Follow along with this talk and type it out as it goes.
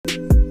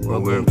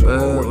Welcome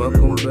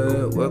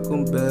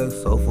back,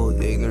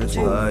 Soulful Ignorance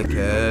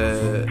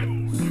Podcast.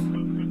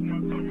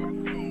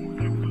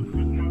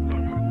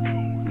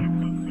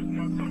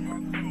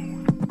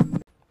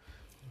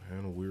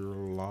 And we're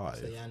live.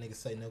 So y'all niggas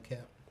say no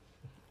cap?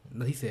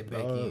 No, he said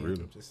back in.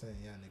 Really? I'm just saying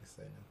y'all niggas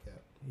say no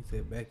cap. He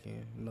said back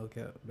in. No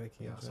cap, back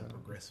in. Y'all some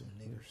progressive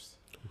niggers.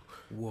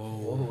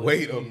 Whoa.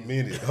 Wait a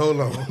minute. Hold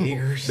on.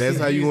 That's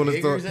how you want to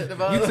start?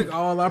 You took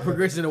all our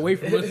progression away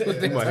from us.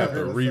 You might have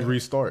to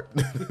restart.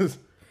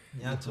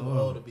 Y'all too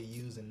old to be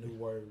using new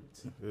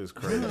words. It's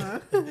crazy.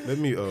 Let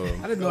me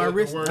I didn't know I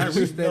reached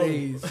that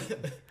age.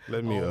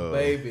 let me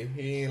baby,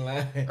 he ain't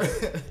lying. I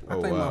think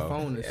my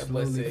phone is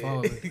slowly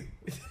falling.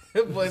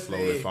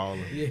 slowly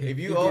falling. Yeah, If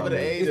you over the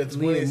age of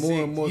 26,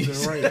 more and more you to the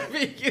should right.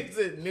 be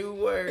using new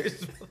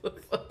words. All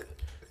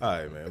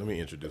right, man. Let me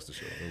introduce the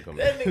show. Let me come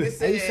That back. nigga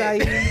said.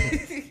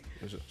 Hey,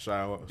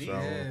 Shy.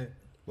 yeah.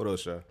 What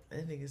else, Shy?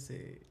 That nigga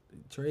said.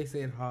 Trey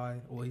said hi.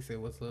 Well, he said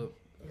what's up.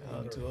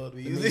 I'm too old to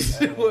be using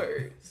these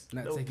words.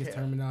 Not No take his cap.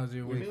 terminology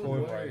away New from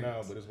Recording him. right words.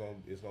 now, but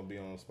it's gonna be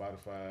on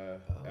Spotify,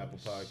 Apple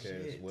Podcasts,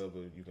 shit. wherever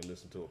you can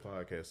listen to a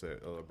podcast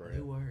at New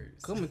brand.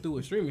 words. Coming through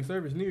a streaming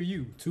service near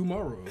you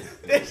tomorrow.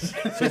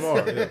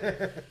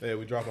 Tomorrow, yeah,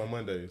 we drop on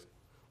Mondays.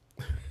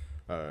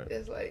 All right.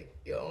 That's like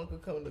your uncle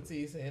coming to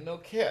you saying no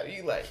cap.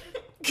 You like,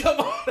 come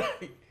on.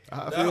 I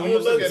Nah, feel when you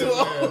you say look it. too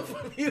old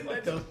for me.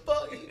 What the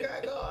fuck you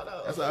got going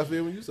on? That's how I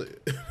feel when you say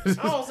it.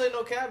 I don't say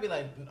no cap. I be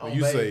like, oh, When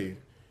you baby. say,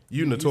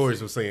 you notorious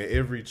for saying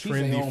every say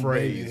trendy on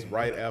phrase baby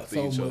right after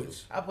so each other.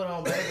 much. I put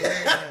on baby.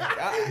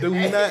 I- Do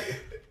he not?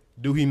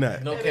 Do he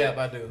not? No cap,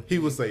 I do. He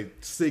would say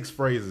 6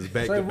 phrases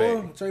back to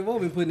back. Trayvon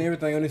been putting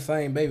everything on the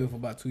same baby for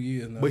about 2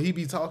 years now. But he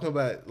be talking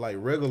about like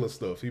regular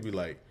stuff. He be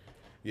like,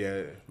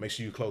 yeah, make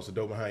sure you close the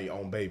door behind your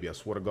own baby. I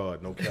swear to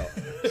God, no cap.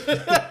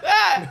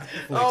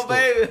 Oh,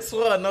 baby, I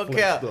swear, no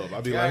cap. Stuff.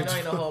 I be You like, already know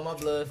ain't no hold my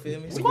blood, feel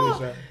me? we good,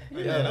 Shy?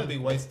 Yeah, don't be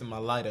wasting my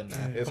lighter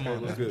now. It's Come on,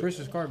 good, now. it's good.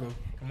 Precious cargo.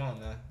 Come on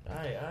now.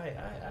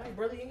 Alright,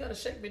 brother, you ain't gotta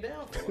shake me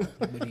down for it.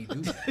 But he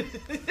do.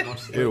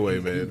 Anyway,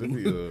 man, let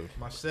me,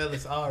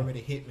 Marcellus already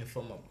hit me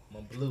for my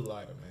blue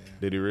lighter, man.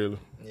 did he really?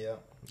 Yeah.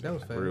 That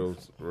was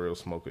fast. Real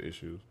smoker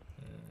issues.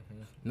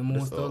 Number one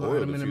This stolen oil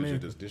item in diffuser America.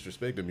 just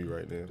disrespecting me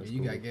right now. That's You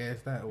cool. got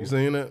gassed out. You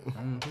seen that?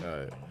 All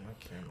right.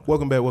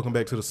 Welcome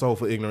back to the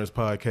Soulful Ignorance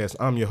Podcast.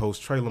 I'm your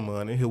host, Trey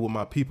Lamont, and here with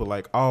my people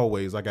like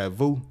always. I got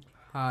Vu,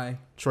 Hi.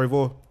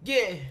 Trevor,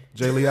 Yeah.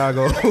 Jay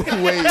Liago.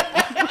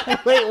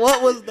 Wait,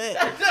 what was that?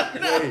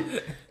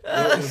 Wait,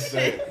 what was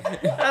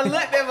that? I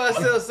looked at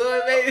myself,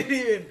 so it made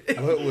it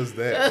even. What was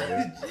that,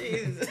 man?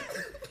 Jesus.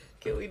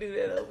 Can we do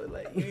that over?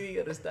 Like, you ain't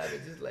gotta stop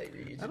it, just like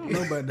read. I don't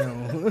know about that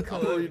one. I'm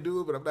gonna redo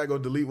it, but I'm not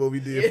gonna delete what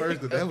we did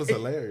first. 'Cause that was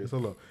hilarious.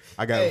 Hold on.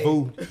 I got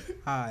Vu,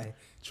 Hi.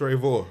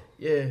 Trevor,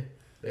 Yeah.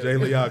 Jay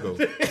Liago.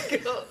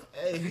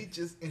 Hey, he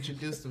just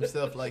introduced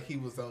himself like he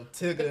was on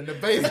Tigger in the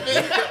basement.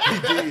 He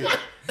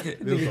did.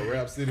 This is a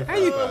rap city. How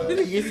you this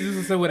nigga introduce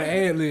himself with an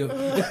ad lib?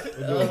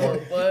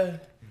 Boy.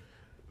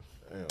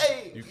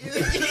 Hey,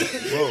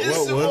 What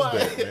was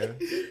that, man?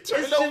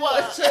 You know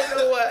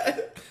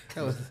what?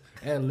 That was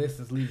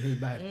adolescents leaving his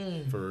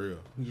body. For real.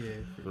 Yeah.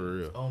 For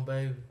real. Oh,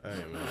 baby.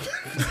 Hey,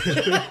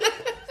 man.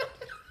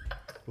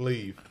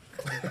 Leave.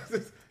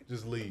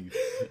 Just leave.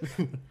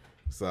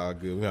 It's all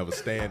good. We have a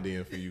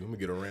stand-in for you. Let me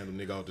get a random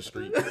nigga off the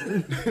street.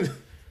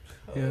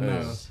 Yeah,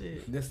 no.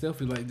 Shit. That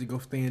selfie like to go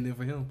stand in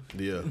for him.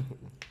 Yeah.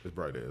 It's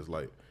bright there. It's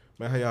like,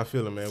 man, how y'all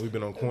feeling, man? We've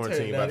been on quarantine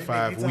Turn it about down.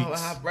 5 They talking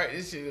weeks. about how bright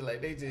this shit is.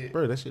 Like, they just,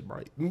 Bro, that shit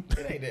bright.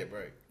 it ain't that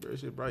bright. Bro, that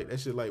shit bright. That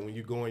shit like when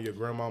you go in your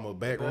grandmama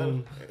back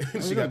room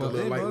and she got the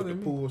little light with the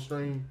pool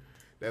string.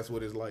 That's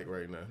what it's like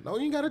right now. No,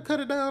 you ain't gotta cut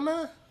it down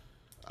now.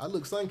 I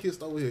look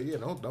sun-kissed over here. Yeah,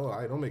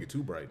 don't make it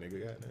too bright,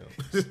 nigga.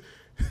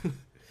 Goddamn.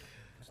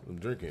 I'm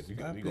drinking. You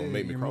gonna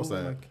make me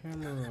cross-eyed.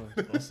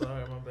 I'm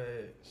sorry, my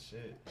bad.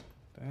 Shit.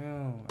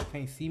 Damn, I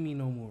can't see me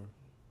no more.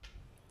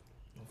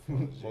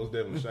 Most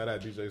definitely. Shout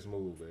out DJ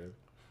Smooth, man.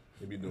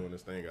 He be doing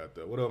this thing out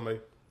there. What up, mate?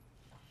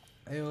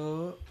 Hey,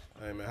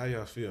 Hey, man, how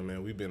y'all feel,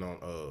 man? We've been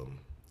on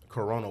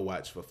Corona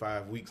watch for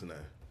 5 weeks now.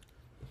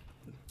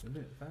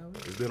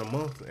 It's been a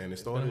month, and it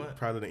started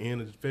probably the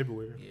end of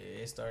February.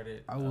 Yeah, it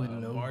started. I wouldn't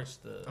know. March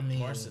the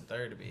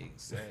 3rd to be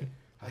exact.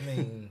 I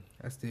mean,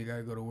 I still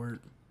gotta go to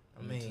work.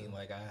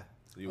 like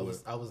You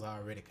I was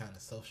already kind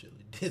of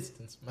socially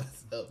distanced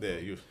myself. Yeah,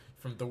 you.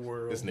 From the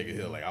world. This nigga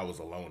here, like I was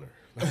a loner.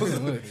 I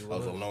wasn't much. I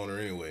was a loner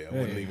anyway. I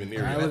wasn't even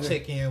near I you.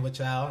 check in with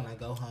y'all and I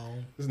go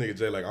home. This nigga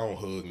Jay, like I don't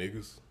hug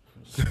niggas.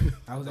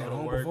 I was at Go to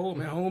home work. before,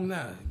 man. Home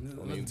now. I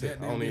don't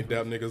even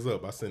dap niggas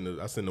up. I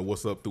send the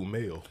what's up through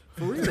mail.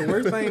 For real, the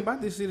worst thing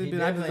about this shit has He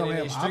been I just don't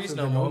definitely have ain't in the streets options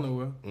no to more. go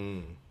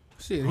nowhere.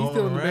 Shit, he's Holding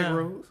still in the back around.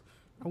 roads.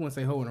 I wouldn't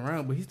say holding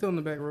around, but he's still in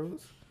the back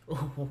roads.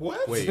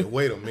 What? Wait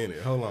a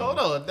minute. Hold on. Hold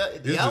on.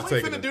 This Y'all is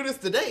ain't taking finna do this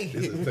today.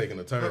 This is taking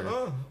a turn.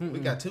 We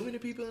got too many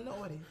people in the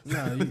audience.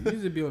 Nah, you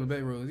just be on the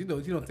back roads. You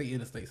don't take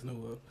interstates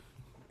nowhere.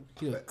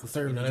 You're a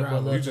conservative You know,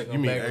 that boy driver. love- You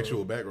mean back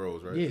actual back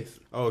roads, right? Yes.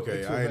 Okay,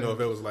 Actual I didn't know back if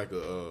that was like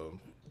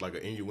a like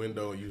an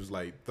innuendo and you was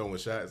like throwing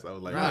shots. I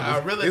was like, I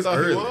really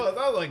thought he was.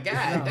 I was like,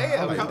 God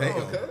damn, like, come damn.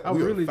 on, cuz. I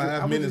was really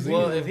 5 minutes in.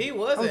 Well, if he I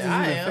was wasn't, just I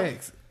using am.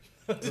 facts.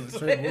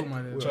 Straight bull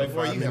might have. Trey,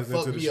 before 5 you have minutes into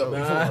fucked the me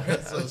up show.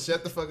 before, so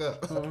shut the fuck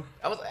up.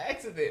 I was an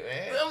accident,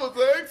 man. That was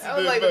an accident, That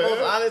was like the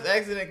most honest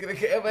accident could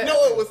have ever happened.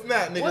 No, it was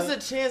not, nigga. What's the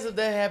chance of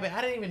that happening?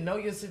 I didn't even know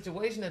your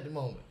situation at the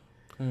moment.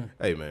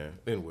 Hey man,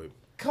 anyway,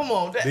 Come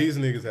on, these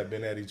niggas have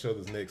been at each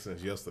other's neck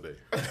since yesterday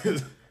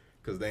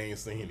because they ain't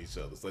seen each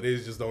other, so they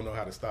just don't know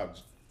how to stop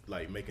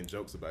like making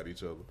jokes about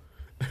each other.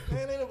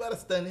 Man, ain't nobody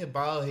studying his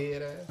bald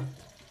head ass.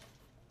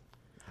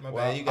 My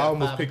Well, bad, you I got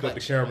almost 5 picked up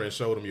o'clock the camera and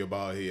showed him your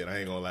bald head. I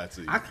ain't gonna lie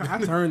to you.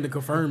 I turned to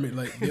confirm it.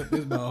 Like, yep,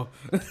 this ball.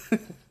 I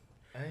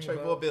ain't Trey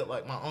about- Boy built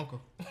like my uncle.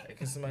 Hey,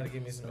 can somebody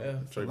give me some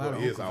F? Trey a lot Boy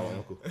of is uncles, our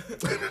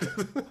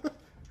man. uncle.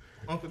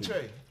 Uncle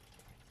Trey.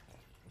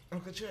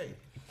 Uncle Trey.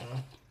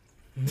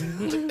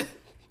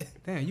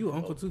 Damn, you an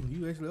uncle too.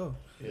 You actually are.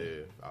 Yeah,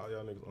 all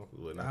y'all niggas uncle,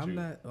 but not I'm you.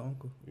 not an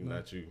uncle. You No.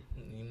 not you.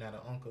 You're not an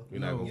uncle. You're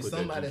not No. gonna You're put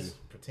somebody's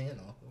that pretend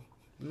uncle.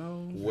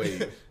 No.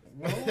 Wait,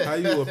 how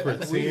you a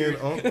pretend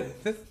uncle?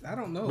 I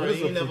don't know. Bro, What is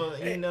you a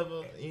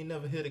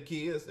never hear the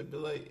kids and be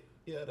like,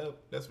 yeah,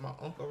 that's my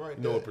uncle right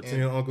You there. know what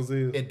pretend uncles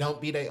is? It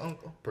don't be their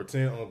uncle.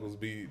 Pretend uncles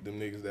be them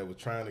niggas that was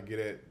trying to get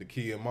at the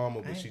kid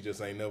mama, but she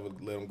just ain't never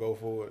let him go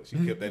for it. She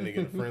kept that nigga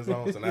in the friend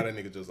zone, so now that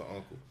nigga just an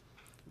uncle.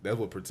 That's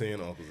what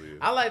pretend uncles is.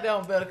 I like that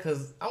one better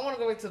because I want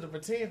to go back to the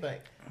pretend thing.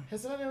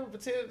 Has somebody ever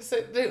pretended to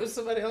say they was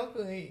somebody's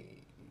uncle and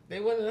they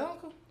wasn't an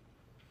uncle?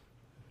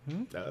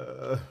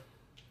 I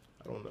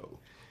don't know.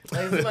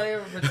 Like, has somebody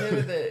ever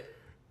pretended that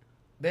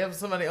they have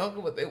somebody's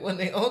uncle but they wasn't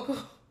their uncle?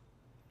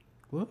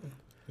 What?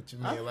 What you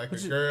mean? Like a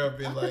girl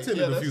be I like,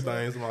 pretended yeah, a few that's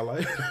things in my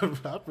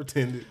life. I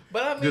pretended.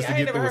 But I mean, Just to I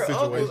ain't get never through a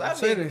heard uncles.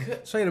 situation.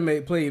 I mean,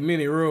 Shayna played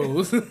many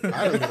roles. He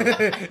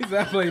said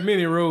I played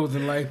many roles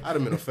in life. I'd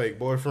have been a fake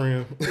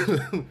boyfriend,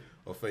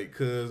 a fake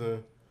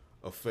cousin,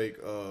 a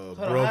fake hold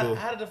brother. on,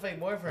 how did the fake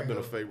boyfriend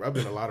go? I've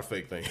been a lot of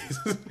fake things.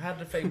 How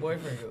did the fake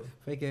boyfriend go?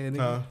 Fake ass nigga.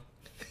 Huh?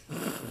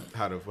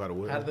 How the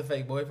what? How did the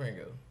fake boyfriend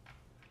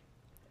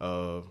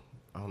go?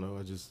 I don't know.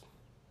 I just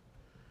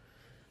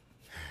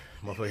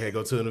motherfucker had to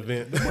go to an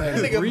event.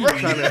 Nigga, breathe.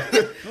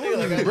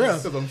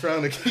 Because I'm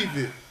trying to keep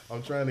it.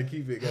 I'm trying to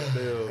keep it.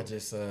 Goddamn. I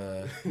just,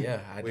 yeah,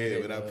 I Wait,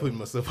 did. without putting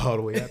myself all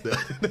the way out there.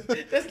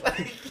 That's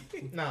like,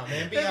 Nah,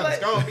 man, be that's honest.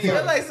 like, Go on, be that's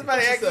honest. like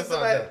somebody Put asking yourself out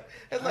somebody. there.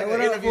 That's like What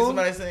an up, interview. fool?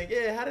 Somebody saying,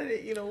 "Yeah, how did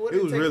it? You know, what It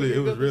did was take for really, you it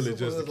to was go really to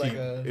just to Super? It keep,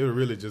 was like it was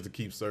really just to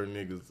keep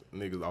certain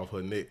niggas off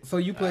her neck. So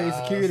you played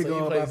security so you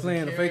guard played by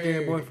playing a fake ass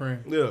security.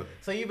 boyfriend. Yeah,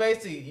 So you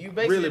basically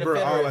really, the bro.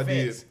 federal All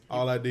offense.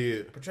 I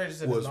did Portrayed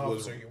yourself was as an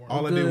officer. You weren't.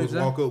 all I You did good, was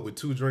John? walk up with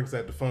 2 drinks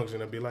at the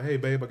function and be like, "Hey,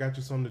 babe, I got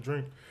you something to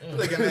drink."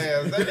 Look at my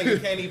ass. That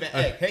nigga can't even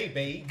act. Hey,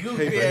 babe.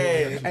 Goofy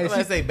Hey, ass. Hey,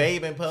 Somebody she- say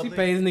babe in She public.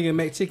 paid this nigga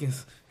make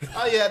chickens.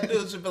 All you had to do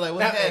is just be like, what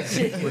Not that happened?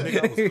 shit. But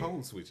nigga, I was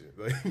code switching.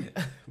 Like,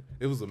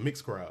 it was a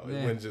mixed crowd. It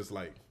Yeah. wasn't just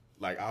like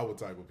our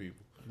type of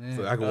people. Yeah.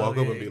 So I could walk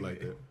up and be like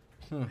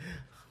that.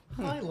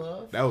 Hi,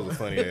 love. That was a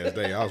funny ass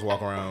day. I was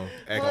walking around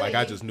acting like I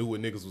Funny. just knew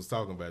what niggas was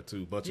talking about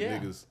too. Bunch Yeah.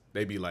 of niggas,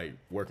 they be like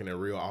working in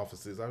real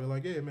offices. I be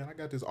like, yeah, man, I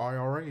got this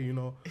IRA, you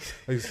know.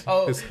 It's-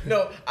 Oh it's-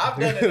 no, I've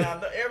done it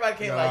now. Everybody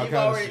can't Got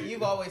all like kinda shit.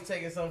 you've always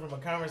taken something from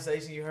a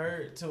conversation you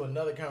heard to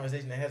another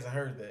conversation that hasn't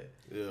heard that.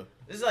 yeah.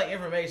 This is like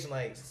information.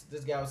 Like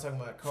this guy was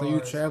talking about cars. So you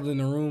traveled in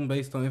the room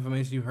based on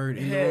information you heard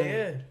in the Yeah, room?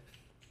 yeah.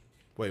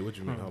 Wait, what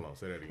you mean? Hold on,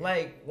 say that again.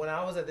 Like when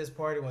I was at this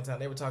party one time,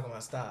 they were talking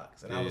about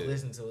stocks, and I was Yeah.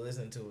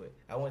 listening to it.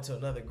 I went to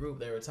another group,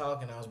 they were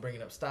talking, I was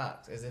bringing up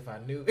stocks as if I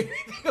knew anything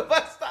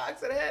about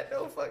stocks, and I had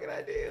no fucking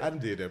idea. I done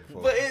did that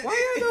before. But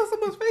Why you know so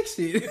much fake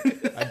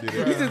shit? I did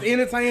You that. just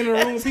entertaining the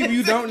room with people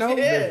you don't know?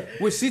 Yeah.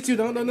 With shit you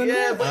don't know nothing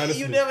yeah, about? but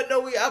Honestly. you never know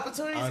where your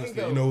opportunities Honestly,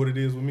 can go. you know what it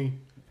is with me?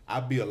 I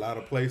be a lot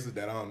of places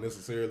that I don't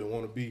necessarily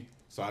want to be,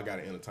 so I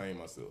gotta entertain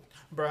myself.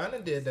 Bro, I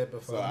done did that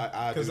before. So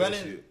I do I that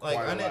didn't shit like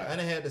quite a I didn't lot.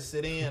 had to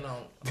sit in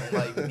on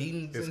like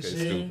meetings This and guy's shit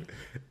stupid.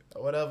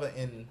 or whatever,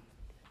 and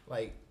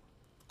like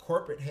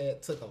corporate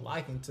had took a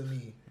liking to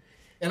me.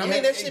 And I Yeah,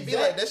 mean that should be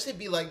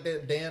exact- like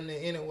that damn near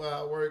anywhere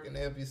I work, and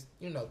they'll be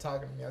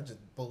talking to me. I just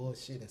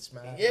bullshit and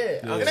smile. Yeah,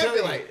 I'm And they telling be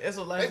you, like, that's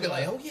what they life be is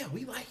like, like. oh yeah,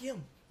 we like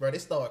him. Bro, they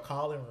started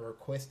calling and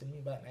requesting me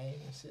by name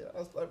and shit. I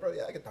was like, bro,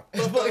 yeah, I get the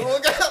fuck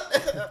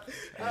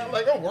on. I'm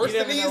like, I'm worse You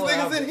than never these know what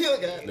niggas in happened. here,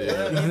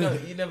 guys.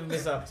 Yeah. You never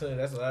miss opportunity.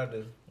 That's what I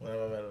do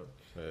whenever I'm at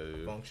a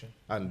Yeah. function.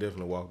 I done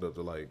definitely walked up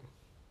to like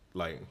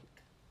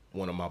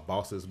one of my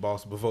boss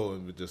before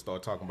and just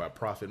start talking about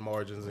profit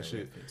margins and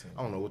shit.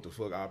 I don't know what the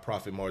fuck our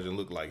profit margin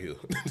look like here.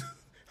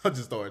 I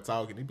just started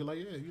talking. He'd be like,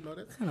 yeah, you know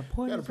that. Kind of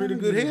You got a poison pretty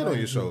y'all good niggas head on like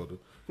your to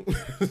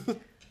shoulder.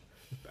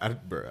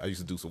 I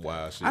used to do some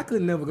wild shit. I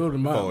could never go to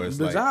my Oh, it's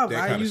the like jobs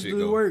that I kinda used shit to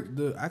go. work.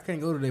 I can't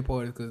go to their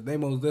parties because they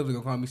most definitely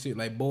gonna call me shit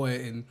like boy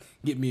and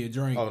get me a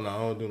drink. Oh no, I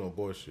don't do no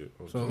bullshit.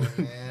 So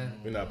Man,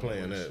 We're not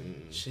playing that.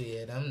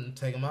 shit, I'm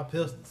taking my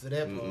pistol to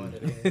that part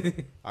of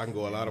it. I can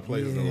go a lot of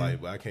places in Yeah. life,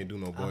 but I can't do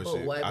no put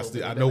bullshit. white I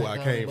over I the know where back I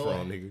on came boy.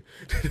 from, nigga.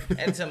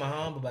 I had to tell my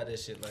home about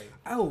this shit. Like,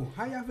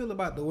 how y'all feel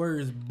about the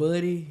words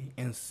buddy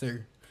and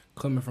sir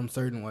coming from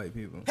certain white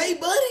people? Hey,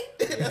 buddy.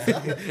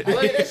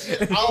 Play that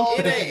shit all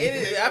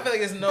day. I feel like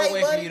there's no Hey,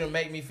 way buddy. for you to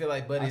make me feel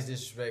like Buddy's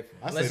disrespectful.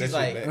 I say Unless he's that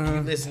like, shit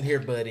back. listen here,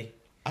 Buddy.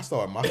 I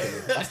start mocking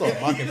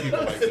people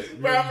like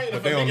that. Bro, I mean, But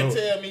if they a don't nigga know.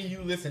 tell me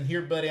you listen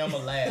here, buddy, I'ma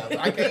laugh.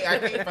 I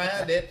can't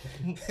find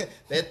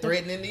that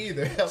threatening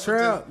either.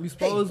 Trap, you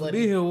supposed to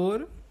be here,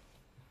 water.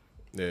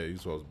 Yeah, you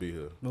supposed to be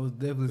here. Most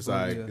definitely. It's all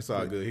right. It's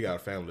all good. He got a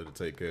family to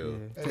take care of.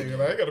 Yeah. Hey,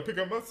 like, I gotta pick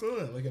up my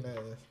son. Looking at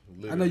us.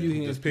 Literally, I know you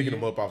hear just him picking speak.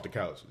 him up off the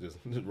couch, just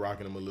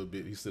rocking him a little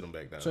bit. He sit him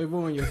back down.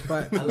 Trayvon, your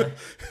spot.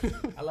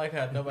 I like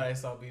how nobody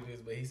saw me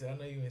this, but he said, I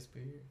know you in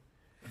spirit.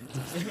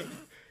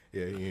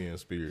 Yeah, he in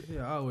spirit.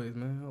 Yeah, always,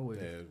 man, always.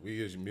 Yeah, we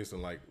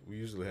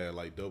usually had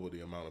like double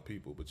the amount of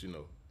people, but you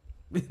know,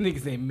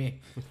 Niggas ain't me.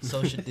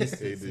 Social they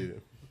distancing.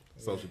 did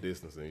social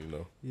distancing. You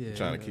know, Yeah,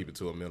 trying yeah. to keep it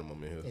to a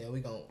minimum in here. Yeah, we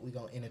gonna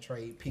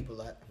intertrade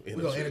people out. We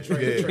Intertrade. gonna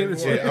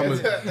intertrade. Yeah, I'm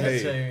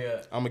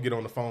Yeah. gonna get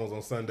on the phones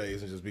on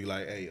Sundays and just be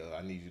like, "Hey,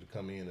 I need you to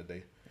come in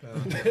today."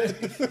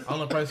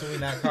 Only person we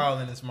not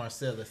calling is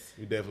Marcellus.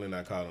 We definitely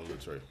not calling Lil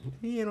Trey.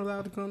 He ain't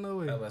allowed to come no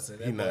way. I was about to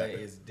say, He that not.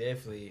 boy is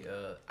definitely,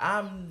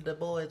 I'm the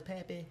boy's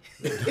pappy.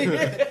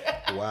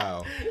 Wow,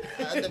 wow,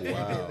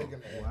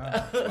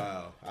 Wow.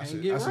 wow. I Can't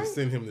should get right.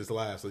 send him this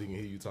live so he can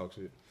hear you talk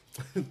shit.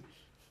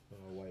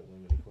 White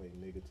women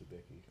equate nigga to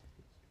Becky.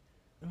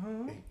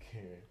 Uh-huh. Hey,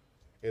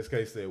 Karen.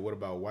 SK said, "What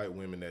about white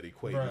women that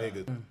equate Bruh.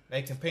 nigga?"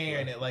 They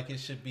comparing it like it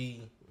should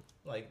be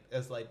like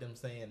that's like them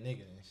saying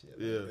nigga and shit.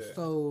 Yeah.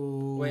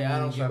 So Wait, I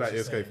don't Shout get out what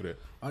you're SK saying. for that.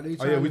 Are they Oh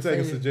trying yeah, we to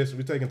taking say suggestions.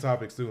 We taking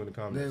topics too in the that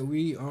comments.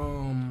 we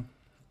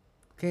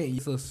can't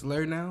use a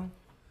slur now?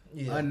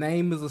 Yeah. Our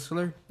name is a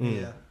slur.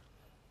 Mm. Yeah.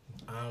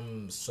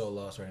 I'm so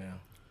lost right now.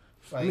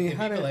 Like, I mean, if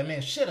how you be that- like,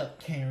 man, shut up,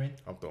 Karen.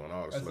 I'm throwing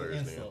all the That's an slurs.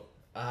 Then. insult.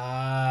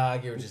 I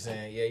get what you're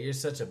saying. Yeah, you're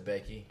such a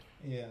Becky.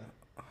 Yeah.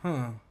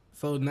 Huh.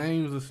 So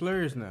names are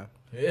slurs now.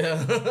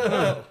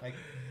 Yeah. Like,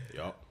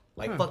 Yup.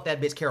 Like, fuck that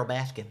bitch Carol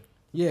Baskin.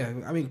 Yeah,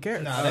 I mean,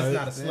 nah, that's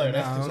not a slur.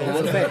 That's nah, just that's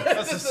a fact.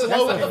 That's a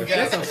slogan.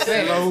 That's a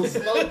fact.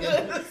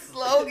 slogan.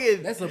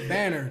 Slogan. That's a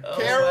banner.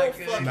 Carol my God.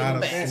 fucking Not a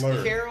Baskin.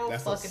 slur. Carol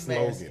That's a fucking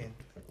slogan. Baskin.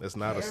 That's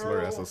not a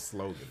slur. That's a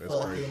slogan.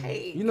 That's crazy.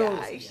 Hey, You know,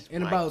 guys,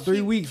 in my about 3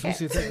 cute weeks, we cat.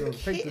 should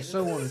take the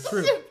show on a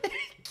trip.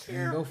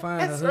 And go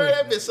find I her. swear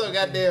that bitch so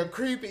goddamn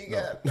creepy.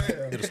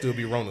 Goddamn. It'll still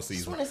be Rona Just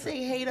season. want to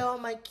say hey to all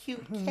my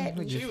cute cat.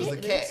 She was a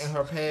cat in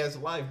her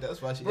past life. That's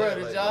why she. Bro, got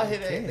did like y'all that. hear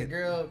that? Cat. The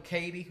girl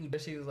Katie, who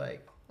she was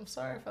like, "I'm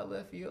sorry if I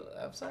left you.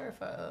 I'm sorry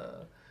if I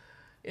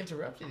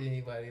interrupted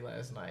anybody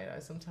last night. I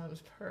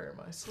sometimes purr in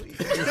my sleep."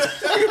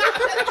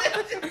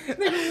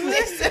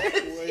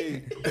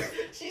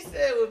 She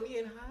said, "Well, me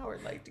and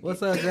Howard like to."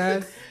 What's get up,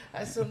 guys?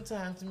 I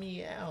sometimes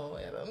meow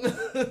at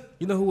him.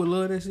 You know who would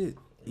love that shit?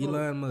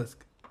 Elon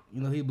Musk.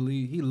 You know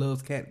he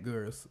loves cat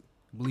girls.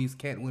 Believes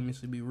cat women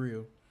should be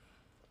real.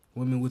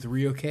 Women with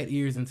real cat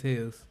ears and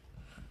tails.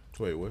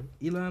 Wait, what?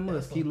 Elon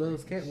Musk, he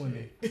loves cat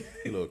women.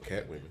 You little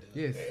cat women.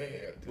 Yes.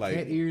 Cat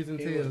Like, ears and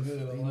tails. He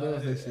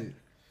loves that shit.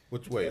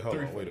 which? Wait, hold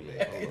on. Wait a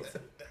minute. Hold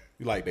on.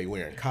 You like they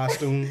wearing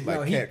costume, like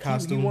No, cat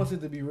costume? He wants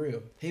it to be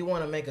real. He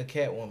want to make a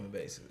cat woman,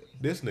 basically.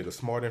 This nigga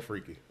smart and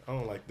freaky. I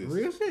don't like this.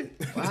 Real shit.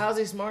 Well, how's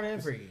he smart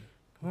and freaky?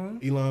 Huh?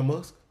 Elon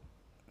Musk,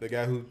 the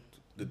guy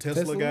the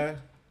Tesla Tesla? guy.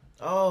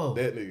 Oh,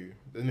 That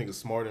nigga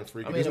smart and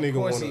freaky. I mean, this of nigga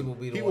course wanna, he will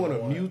be the he one wanna to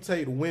want.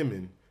 mutate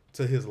women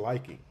to his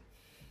liking.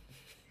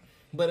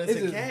 but it's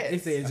a just- cat. They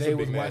said That's Jay a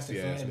was big watching,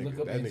 nasty so I ass had to look nigga.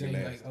 up That at nigga Jay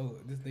like, nasty. oh,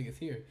 this nigga's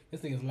here.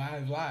 This nigga's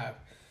live.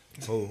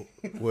 Oh,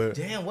 what?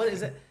 Damn, what is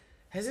that?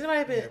 Has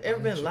anybody ever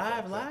been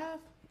live?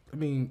 I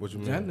mean, What you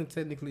mean? Jonathan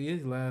technically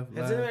is live.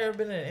 Has anybody ever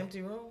been in an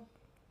empty room?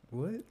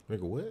 What?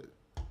 Nigga, what?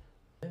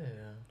 Yeah.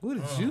 What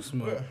did you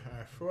smoke?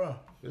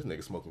 This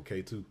nigga smoking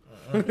K2.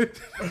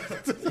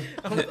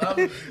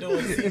 I'm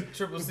doing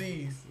triple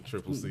C's.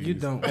 Triple C's. You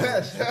don't. What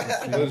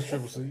is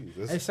triple C's?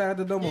 Hey, That's, shout out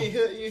to Domo. You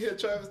hear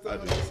Travis I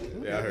talking did. about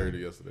shit? Yeah, I heard it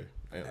yesterday.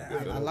 Damn, good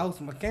I feeling.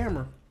 lost my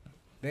camera.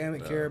 Damn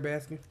it, Carol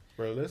Baskin.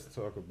 Bro, let's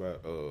talk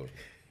about Carol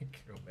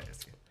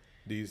Baskin.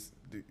 these.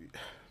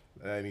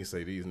 I didn't even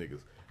say these niggas.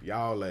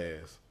 Y'all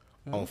ass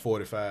on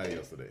 45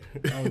 yesterday.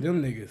 Oh,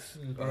 them niggas.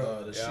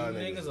 The shoe Y'all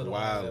niggas niggas or the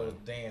ones wildin'. that was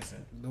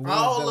dancing? The ones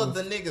All that of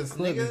was the niggas,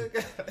 clubbing.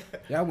 nigga.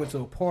 Y'all went to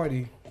a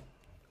party.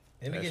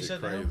 Didn't That it get shit shut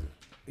crazy. down?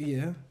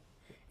 Yeah.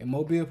 And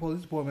Mobile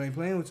Police Department ain't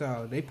playing with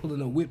y'all. They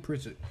pulling up with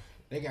Pritchard.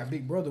 They got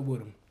Big Brother with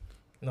them.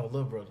 No,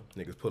 little brother.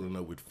 Niggas pulling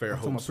up with I'm talking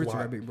Fairhope about Pritchard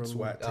SWAT, got Big Brother.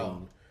 SWAT Oh.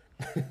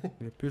 team.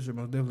 Yeah, Pritchard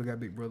most definitely got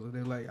Big Brother.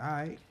 They're like, all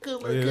right.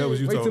 Oh, yeah, that was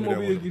you Wait till told me that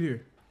Mobile one. get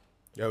here.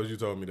 That was you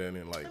told me that, and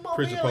then like Mobile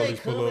Pritchard ain't police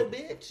pull coming, up.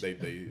 bitch.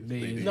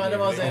 They No, that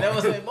was saying. That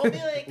was saying. Mobile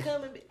ain't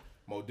coming.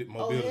 Mobile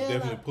Oh, is hell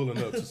definitely no. pulling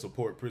up to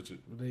support Pritchard.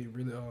 They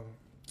really are.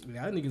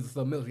 Y'all niggas is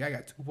something else. Y'all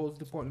got 2 police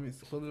departments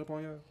pulling up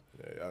on y'all.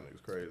 Yeah, y'all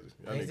niggas crazy.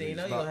 Y'all Next thing you niggas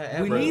know, you stop. gonna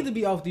have We need to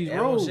be off these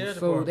Animal roads shelter so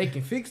department. they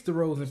can fix the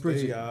roads in Stay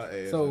Pritchard. y'all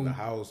ass So, in the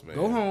house, man.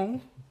 Go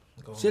home,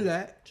 Go chill home.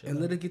 out, Chill and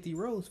out. let us get these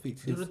roads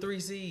fixed. Do the 3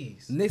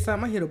 C's. Next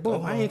time I hit a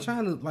bump, Go I ain't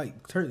home. trying to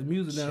like turn the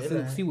music down Chill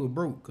to out. see what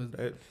broke, cause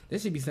That-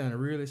 that should be sounding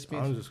real I'm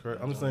expensive. just crazy.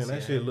 I'm saying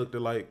that shit looked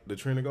like the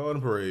Trinity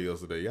Garden Parade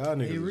yesterday. Y'all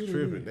niggas It is really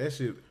tripping. is. That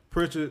shit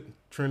Pritchard,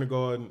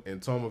 Trinidad,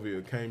 and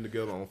Tomerville came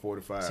together on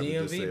 45 and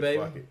just TMV, said,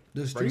 baby. fuck it. The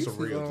Bring streets some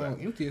real is time.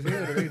 empty as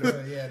hell today,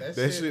 though. Yeah,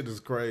 That shit is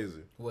crazy.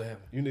 What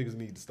happened? You niggas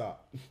need to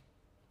stop.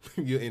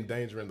 You're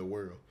endangering the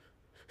world.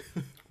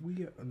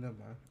 We are, never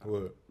mind.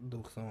 What? The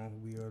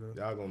song we are the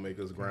Y'all gonna make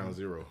us ground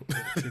zero.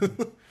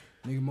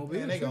 nigga mobile.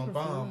 Man, they gonna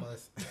bomb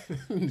us.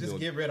 Just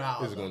get rid of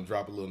all This of is them. gonna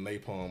drop a little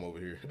napalm over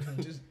here.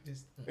 Just,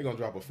 They gonna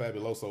drop a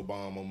fabuloso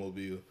bomb on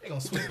Mobile. they gonna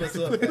sweep us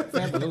up.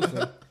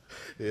 Fabuloso.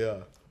 Yeah.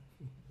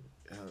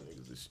 Y'all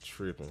niggas is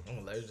tripping. I'm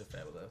allergic to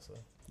Fabulous. So.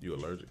 You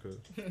allergic, cuz?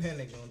 Then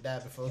they gonna die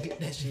before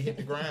that shit hit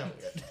the ground.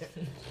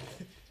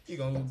 You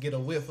gonna get a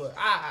whiff of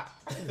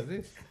What is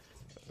this?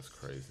 That's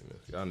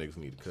craziness. Y'all niggas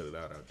need to cut it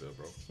out there,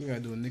 bro. We gotta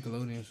do a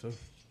Nickelodeon show.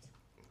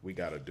 We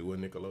gotta do a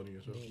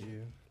Nickelodeon show. Yeah.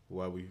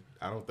 Why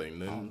I don't think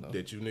nothing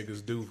that you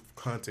niggas do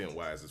content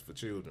wise is for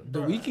children. The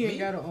Weeknd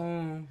got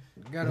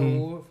an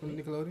award from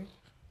Nickelodeon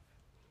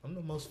I'm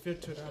the most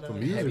filtered out For of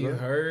music, Have you right?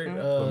 heard?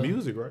 For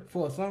music, right?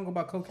 for a song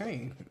about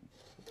cocaine.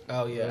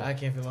 Oh yeah, I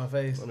can't feel my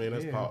face. I mean,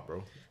 that's Yeah. pop,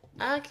 bro.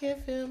 I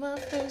can't feel my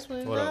face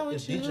when What up? I'm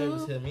If with DJ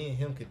was you. here, me and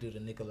him could do the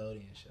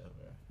Nickelodeon show,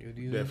 bro.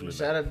 Definitely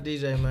Shout out to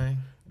DJ, man.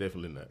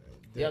 Definitely not.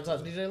 Y'all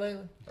talk to DJ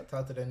lately? I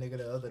talked to that nigga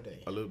the other day.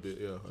 A little bit,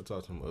 yeah. I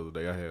talked to him the other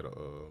day. I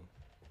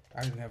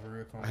didn't have a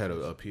real I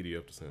conversation. had a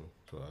PDF to send him,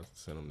 so I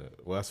sent him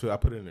that. Well, I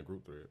put it in the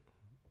group thread.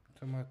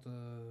 Talking about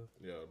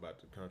the About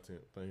the content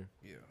thing.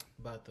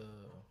 About the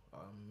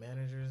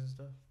managers and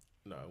stuff?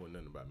 No, it wasn't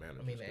nothing about I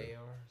managers. mean the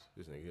ARs.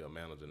 This nigga he a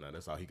manager now.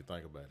 That's all he could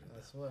think about it.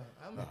 That's why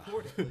I'm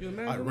important. You a I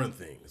manager? run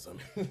things. I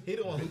mean, He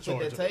the one who in put charge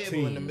that of a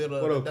table in the team.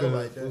 middle What of up, the door cuz?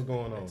 like that. What's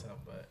going on? Talking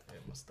about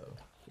at my stuff.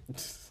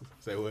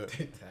 Say what?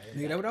 Nigga,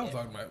 that's what I was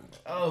talking about.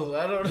 Oh,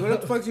 I don't know.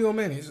 What the fuck you gonna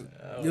manage?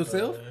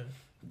 Yourself?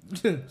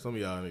 Some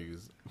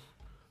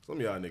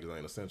of y'all niggas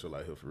ain't essential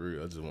like here for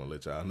real. I just want to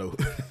let y'all know.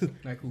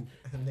 Not cool.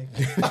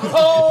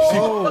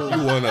 Oh!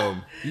 You one of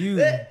them. You.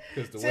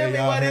 Cause the Tell way me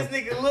y'all why have-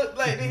 this nigga look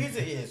like that. He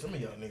said, yeah, some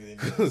of y'all niggas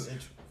ain't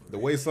essential. the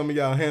way some of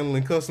y'all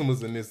handling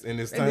customers in this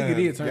That time, nigga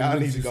did turn y'all the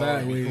need to go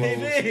and be sideways.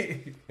 closed He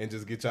did. and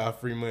just get y'all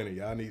free money.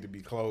 Y'all need to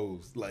be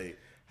closed. Like,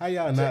 how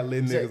y'all not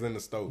letting Jay- niggas in the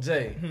store?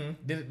 Jay,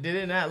 did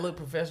it not look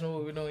professional what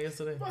we were doing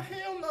yesterday? Well,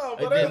 hell no, It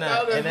but did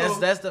not, and that's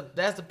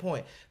that's the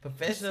point. Said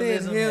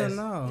Professionalism hell has,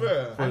 no.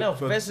 Bruh. I know For-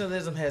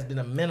 professionalism has been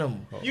a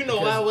minimum. You know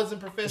Because why I wasn't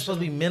It's supposed professional? to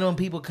be minimum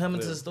people coming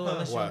to the store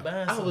unless Why? you're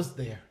buying I something. was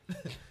there.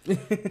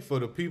 For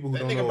the people who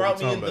That don't know nigga what brought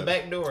we're me talking in the about.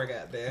 back door.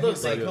 Got there. He Look,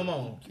 was like, nigga. "Come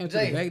on." Came to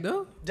the Jay. back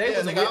door. Jay Yeah,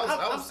 was nigga, a-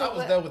 I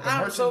was there with the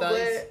I'm so glad.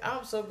 merchandise.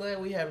 I'm so glad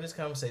we having this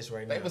conversation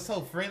right now. They was so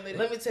friendly.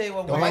 Let me tell you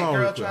what. The Hold white on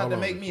girl real quick, tried hold to on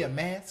make real me a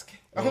mask.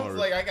 I Hold on was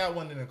real like, I got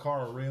one in the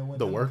car, a real one.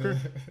 The worker,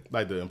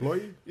 like the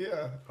employee.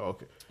 Yeah. Oh,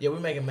 okay. Yeah, we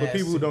making For masks.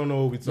 people who don't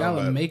know what we talking Y'all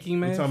are about, making we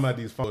masks? talking about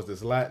these folks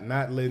that's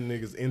not letting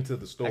niggas into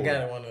the store. I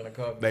got one in the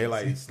car. They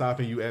like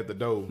stopping you at the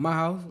door My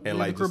house. and near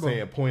like the just crib.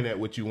 saying point at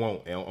what you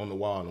want on the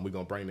wall and we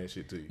gonna bring that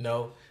shit to you.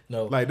 no.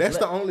 Like that's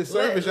the only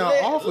service y'all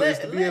offer is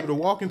to be able to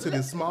walk into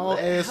this small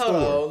ass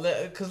store.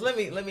 Because let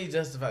me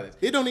justify this.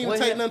 It don't even What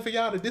take hap- nothing for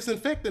y'all to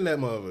disinfect in that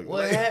motherfucker.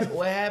 What, Like,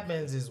 what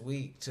happens is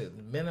we to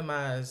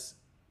minimize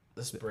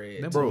the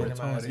spread. That to bro,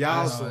 minimize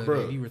y'all, retarded.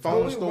 bro, He retarded.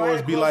 phone We stores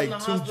right be across like from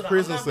the 2 hospital.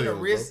 prison I'm not gonna cells,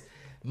 bro. risk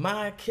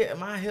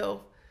my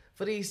health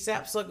for these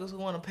sap suckers who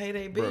want to pay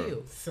their Bro.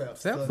 bills.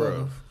 Self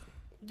Bro,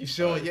 You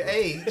showing your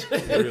age.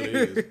 it really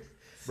is.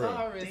 Bro.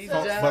 Sorry, These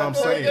Jai. But I'm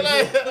saying,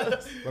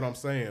 Like, but I'm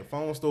saying,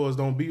 phone stores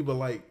don't be but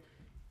like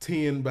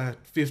 10 by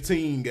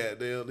 15,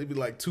 goddamn. They be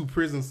like 2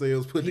 prison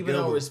cells put People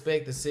together. don't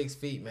respect the 6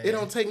 feet, man. It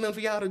don't take nothing for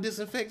y'all to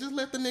disinfect. Just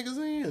let the niggas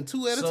in,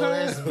 2 at a so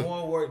that's time.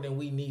 more work than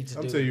we need to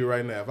I'm do. telling you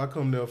right now, if I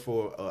come there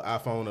for an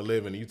iPhone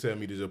 11 and you tell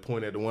me to just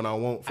point at the one I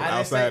want from I didn't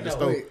outside say the no.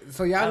 store, Wait,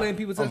 so y'all letting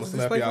people I'm touch gonna the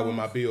slap display y'all with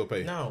my phones? bill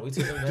pay. No, we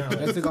took them down.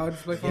 Y'all took all the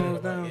display Get them phones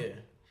out, down? yeah.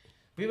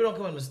 People don't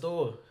come in the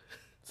store.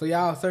 So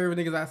y'all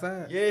serving niggas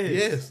outside?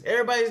 Yes.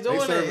 Everybody's doing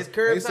that. It's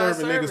curbside they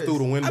serving service. niggas through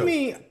the window. I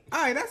mean,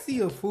 alright, I see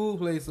a food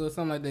place or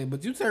something like that,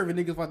 but you serving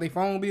niggas for their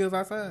phone bills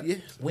outside? yes.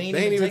 We ain't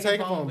They ain't even taking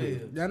taking phone bill.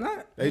 Y'all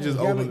not? They just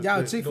y'all, open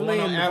y'all the- Chick the Fil one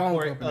A on and the phone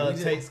airport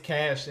company. takes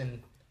cash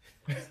and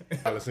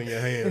Dollars in your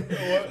hand.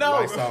 No.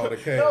 Lights all the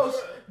cash. No,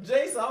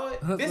 Jay saw it.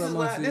 That's This what is I'm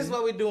why. saying. This is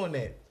why we doing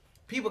that.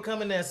 People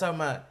coming there and talking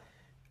about.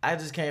 I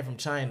just came from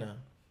China.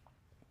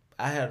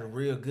 I had a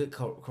real good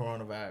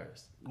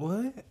coronavirus.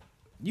 What?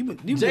 You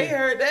Jay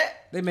heard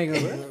that. They making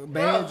a bro,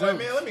 bad like, jokes.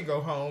 man, let me go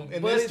home.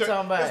 And What this, he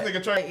talking about? this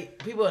nigga trying. Like,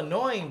 people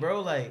annoying,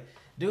 bro. Like,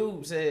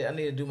 dude said I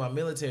need to do my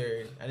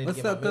military. I need What's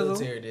to get up, my Pizzle?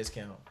 military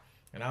discount.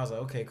 And I was like,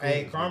 okay, cool.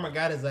 Hey, Karma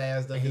got his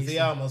ass though, because he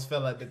almost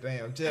fell out the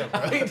damn jet,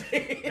 bro.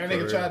 That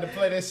nigga tried to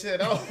play that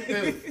shit off.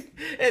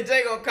 And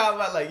Jay gonna call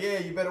him out like, yeah,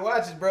 you better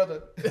watch it,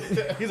 brother.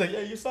 He's like, yeah,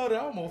 you saw that.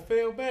 I almost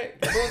fell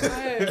back. Bust my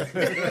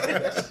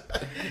ass.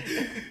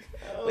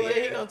 But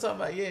yeah, he gonna talk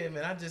about, yeah,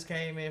 man, I just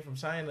came in from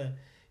China.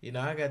 You know,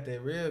 I got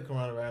that real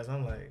coronavirus.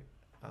 I'm like,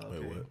 oh, okay.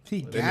 Wait, what?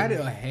 He got it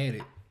or had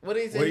it? What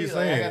did he say? What he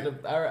saying?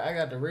 I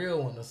got the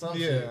real one or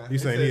something. Yeah. He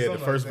saying he had the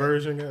something first like that.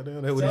 version,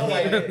 goddamn. That what So he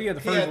like, said. He had the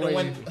he first had the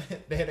one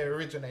version. that had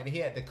originated. He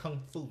had the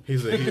kung fu. He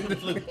said he,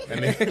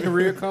 and they,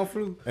 Real kung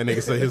fu. and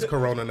nigga say his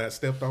corona not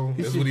stepped on.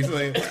 That's what he's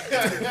saying.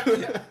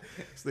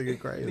 This nigga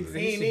crazy.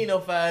 He ain't need no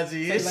 5G.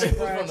 His like shit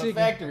was fried from the chicken.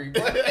 factory.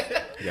 But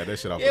Yeah, that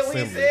shit off yeah, when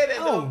he assembly. said that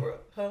though, Oh. bro.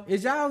 Huh?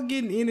 Is y'all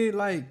getting any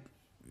like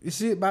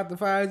shit about the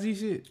 5G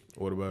shit?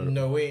 What about it?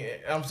 No, we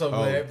ain't. I'm so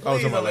glad. I was Please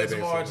talking don't about let like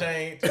tomorrow that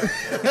change.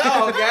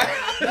 Oh,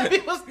 God.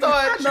 People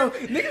start. No,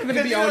 niggas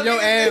gonna be you on know,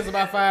 your niggas- ass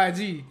about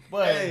 5G.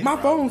 But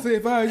My phone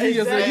said 5G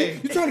yesterday.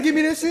 Exactly. You trying to give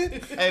me that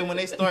shit? Hey, when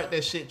they start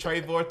that shit,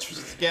 Trayvor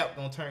scalp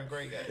gonna turn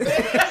gray. Guys.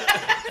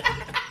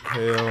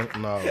 Hell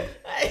no.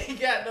 I ain't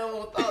got no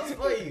more thoughts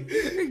for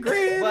you.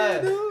 Great,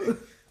 But- dude.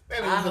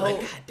 Man, I we be like,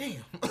 hope- God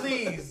damn.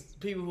 Please,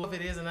 people, who if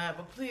it is or not,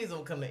 but please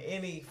don't come to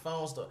any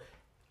phone store.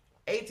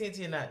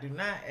 AT&T or not, do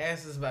not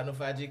ask us about no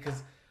 5G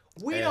because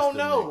we Ask don't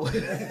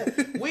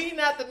them know. We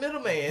not the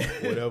middleman.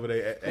 Whatever they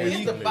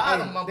It's the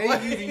bottom, my They boy.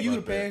 using you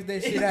to pass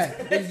that shit out.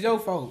 It's your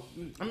fault.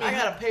 I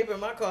got a paper in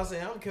my car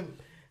saying I got a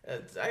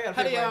How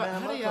paper do y'all, right now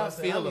in how my do car y'all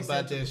saying feel I'm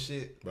about essential. that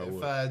shit? About That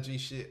what? 5G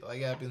shit.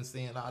 Like I've been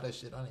seeing all that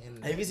shit on the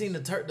internet. Have you seen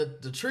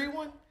the tree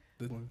one?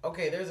 This one.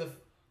 Okay, there's a.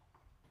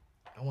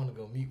 I want to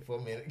go mute for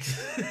a minute.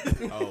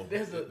 Oh,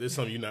 There's this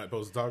something you're not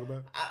supposed to talk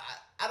about?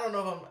 I don't know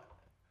if I'm.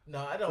 No,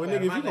 I don't. Well,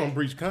 matter. nigga, if My you gonna name-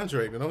 breach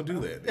contract, then don't do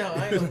that. No,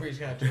 I ain't gonna breach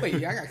contract. Wait,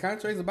 y'all got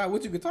contracts about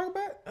what you can talk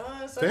about?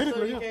 Certain stuff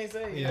Technically, you yeah. can't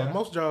say. Yeah.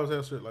 Most jobs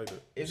have shit like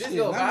that. If this Shit,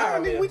 go nah, viral,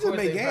 nigga, then we of just course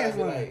make they gas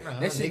probably line. like,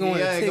 That shit nigga, going to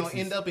y'all ain't Texas.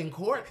 gonna end up in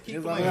court. Keep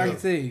That's on all I can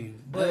tell you.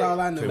 That's But all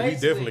I know. We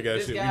basically, definitely got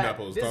this shit we guy- not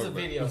supposed to this talk is a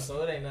about. video,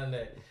 so it ain't none of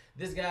that.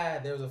 This guy,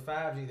 there was a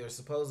 5G. There was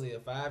supposedly a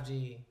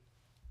 5G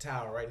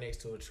tower right next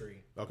to a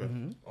tree. Okay.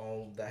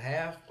 On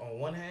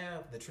one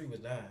half, the tree was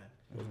dying.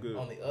 What's good?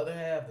 On the other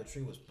half, the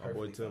tree was My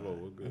boy perfectly Tevo,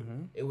 fine. what's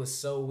good? It was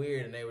so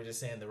weird, and they were just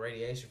saying the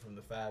radiation from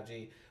the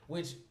 5G,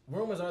 which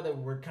rumors are that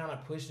we're kind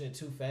of pushing it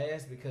too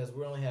fast because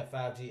we only have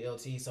 5G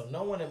LTE, so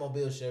no one in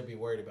Mobile should be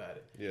worried about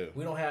it. Yeah.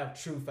 We don't have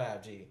true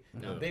 5G.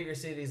 Now, Yeah. bigger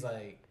cities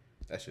like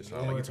That shit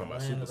sound like you talking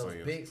about Super those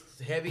Saiyans. big,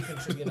 heavy,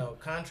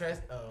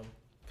 contrast.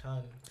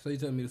 So you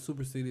telling me the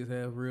super cities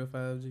have real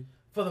 5G?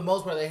 For the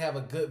most part, they have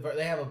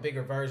a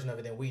bigger version of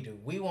it than we do.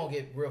 We won't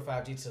get real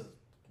 5G till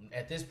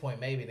at this point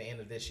maybe the end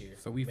of this year.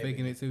 So we Maybe.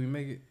 faking it till we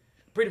make it?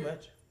 Pretty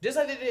much. Just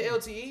like they did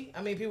LTE.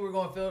 I mean, people were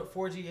going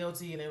 4G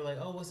LTE, and they were like,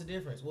 "Oh, what's the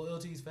difference?" Well,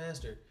 LTE is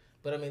faster.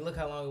 But I mean, look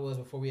how long it was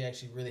before we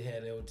actually really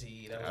had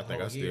LTE. That was I a think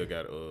whole I still year.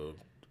 got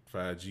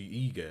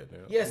 5GE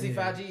goddamn. Yeah, see,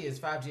 5G is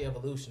 5G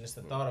evolution. It's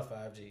the thought of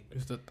 5G.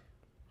 It's the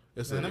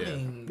It's Man, a, I yeah.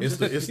 mean, it's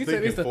the it's you said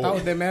thinking it's the forward.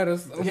 thought that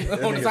matters on the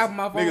Niggas- top of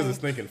my phone. Niggas is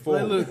thinking Like,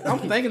 forward. look, I'm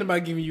thinking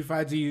about giving you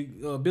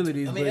 5G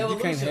abilities, I mean, but you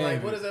can't evolution. have Like,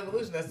 it. what is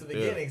evolution? That's the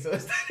beginning. So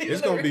it's not even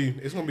It's the gonna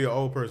re- be an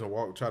old person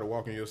try to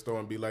walk in your store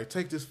and be like,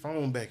 take this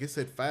phone back. It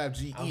said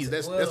 5GE. I'm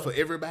That's well- that's for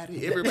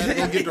everybody. Everybody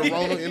gonna get the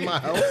Rona in my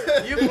house.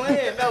 You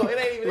playing? No, it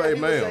ain't even. Like,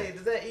 People ma'am. say,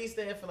 does that E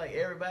stand for like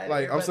everybody?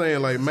 Like I'm Everybody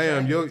saying, like, just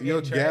ma'am, trying to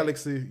your get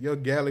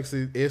tracked.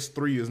 Galaxy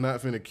S3 is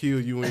not finna kill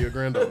you and your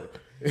granddaughter.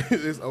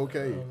 It's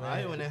okay.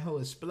 I when that hoe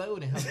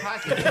explode in her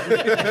pocket.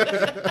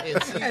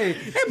 and she, Hey,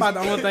 that's about the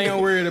only thing I'm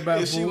worried about.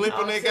 and she fool. whipping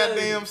I'm that telling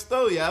goddamn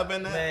stove. Y'all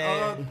been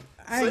Man.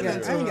 I ain't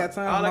got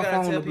time All for I my gotta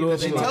phone tell to blow up.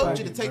 people They in my told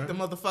you pocket, to take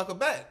bro. the motherfucker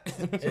back.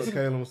 What's up,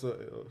 Kayla? What's up?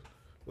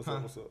 What's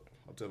up?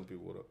 I'm telling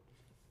people what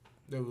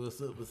up.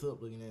 What's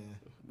up, looking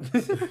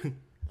at?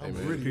 Hey,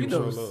 man, really- You people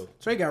know, show love.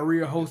 Trey got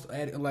real host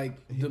like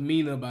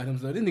demeanor about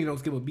himself. This nigga don't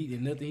skip a beat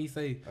in nothing he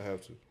say. I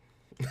have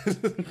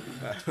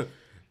to.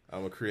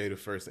 I'm a creative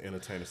first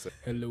entertainer.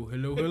 Hello,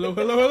 hello, hello,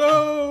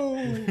 hello, hello.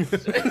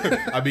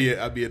 I be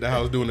at the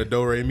house doing the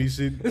do re mi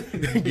shit,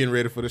 getting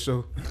ready for the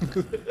show.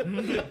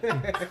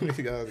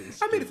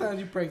 How many times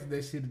you practice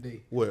that shit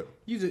today? What?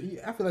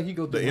 I feel like you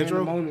go through The random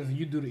intro? moments and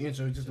you do the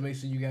intro just to make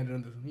sure you got it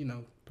under,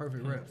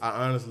 perfect reps.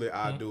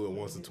 I do it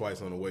once or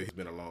twice on the way. It's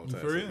been a long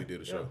time For since real? we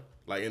did a show.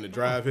 Like in the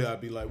drive here, I'd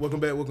be like, welcome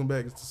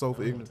back. It's the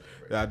Sofa Ignorance.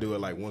 I do it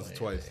like once or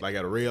twice. Like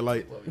at a red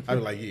light, I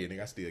be like, yeah,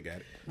 nigga, I still got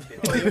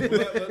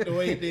it. The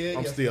way he did.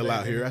 I'm still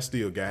out here. I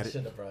still got it.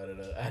 Shouldn't have brought it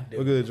up. I do.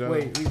 We're good, John.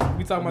 Wait, we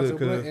talking about good, your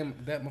blunt cuz.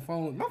 and that my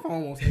phone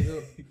won't stay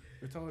up.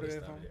 Retarded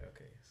ass phone. Yeah,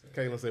 okay. So,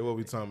 Caitlin say, what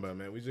we talking about,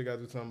 man? We just got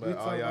to talking We about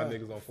all talking y'all about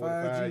niggas on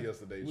 45 5G.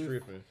 yesterday We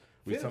tripping.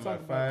 We finna talking talk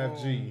about about,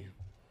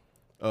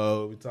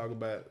 5G. We talk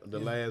about the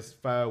last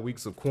 5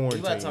 weeks of we quarantine.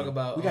 about to talk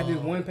about. We got this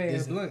one pass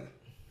Disney. blunt.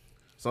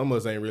 Some of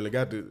us ain't really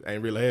had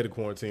the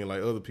quarantine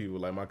like other people.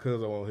 Like my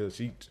cousin on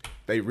here,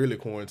 they really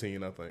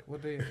quarantined. I think.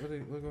 What going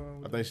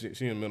on? I think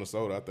she in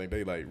Minnesota. I think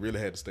they like really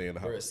had to stay in the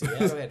Bro, house.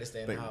 Seattle had to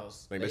stay in the Think-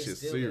 house. think that They shit's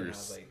still in the serious.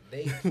 house.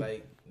 Like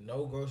they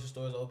no grocery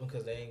stores open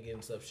because they ain't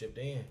getting stuff shipped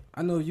in.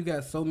 I know if you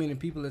got so many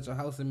people at your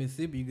house in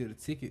Mississippi, you get a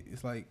ticket.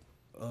 It's like,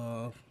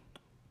 I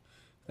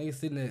think it's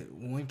sitting at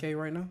 $1K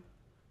right now.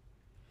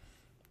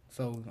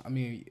 So I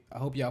mean, I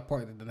hope y'all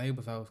parked at the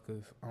neighbor's house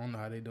because I don't know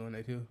how they doing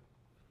that here.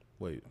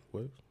 Wait,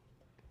 what?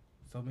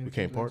 So many We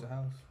can't people park? at your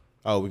house.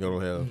 Oh, we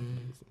gonna have.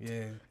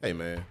 Yeah. Hey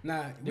man.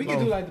 Nah, we can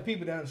do like the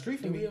people down the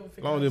street from me.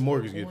 As long as the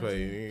mortgage get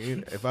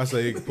paid. If I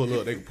say they can pull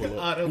up, they can pull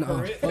up.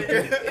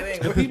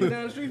 The people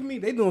down the street from me,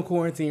 they doing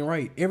quarantine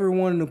right. Every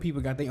one of them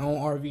people got their own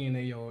RV in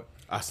their yard.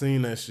 I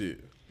seen that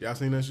shit. Y'all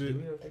seen that shit?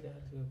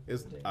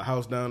 It's a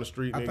house down the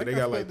street, nigga. They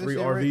got like 3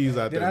 RVs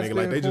out there, nigga.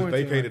 Like they just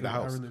vacated the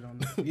house.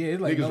 Yeah,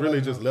 it's like niggas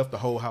really just left the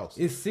whole house.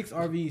 It's 6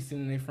 RVs sitting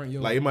in their front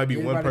yard. Like it might be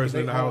one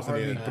person in the house and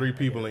then 3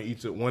 people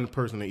in one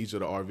person in each of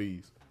the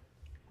RVs.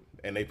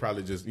 And they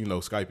probably just,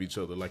 Skype each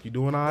other. Like, you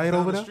doing all right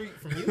over there? Street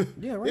from you?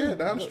 Yeah, right. Yeah,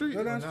 down the street.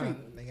 Go down the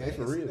street. They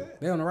for real.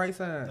 They on the right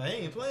side. I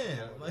ain't playing.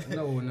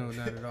 No,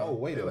 not at all. Oh,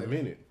 wait a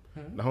minute.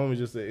 The homie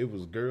just said it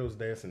was girls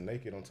dancing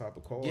naked on top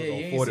of cars Yeah, you on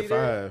ain't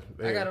 45.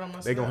 I got it on my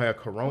They gonna have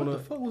Corona. What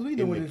the fuck was we in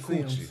doing the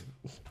in Sims?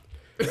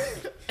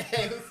 coochie.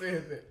 Hey, who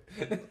said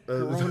that?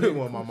 That's one of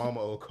my mama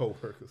old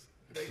co-workers.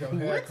 They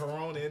gonna have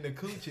Corona in the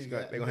coochie.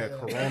 They gonna have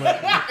Corona in the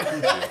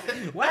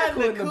coochie. Why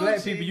according to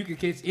black people you can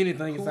catch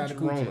anything inside the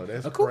Corona, coochie?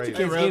 that's A coochie crazy.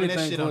 catch rubbing that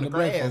anything shit on according the to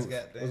black grass, folks.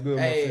 goddamn. What's good,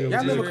 Hey, Marcel?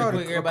 y'all never caught a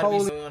everybody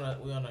cold-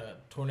 we on a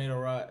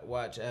tornado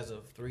watch as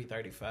of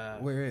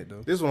 3:35. Where at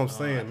though? This is what I'm I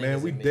saying, think man.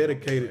 it's We in the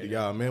dedicated right to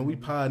y'all, man. We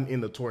podding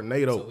in the So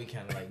tornado. we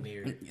kind of like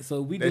near it.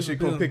 So we That just shit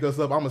come pick us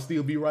up. I'ma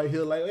still be right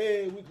here, like,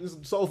 hey, this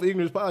is Soul for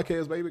Ignorance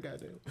podcast, baby.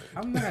 Goddamn.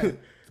 I'm not.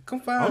 Come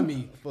find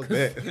me. Fuck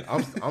that.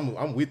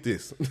 I'm with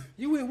this.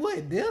 You with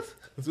what? Death?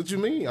 That's what you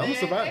mean. I'm a Ain't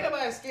survivor.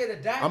 nobody scared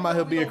to die. I'm out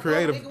here being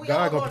creative.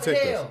 God gonna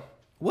protect us.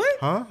 What?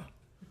 Huh?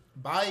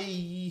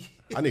 Bye.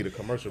 I need a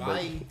commercial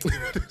Bye.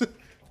 break.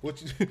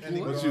 What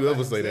you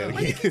ever say that Why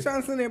you again? keep trying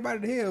to send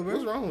everybody to hell,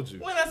 What's bro? wrong with you?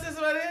 When I said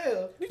somebody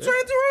else. You trying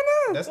to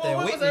right That's now? that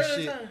When was Whitney that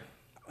shit. time?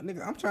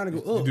 Nigga, I'm trying to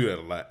go You up. do that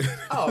a lot.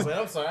 Oh man,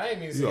 I'm sorry. I ain't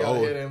mean to see You y'all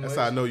old. hear that much. That's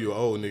how I know you're an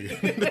old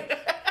nigga.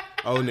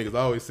 Old niggas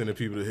always sending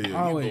people to hell.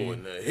 Always. You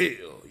going to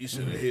hell. You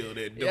should have held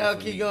that door. Y'all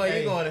for keep me. going. Hey.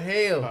 You going to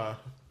hell? Huh?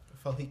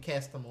 Before he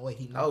cast them away,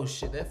 he know. Oh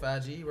shit, that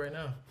 5G right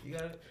now. You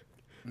got it?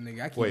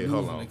 Nigga, I keep Wait,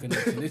 hold losing on. the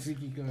connection. This shit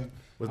keep going.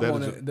 Was I'm that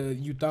on a the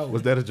you thought.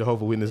 Was that a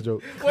Jehovah Witness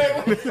joke? Wait,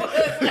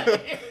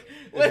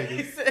 what he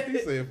He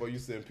said? said, before you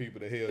send people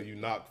to hell, you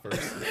knock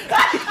first.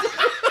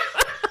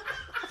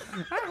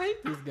 I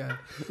hate this guy.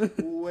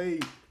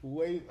 Wait a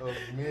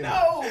minute.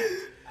 No,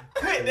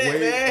 quit that, Wait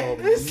man.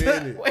 a This-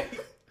 minute.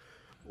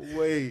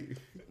 Wait.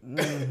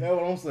 That's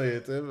what I'm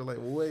saying. Tell me, like,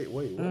 wait.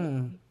 What?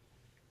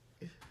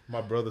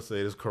 My brother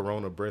said it's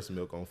Corona breast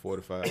milk on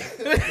 45.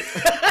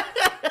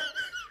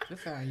 That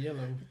sound yellow.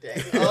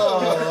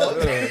 Oh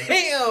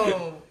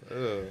damn!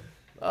 Ugh,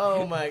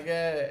 Oh my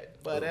god!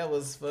 But that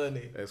was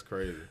funny. that's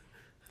crazy.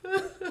 Y'all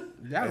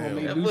gonna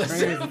make That new was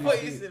trends. before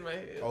you said my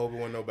head. I hope it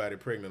wasn't nobody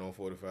pregnant on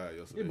 45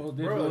 yesterday. It most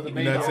Bro, definitely was a you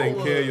baby. You're not taking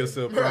know, care of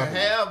yourself Bro, properly.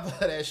 half of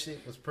that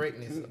shit was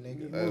pregnancy,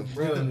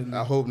 nigga.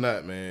 I hope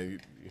not,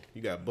 man.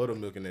 You got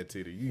buttermilk in that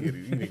titty. You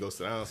need to go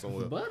sit down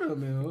somewhere.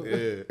 Buttermilk.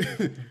 Yeah.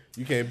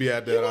 You can't be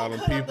out there with all them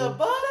Cut up the people.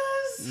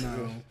 butters?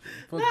 No.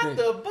 Fuck Not that.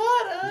 the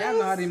butters. Y'all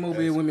know how these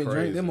mobile That's women crazy.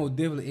 drink. Them most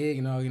definitely egg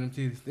and all in them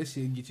titties. That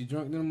shit get you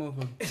drunk, them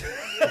motherfuckers.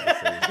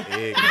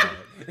 Egg.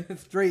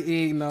 Straight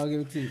egg and all in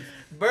them titties.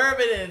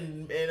 Bourbon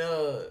and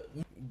That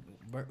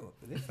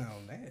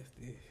sound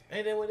nasty.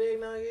 ain't that what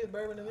eggnog is?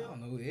 Bourbon and I milk.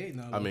 don't know.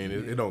 Eggnog. I mean,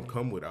 it don't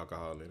come with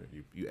alcohol in it.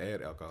 You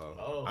add alcohol.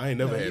 Oh. I ain't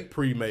never No, had you-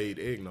 pre-made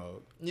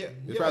eggnog. Yeah,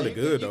 It's probably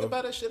good, You though. can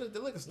buy that shit at the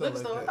liquor store. Look,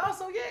 so Like that.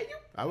 also yeah, you.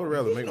 I would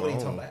rather You make know my what you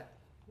talking own. about.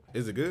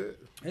 Is it good?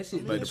 That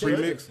shit. Like the Sure.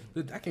 premix?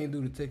 I can't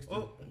do the texture.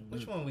 Oh,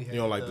 which one we had? You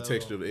don't like the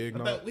texture of the I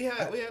eggnog? bet we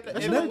had the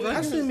That's Evan not, I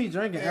Williams. shouldn't be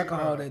drinking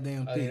alcohol that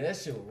damn Oh yeah, thick. that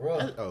shit was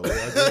rough. Oh,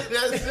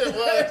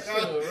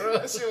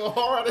 That shit was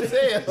hard as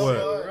hell. what? son.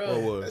 What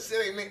That was?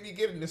 shit ain't make me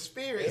get in the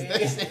spirits. Yeah.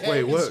 That shit had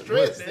Wait, me what?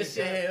 stressed. That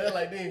shit had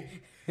like this.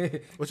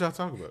 What y'all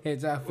talking about?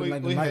 Had y'all feel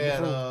like the We night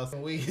had before.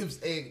 some Williams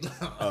eggnog.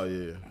 Oh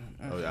yeah.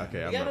 Oh yeah.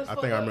 Okay. You got us I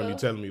think fucked I up, remember you though.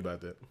 telling me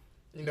about that.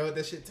 You know what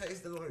that shit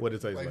tasted like? What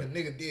it taste like? like? A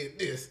nigga did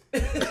this.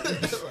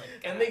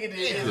 And nigga did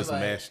this Just like,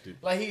 mashed it.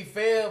 like he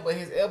fell, but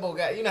his elbow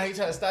got. You know how you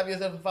try to stop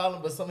yourself from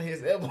falling, but some of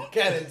his elbow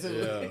got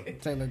into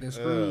it. Take like that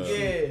Scrooge.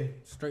 Yeah.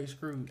 Straight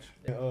Scrooge.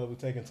 We're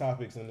taking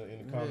topics in the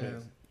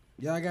comments.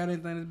 Y'all got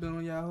anything that's been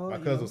on y'all heart?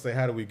 My cousin say,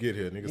 "How do we get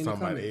here?" Niggas the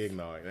talking about comments.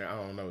 eggnog. I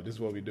don't know. This is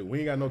what we do. We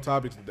ain't got no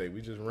topics today.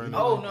 We just running.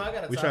 Oh no, I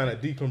got a We topic. trying to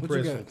What you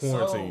decompress got? from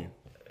quarantine.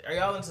 Are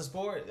y'all into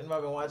sports?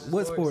 Anybody been watching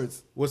What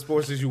sports? What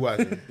sports is you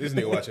watching? This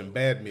nigga watching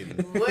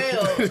badminton.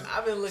 Well,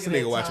 I've been This looking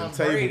nigga at watching Tom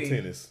table Brady.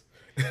 tennis.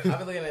 I've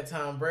been looking at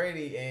Tom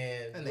Brady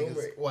and That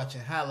nigga's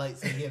watching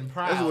highlights and getting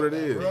proud. That's what it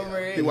is.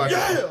 Rumor He watching.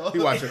 Yeah. He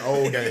watching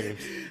old games.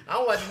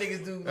 I'm watching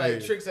niggas do like Hey.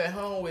 tricks at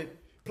home with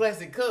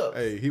plastic cups.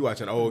 Hey, he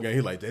watching old game.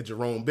 He like that.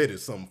 Jerome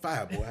Bettis something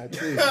fire, boy. I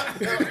tell you.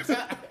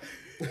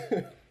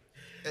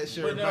 That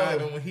shit But no,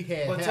 reminded him when he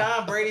had. But hair.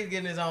 Tom Brady's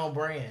getting his own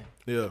brand,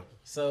 Yeah.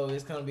 so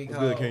it's gonna be What's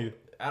called. good, Kenya?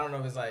 I don't know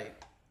if it's like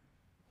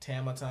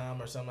Tama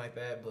Tom or something like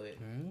that,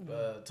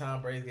 but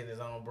Tom Brady's getting his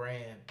own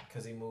brand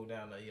because he moved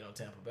down to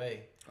Tampa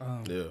Bay.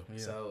 Yeah.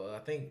 So I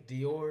think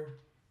Dior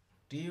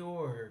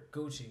or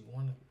Gucci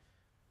one.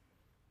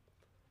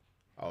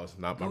 Oh, it's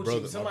not my Gucci.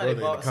 brother. My Somebody brother in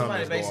the somebody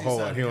comments going basically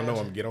hard. signed He a don't know I'm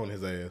contract. gonna get on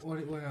his ass.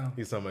 What now?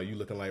 He's talking about you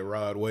looking like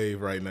Rod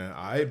Wave right now.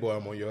 All right, boy,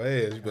 I'm on your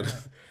ass. You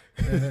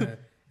better.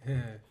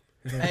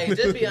 Hey,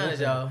 just be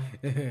honest, y'all.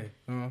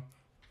 uh,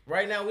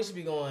 Right now, we should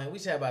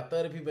have about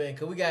 30 people in,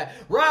 because we got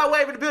Rod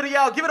Wave in the building,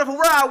 y'all. Give it up for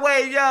Rod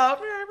Wave, y'all.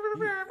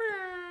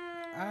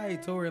 I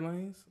hate Tory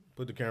Lanez.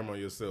 Put the camera on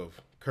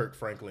yourself. Kirk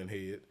Franklin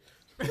head.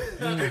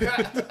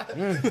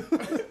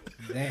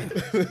 Damn.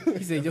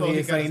 He said your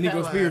head saying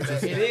Negro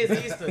spirituals. It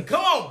is Easter.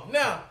 Come on,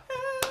 now.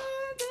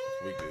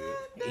 We good.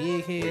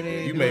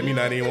 Egghead ass. You made me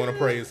not even want to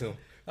praise him.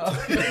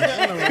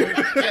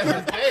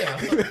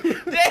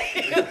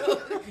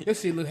 Your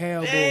shit look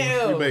hell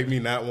boy. You make me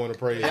not want to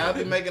praise Y'all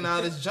him. be making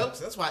all these jokes.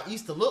 That's why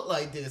Easter look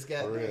like this, For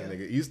real, goddamn.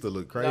 nigga. Easter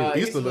look crazy. Nah,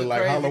 Easter look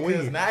like crazy, 'cause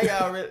Halloween. Now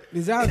y'all really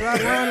Did y'all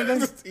drive around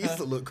today?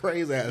 Easter look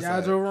crazy outside.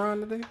 Y'all drove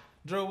around today?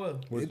 drove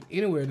up.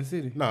 Anywhere in the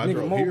city. Nah, I Nigga,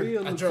 drove Mobile here.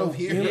 look I drove so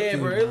here. empty, Yeah,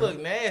 bro, it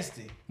look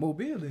nasty.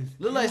 Mobile is.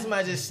 Look like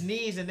somebody just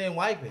sneezed and then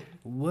wipe it.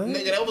 What?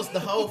 Nigga, that was the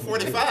whole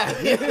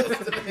 45.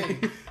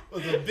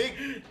 It was a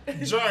big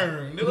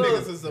germ. Them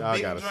niggas is a Y'all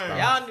big gotta germ.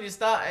 stop. Y'all need to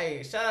stop.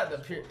 Hey, shout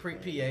out to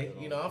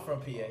PA. You know, I'm from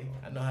PA.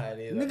 I know how it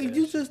is. out Nigga, there.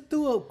 you just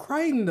threw up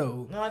Creighton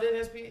though. No, I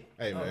didn't SP.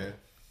 Hey, man.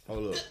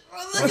 Hold up.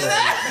 Look at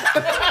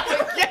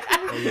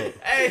that. Hold up.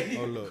 Hey.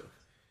 Hold up.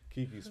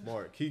 Kiki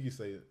smart. Kiki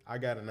say, I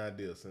got an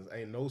idea. Since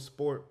ain't no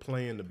sport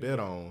playing to bet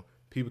on,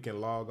 people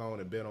can log on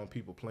and bet on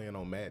people playing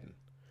on Madden.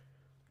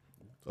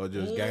 Or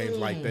just games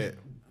like that.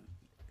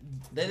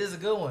 That is a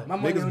good one. My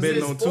money Niggas on betting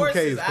Diddy. on Sports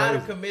 2K is is out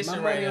of crazy. commission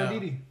My right money on now.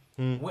 Diddy.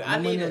 I My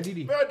money need on to.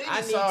 Diddy. Bro, I Diddy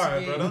need sorry,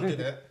 to bro. get- Don't do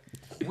that.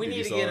 We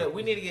need to sorry. get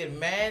we need to get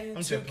Madden,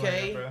 I'm just 2K,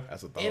 playing, bro.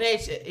 That's a thought.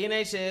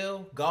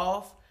 NHL,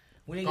 golf.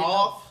 We need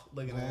Golf.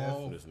 Look at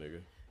Oh. that. This nigga. to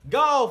get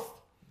golf.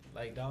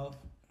 Like golf.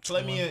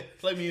 Play me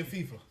in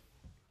FIFA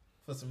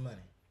for some money.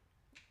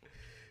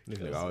 This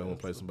nigga always want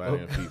to play somebody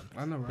in FIFA.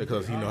 I know, right?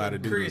 Because he know how to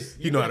do Chris, this.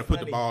 you He know how been to put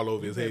the funny. ball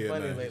over You his been head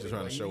funny now. He's lately, just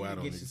trying boy. to show You out need on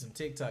to get you niggas. some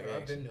TikTok Bro,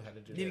 I've action. been knew how to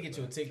do You need to that, get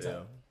you a bro.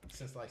 TikTok.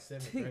 Since like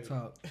 7th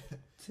TikTok.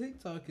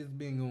 TikTok has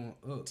been going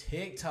up.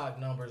 TikTok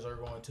numbers are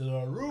going to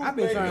the roof. I've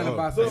been baby. trying to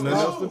buy Ain't some nothing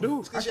else stock. to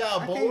do. Cause y'all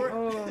I bored.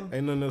 can't,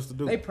 Ain't nothing else to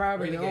do. they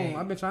privately Renegade. owned.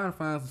 I've been trying to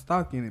find some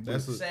stock in it, but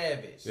That's a-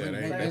 Savage. Yeah,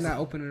 they not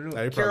opening it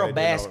They up. Carol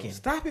probably didn't know. Baskin.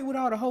 Stop it with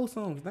all the whole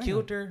songs. Damn.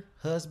 Killed her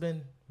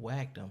husband,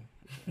 whacked him.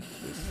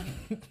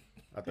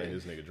 I think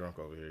this nigga drunk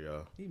over here,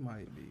 y'all. He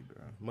might be,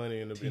 bro. Money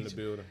in the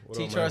building. What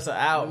T up, charts man? are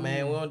out,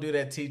 man. We don't do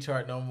that T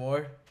chart no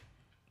more.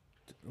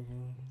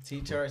 Mm-hmm.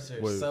 T charts are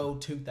Wait. so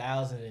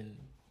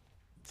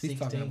 2016. He's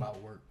talking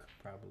about work,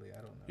 probably. I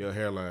don't know. Your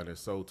hairline is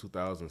so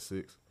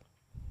 2006.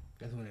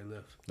 That's when they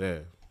left. Yeah.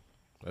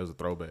 That was a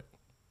throwback.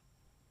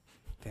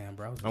 Damn,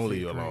 bro. I was in I'm gonna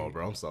leave you sixth alone, grade.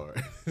 bro. I'm sorry.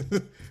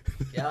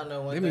 Y'all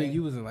know one I thing. mean,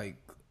 you was in like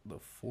the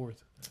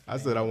fourth. I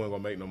said I wasn't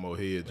gonna make no more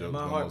head jokes.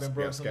 my no heart more been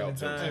broke so many scalp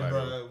jokes times. Hey, like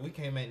that. bro, we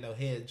can't make no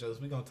head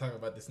jokes. We gonna talk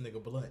about this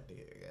nigga Blunt.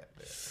 Nigga. Goddamn.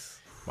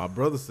 My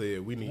brother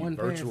said we need One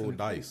pass virtual in the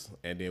dice,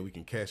 and then we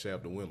can cash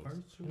out the winners.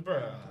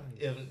 Bro,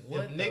 if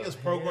niggas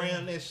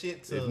program that shit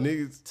If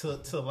niggas,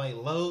 to like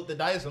load the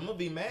dice, I'm gonna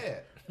be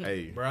mad.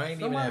 hey, Bro, I ain't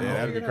even Somebody- yeah, have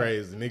that'd be Yeah.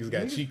 crazy. Niggas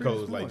got Niggas cheat pretty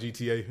codes like smart.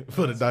 GTA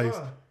for the dice.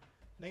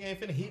 Nigga ain't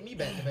finna hit me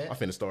back to I back.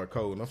 finna start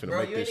coding. I'm finna Bro,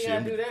 make you ain't this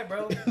gotta do shit. that,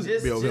 bro.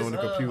 Just, Be over here on the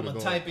just, computer. I'm gonna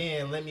going. type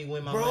in, let me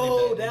win my Bro,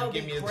 money back. that and would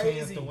give be me a crazy.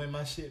 chance to win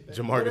my shit back.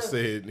 Jamarcus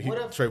said what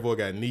if- Trayvon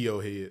got Neo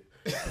head.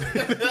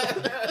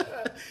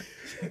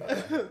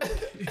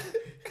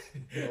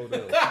 Hold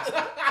up.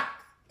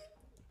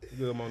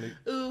 Good, Monique.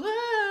 Ooh,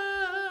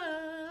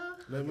 ah.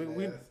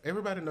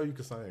 Everybody know you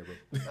can sing,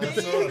 bro. I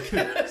saw it.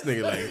 This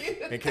nigga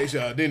like, in case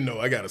y'all didn't know,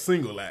 I got a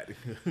single act.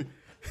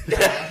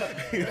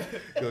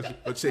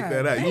 Go check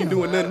that out. You ain't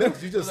doing nothing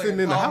else. You just sitting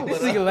in the house. This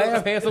nigga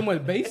laugh had so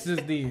much bass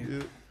just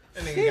then.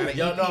 That nigga got an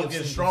Y'all know EP I'm of getting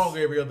singles. stronger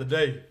every other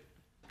day.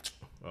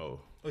 Oh,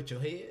 With your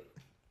head?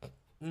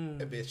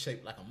 That bitch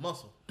shaped like a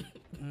muscle.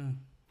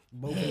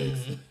 Both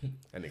legs.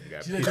 that nigga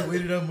got See that way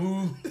that I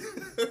move?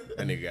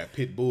 that nigga got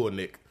pit bull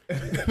neck.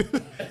 And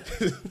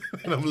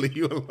I'm gonna leave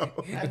you alone.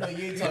 I know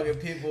you ain't talking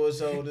Pitbull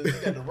shoulders.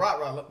 You got the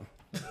rock roller.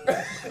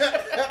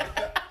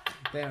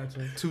 Damn,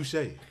 Trey. Touche.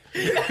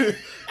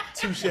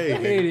 Touche. Your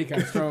nigga. head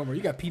got stronger.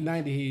 You got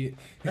P90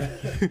 head.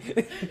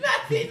 Not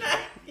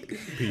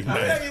P90. I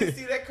know you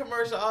see that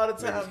commercial all the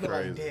time. That's Be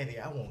like, crazy. Daddy,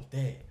 I want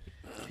that.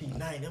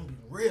 P90, them be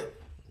real.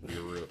 Be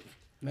real.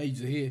 Now you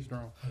just head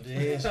strong.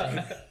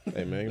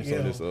 Hey man,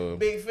 give me some of this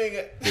Big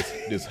finger.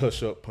 this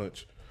hush up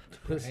punch.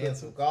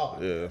 Hands of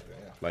God. Yeah.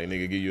 Like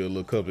nigga give you a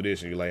little cup of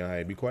this and you like,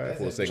 alright, be quiet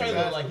for a second. Trey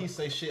look like he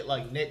say shit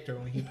like nectar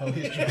when he pull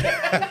his drink.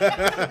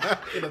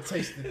 It'll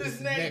taste it. This This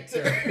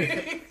nectar.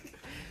 nectar.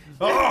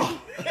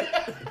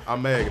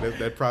 I'm mad.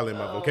 That's probably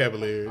my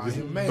vocabulary. Just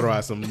throw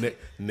out some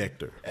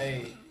nectar.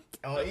 Hey,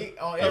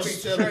 on every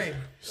Sweet train.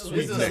 Sweet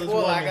This is a nectar.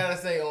 spoiler I gotta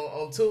say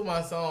on two of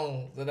my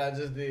songs that I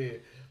just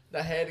did.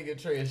 I had to give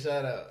Trey a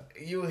shout out.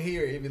 You'll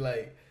hear it. It'd be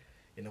like,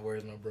 in the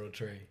words of my bro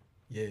Trey,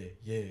 yeah,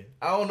 yeah.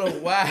 I don't know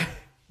why,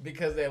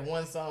 because that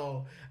one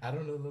song, I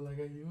don't know, look like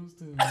I used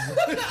to.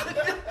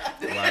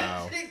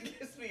 Wow. That shit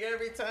gets me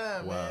every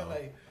time, Wow. man.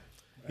 Like,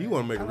 He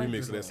wanna make a I like remix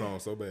this of that song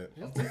so bad.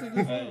 This is a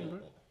good song, bro.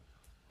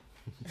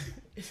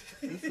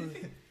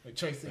 When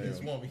Trey see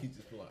his woman, he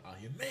just be like, oh,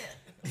 you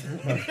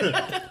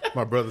man.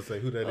 My brother say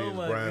who that Oh is,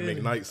 my Brian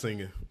goodness. McKnight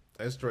singing.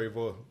 That's Trey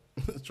Boy.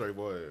 That's Trey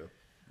Boy. Yeah.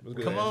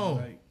 Come on.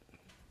 Like,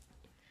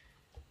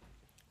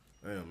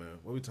 Damn, man.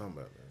 What we talking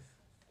about,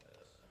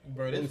 man?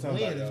 Bro, this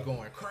wind is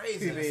going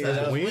crazy.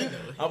 That's wind?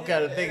 I'm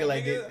kind of thinking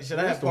like, should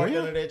I have parked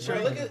under that tree?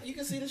 Bro, look at, you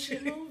can see the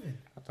shit moving.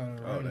 I thought it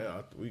was Oh, raining.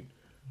 now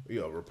we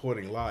are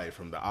reporting live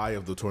from the eye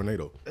of the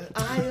tornado.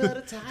 Eye of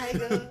the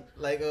tiger.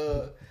 Like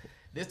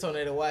this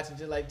tornado watching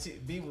just like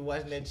B was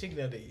watching that chicken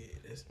the other day.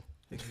 That's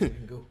you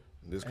can go.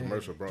 This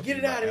commercial brought Get to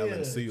it you by out of Alan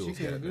here. Seals. She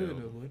feel good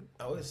goddamn. though, boy.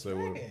 Oh, it's Say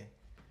what? smacking.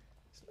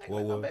 Smacking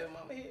What, like what? my baby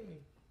mama hit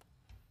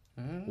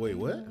me. Wait,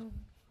 what?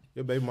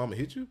 Your baby mama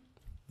hit you?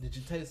 Did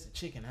you taste the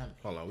chicken?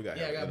 Hold on, we got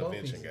Yeah, I got both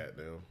intervention, pieces.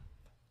 goddamn.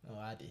 No,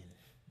 I didn't.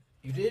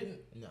 You didn't?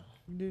 No.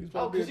 You did.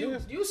 Oh, because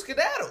you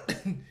skedaddled.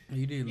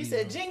 You did. You leave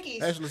said though.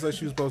 jinkies. Ashley said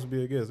she was supposed to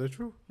be a guest. That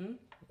true?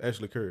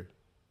 Ashley Curry.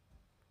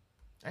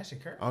 Ashley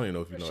Curry. I don't even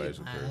know if you know She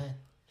Ashley Curry. lying.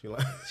 She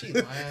lying. She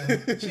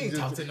lying. She ain't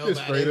talk to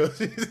Just straight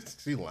nobody. up.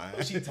 She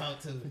lying. She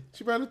talked to.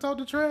 She probably talked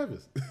to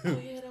Travis. Oh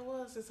yeah, that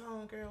was his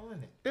homegirl,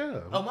 wasn't it?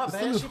 Yeah. Oh my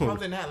bad. She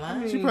probably not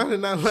lying. She probably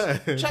not lying.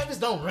 Travis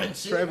don't run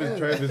shit.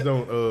 Travis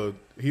don't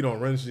he don't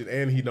run shit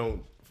and he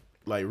don't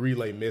like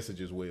relay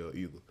messages well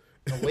either.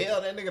 Well,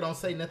 that nigga don't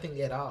say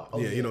nothing at all. Oh,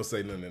 yeah, he don't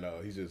say nothing at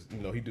all. He just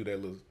he do that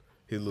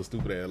his little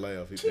stupid ass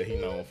laugh that he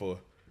known for.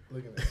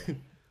 Look at that.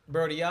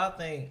 Bro, do y'all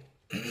think,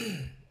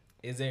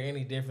 is there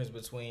any difference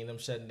between them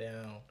shutting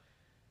down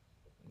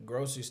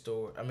grocery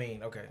store? I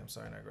mean, okay, I'm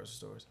sorry, not grocery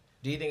stores.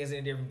 Do you think there's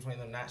any difference between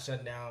them not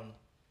shutting down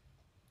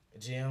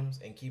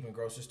gyms and keeping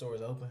grocery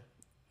stores open?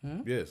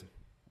 Yes.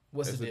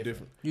 What's That's the the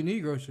difference? You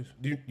need groceries.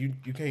 You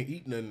can't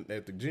eat nothing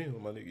at the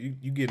gym, my nigga.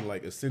 You getting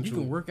like essential.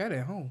 You can work out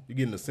at home. You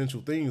getting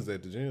essential things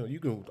at the gym. You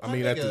can. I My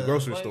mean, at the nigga,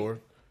 grocery like, store.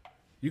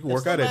 You can If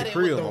work out at the somebody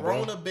crib, with my the bro.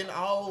 Rona been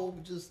all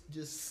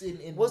just sitting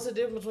in. What's the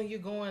difference when you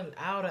going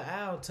aisle to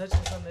aisle, touching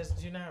something that's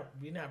you're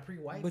not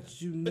pre-wiping? But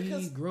you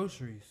Because- need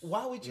groceries.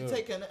 Why would you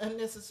take an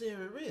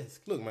unnecessary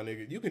risk? Look, my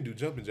nigga, you can do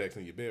jumping jacks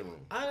in your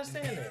bedroom. I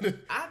understand that.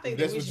 I think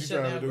That's that we what should you shut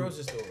trying down to do.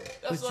 grocery stores.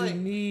 That's But like you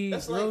need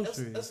that's like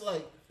groceries. that's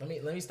like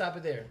Let me stop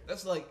it there.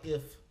 that's like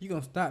if You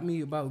gonna stop me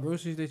about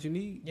groceries that you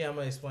need? Yeah, I'm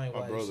gonna explain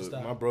why you should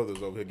stop. My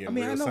brother's over here I getting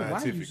mean, I real know why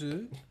scientific. you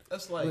should,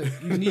 that's like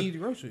but you need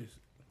groceries.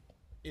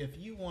 if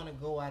you want to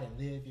go out and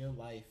live your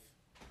life.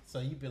 So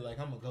you be like,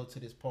 I'm gonna go to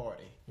this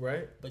party,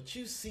 Right? but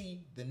you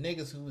see the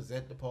niggas who was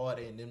at the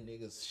party and them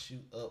niggas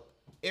shoot up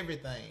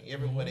everything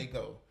everywhere they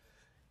go,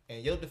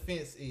 and your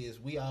defense is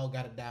we all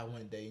gotta die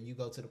one day, and you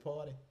go to the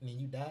party and then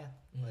you die.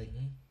 Like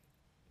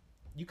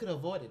you could have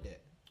avoided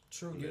that.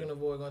 True. You can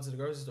avoid going to the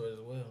grocery store as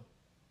well.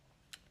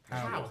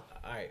 How?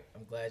 All right,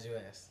 I'm glad you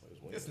asked.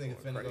 This nigga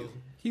finna go.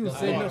 He was Go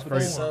setting hard up for for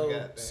this. porn. So,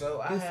 Goddamn.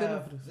 so I Who's setting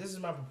up have. for this? This is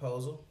my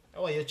proposal.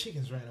 Oh, your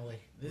chickens ran away.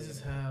 This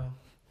is how.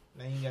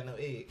 Now you ain't got no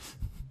eggs.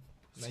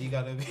 Now you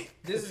gotta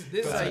This is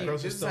go to how the you.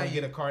 grocery This is store how and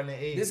you. get a carton of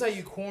eggs. This is how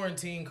you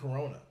quarantine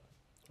Corona.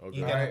 Okay.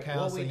 You ain't got Alright, no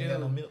cows, what so we you ain't got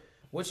do- no milk.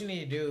 What you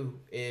need to do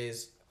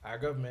is our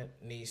government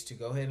needs to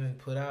go ahead and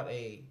put out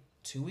a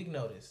 2-week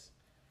notice.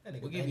 That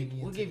nigga We'll give banging me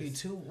you. We'll into give you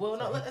this. 2. Well,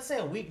 no, let's say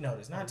a week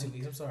notice, not 2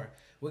 weeks. I'm sorry.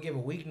 We'll give a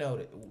week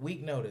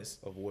notice.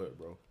 Of what,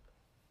 bro?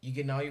 You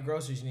getting all your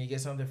groceries. You need to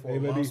get something for Hey, a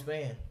baby. month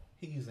span.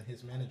 He using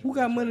his manager. Who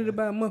got money to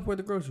buy a month worth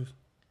of groceries?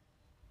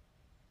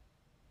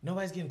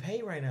 Nobody's getting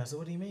paid right now. So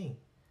what do you mean?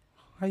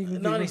 How you gonna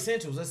get groceries?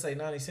 Non-essentials. Let's say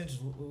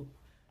non-essentials.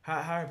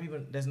 How are people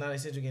that's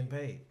non-essential getting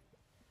paid?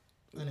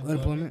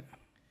 Unemployment.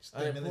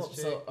 Stimulus check.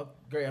 So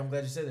great. I'm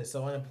glad you said that.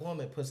 So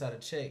unemployment puts out a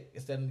check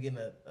instead of getting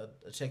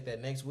a check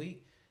that next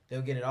week.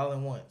 They'll get it all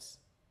in once.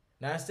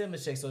 Now it's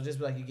stimulus check, so it'll just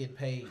be like you get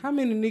paid. How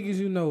many niggas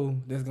you know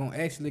that's gonna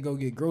actually go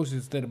get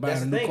groceries instead of buying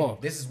That's a the new thing. car?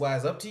 This is why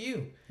it's up to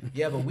you.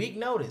 You have a week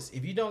notice.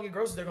 If you don't get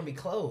groceries, they're gonna be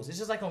closed. It's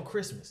just like on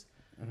Christmas.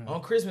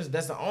 On Christmas,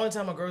 that's the only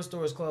time a grocery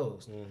store is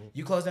closed.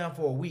 You close down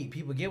for a week.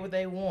 People get what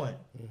they want.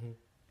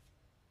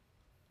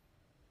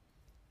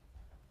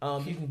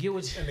 You can get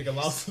what you. That nigga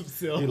lost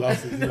himself. He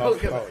lost it. He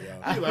lost it. No, Oh,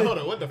 y'all. He like, hold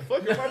on, what the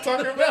fuck am I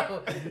talking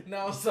about?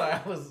 No, I'm sorry.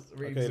 I was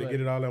reading. Okay, to slow.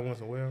 get it all at once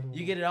and well.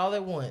 You get it all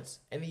at once,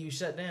 and then you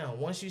shut down.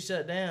 Once you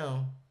shut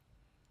down,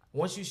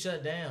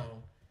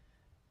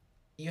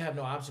 you have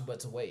no option but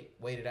to wait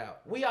it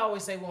out. We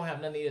always say we won't have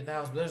nothing to eat at the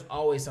house, but there's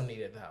always something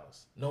to eat at the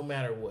house. No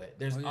matter what,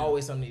 there's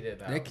always something to eat at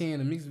the house. That can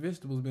of mixed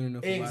vegetables been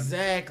enough.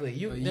 Exactly.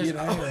 A There's year and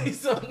a half. always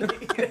something to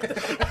eat at the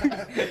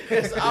house.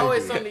 There's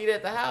always something to eat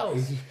at the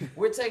house.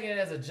 We're taking it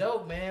as a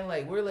joke, man.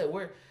 Like we're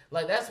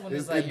like that's when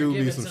it's like It you're do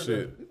be giving some to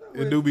shit.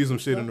 the It do be some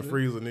shit in the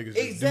freezer, niggas just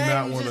exactly. do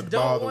not You want just to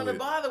don't bother want to with.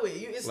 bother with.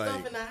 It's Like-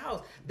 stuff in the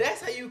house.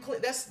 That's how you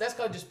clean. That's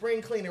called your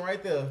spring cleaning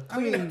right there.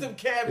 Clean mean, up them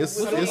cabinets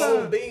with it's- them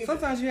old beans.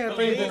 Sometimes you have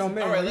things that don't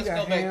matter. All right, You let's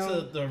got go back ham,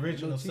 to the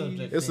original cheese.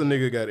 subject. It's a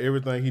nigga got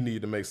everything he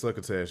need to make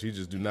succotash. He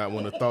just do not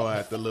want to thaw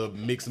out the little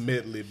mixed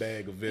medley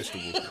bag of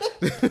vegetables.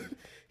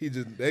 He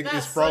just Not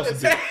it's frosted.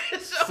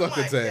 succotash. Oh my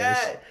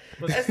Succotash. God.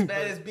 That's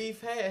bad as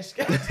beef hash.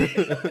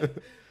 Goddamn.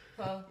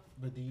 Huh?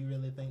 But do you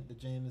really think the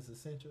gym is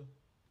essential?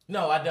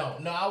 No, I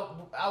don't. No,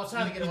 I was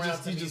trying to get You around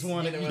just- to you me just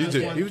wanted- getting you around just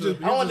to wanted it.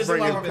 to- I wanted to see my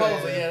bringing-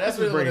 proposal. Yeah, that's just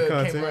really what bringing it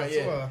came around.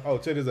 content. Yeah. Oh,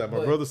 check this out. My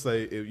But- brother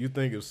say if you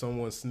think if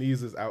someone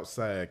sneezes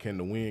outside, can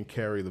the wind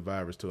carry the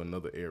virus to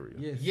another area?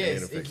 Yes. Yes,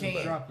 And it affect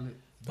can. Droplets.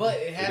 But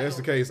it If has that's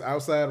to, the case,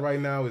 outside right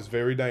now is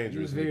very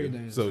dangerous. It's very nigga.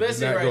 dangerous. So do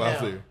especially not right go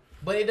out now. there.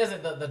 But it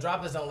doesn't. The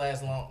droplets don't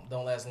last long.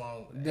 Don't last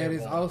long. That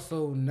is airborne.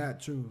 also not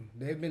true.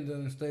 They've been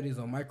doing studies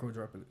on micro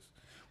droplets.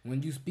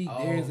 When you speak,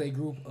 there is a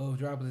group of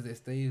droplets that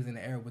stays in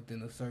the air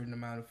within a certain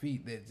amount of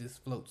feet that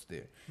just floats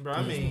there. Bro,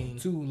 I mean,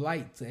 It's too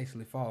light to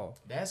actually fall.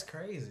 That's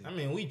crazy. I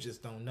mean, we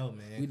just don't know,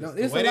 man. We don't-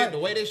 The it's way a lot- the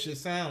way that shit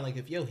sound, like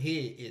if your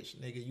head itch,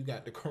 nigga, you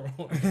got the corona.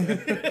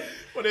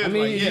 But it's I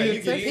mean, like, yeah, you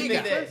you take- get Do you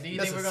think that? Do you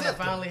that's think a we're gonna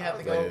symptom. finally have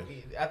to go?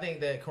 I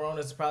think that Corona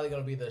is probably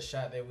gonna be the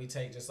shot that we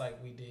take, just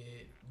like we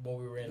did when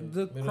we were in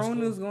The middle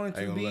corona is school. going to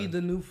Ain't gonna be lie.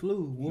 the new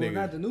flu. Well, Nigga.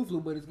 not the new flu,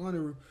 but it's going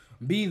to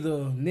be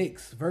the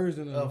next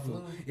version of the Of flu.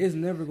 flu? It's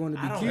never going to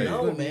be I don't cured. It's know,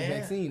 going to be a man.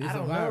 vaccine. It's I a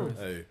don't know. virus.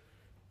 Hey,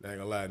 I ain't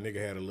gonna lie,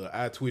 nigga had a little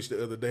eye twitch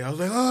the other day. I was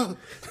like, oh.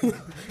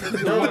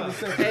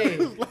 Hey,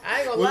 I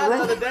ain't gonna lie. The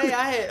other day,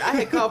 I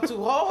had coughed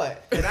too hard,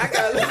 and I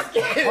got a little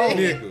scared.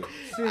 Nigga.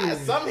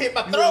 Something hit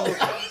my throat.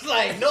 I was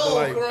like, no,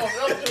 Like- Corona,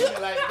 don't do me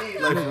like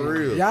this. Like for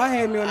real. Y'all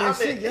had me on that I'm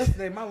shit in-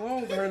 yesterday. My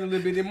lungs hurt a little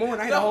bit in the morning.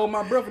 I had to hold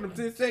my breath for them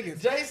 10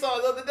 seconds. Jay saw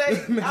it the other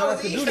day. Man, I I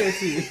was could do eating. that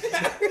shit.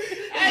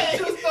 Hey,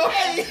 true story.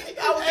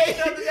 I was eating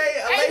the other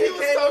day. A lady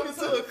came up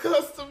to a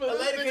customer. A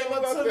lady came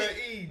up to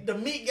me. The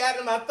meat got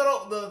in my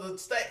throat. The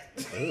steak.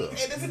 And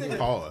this nigga.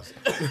 Pause.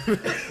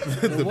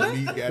 The What?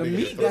 meat got The in your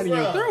meat throat. got in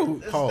your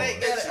throat. The Pause.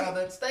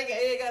 the steak and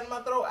egg got in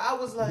my throat. I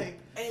was like,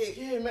 hey,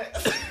 yeah, man.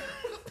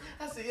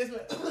 I said, yes,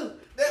 man.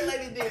 That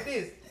lady did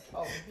this.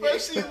 Oh, Bro,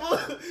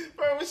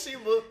 when she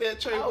looked at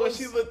Trey, I boy, was-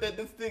 she looked at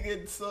this nigga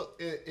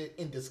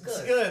in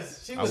disgust.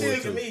 disgust. She I was would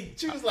sick too. of me.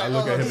 She was I like,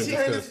 look at him in she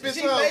turned this disgust.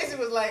 bitch She off.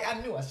 basically was like,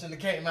 I knew I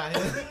shouldn't have came out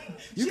here.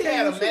 You She can't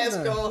had a even say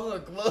mask that. on, her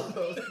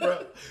gloves,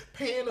 bro,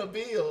 paying a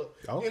bill.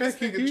 Okay, And this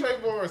nigga Kiki.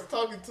 Trayvon was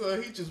talking to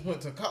her. He just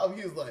went to call.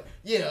 He was like,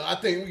 "Yeah, I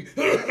think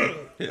we."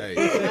 Hey,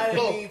 I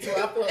didn't mean to.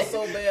 I felt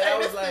so bad. I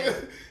was like,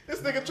 this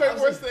nigga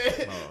Trayvon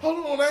said,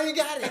 "Hold on, I ain't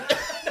got it."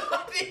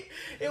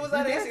 it was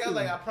out of I was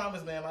like, I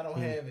promise, ma'am, I don't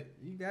have it.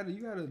 You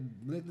gotta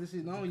let this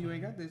shit know you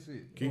ain't got that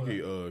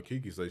shit.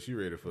 Kiki said she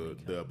ready for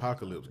the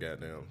apocalypse,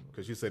 goddamn.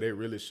 Because she said they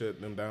really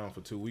shut them down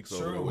for 2 weeks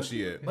over there. Where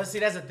she at? But see,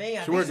 that's the thing.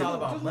 I She think it's working- all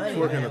about money. She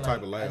working in man. a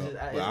type Like, of lab. I just-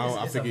 But it's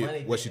I a forget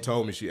money what she thing.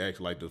 told me. She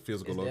actually like the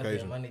physical It's definitely a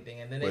location. money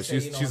thing. And then they But say,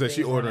 she you know, said she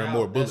things run ordering out.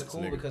 more That's bullets,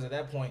 cool nigga. because at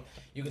that point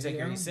you can take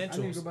your I need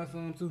essentials. to buy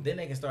some too. Then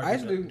they can start I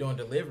actually- doing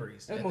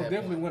deliveries. That's at most that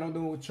definitely point. what I'm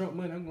doing with Trump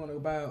money. I'm gonna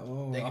buy They a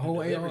can whole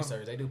do delivery AR.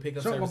 service. They do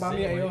pickup Trump gonna services. buy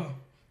me an anyway. AR.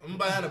 I'm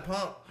buying a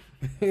pump,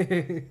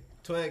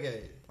 12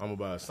 gauge. I'm gonna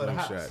buy a For the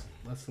house. slingshot.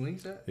 A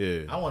slingshot?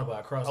 Yeah. I want to buy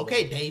a crossbow.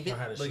 Okay, David. Learn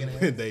how to Look shoot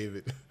at it.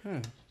 David.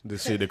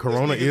 This shit, the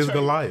corona is Trey,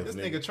 Goliath. This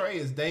nigga. nigga Trey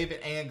is David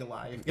and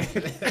Goliath. He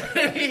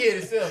hit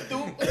himself.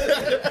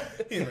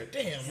 He's like,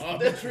 damn,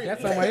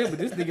 That's on my head, but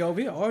this nigga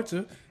over here,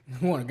 Archer,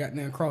 want a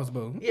goddamn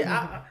crossbow.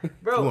 Yeah,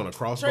 bro. You want a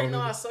crossbow, Trey know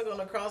nigga? I suck on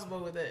the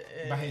crossbow with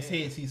that. by his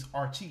head, he's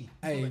Archie.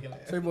 Hey, Looking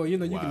at- Trey boy, you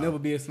know you can Wow. never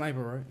be a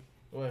sniper, right?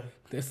 What?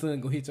 That sun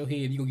gonna hit your head,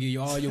 you gonna get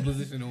all your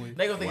position away.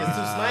 They gonna think it's two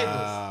snipers.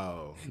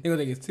 Wow. They gonna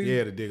think it's two. You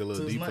had to dig a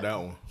little Two deep for that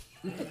one.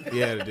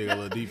 You had to dig a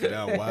little deep for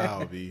that one.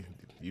 Wow, B.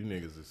 You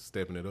niggas is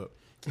stepping it up.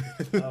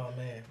 Oh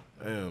man,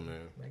 Damn, man.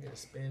 make it a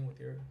spin with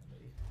your.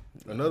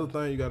 Another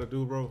thing you gotta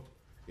do, bro,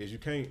 is you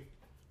can't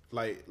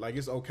like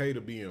it's okay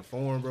to be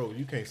informed, bro.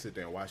 You can't sit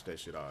there and watch that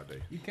shit all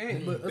day. You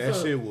can't, but That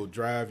shit will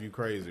drive you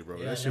crazy, bro.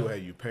 Yeah, that I shit know. will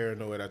have you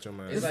paranoid out your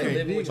mind. It's You like can't-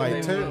 living with your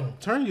Like, name on.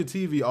 turn your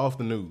TV off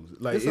the news.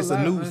 Like It's it's a a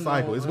lot news of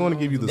cycle. It's going to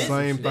give you the This-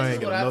 same this is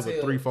thing in what I another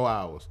tell- 3-4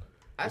 hours.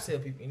 I tell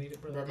people you need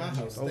it, brother. Bro, my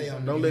house Don't, stay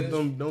on don't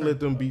the let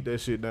them beat that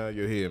shit down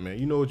your head, man.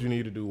 You know what you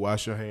need to do.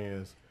 Wash your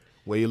hands.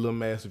 Wear your little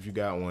mask if you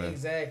got one.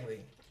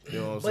 Exactly. You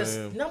know what I'm But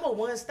saying? number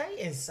one, stay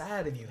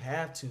inside if you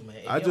have to, man.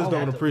 If I you just don't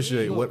have to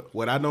appreciate leave,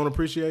 what I don't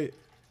appreciate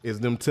is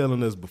them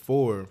telling us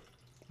before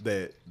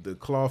that the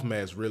cloth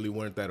masks really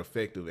weren't that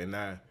effective, and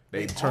now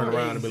they turn are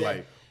around and be exact-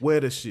 like, "Wear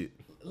the shit."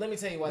 Let me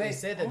tell you why They they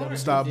said that. Though. are.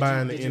 Stop Did you-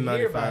 buying did the you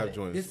hear about N95 it?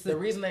 joints. The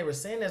reason they were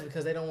saying that is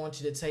because they don't want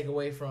you to take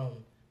away from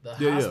the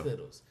Yeah, yeah.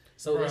 hospitals.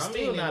 So Bro, it's I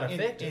still mean, not in,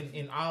 effective.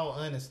 In all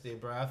honesty,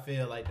 bro, I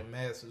feel like the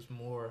mask is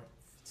more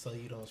so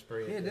you don't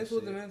spread. yeah, that that's what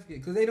shit. the mask get.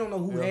 Because they don't know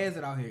who Yeah. has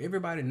it out here.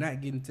 Everybody not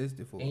getting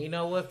tested for And it. you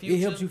know what, It future?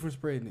 helps you from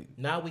spreading it.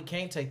 Now we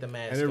can't take the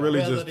mask And it off. really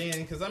Rather just-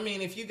 than, because I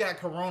mean, if you got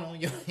corona on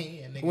your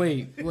hand, nigga,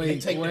 Wait, you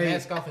wait, take the wait.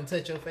 mask off and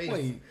touch your face.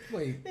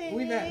 Wait.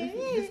 We not.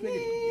 This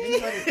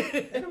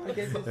nigga. Anybody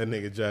gets this. That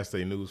nigga Josh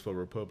say news for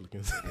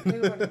Republicans.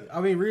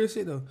 I mean, real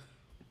shit though.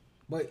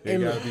 But You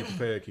and gotta look, be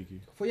prepared,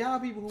 Kiki. for y'all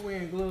people who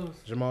wearing gloves,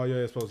 Jamal,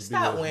 your ass supposed to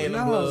Stop be there. wearing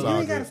them no, gloves. you all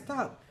ain't gotta good.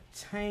 stop.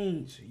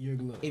 Change your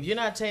gloves. If you're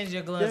not changing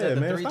your gloves Yeah, after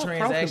man, 3 stop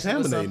transactions or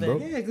cross-contaminating,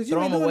 something, Yeah, because you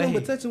throw ain't them doing nothing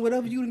away. but touching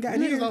whatever you done got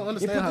Niggas here. don't and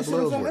understand put how the shit on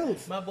gloves something work.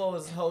 else. My boy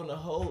was holding a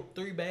whole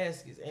 3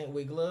 baskets and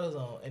with gloves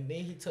on, and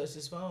then he touched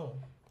his phone.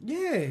 Yeah,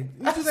 you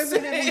just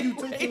like that when you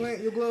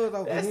took your gloves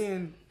off That's- and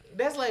then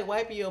That's like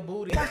wiping your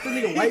booty. watch the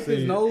nigga wipe his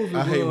See, nose with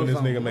I hate when gloves this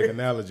on. nigga make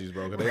analogies,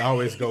 bro, because they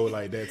always go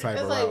like that type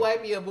That's of like route.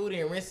 wiping your booty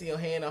and rinsing your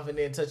hand off and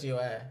then touching your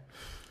eye.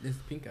 This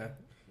pink eye.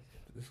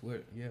 This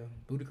what? Yeah,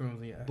 booty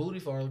crumbs in your eye. Booty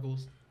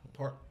follicles.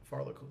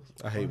 Follicles.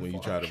 I hate when you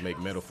try to make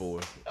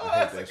metaphors. Oh, I hate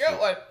that's a that good shit.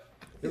 one.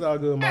 It's all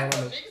good, man.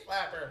 Cheek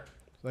slapper.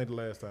 This ain't the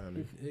last time,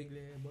 nigga. Ugly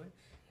ass boy.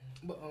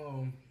 But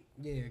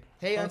yeah.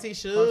 Hey, Auntie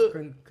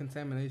Suge.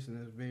 Contamination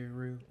is very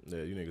real.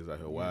 Yeah, you niggas out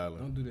here wilding.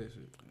 Don't do that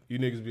shit. You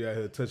niggas be out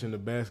here touching the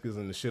baskets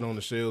and the shit on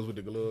the shelves with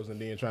the gloves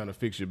and then trying to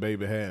fix your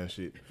baby hair and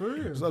shit. For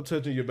real. Stop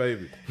touching your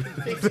baby.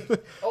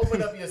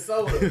 Open up your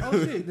soda. Oh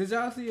shit! Did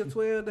y'all see a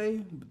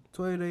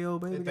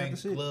 12-day-old baby They got the think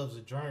shit? gloves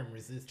are germ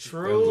resistant.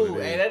 True.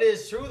 Hey, that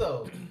is true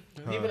though.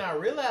 People not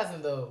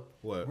realizing though.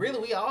 What? Really,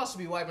 we all should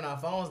be wiping our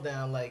phones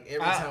down like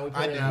every time we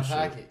put it in do our shit.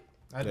 pocket.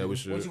 Yeah, we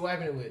should. What you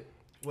wiping it with?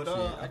 What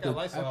I got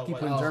Lysol keep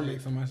wipes. putting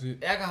Germix on my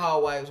shit.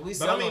 Alcohol wipes. We But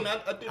sell I mean, them.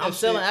 I do that I'm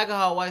selling shit.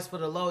 alcohol wipes for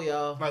the low,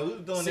 y'all. Like we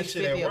was doing this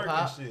shit $6.50 at a work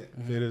pop. and shit.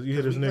 You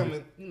hear this We nigga?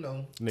 coming, you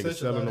know, Nigga touching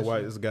selling all the that white.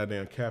 shit. This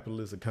goddamn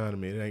capitalist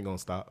economy. It ain't gonna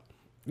stop.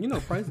 You know,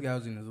 price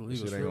gouging is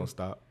illegal. Shit ain't gonna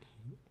stop.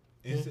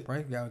 Is it?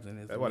 Price gouging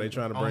is. That's why they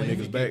illegal. trying to bring Only if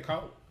you niggas get back.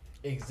 caught.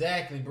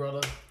 Exactly,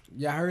 brother.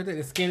 Y'all heard that?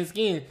 It's skin to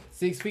skin,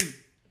 6 feet.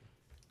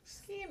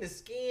 Skin to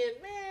skin,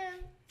 man.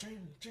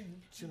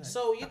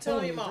 So you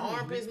telling me my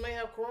armpits may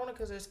have corona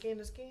because they're skin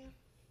to skin?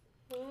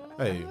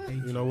 Hey,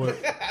 you know what?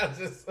 I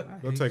just.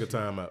 Go take a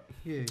time out,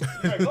 Yeah.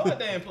 Right, go out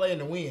there and play in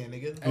the wind,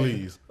 nigga.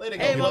 please. Let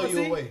it Hey, go blow Mama you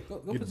C. away. Go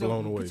Get put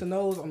blown away. your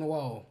nose on the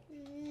wall.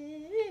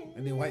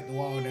 And then wipe the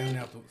wall down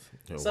afterwards.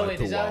 Yeah, So wipe wait,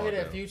 the did y'all wall hear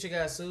that down. Future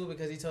got sued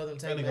because he told them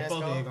to That take nigga mask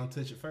phone ain't off?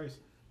 gonna touch it first.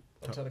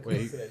 I'm trying to Wait,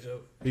 come to that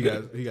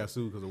joke. He got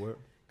sued because of what?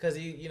 Cause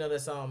you know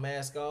that song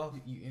 "Mask Off."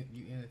 You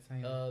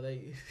entertain.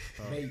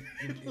 They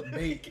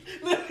Bake.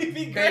 let me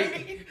be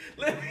great.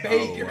 Let me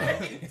Oh, be wow.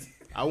 great.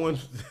 I want.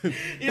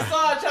 You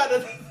saw I tried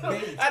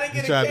to. I didn't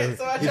get a catch,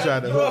 so I he tried tried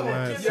to to throw hook him.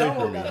 line Just- You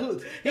almost sync got me.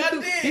 hooked.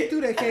 I He did.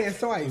 threw that can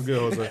twice. Good,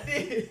 I Jose.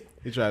 did.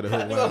 He tried to I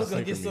hook knew I line was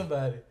gonna sync get me.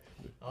 somebody.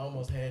 I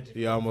almost had you.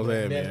 He almost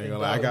had me. I ain't gonna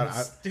lie.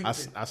 I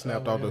Stupid.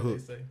 snapped Oh, off the whatever hook.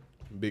 they say.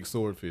 Big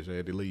swordfish. I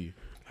had to leave.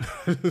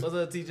 What's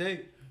up,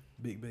 TJ?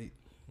 Big bait.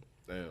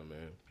 Damn,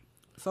 man.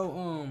 So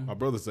My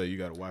brother say you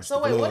gotta wash So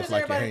the wait, what gloves is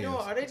like your everybody hands.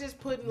 doing? Are they just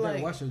putting you gotta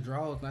like? wash your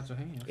drawers, not your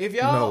hands. If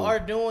y'all No. are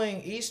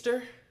doing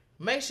Easter,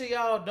 make sure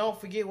y'all don't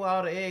forget where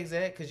all the eggs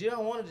at, cause you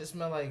don't want to just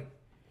smell like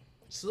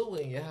sewer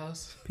in your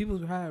house.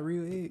 People hide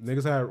real eggs.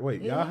 Niggas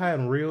hide. Y'all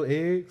hiding real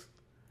eggs?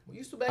 We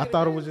used to back I in the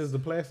thought it days. was just the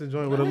plastic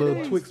joint with a little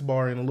Nowadays. Twix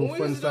bar and a little When we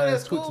fun used to do that at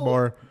size Twix school,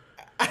 bar.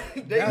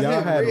 They Y'all used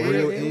to had red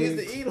real and we used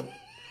eggs? to eat them.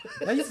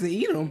 I used to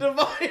eat them.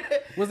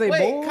 Was they Wait,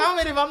 boiled?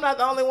 comment if I'm not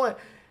the only one.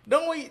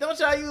 Don't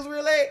y'all use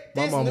real egg?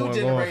 My This mama new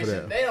wasn't going for generation,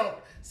 that. they don't.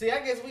 See, I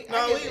guess we. No,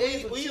 I guess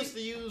eggs we were used cheap.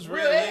 to use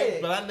Real real eggs,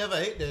 egg. but I never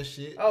ate that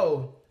shit.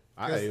 Oh,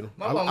 I ate them.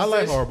 my I mama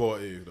like said- hard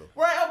boiled eggs though.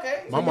 right.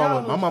 Okay. My So mama,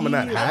 y'all my mama was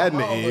not eating hiding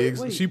the hard- eggs.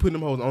 wait. She putting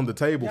them hoes on the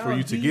table for Y'all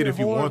you to get if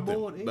you want them.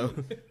 hard-boiled No.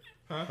 eggs?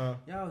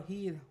 Y'all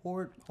hid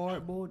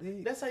hard-boiled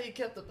eggs? That's how you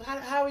kept the.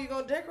 How are you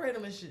gonna decorate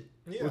them and shit?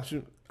 Yeah. What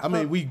you? I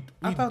mean,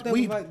 I thought that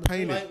we was like the-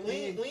 painted. Like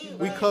we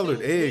We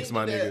colored eggs,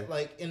 my do that, nigga.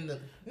 Like in the No,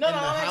 in no, the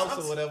I'm- house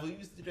I'm- or whatever. We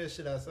used to do that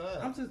shit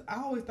outside.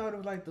 I always thought it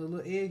was like the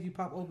little egg you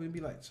pop open and be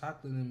like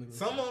chocolate in the middle.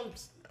 Some of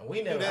them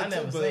We never. do that I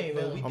never too, seen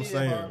but them. we I'm did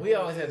saying. hard We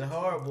always had the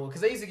hard boil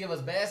because they used to give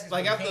us baskets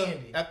like of after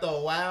candy. after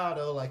a while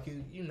though, like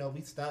you know,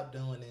 we stopped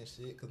doing that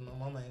shit because my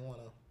mama ain't want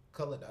to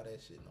color all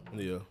that shit no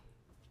more. Yeah.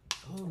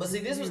 But see,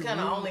 this was kind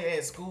of only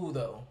at school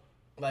though.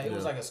 Like it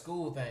was Yeah. like a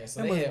school thing, so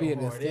That they must had be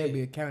hard that'd be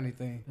a egg. county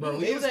thing. But It we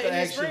was used to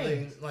at East actually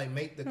Springs. like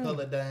make the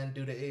color dye and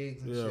do the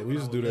eggs and Yeah, shit. we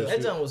used to do that That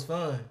shit. junk was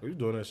fun. We was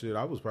doing that shit.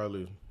 I was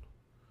probably,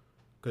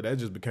 cause that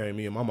just became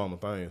me and my mama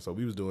thing. So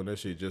we was doing that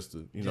shit just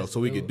to, Just so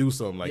to we do could it. do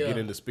something like Yeah. get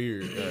in the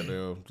spirit.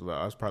 Goddamn. So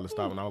I was probably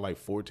stopping. I was like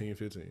 14,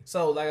 15.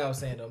 So like I was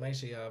saying though, make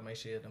sure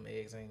them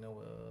eggs ain't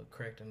no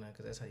cracked or nothing,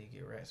 because that's how you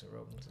get rats and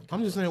rodents. And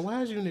I'm just saying,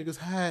 why is you niggas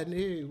hiding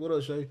eggs? What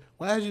up, Shay?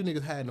 Why is you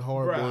niggas hiding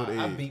hard boiled Bruh,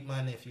 I eggs? beat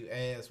my nephew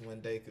ass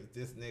one day because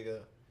this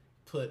nigga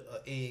put an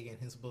egg in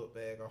his book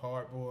bag, a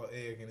hard boiled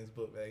egg in his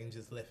book bag, and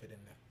just left it in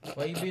there.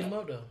 Why you beat him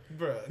up though?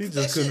 Bruh, He that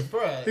just shit, couldn't.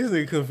 bruh. This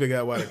nigga couldn't figure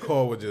out why the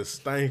car was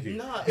just stanky.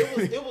 Nah,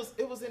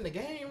 it was in the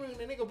game room.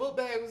 The nigga book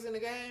bag was in the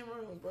game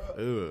room, bro.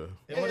 Ugh.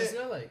 And what it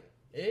smell like?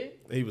 Egg?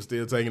 He was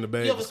still taking the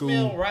bag You to ever school.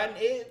 smell rotten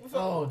egg before?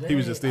 Oh, damn. He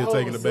was just still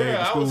taking the bag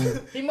to bruh, I was-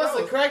 school. He must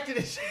have Bro. cracked it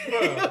and shit.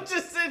 He was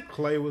just sitting.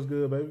 Clay was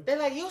good, baby. They're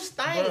like, you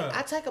stink. Bruh.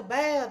 I take a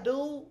bath,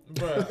 dude.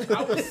 Bruh,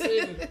 I was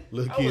sitting.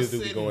 Little I kids was do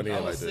be sitting, going in I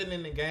like was that. sitting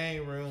in the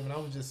game room and I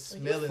was just You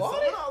smelling farted?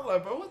 something. I was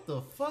like, bro, what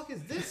the fuck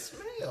is this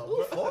smell? Who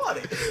bro?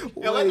 farted?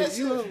 Yeah, like that Wait,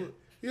 you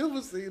shit.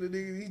 ever seen a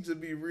nigga? He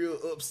just be real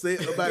upset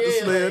about the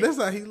Yeah, smell. like, That's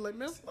how he like,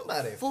 man.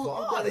 somebody Fuck, you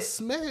got farted. a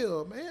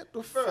smell, man.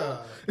 The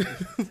fuck?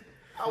 Bruh.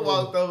 I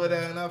walked over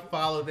there and I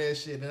followed that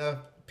shit and I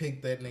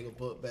picked that nigga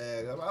book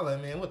bag up. I was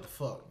like, man, what the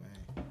fuck,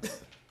 man?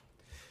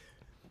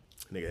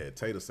 Nigga had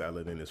tater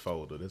salad in his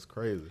folder. That's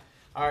crazy.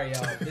 All right,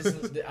 y'all. This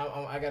is.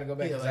 I gotta go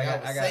back. Yeah, 'cause like I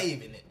I was got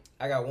saving it.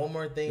 I got one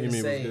more thing You to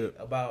mean it was say good?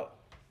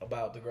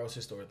 about the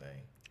grocery store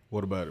thing.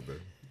 What about it, bro?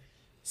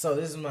 So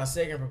this is my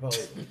second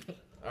proposal.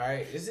 All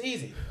right, it's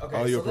easy. Okay,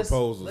 All so your let's-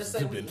 proposals Let's say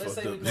have we been close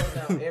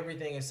fucked down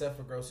everything except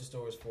for grocery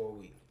stores for a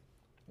week.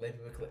 Let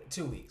people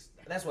 2 weeks.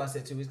 That's why I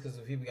said 2 weeks, because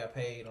the people got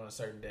paid on a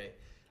certain day.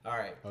 All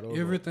right,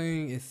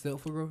 Everything except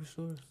for grocery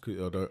stores.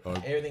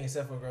 everything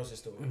except for grocery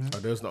stores. Are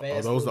those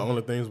Fast the food.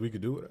 only things we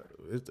could do?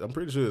 I'm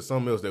pretty sure there's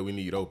something else that we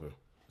need open.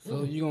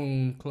 So you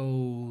gonna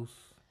close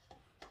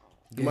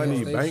You might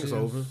need banks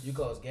over. You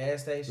close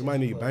gas stations. You might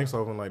need banks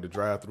over in like the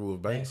drive-through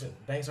of banks.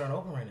 Banks aren't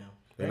open right now.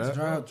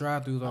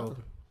 Drive-throughs are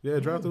open. Yeah,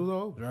 drive-throughs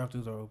are open.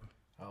 Drive-throughs are open.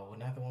 Oh, well,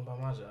 not the one by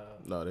my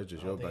job. No, that's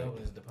just your bank.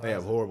 They They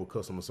have horrible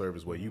customer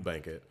service where you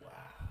bank at. Wow.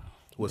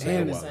 What's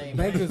and that?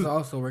 Bankers are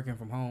also working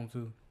from home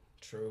too.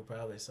 True,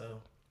 probably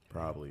so.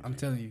 Probably. I'm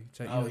telling you,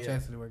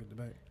 Chastity work at the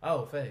bank.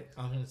 Oh, facts.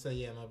 I'm gonna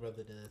say my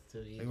brother does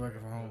too. They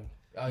working from home.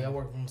 Oh, y'all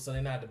working from, so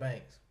they not at the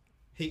banks.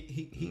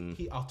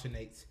 He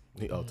alternates.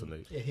 He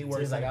alternates. Yeah, he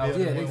works like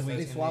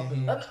they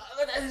swapping.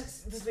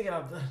 This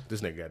nigga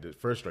This nigga got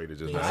frustrated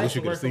just Yeah, now. I wish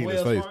you could have seen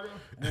his face.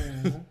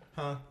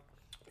 Huh?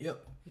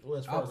 Yep.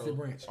 Wells Opposite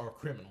branch. are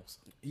criminals.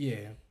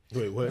 Yeah.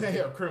 Wait, what? They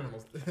are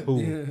criminals.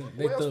 Who?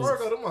 They Wells thugs.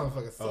 Fargo, them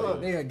motherfuckers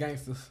suck. They are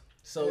gangsters.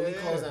 So we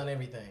close down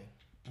everything.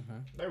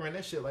 They ran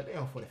that shit like they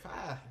on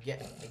 45. Yeah,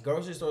 the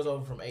grocery store's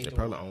open from 8 They to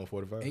probably 1. own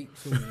 45. 8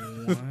 to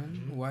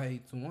 1. Why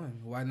 8 to 1?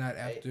 Why not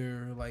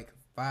after like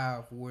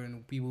 5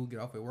 when people get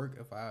off at work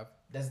at 5?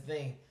 That's the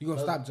thing. You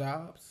gonna stop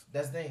jobs?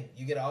 That's the thing.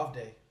 You get an off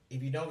day.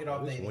 If you don't get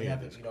off This day, then wind you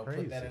have is to put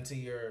crazy. that into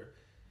your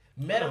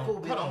medical.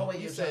 Hold The only on. way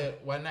You you said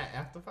why not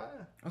after 5?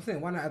 I'm saying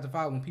why not after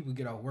 5 when people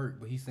get off work?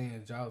 But he's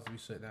saying jobs will be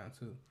shut down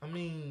too. I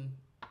mean,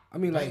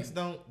 like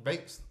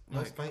banks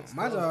most banks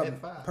my close job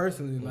at 5.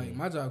 personally, like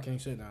my job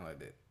can't shut down like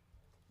that.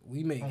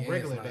 We make On gas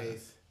regular lines.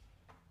 days.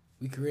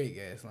 We create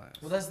gas lines.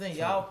 Well, that's the thing.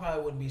 Y'all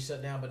probably wouldn't be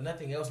shut down, but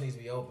nothing else needs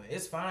to be open.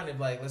 It's fine if,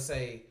 like, let's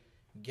say,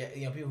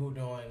 people who are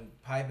doing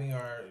piping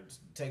or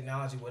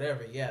technology,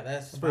 whatever. Yeah,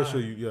 that's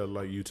Especially, fine.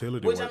 like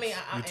utility Which works. I mean,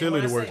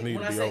 utility works need to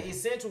be when I say open.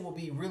 essential, will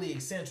be really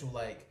essential.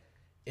 Like,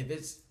 if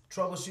it's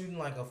troubleshooting,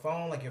 like a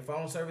phone, like your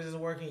phone service isn't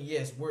working,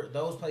 yes,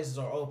 those places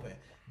are open.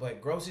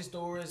 But grocery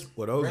stores,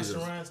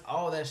 restaurants,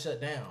 all that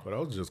shut down. But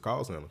those are just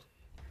call centers.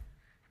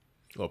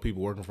 Or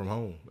people working from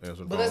home. But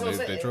that's what I'm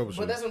saying.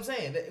 But that's what I'm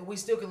saying. We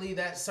still can leave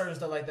that certain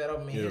stuff like that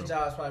open. I mean, his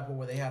job's probably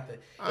where they have to.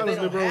 If they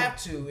don't have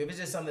to, if it's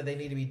just something that they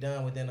need to be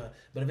done within a.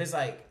 But if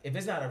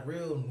it's not a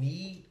real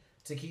need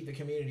to keep the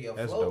community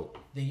afloat,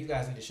 then you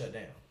guys need to shut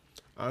down.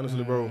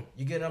 Honestly, bro.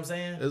 You get what I'm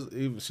saying? It's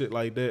even shit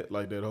like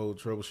that whole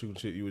troubleshooting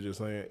shit you were just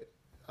saying.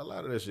 A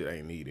lot of that shit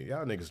ain't needed.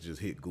 Y'all niggas just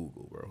hit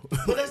Google, bro.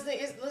 But that's the thing.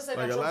 Let's say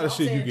like a lot of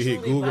shit you can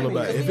hit Google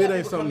about. If it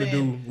ain't something to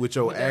do with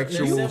your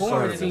actual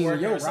service, your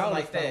router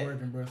like that.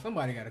 Working, bro.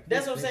 Somebody got to.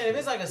 That's what I'm saying. If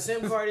it's like a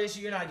SIM card issue,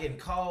 you're not getting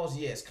calls.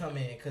 Yes, come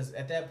in, because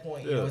at that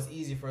point, you know, it's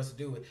easy for us to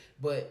do it.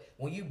 But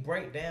when you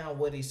break down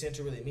what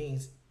essential really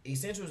means,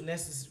 essential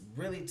is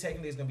really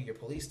technically is gonna be your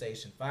police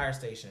station, fire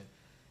station,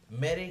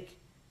 medic.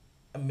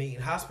 I mean,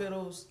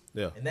 hospitals,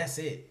 and that's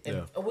it.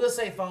 And we'll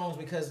say phones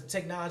because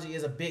technology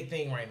is a big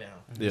thing right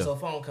now. Yeah. So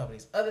phone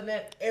companies. Other than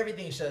that,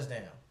 everything shuts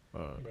down.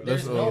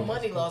 There's no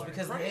money lost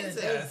because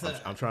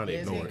I'm trying to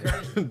ignore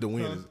it. The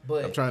wind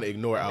is. I'm trying to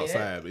ignore it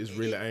outside. It's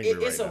really angry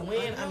right now. It's a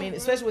win. I mean,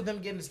 especially with them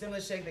getting the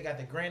stimulus check, they got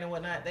the grant and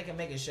whatnot. They can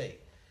make it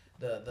shake.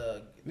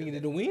 The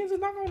winds is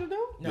knocking on the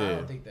door? No, I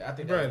don't think that. I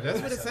think that's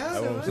what it sounds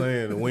like. That's what I'm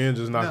saying. The wind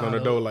just knocked on the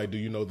door like, do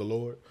you know the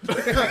Lord?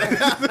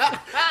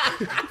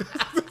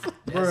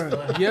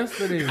 Bruh,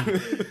 yesterday,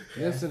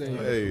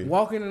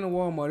 walking in the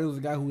Walmart, there was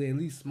a guy who at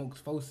least smokes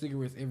 4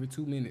 cigarettes every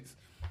 2 minutes.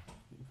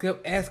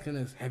 Kept asking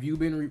us, "Have you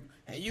been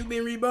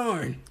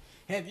reborn?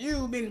 Have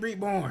you been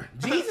reborn?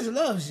 Jesus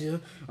loves you."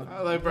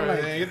 I like, bro,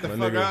 man, get the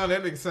fuck out.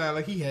 That nigga sound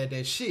like he had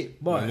that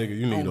shit. Boy, nigga,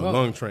 you need a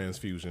lung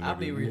transfusion. I've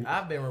been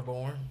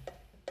reborn.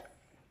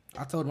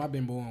 I told him I've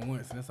been born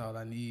once. That's all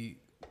I need.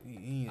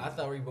 I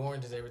thought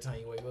reborn just every time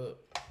you wake up.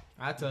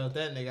 I told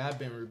that nigga I've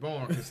been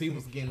reborn because he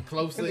was getting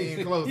closer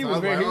and closer. I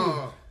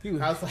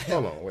was like,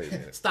 hold on, wait a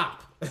minute.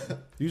 Stop.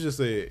 You just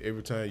said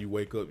every time you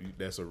wake up,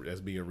 that's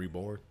being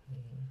reborn.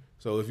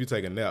 So if you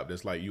take a nap,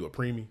 that's like you a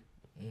preemie.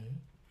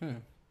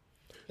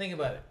 Think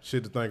about it.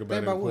 Shit to think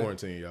about in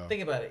quarantine, y'all.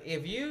 Think about it.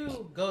 If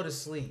you go to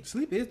sleep,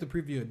 sleep is the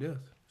preview of death.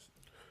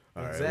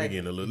 All right, we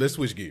getting a little. Let's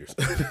switch gears.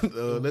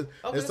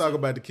 Let's talk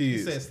about the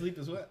kids. You said sleep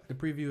is what? The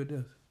preview of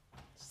death.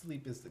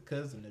 Sleep is the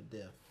cousin of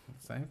death.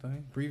 Same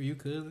thing. Preview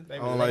cousin. I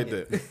don't like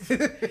that.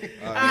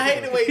 I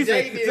hate the way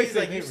Jay did. He's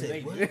like, you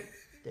said what?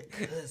 They're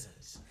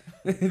cousins.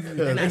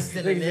 They're not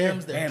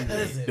synonyms. They're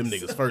cousins. Them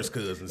niggas first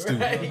cousins too.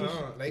 Right?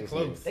 They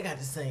close. They got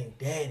the same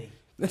daddy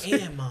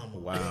and mama.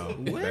 Wow,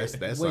 that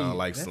sounds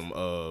like some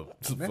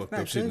fucked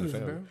up shit in the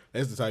family. Bro.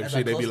 That's the type of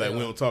shit they be like, we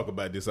don't talk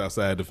about this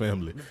outside the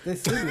family.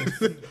 That's serious.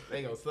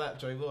 They gonna slap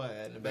Trey Lloyd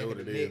in the back of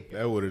the neck.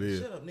 That's what it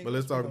is. Shut up, nigga. But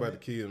let's talk about the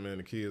kids, man.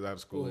 The kids out of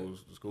school.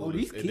 School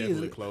these is kids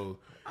definitely closed.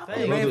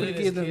 Thank you.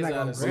 These kids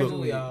out of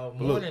school, y'all.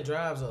 Morning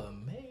drives are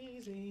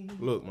amazing.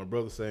 Look, my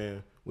brother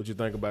saying, what you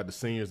think about the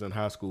seniors in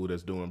high school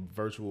that's doing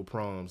virtual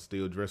proms,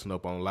 still dressing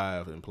up on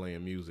live and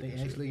playing music? They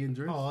and actually shit. getting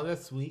dressed. Oh,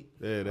 that's sweet.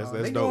 Yeah,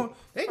 that's dope.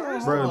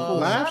 Bro,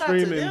 live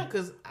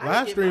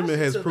streaming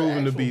has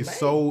proven to be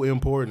so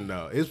important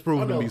now. It's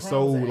proven to be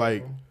so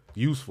like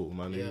useful,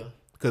 my nigga. Yeah.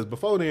 Because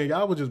before then,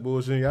 y'all was just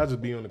bullshitting. Y'all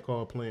just be on the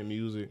car playing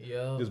music,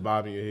 just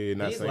bobbing your head,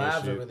 not These saying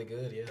lives shit. are really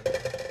good, yeah.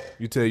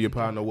 You tell your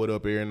partner what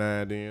up every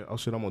now and then. Oh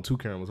shit, I'm on 2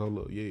 cameras. Hold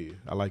up, yeah,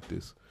 I like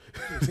this.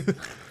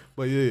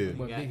 But yeah,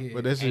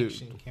 but that's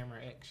it. Camera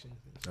action.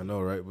 I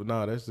know, right? But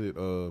nah, that's it.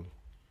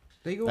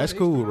 That's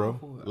cool, bro.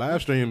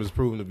 Live stream is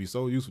proven to be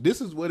so useful.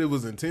 This is what it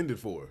was intended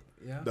for.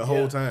 Yeah. The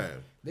whole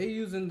time. They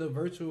using the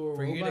virtual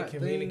for you to robot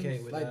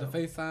communicate things, with like the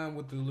FaceTime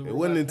with the little It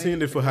wasn't robot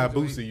intended thing. for how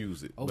Boosie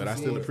used it, but I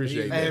still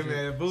appreciate Hey that.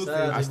 man, Boosie.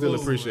 I still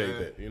appreciate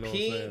that. You know what I'm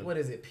P, saying? what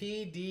is it?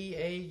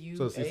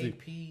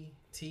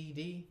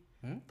 PDAUAPTD.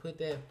 Put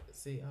that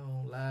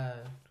on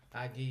live.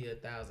 I give you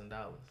 $1,000.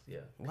 Yeah.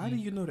 Why do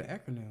you know the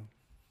acronym?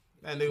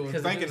 And they was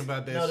thinking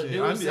about that shit.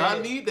 Dude I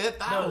need that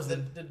 $1,000. No,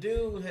 the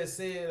dude has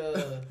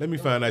said. Let me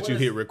find out you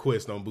hit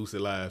request on Boosie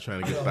Live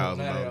trying to get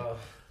 $1,000.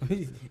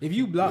 If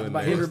you blocked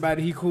by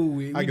everybody he cool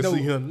with, I can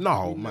see him.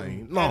 No,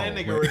 man. No. And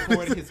that nigga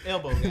recorded his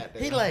elbow. Got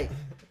there. He like,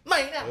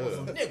 man, that was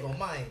a nigga,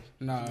 man.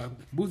 Nah,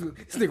 Boosie,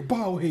 this nigga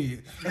bald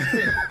head.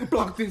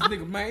 Block this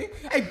nigga, man.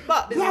 Hey,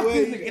 block this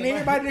nigga. And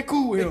everybody that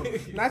cool with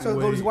him. Now I try to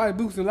go to this white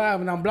Boosie Live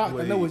and I'm blocked.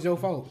 I know it's your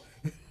fault.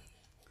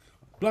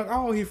 Block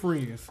all his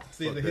friends.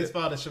 See, his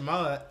father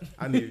Shamad.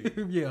 I need.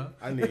 Yeah.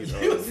 I need.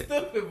 You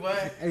stupid,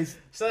 boy. Hey,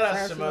 Shout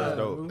out to Shamad.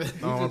 Dope. He just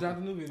dropped a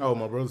new video. Oh,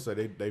 my brother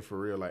said they for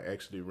real like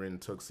actually renting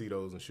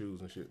tuxedos and shoes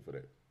and shit for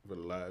the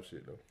live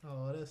shit though.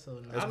 Oh, that's so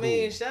nice. That's I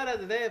mean, cool. shout out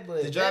to that,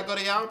 but Did y'all go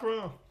to y'all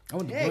prom? I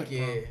went to heck Butt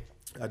yeah. Prom.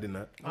 I did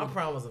not. My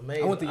prom was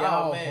amazing. I went to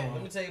y'all man, prom.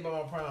 let me tell you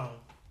about my prom.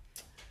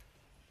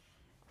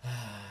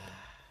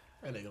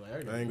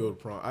 I ain't go to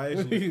prom. I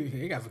actually.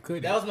 He got some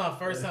cookies. That was my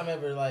first time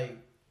ever like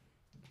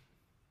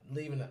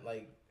leaving,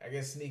 like I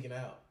guess sneaking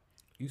out.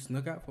 You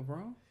snuck out for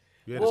prom?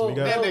 You had to sneak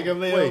out? that nigga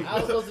live. Wait. I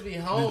was supposed to be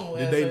home.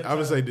 Did they? I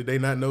would say, did they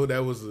not know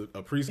that was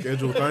a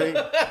pre-scheduled thing?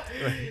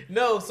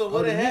 No. So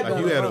what had happened?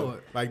 Like you had a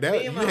like that.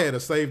 Me You and my- had to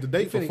save the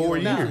date for 4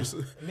 years.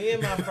 Me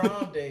and my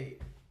prom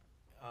date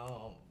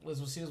was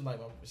when she was like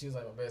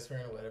my best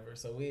friend or whatever.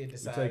 So we had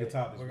decided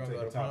we're gonna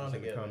go to prom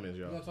together.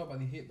 We're gonna talk about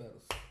the hit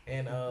battles.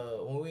 And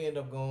when we ended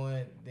up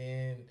going,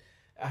 then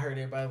I heard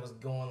everybody was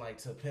going like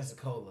to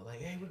Pensacola.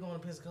 Like, hey, we're going to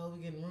Pensacola.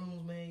 We getting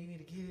rooms, man. You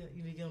need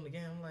to get on the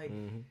game. I'm like,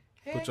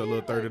 hey, Put your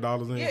little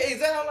 $30 in. Yeah,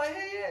 exactly. I'm like,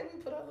 hey, yeah,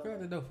 we put out. Grab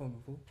the door for me,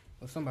 fool.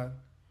 Or somebody.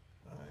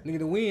 Right. Nigga,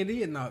 the wind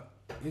did knock.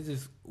 It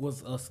just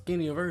was a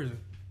skinnier version.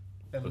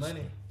 That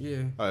money.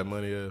 Yeah. All right,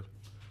 money. Yeah.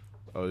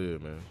 Oh yeah,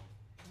 man.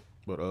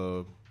 But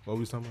what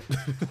we talking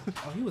about?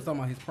 Oh, he was talking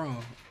about his prom.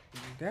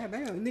 God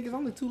damn, niggas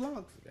only 2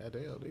 locks. God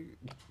damn, nigga.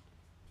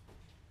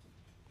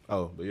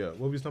 Oh, but yeah,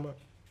 what we talking about?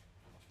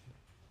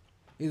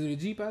 Is it a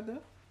Jeep out there?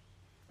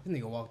 This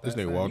nigga walked outside.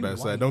 This nigga walked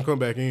outside. Don't come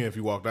back in if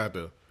you walked out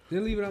there.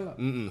 Then leave it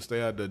unlocked.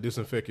 Stay out there.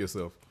 Disinfect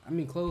yourself. I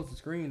mean, close the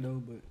screen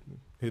though, but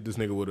hit this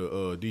nigga with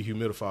a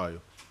dehumidifier.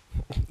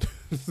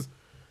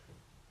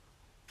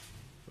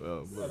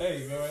 There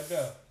you go, right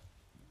there.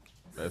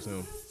 That's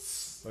him.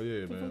 Oh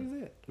yeah, what the fuck man.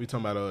 is that? We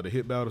talking about the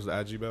hit battles, the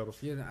IG battles.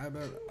 Yeah, the I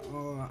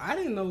battle. I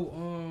didn't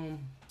know.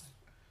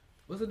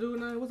 What's the dude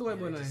name? What's the white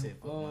boy name? Basically.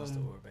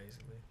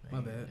 My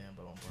bad.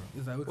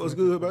 It's like, What's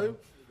good, baby?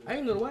 I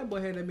didn't know the white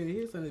boy had that many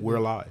hits on it. We're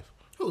live.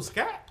 Who,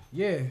 Scott?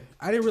 Yeah,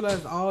 I didn't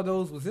realize all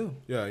those was him.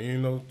 Yeah, you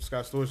didn't know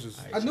Scott Storch is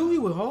I knew he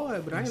was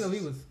hard, but I didn't know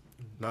he was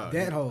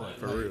that hard.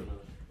 for real.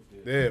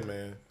 Yeah,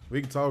 man.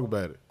 We can talk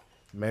about it.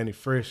 Manny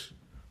Fresh.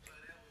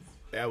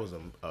 That was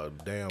a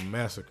damn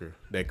massacre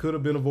that could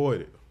have been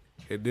avoided.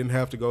 It didn't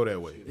have to go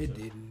that way. It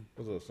didn't.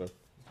 What's up, sir?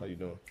 How you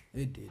doing?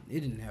 It did. It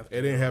didn't have to.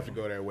 It didn't have to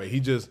go that way. He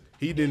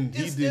didn't.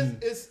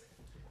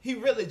 He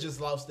really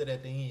just lost it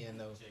at the end,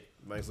 though.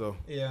 Think so?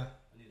 Yeah.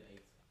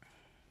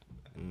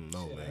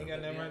 No, Shit, man. I ain't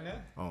got that right now.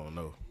 I don't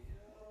know.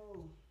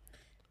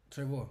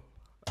 Trevor,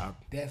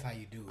 that's how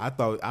you do it. I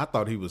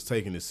thought he was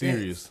taking it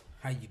serious.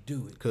 That's how you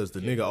do it. Because the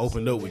nigga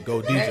opened up with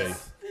Go DJ.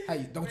 That's how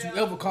you, don't you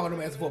ever call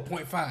them as for a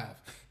 0.5.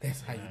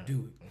 That's how you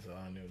do it. So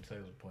I knew the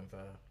was 0.5.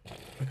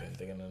 I couldn't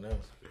think of nothing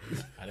else.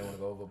 I didn't want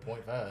to go over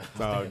 0.5.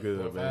 It's all good,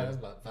 0.5 man. is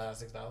about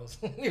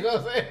 $5-6. You know what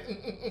I'm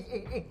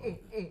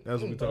saying?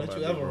 That's what we talking Don't about.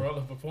 you ever bro. roll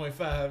up a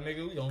 0.5,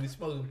 nigga. We gonna be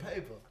smoking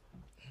paper.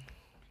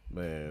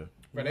 Man.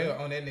 But they were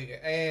on that nigga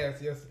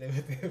ass yesterday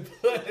with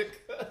that blood.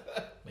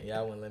 Man,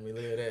 y'all wouldn't let me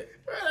live that.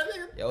 Bro,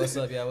 that nigga, Yo, what's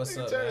up, y'all? What's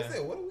up, Charlie man?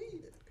 said, what do we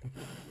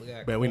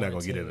eat? Man, we not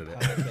gonna get into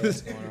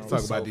that.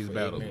 Talk about these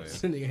battles, man.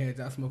 This nigga had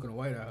y'all smoking the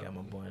White House. Got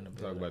my boy in the Talk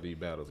building. about these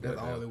battles. That's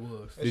goddamn. all it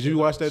was. Did you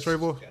watch that,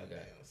 Trevor? Goddamn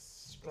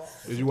strong.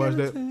 Did you watch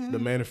that? The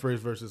Manny Fresh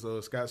versus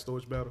Scott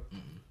Storch battle?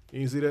 You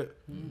didn't see that?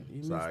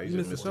 You Sorry,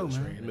 missed the show,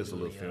 man. You missed a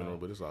little funeral,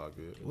 but it's all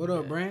good. What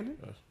up, Brandon?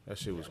 That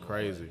shit was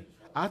crazy.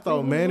 I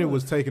thought Manny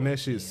was taking that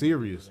shit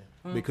serious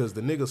because the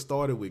nigga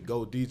started with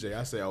Go DJ.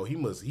 I said, oh, he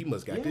must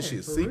got this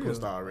shit for sequenced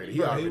real. already. He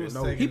Bro, he already was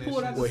know. taking He that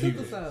pulled out the What he-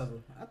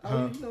 synthesizer. I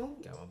thought, you know.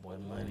 Got my boy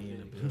Money in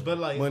the building. But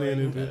like, Money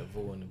in like, it. Got a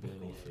fool in the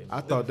building. You feel me?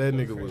 I thought that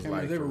nigga was like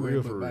Cameras for everywhere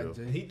real, but for Black real.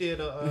 J. he did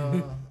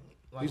a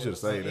like He should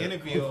say an that.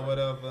 interview or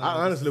whatever.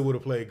 I honestly would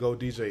have played Go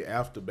DJ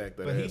after back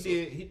that but he ass.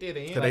 did an Cause they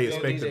interview.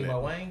 expected DJ by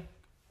that. Wayne.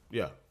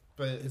 Yeah.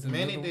 But Is it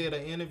Manny another did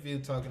an interview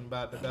talking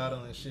about the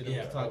battle and shit. He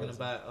Yeah, was talking always.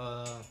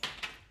 about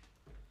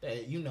that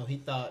he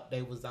thought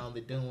they was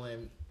only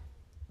doing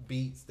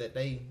beats that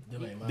they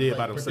Did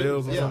by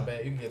themselves or Yeah.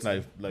 something? You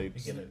can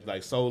get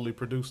Like solely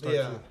produced type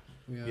yeah. shit?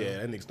 Yeah,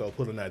 that nigga started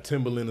putting out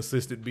Timberland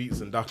assisted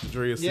beats and Dr.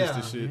 Dre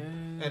assisted shit.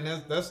 And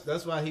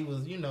that's why he was,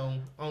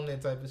 on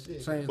that type of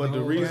shit. But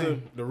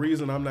the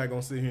reason I'm not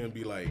gonna sit here and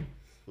be like,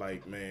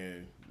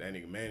 man, that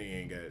nigga Manny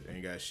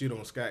ain't got shit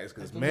on Scott is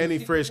because Manny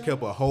Fresh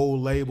kept a whole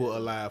label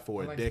alive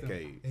for a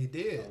decade. He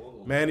did.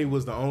 Manny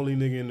was the only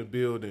nigga in the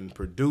building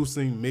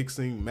producing,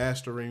 mixing,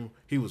 mastering.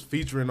 He was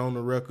featuring on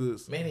the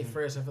records. Manny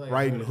Fresh, I feel like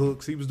writing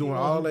hooks. He was doing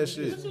all that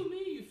shit. What you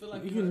mean? You feel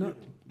like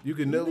You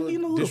can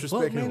never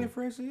disrespect him. Manny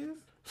Fresh is?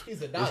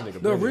 He's a dog.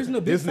 The original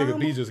This Big nigga Time?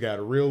 B just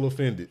got real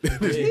offended.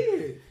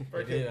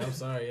 Yeah, I'm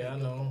sorry. Yeah, I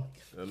know.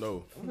 I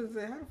know. I'm gonna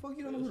say, how the fuck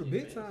you don't know who the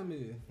Big Time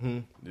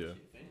is? Yeah.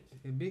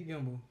 And Big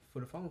Gimble for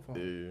the phone.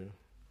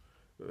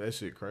 Yeah. That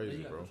shit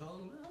crazy, bro.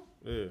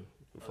 Yeah.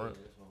 The front.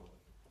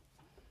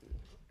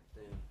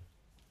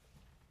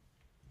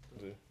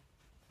 Yeah.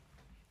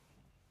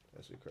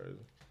 That shit crazy.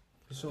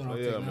 It's showing off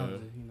Yeah,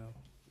 technology, man.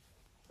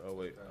 Oh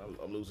wait,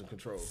 I'm losing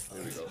control.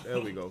 There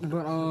we go.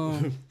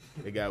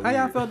 But It got how weird.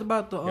 y'all felt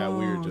about the Got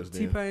weird just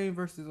then. T-Pain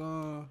versus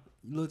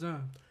Lil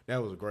Jon?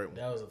 That was a great one.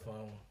 That was a fun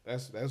one.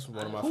 That's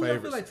one of my Who y'all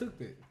feel favorites. like took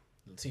that?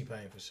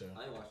 T-Pain for sure.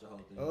 I ain't watched the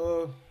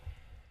whole thing.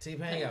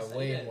 T-Pain got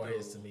way more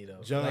hits to me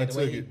though. John like the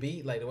way took he it.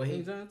 beat, like the way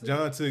he.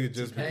 John took it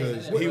just T-Pain.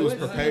 because he was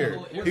prepared.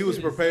 What He was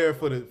is- prepared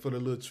for the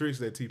little tricks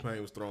that T-Pain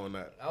was throwing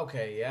out.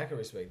 Okay, yeah, I can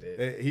respect that.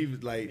 That he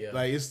was like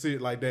Yeah. it's shit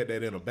like that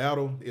in a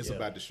battle, it's Yeah.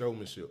 about the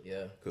showmanship.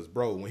 Yeah, Cause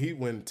bro,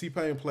 when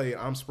T-Pain played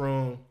I'm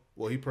Sprung,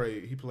 well he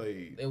played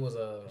it was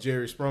a.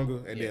 Jerry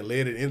Sprunger and then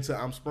led it into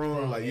I'm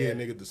Sprung, like yeah.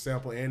 nigga, the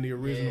sample and the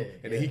original. Yeah,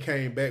 and then he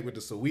came back with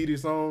the Saweetie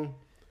song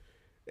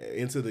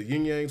into the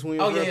Yin Yang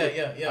Twins. Oh record.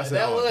 yeah. I said,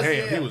 that was, damn,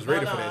 yeah. he was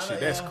ready No, for that no,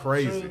 shit. yeah, That's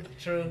crazy.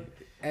 True.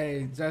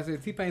 Hey, Josh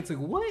said T-Pain took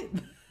what?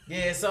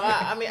 Yeah, so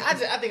I mean, I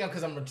think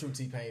because I'm a true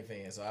T-Pain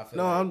fan, so I feel.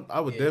 No,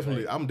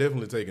 like, I'm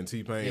definitely taking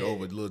T-Pain Yeah.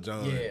 over Lil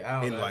Jon Yeah,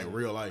 I don't in know. like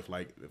real life,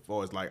 like as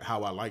far as like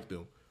how I like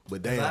them. But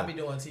I damn, be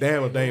doing T-Pain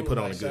damn if they ain't moves, put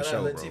on like, a good shout out,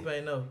 show, let bro.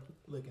 T-Pain know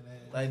Looking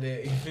at it. like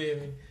that. You feel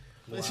me?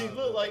 But she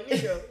looked like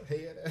Nico.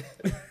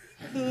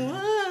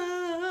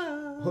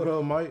 Hold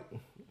on, Mike.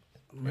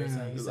 Man,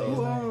 You say his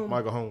name.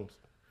 Michael Holmes,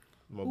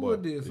 my Who boy,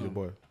 did is your something?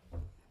 boy.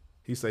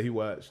 He said he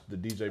watched the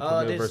DJ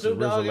Premier Did versus Snoop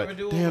Dogg RZA. ever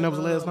do it Damn, that with,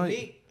 was last night.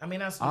 Meek? I mean,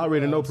 not Snoop I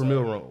already Dogg, know I'm sorry.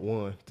 Premier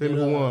won. Tell me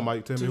who won,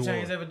 Mike. Tell me 2 who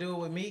Chainz won. ever do it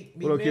with Meek?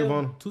 What up, Mill?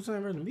 Kevon? 2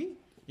 Chainz versus me?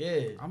 Yeah.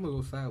 I'm gonna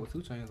go side with 2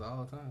 Chainz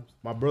all times.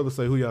 My brother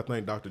say who y'all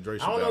think Dr. Dre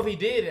should I don't know if battle. he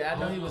did it. I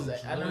know I he was.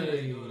 don't know. I know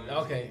he was.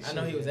 Okay, I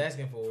know he was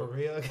asking for For it.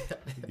 real?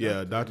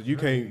 Yeah, Doctor, you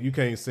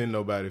can't send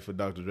nobody for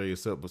Dr. Dre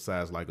except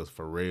besides like a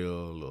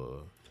Pharrell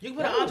or You can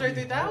put an Andre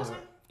 3000.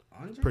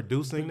 Andre?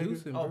 producing nigga.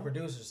 Producing, Oh, bro.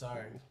 producer.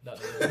 Sorry.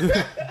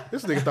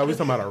 This nigga thought we was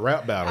talking about a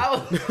rap battle. I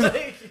was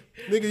like,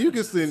 Nigga, you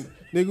can send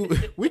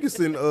nigga. We can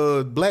send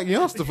Black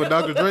Youngster for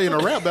Dr. Dre in a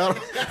rap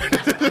battle.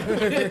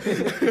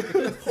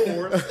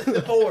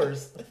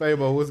 whores.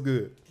 Fabo, what's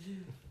good?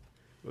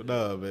 But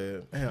nah,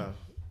 man. Damn,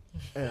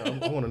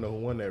 I want to know who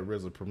won that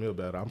RZA Premier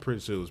battle. I'm pretty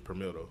sure it was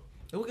Premier though.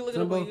 We can look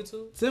it up on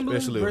YouTube. Timbaland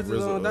Especially versus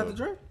RZA, Dr.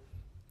 Dre?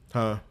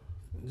 Huh?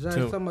 Josh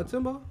Tim- talking about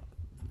Timbo?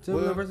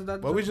 Timbaland versus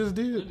Dr. Well, Dre? we just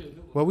did.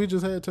 Well, we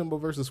just had Timbo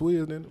versus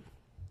Swizz, didn't it?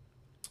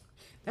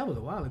 That was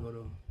a while ago,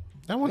 though.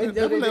 That wasn't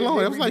that long.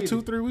 That was like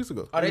 2-3 weeks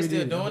ago. Are they We still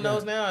did, doing okay.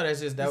 those now? Or that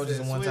was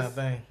just a one time Swiss.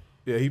 thing.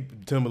 Yeah,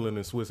 Timbaland and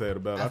Swizz had a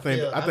battle. I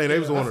think feel they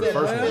was one of the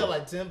first I feel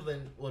ones. like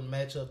Timbaland would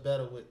match up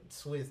better with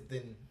Swiss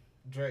than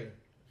Dre.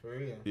 For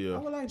real. I Yeah,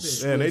 would like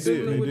that. yeah, they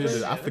did. Timbaland They with did. Dre,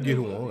 It. I forget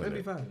who won. That'd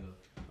be that. fine.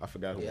 I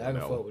forgot who Yeah, I won can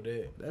that fuck one. with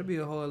that. That'd be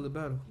a hard little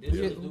battle. Did Who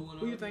Swizz you- do one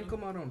Who you already? think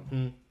come out on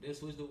him? Did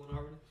Swizz do one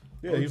already?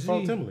 Yeah, he OG.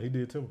 fought Timbaland. He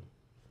did Timbaland.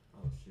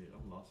 Oh shit,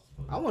 I'm lost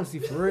as fuck. I want to see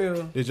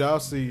Pharrell. Did y'all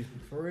see?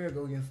 Pharrell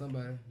go against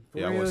somebody.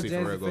 Yeah, I want to see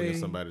Jazzy Pharrell go Faye.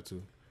 against somebody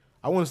too.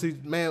 I want to see,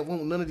 man.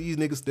 Won't none of these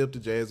niggas step to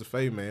Jazzy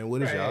Faye, man?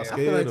 What is y'all I feel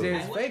scared like of?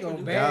 Jazzy Faye gonna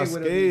Y'all bag with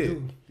him.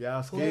 scared?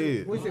 Y'all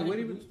scared? What he said? What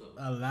he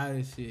a lot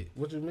of shit.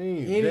 What you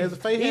mean? Any- Jazzy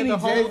Faye had any the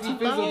whole Jazzy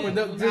 2000.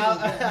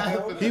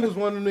 productive. He was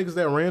one of the niggas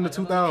that ran the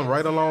 2000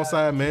 right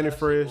alongside Manny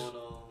Fresh.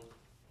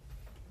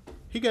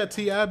 He got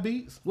T.I.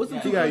 beats. What's the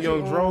He two got country,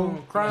 Young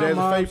Dro. Crime Jazzy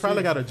Mob Faye probably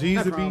shit? got a Not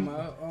Jeezy Crime beat.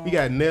 Mob, He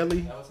got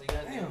Nelly.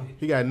 Damn.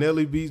 He got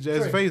Nelly beats.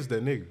 Jazzy Trey. Faye's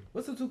that nigga.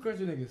 What's the 2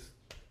 country niggas?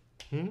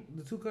 Hmm?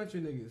 The 2 country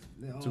niggas.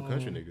 The, 2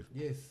 country niggas?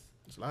 Yes.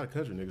 It's a lot of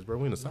country niggas, bro.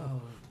 We in the South.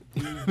 No,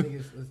 these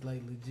niggas is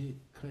like legit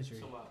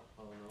country.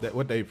 That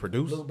what they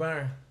produce? Luke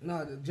Byrne.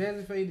 No, the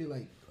Jazzy Faye did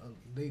like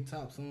they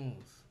top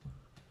songs.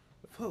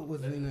 Fuck,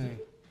 what's his name?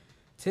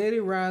 Teddy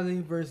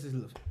Riley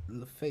versus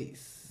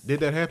LaFace. Did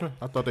that happen?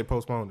 I thought they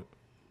postponed it.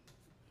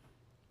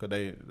 Cause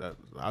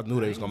I knew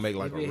they was gonna make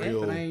like a If it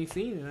real. happened, I ain't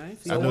seen it. I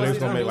ain't seen I it. know they was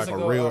gonna make Once like it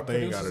a go- real our thing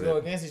out producers of go that.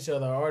 against each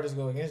other. Our artists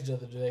go against each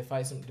other. Do they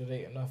fight some? Do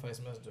they not fight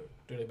some else?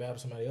 Do they battle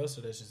somebody else?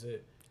 Or that's just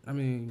it? I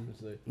mean,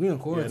 we on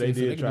Yeah, quarantine, they so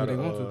did they try can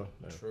do to. what they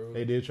want True.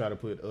 They did try to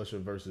put Usher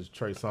versus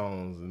Trey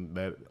Songz, and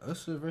that to.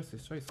 Usher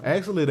versus Trey Songz.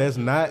 actually that's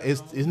not.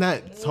 It's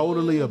not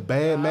totally a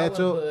bad Nah, I wouldn't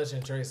matchup, put Usher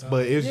and Trey Songz.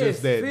 but it's yes,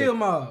 just that Field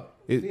Mob.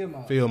 it, Field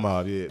Mob. Field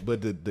Mob, yeah.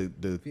 But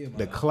the Field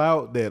the Mob.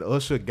 clout that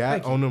Usher got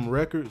Thank you. on them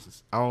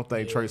records, I don't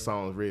think Yeah. Trey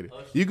Songz ready.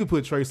 You could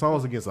put Trey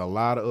Songz against a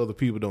lot of other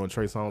people doing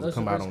Trey Songz and Usher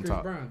come out versus on Chris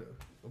top. Brown,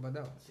 though. What about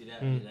that one? See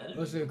that?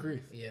 Usher and Chris.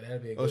 Yeah,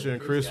 that'd be a good Usher one.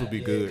 and Chris would be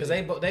good. Because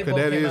they both that came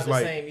out is the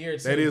like same year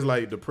too. that is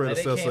like the Like, they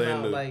predecessor came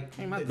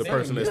and out, the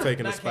person that's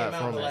taking the not spot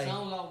came out from him. like- Trey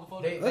Songz out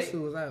before they- Usher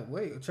was out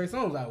way. Trey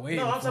Songz was out way.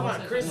 No, I'm before.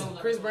 talking about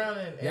Chris Brown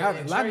and Yeah,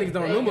 and a lot of Trey. niggas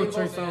don't They- remember they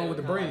Trey both- Songz with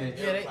the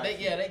braids.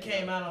 Yeah, they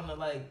came out on the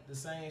like the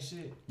same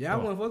shit. Yeah, I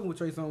wasn't fucking with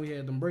Trey Songz. We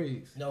had them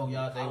braids. No,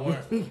 y'all, they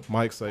weren't.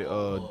 Mike say,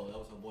 Oh, that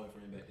was her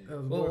boyfriend back That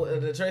then. was Well, boy.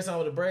 the Trey song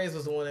with the braids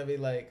was the one that be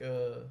like,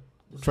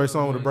 Trey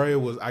Songz with the braid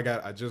was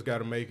I just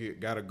gotta make it,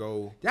 gotta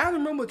go. Y'all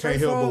remember Trey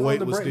Can't help but Songz wait on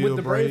the was with still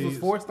the braids was braids.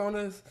 forced on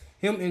us?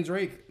 Him and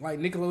Drake, like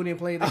Nickelodeon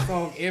played that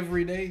song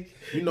every day.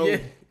 You know, Yeah.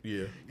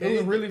 yeah. It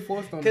was really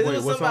forced on because us. it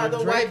was what somebody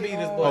song? the white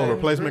beaters boy. Oh,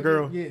 Replacement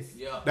Girl? Yes.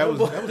 Yeah. That was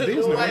Disney,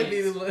 The white right?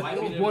 beaters was.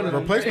 White beaters one of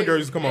them. Replacement Girl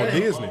used to come on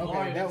Disney.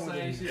 Okay, that Same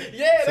one. shit.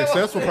 Yeah, that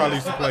Successful was- probably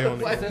used to play on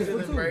White it. beaters Them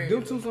and two, braids.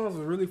 them two songs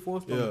was really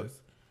forced on Yeah. us.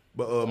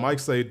 But Mike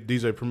say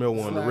DJ Premier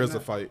won the Slide RZA now.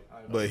 fight,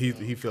 but he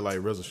feel like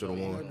RZA should have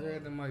I won.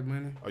 grabbed them like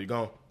money. Oh, you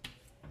gone?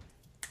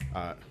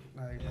 All right,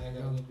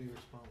 Like, be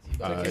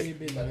responsible. all right.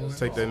 Take it, boy.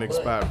 Take that nigga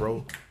spot,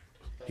 bro.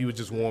 He was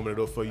just warming it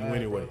up for you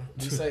anyway.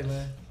 You say,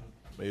 man.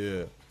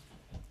 Yeah,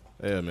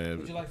 yeah, Would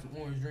man. you like some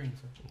orange dreams?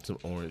 Some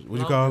orange. What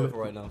you I'm call good it? for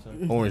right now, sir.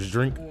 Orange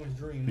drink. Orange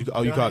dreams. You You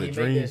know call how it you make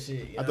dream? that shit,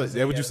 you know I what thought I'm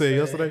that what you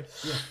saying? said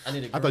yesterday. I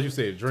need a I thought you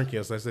said drink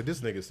yesterday. I said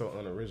this nigga's so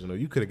unoriginal.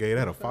 You could have gave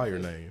that a fire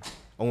name.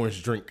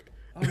 Orange drink.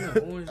 Oh no, orange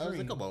I was like,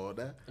 dreams. come on,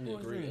 that. I need a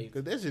green eight.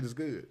 Cause that shit is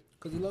good.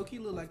 Cause he low key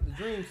look like the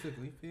dream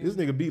sickle. You feel This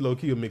me? nigga be low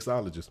key a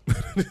mixologist.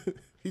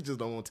 He just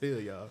don't want to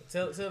tell y'all.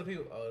 Tell the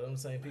people. Oh, them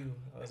same people.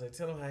 I was like,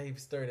 tell them how he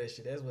stir that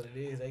shit. That's what it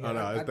is. They Oh got,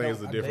 no, I think it's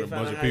a they different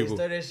found bunch out of how he people.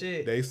 stir that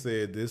shit. They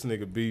said this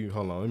nigga B.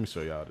 Hold on, let me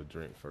show y'all the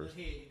drink first.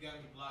 Here, you got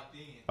me blocked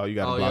in. Oh, you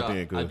got it Oh, blocked yeah,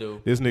 in. Good. I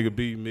do. This nigga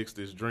B mixed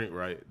this drink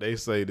right. They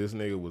say this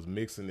nigga was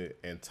mixing it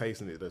and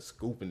tasting it, or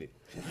scooping it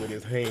with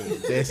his hand.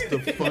 That's the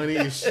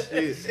funniest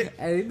shit.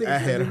 Hey, these niggas I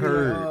had give me the,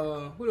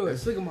 heard. Who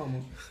was Sugar Mama?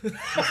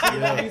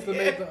 I used to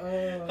make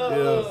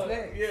the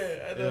snack.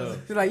 Yeah, I know.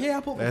 She's like, yeah,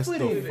 I put my That's foot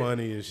the in it.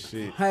 funniest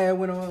shit. Hey, I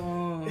went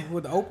on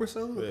with the Oprah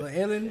show,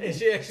 Ellen. And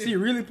she actually She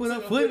really put her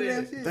took her foot foot in in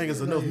that it. shit. Think it's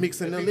Like, enough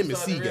mixing there. Let me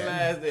see, guys.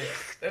 Realize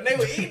that. And they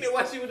were eating it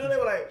while she was doing it. They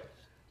were like,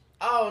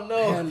 oh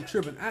no. I'm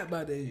tripping out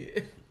by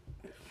that.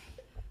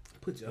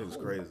 Put your It was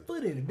whole crazy.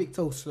 foot in it, big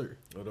toe slur.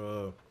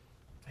 But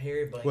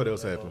Harry Blank. What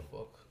else happened?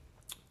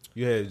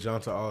 you had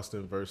Jonta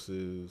Austin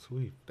versus who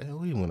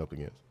he went up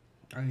against?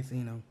 I ain't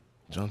seen him.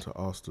 Jonta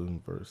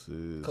Austin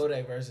versus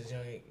Kodak versus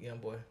young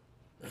boy.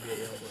 Yeah,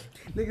 young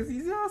boy.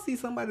 Niggas, y'all see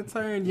somebody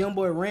turn Young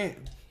Boy Rant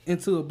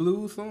into a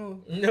blues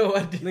song? No,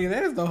 I didn't. Nigga,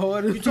 that is the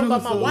hardest. You talking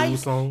about my blues wife?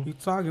 song. Blues song. You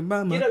talking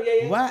about my Get up,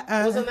 yeah. why?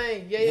 What's her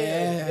name?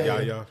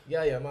 Yeah.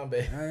 Yeah. My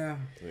bad. Yeah.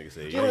 Nigga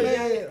said, You know,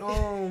 yeah. yeah,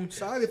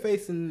 Shawty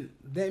facing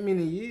that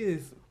many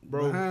years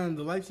Bro. behind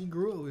the life she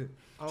grew up with.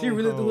 I She don't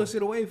really call- threw her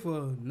shit away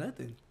for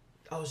nothing.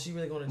 Oh, she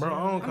really going to Bro, jail?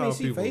 I don't I call mean,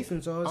 she people.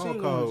 facing charge. I She don't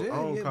ain't going call. to jail I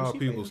don't yet, call but she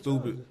people facing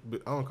stupid. charges.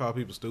 But I don't call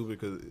people stupid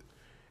because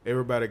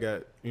everybody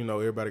got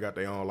everybody got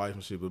their own life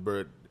and shit. But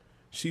bro,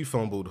 she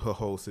fumbled her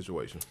whole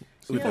situation.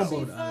 She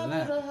fumbled a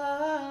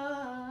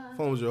lot.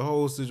 Fumbled your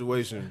whole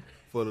situation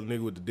for the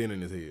nigga with the dent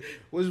in his head.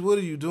 What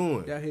are you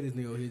doing? Y'all hear this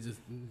nigga over here just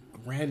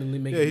randomly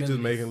making. Yeah, he just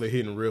melodies. making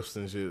hitting riffs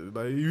and shit.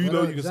 Like you What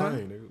know up, you can John?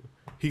 sing. Nigga.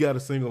 He got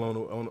a single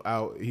on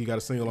out. He got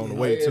a single on the Oh,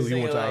 way yeah, too. He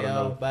singing wants y'all like, to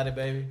know. Body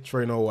baby.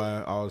 Trey No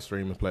Why, all the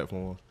streaming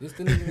platforms. This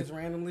the nigga that's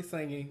randomly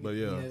singing. But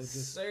yeah.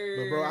 just, Sir.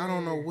 But bro, I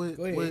don't know Go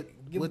ahead. what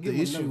Give the him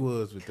a issue number.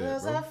 was with that,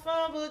 Cause I bro.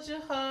 fumbled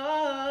your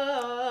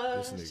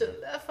heart. This nigga.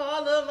 Should left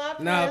all of my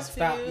nah, past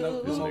stop. few.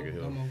 No, This come on, nigga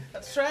here. come on. I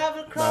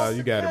traveled across Nah,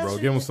 you got it, bro.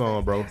 Give him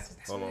some, bro.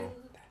 the Hold on.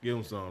 Give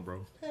him some,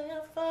 bro. And I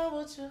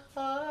fumbled your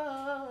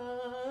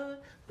heart.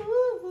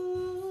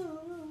 Ooh.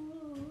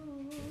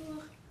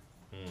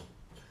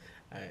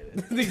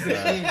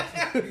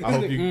 I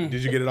hope you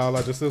did. You get it all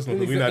out your system?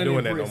 Because we not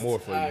doing that no more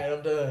for Alright, you.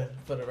 I'm done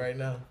for the right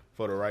now.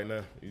 For the right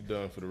now, you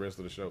done for the rest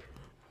of the show.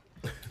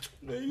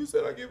 Man, you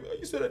said I did.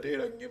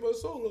 I can get my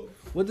solo.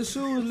 What the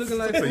shoes looking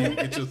like? So you fool?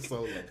 get your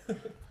solo.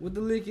 What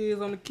the lick is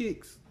on the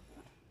kicks?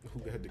 Who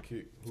got the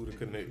kick? Who the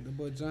connect? The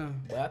boy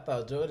John. But I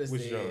thought Jordan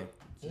Which said,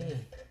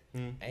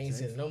 I ain't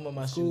seen no more of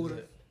my School shoes.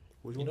 with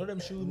Which You one? know them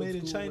shoes made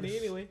in China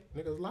anyway.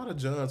 Nigga, a lot of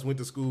Johns went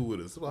to school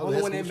with us.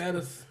 Only one that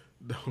matters.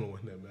 The only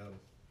one that matters.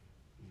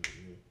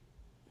 Yeah.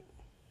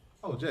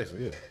 Oh,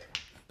 Jackson, yeah.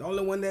 The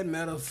only one that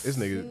matters. This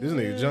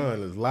nigga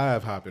John is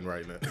live hopping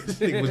right now. This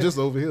nigga was just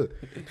over here.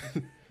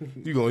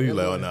 You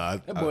like, oh nah.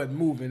 That boy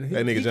moving.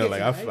 That nigga John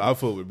like, catching the I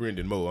fuck with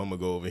Brendan Moe. I'm gonna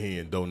go over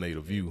here and donate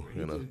a view.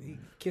 You know, He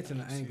catching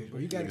the angle, bro.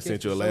 You gotta Nigga catch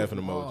sent you a the show laughing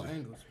from all emoji.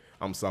 angles.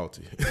 I'm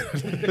salty.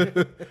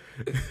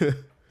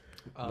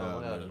 Oh, Nah,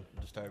 I got man.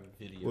 a disturbing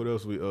video. What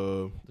else we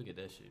Look at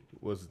that shit.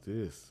 what's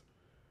this?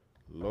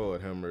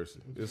 Lord have mercy.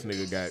 This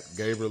nigga got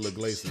Gabriel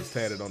Iglesias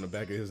tatted on the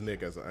back of his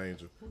neck as an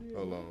angel.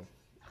 Hold on.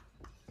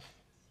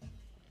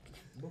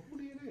 But who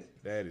did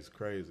that? That is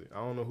crazy. I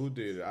don't know who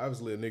did it.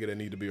 Obviously a nigga that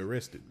need to be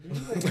arrested.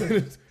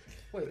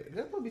 Wait,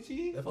 that's supposed to be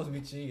Cheese? That's supposed to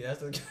be cheese.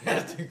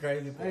 That's the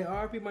crazy part. Hey,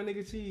 RP my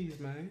nigga Cheese,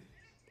 man.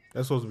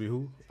 That's supposed to be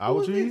who? Our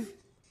Who is cheese? this?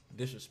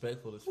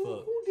 Disrespectful as Who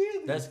fuck.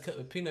 did That's this?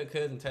 Peanut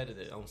Cousin tatted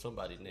it on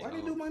somebody's neck. Why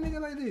they do my nigga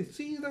like this?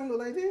 Cheese don't look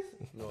like this.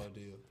 No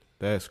idea.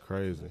 That's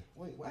crazy.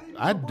 Wait, why they do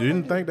I my boy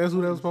didn't like think this? that's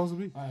who that was supposed to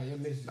be. All right, your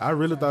message. I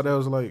really thought that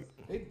was like,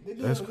 They do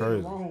that's everything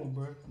crazy. wrong,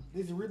 bro.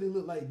 This really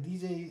look like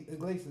DJ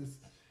Iglesias.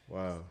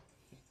 wow.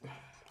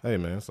 Hey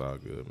man, it's all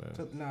good,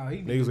 man. Nah, he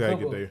Niggas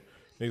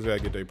gotta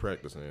get their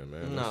practice in,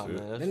 man. Nah, That's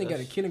it. man. Then they got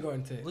a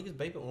kindergarten tag. Look at his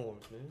baby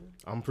arms, man.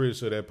 I'm pretty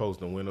sure that post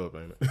done went up,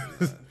 ain't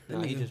it?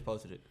 Nah, he just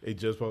posted it. It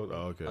just posted.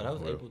 Oh, okay. Oh, that was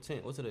Well, April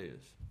 10th. What today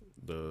is?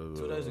 2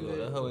 The days ago.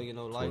 That hoe ain't get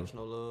no likes,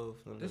 no love.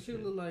 None of That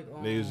shit look like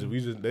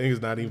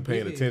niggas not even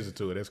paying Big. attention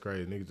to it. That's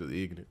crazy. Niggas just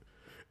ignorant.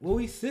 what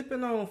we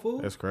sipping on, fool?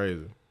 That's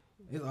crazy.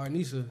 It's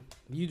Arnisha.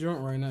 You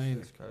drunk right now, ain't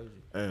That's it? crazy.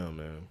 Damn,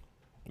 man.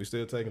 We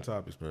still taking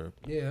topics, man.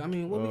 Yeah, I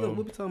mean, what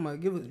we talking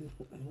about? Give it.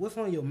 What's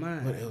on your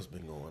mind? What else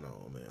been going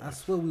on, man? I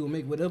swear we will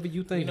make whatever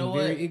you think. You know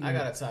very what? I ignorant.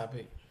 got a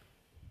topic.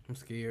 I'm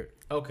scared.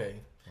 Okay.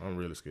 I'm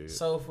really scared.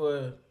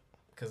 So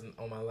because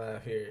on my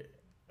live here,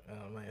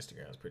 my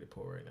Instagram is pretty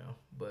poor right now.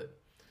 But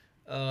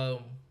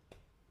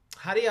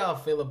how do y'all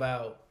feel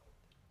about?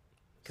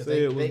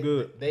 Say it was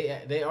good.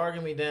 They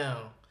argue me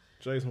down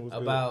Jason was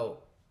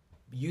about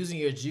using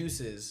your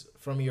juices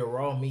from your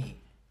raw meat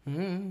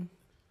Mm-hmm.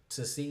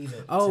 to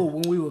season. Oh,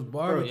 when we was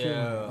barbecuing.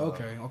 Yeah.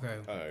 Okay.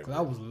 Alright, Cause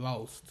I was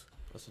lost.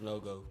 That's a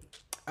no-go.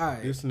 All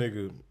right. This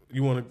nigga,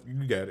 you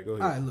got it. Go All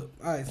ahead. right, look.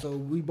 All right, so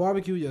we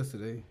barbecued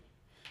yesterday,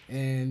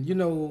 and you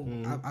know,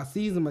 I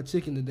seasoned my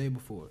chicken the day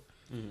before.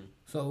 Mm-hmm.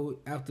 So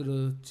after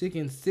the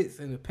chicken sits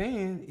in the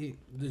pan,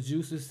 the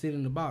juices sit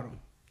in the bottom.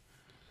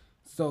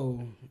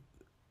 So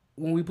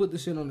when we put the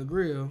shit on the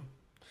grill,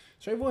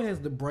 Trayvon has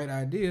the bright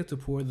idea to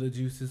pour the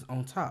juices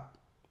on top.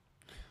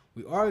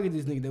 We argued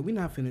this nigga that we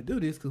not finna do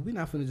this because we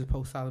not finna just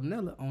post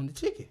salmonella on the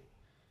chicken.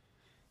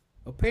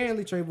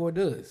 Apparently Trayvon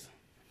does.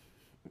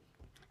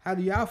 How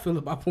do y'all feel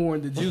about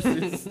pouring the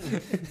juices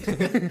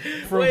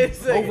from Wait a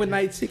second.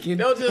 overnight chicken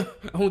Don't just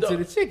onto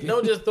the chicken?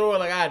 Don't just throw it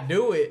like I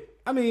do it.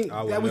 I mean,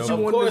 I would that what never- you Of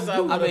wanted course to I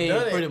do? would. I mean,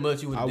 done it. pretty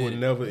much you would I did would it.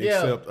 never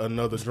Yeah. accept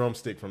another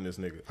drumstick from this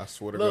nigga. I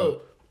swear to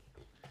Look,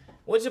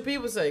 what your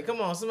people say? Come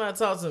on, somebody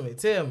talk to me.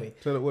 Tell me. God.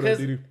 Tell it what I 'Cause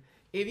did.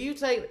 if you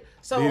take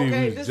Diddy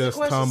okay, was this is the just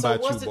question. talking So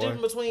about what's you, the boy.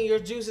 difference between your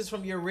juices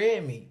from your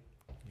red meat?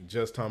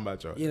 Just talking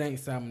about y'all. It ain't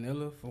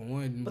salmonella for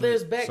one. But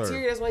there's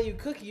bacteria. That's why you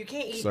cook it. You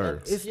can't eat.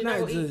 Sir. It's you're not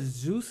gonna eat-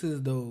 just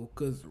juices though,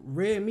 cause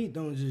red meat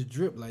don't just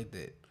drip like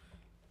that.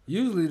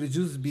 Usually the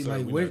juices be Sir,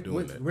 like we not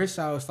doing that. red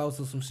sour sauce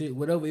or some shit,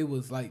 whatever it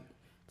was like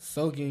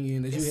soaking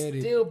in that It's you had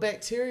it. still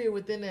bacteria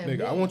within that. Nigga,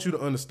 meat. I want you to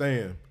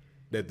understand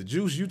that the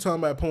juice you talking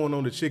about pouring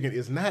on the chicken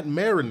is not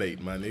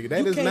marinade, my nigga. That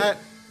You is can't- not.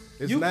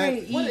 It's you not.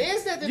 can't eat. What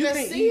is that? You That's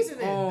can't seasoning.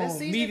 eat, That's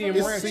seasoning medium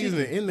from rare It's the chicken.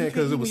 seasoning in there You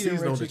because can't it was eat medium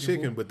seasoned on rare the chicken,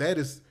 chicken, fool. but that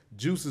is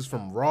juices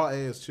from raw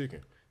ass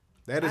chicken.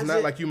 That is I not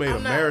said- like you made I'm a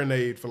not-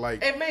 marinade for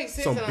like It makes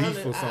sense. some and beef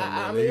or something.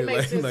 I man, mean, nigga. it makes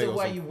Like, sense like to on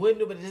why some- you wouldn't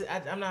do,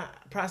 but I'm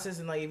not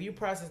processing. Like if you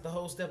process the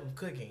whole step of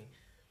cooking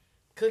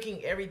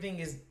everything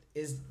is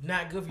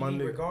not good for My you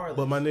nigga, regardless.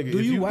 but my nigga, Do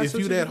if you you watch if the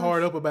you that chicken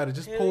hard breast? up about it,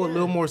 just Hell pour a yeah.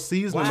 little more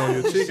seasoning Why? on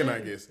your We chicken. I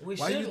shouldn't- guess. we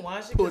Why shouldn't you wash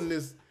it 'cause putting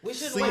this we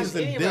shouldn't wash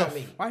seasoned any of our death?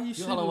 meat Why you You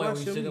shouldn't hold on, wait, wash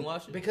we your shouldn't meat?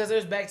 wash it? because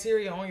there's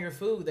bacteria on your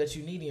food that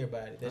you need in your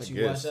body that you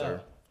guess, wash sir.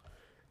 out.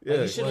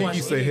 Yeah, you shouldn't watch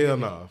Kiki say any hell of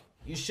it. no.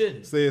 You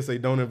shouldn't. Say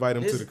don't invite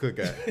him to This- the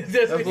cookout. That's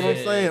That's what I'm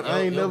Yeah, saying.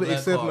 I ain't your never black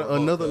accepting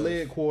card, another fuck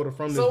leg quarter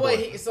from this So boy.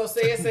 wait, so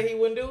say he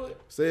wouldn't do it?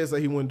 Say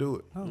he wouldn't do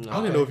it. I don't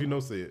even know if you know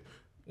said.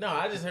 No,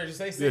 I just heard you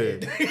say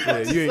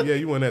Yeah, said.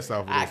 you weren't that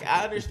soft.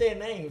 I understand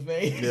names,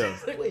 man. Yeah.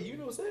 Like, wait, you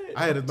know said?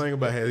 I had to think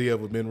about had he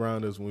ever been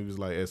around us when we was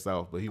like at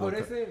South, but he Oh,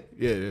 wasn't. that's it.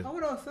 Yeah. Oh,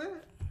 what I said?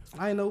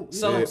 I ain't know.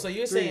 So, Yeah. so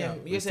you're Three saying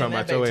out. We you're was saying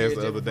talking that about your bacteria ass is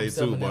the other different day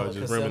from too, boy, salmonella, just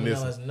 'cause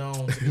reminiscing. salmonella is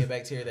known to be a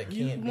bacteria that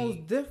You can't most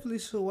be. definitely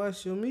should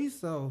wash your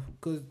meat off,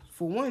 because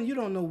for one, you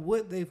don't know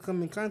what they've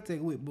come in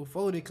contact with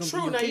before they come. to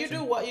True. your Now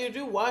kitchen. you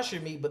do wash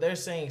your meat, but they're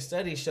saying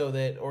studies show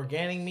that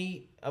organic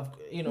meat of What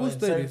in certain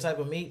studies? type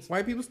of meats.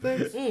 White people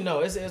studies. No,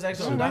 it's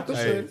actually on Like doctor the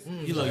Hey. shit.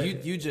 You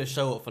look, you just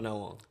show up for now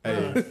on.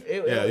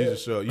 Hey, yeah, you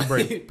just show. You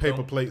bring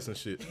paper plates and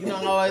shit. You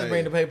don't always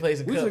bring the paper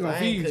plates and We cups. just gonna I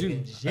ain't feed you.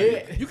 cooking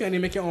shit. You can't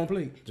even make your own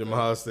plate.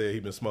 Jamal said he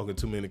been smoking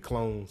too many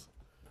clones.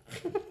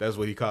 That's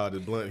what he called the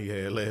blunt he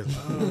had last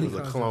time. It was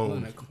a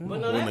clone. But no,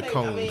 When that the make, I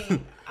cone.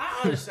 mean, I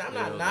understand. I'm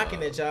not knocking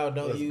that y'all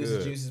don't That's use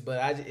good. juices,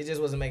 but it just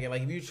wasn't making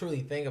like if you truly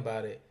think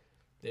about it,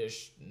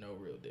 there's no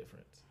real difference.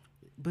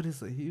 But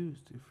it's a huge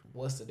difference.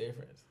 What's the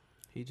difference?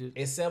 He just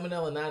Is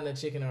salmonella not in the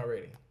chicken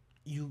already?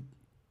 You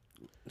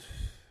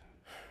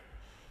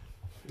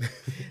Yeah,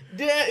 if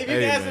you Hey,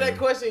 can answer man. that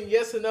question,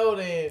 yes or no,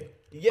 then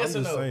yes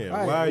I'm or just no. saying, All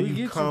right, why are we you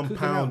get cooking out.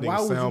 compounding Why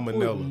would you put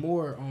salmonella?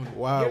 more on it?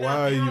 Why? You're Why not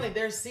are you? pounding.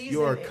 There's seasoning.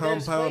 You are There's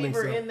compounding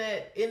flavor some-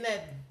 in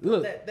that.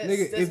 Look, that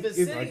nigga, that's if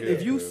specific.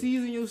 if you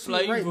season your shit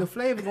right, Flavor. the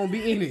flavor gonna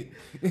be in it.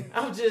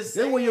 I'm just That's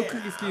saying. where your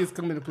cooking skills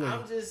come into play.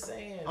 I'm just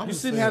saying. I'm You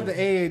just shouldn't saying.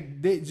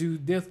 have to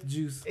add death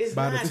juice. It's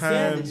By not the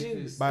time, salad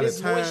juice. by the It's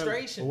time,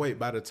 moisturization. wait,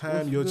 by the time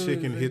What's your good,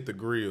 chicken man? hit the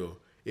grill,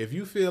 if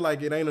you feel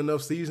like it ain't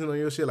enough seasoning on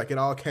your shit, like it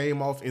all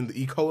came off in the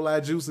E.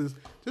 coli juices,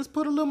 just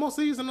put a little more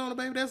seasoning on it,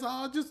 baby. That's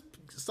all. Just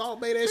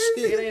Salt Bay that It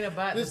shit. ain't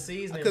about the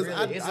seasoning, Because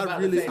really. It's I'm about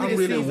really, the fact I'm that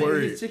really Season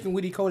worried. his chicken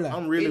with E. coli.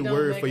 I'm really It don't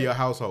worried make for a- your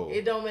household.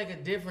 It don't make a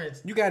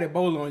difference. You got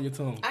Ebola on your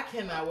tongue. I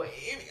cannot wait.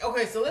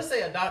 Okay, so let's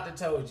say a doctor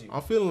told you.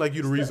 I'm feeling like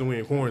you the reason we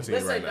in quarantine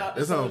Let's say right now. doctor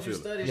That's how I'm told you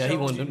feeling. study Yeah, he showed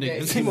one of you them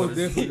that niggas. He most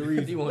definitely the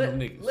reason. He one of them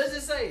niggas. Let's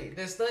just say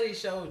the study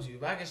showed you.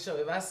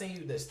 If I seen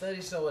you, the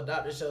study show a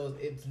doctor shows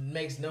it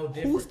makes no Who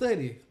difference.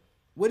 study?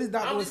 What is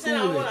Dr. I'm just saying,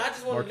 I School?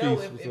 just want to know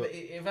Marquise, what's up?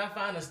 if I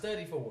find a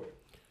study for it.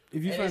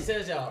 If you And find,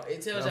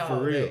 it tells y'all Nah,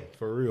 for real, that-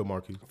 for real,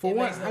 Marquis. for it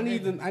one, makes no I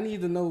difference.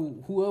 need to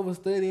know whoever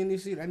studying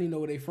this shit. I need to know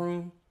where they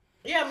from.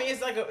 Yeah, I mean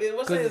it's like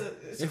what's Because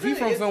it's if he from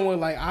clearly- somewhere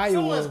like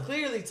someone's Iowa,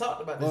 clearly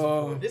talked about this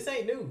before. This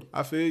ain't new.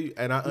 I feel you,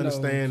 and I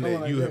understand something that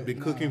like you that, have been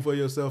nah. cooking for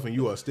yourself and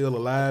you are still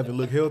alive and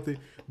look healthy,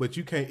 but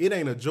you can't. It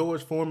ain't a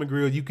George Foreman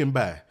grill you can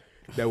buy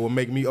that will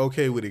make me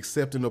okay with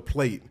accepting a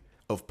plate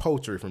of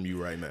poultry from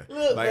you right now.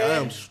 Look, like I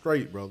man. am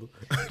straight, brother.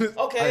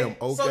 Okay, I am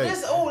okay.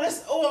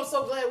 so I'm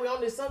so glad we're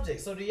on this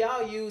subject. So do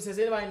y'all has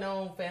anybody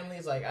known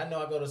families like I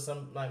know I go to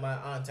some like my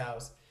aunt's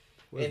house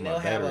Where's and my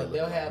battery they'll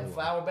looking have a like?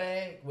 flour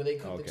bag where they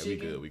cook the Okay,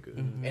 chicken we good.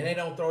 and they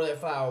don't throw that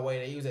flour away.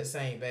 They use that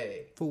same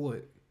bag for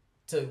what?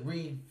 to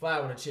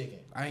re-flour the chicken.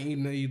 I ain't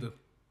eating that either.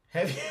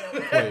 Have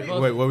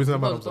you? Wait, what was that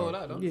about? You supposed to throw it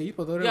out, though. Yeah, you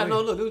put that Yeah, away.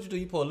 no, look what you do.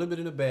 You pour a little bit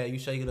in the bag, you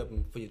shake it up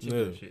for your chicken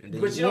and shit. And then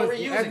But you don't Once-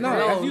 reuse as- it. No,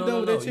 correct? after you No, done no,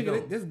 with no, that you chicken,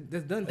 don't.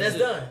 that's done. That's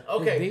done.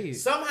 Okay. dead.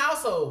 Some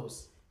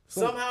households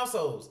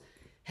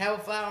have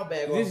a flour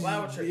bag or a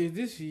flour tray. Is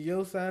this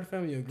your side of the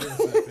family or your girl's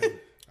side of the family?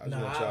 I just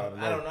No, want y'all to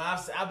know. I don't know.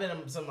 I've been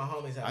to some of my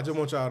homies' house. I just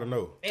want y'all to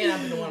know. And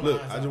I've been to one of my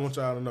Look, aunt's I just house. want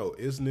y'all to know.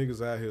 It's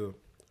niggas out here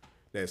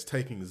that's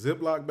taking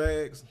Ziploc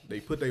bags.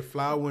 They put their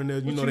flour in there.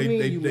 You What know you mean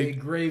they you made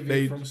gravy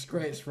they from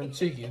scratch from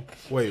chicken?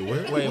 wait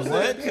what? Wait,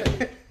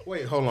 what?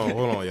 Wait, hold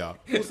on, y'all.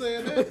 Who's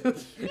saying that?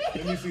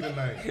 Let me see the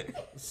name.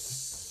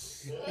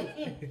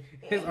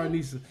 It's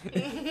Arnisa.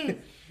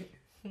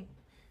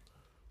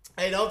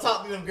 Hey, don't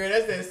talk to them, girl.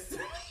 That's this.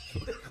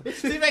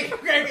 She making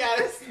gravy out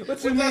of this.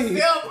 What you with the mean?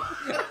 Selma.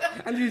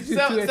 I need you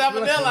to explain.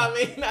 Salmonella, I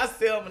mean, not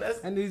Selma. That's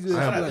I need you to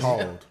I am explain.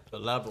 appalled.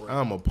 Elaborate.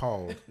 I'm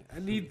appalled. I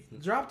need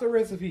drop the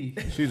recipe.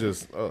 She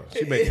just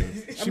she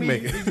making I mean,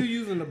 is you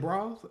using the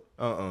broth?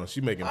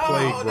 she making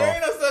plague oh, there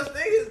ain't broth. no such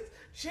thing as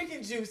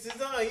chicken juices. You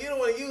don't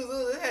want to use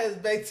it. It has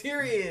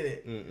bacteria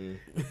in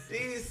it.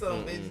 These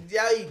some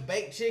y'all eat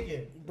baked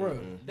chicken, Bro,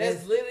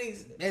 That's literally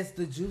that's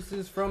the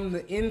juices from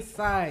the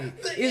inside.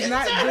 The It's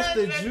not inside just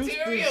the has juice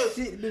bacteria. that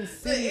shit been the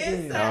sitting in.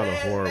 inside Y'all are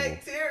has horrible.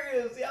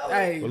 bacteria. Y'all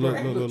Hey, But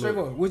bro, look.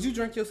 Trevor, would you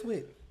drink your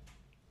sweat?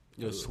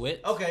 Your sweat?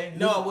 okay,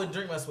 no, I wouldn't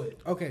drink my sweat.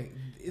 Okay,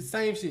 it's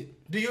same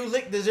shit. Do you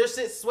lick? Does your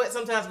shit sweat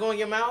sometimes go in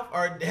your mouth,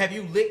 or have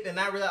you licked and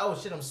not realize? Oh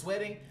shit, I'm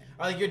sweating.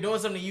 Or like you're doing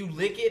something, you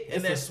lick it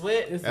and there's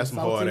sweat. It's That's a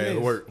some salty hard ass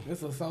mess. work.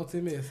 It's a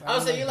salty mess. I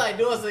would say you like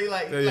doing something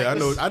like. Yeah, I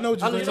know what I you're know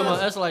saying. what about.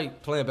 That's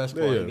like playing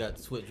basketball. Yeah. You got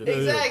sweat dripping.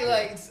 Exactly,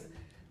 like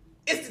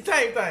it's the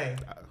same thing.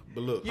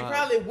 But look, You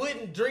probably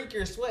wouldn't drink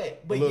your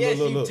sweat, but Look, yes,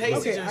 look, you look. tasted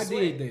Okay, your I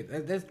sweat. did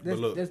that. But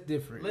look. That's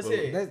different. Let's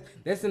hear it.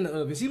 That's in the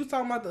oven. She was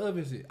talking about the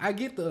oven shit. I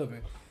get the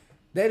oven.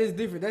 That is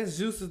different. That's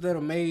juices that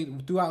are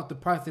made throughout the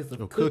process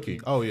of cooking.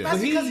 Oh yeah. But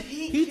That's he because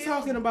he kills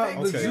talking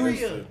about the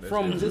bacteria. juice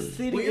from just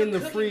sitting When you're in the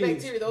cooking fridge,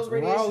 bacteria, those raw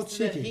radiations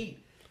to that chicken,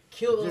 heat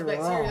kill those Just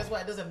bacteria. raw. That's why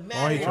it doesn't Oh, he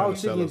matter. trying Raw to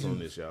sell us chicken on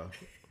juice. this, y'all.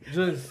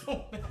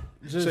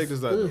 just Check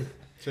this out. ugh. though.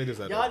 Check this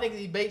out. Y'all though. niggas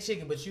eat baked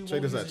chicken, but you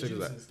Check won't this out. use Check the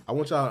this out. juices. I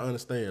want y'all to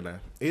understand now.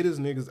 It is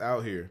niggas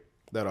out here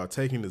that are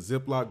taking the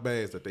Ziploc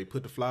bags that they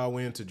put the flour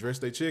in to dress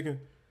their chicken,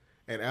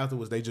 and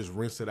afterwards they just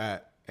rinse it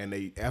out. And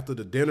they, after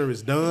the dinner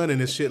is done and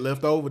this shit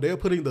left over, they're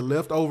putting the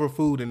leftover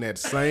food in that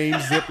same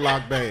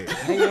Ziploc bag.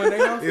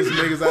 It's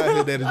niggas out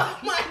here that is. Oh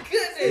my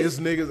goodness! It's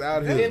niggas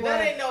out And here.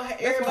 that ain't no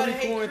everybody we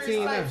hate Chris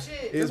quarantine type now.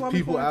 shit. It's why we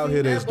people out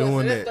quarantine. here that's That boy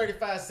doing said that. that's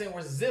 35 cents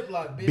worth of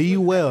Ziploc, bitch.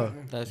 Beware.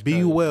 That's crazy.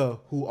 Beware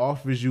who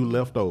offers you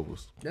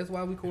leftovers. That's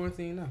why we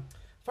quarantine now.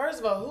 First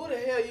of all, who the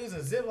hell using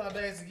Ziploc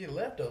bags to get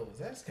leftovers?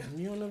 That's kind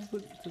You don't never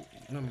put.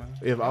 No man.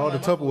 If all the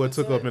like my Tupperware food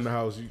took sucks. up in the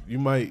house, you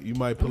might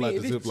pull mean, out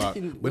if the it's Ziploc,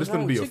 chicken, but what's it's gonna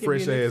wrong be a with chicken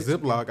fresh being ass in the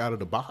Ziploc out of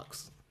the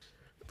box.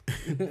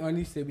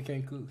 Arnie said we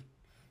can't cook.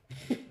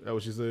 That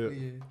what she said.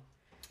 Yeah.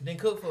 Then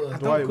cook for us.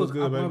 Dwight, Don't what's cook.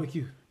 good, I baby?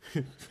 barbecue.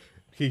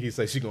 Kiki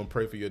say she gonna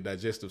pray for your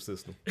digestive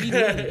system. He need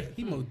it.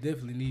 He most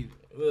definitely need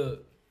it.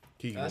 Look,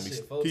 Kiki That gonna be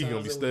shit 4 Kiki times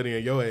gonna be a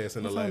studying your ass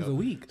in the 4 times a lab,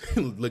 week.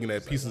 looking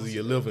at pieces of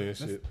your liver and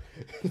shit.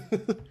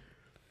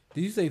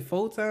 Did you say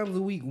 4 times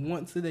a week,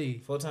 once a day?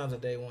 4 times a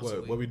day, once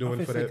a What week. we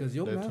doing for that? Because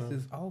your that mouth time?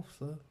 is off,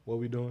 sir. What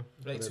we doing?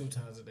 Like for 2 that?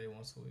 times a day,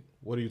 once a week.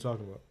 What are you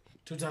talking about?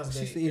 2 times a She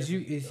day. said, is he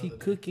other day.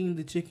 cooking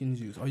the chicken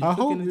juice? Are you I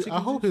cooking hope the chicken I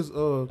hope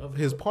juice?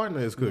 his partner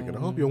is cooking. I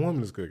hope your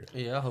woman is cooking.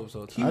 Yeah, I hope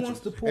so He too. wants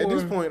to pour At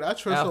this point, I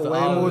trust her After way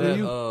all more of than that,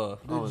 you.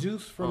 the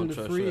juice from the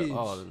trust fridge her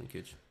all in the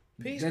kitchen.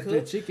 Peace that cook.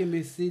 the chicken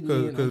been sitting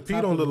in. Because on P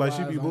top don't of look the like she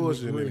be fries on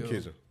bullshitting in the grill.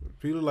 kitchen.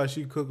 P look like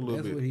she cook a little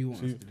That's bit. what he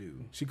wants she, to do.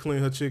 she clean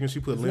her chicken. She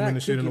put It's lemon not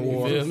and shit in the cooking,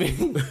 water. You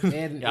feel me?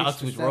 Adding Y'all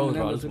extra switch roles salmonella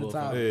around to the this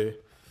top. Yeah.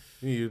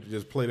 You need to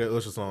just play that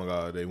Usher song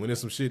all day. When there's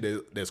some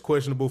shit that's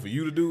questionable for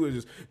you to do, it's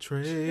just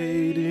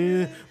trade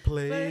in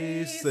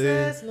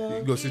places.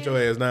 You go sit your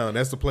ass down.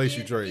 That's the place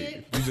you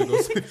trade.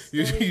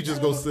 You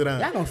just go sit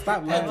down. Y'all gonna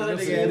stop lying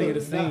to nigga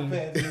to sing.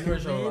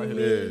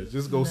 Yeah,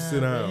 just go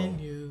sit down.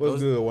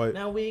 What's good, White?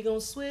 Now we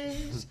gonna switch.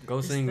 Go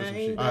sing with some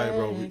shit. All right,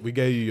 bro. We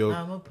gave you your.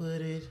 I'ma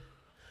put it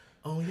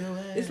on your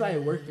ass. It's like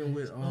working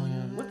with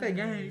what's that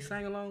game you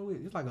sang along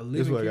with? It's like a living.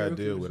 This is what I gotta karaoke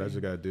deal with. I machine.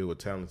 just gotta deal with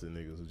talented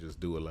niggas who just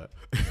do a lot.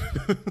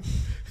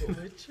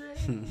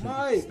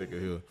 Mike, Stick it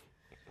here.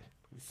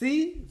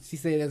 see, she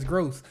said that's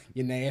gross.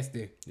 You're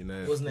nasty. You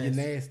nasty. What's You're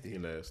nasty? nasty. You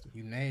nasty.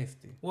 You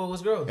nasty. What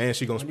was gross? And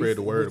she gonna spread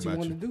the word about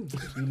what you. you want to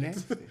do? You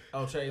nasty.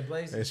 Oh, trading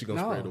places. And she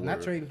gonna No, spread the word.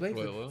 not trading places.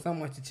 Wait, what?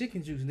 Something like your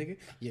chicken juice, nigga.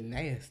 You're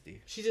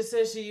nasty. She just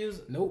said she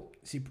used. Nope,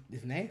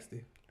 it's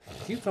nasty.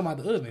 She was talking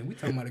about the oven. We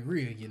talking about the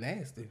grill. You're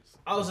nasty.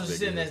 Oh, so she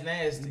said that's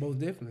nasty. Most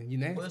definitely, you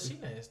nasty. Well, she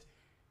nasty.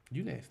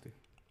 You nasty.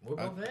 We're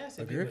both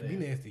nasty. A girl people can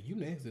be then. nasty. You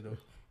nasty though.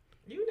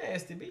 You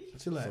nasty, B.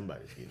 Chill out.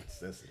 Somebody's getting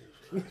sensitive.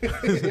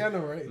 Yeah, I know,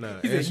 right?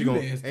 Nah, He said and she you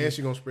gonna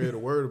nasty. spread the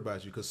word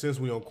about you. Cause since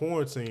we on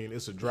quarantine,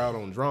 it's a drought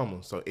on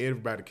drama. So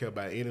everybody care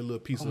about any little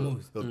piece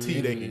Almost. of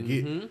tea they can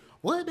get.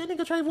 What that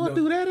nigga Trayvon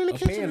do that in the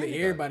kitchen? Apparently,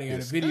 everybody got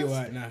a video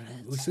out now.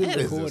 We should That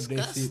is record that shit.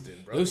 disgusting,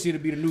 bro. Those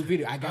shit'll be the new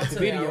video. I got I'm the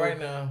telling video y'all right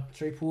now.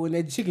 Trey pulling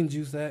that chicken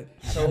juice out.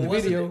 So the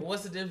video.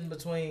 what's the difference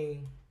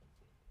between?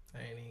 I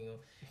ain't even gonna.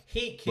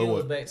 Heat But what?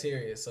 kills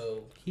bacteria,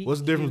 so Heat What's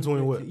the difference kills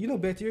between what? bacteria. You know,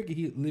 bacteria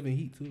can live in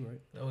heat too, right?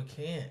 no, it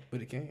can't.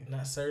 But it can.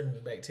 Not certain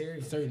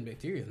bacteria. Certain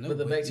bacteria, no, but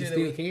the it bacteria,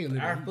 still that can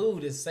live our in heat.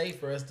 food is safe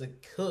for us to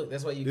cook.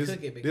 That's why you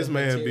cook it. Because This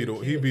man bacteria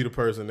kill he it. be the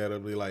person that'll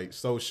be like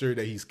so sure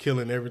that he's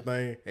killing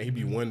everything, and he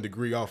be 1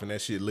 degree off, and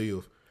that shit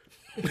live.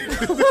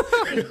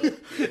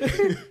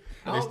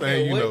 I Next don't thing care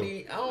you what know,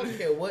 I don't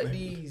care what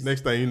these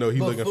next thing you know, he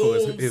looking for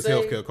his buffoons say.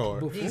 healthcare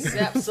card. These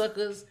sap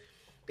suckers,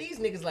 these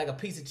niggas like a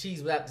piece of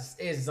cheese without the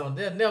edges on.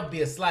 There'll never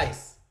be a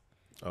slice.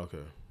 Okay,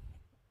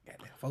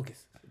 Goddamn,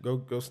 focus.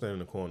 go stand in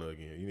the corner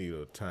again. You need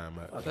a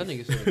timeout. That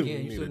nigga said again. You You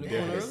need a stood in the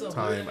definite corner. It's so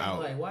time blurry. I'm out.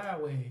 like, why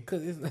are we?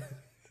 Cause it's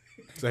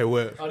Say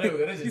what? Oh, there we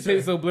go. That's you just said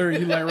it's so blurry.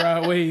 You like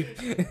Rod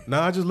Wave.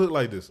 Nah, I just look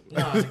like this.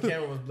 Nah, the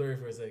camera was blurry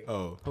for a second.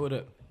 Oh, Hold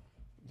up.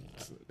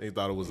 they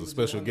thought it was a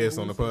special guest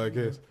on the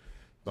podcast.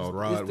 Thought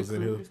Rod was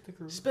in here.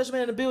 Special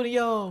man in the building,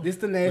 y'all. This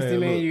the nasty Man,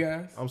 man, look, you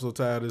guys. I'm so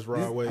tired of this Rod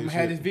I'm Wave gonna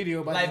have this shit.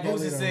 video about Like this Boosie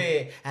later on.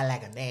 said, I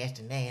like a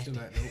nasty. Chill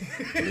out,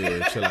 nope.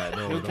 Yeah, chill out.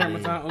 No, No don't camera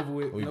even- time over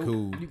with. We Nope.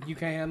 cool. You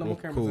can't have no more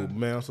I'm camera cool, time.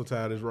 man. I'm so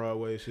tired of this Rod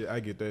Wave shit.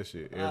 I get that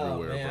shit Oh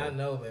everywhere, man, I bro.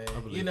 know,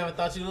 man. You never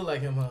thought you looked like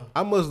him, huh?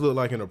 I must look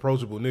like an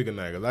approachable nigga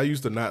now, cause I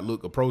used to not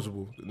look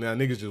approachable. Now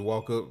niggas just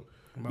walk up,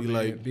 My be man,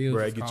 like, Bills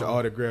 "Bro, is get your calling.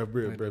 autograph,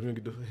 bro. Bro, you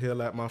get the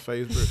hell out my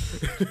face,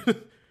 bro."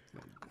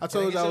 I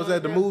told Can I you I get was your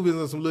at the autograph? movies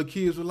and some little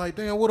kids were like,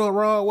 "Damn, what up,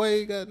 Rod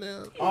Wave?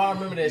 Goddamn." Oh, I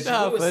remember that shit.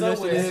 Nah, We was but that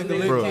somewhere. shit is some the niggas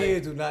Bro. little like,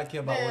 kids do not care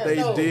about Man, what They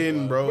no,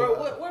 didn't, bro.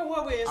 Where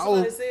were we? And I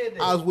somebody was, said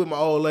that. I was with my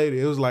old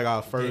lady. It was like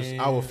our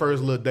Damn.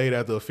 first little date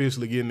after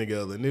officially getting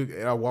together.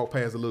 And I walked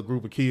past a little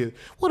group of kids.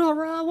 What up,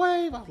 Rod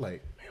Wave? I was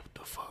like, man, what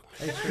the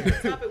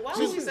fuck? Topic. Why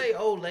would we say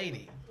old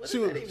lady? What She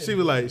does was, that even she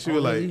was like,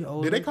 Old lady,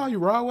 old did they lady. call you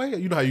Rod Wave?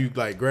 You know how you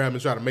like grab and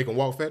try to make them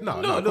walk fast?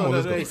 No, No, come on,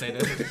 let's they go. ain't say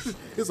that.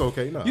 It's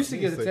okay. No, You should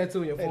get a say,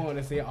 tattoo on your phone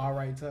and say "all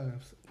right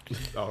times."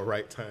 all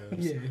right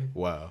times. Yeah.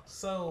 Wow.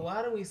 So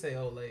why do we say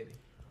old lady?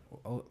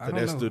 Oh, I But don't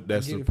that's know. the I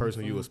get it from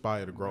person you phone.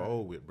 aspire to grow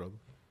old with, brother.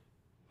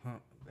 Huh.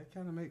 That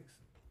kind of makes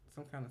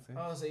some kind of sense.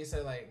 Oh, so you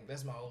say like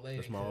that's my old lady.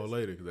 That's my old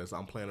lady. Cause that's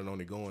I'm planning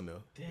on it going there.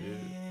 Damn.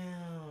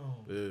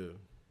 Yeah.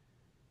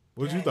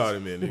 What you That's thought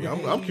it meant,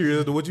 nigga? I'm curious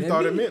as to what you That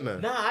thought it mean-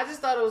 meant now. Nah, I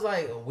just thought it was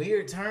like a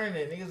weird turn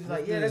that niggas was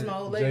like, yeah, that's my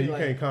old lady. Jay, you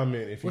like, can't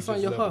comment if you What's just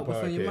on your left heart? the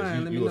What's on your podcast.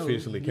 mind? Let You me know.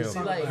 officially You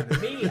canceled. see, Something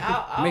like me,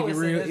 I Make it always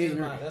say real that's just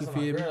ignorant, that's you my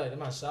feel me? girl, that's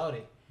my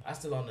shawty. I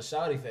still on the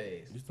shawty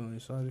phase. You still in your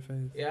shawty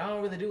face? Yeah, I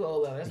don't really do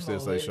old lady. You That's my still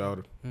old say lady.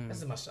 shouter. That's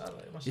just my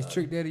shawty. My Is shawty.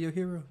 Trick Daddy your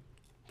hero?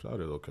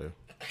 Shouter's okay.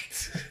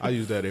 I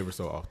use that every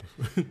so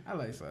often. I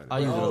like shawty. I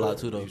use it a lot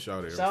too You though.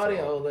 shouter every Shawty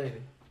so or old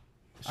lady?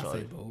 I say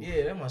Shawty. both.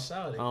 Yeah, that's my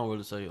shawty. I don't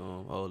really say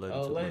old lady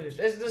Old too lady. much.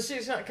 That's the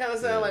shit kind of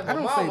sound like my I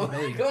don't mama.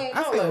 say babe. Go on,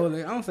 I say like, old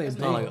lady. I don't say That's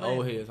babe. Not Babe. like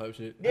old head type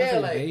shit. I yeah, say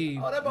like babe,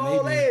 oh, that my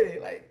old maybe. lady.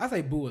 Like I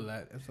say boo a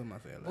lot. That's something I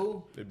say a lot.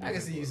 boo. It be I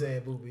can see you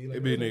saying boo. Be like, It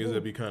be boo, niggas boo.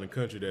 that be kind of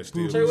country that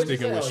still Trey, what you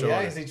sticking say? with Oh, yeah,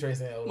 I shorty. can see Trey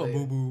saying old My lady.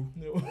 boo boo.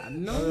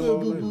 No,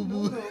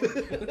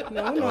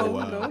 Oh,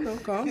 wow. no.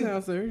 Calm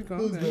down, sir.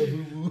 Calm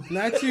down.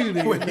 Not you,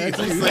 nigga. Wait, Not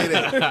you you. say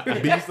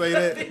that? B say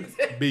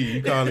that? B,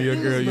 you calling your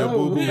girl your No,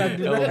 boo boo? I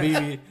do That was not.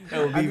 BB.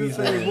 That was I BB just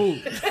say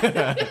boo.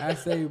 I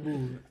say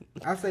boo.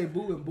 I say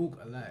boo and book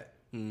a lot.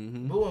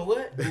 Mm-hmm. Boo and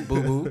what?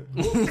 Boo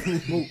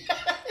boo.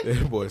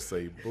 That boy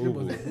say boo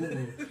boo.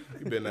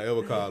 You better not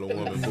ever call a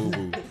woman boo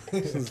boo.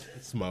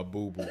 It's my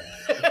boo boo.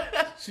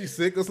 She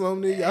sick or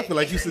something, nigga? I feel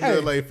like you sit there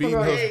like feeding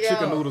her Hey, yo.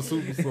 chicken noodle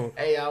soup or something.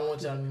 Hey, I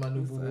want y'all to be my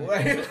new boo boo.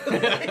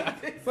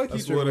 Fuck I you,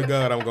 swear to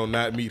God, I'm gonna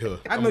not meet her.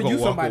 I I'm know gonna you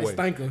walk somebody away.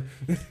 stinker.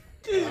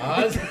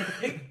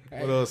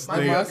 What else, My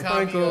stink?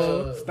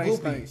 girl Stink,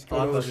 call me, stink. Oh,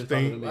 I thought you was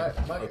talking to me.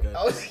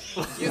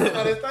 Okay. You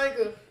know this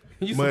thinker.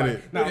 You Money.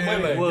 somebody- Nah,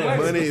 money. What?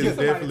 Money is You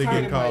somebody definitely tiny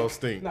getting called Mike.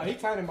 stink. Nah, he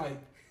tiny Mike.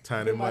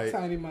 Tiny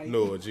Mike.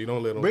 No, G,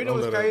 don't let them. Brandon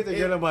was crazy. They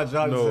get on my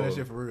job and say that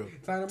shit for real.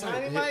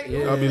 Tiny Mike.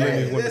 I'll be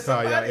letting these women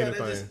call y'all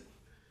anything.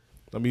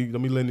 Let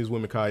me letting these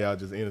women call y'all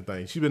just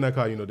anything. She better not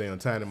call you no damn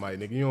Tiny Mike,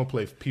 nigga. You don't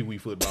play pee-wee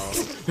football.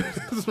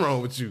 What's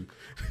wrong with you?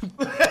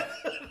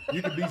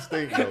 You can be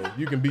Stink though.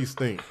 You can be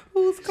Stink.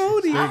 Who's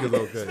Cody? Stink is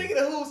okay. Speaking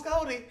of who's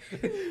Cody,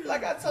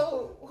 like I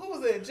told, who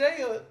was it,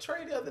 Jay or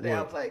Trey the other day?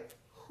 I was like,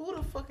 who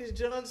the fuck is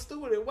Jon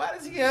Stewart and why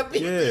does he have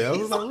beef? Yeah, I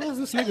was like, what's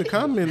this nigga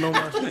commenting on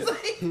my shit?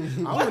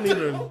 I wasn't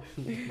even.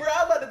 Bro,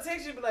 I was about to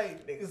text you, be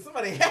like, nigga,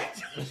 somebody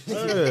hacked your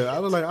shit. Yeah, I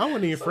was like, I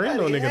wasn't even friend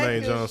no Somebody nigga named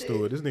hacked your Jon shit.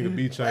 Stewart. This nigga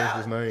B changed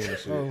his name and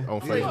shit on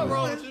What's Facebook.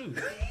 wrong with you?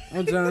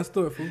 I'm Jon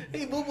Stewart, fool.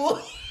 He boo boo.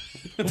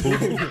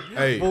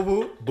 Hey,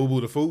 boo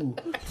boo the fool.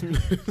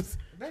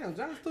 Damn,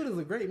 Jon Stewart is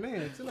a great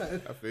man. Chill out.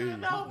 I feel you.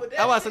 No, but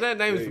I watched that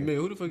name is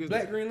familiar. Who the fuck is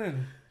Black that? Green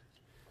Lantern.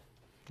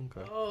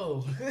 Okay.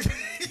 Oh.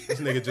 This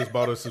nigga just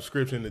bought a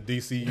subscription to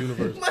DC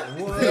Universe. No,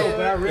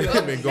 but I really,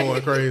 He been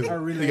going crazy. I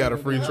really He got a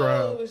free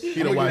trial. Oh,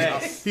 He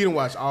done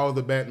watched all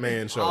the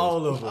Batman shows.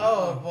 All of them.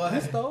 Oh, boy. he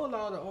stole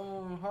all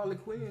the Harley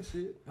Quinn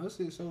shit. That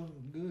shit so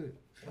good.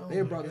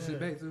 They brought the shit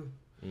back too.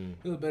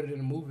 It was better than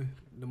the movie.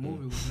 The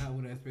movie was not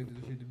what I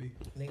expected the shit to be.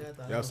 Nigga, I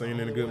thought Y'all I was seen the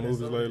any only good one that movies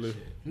saw that lately?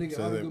 shit. Nigga, Since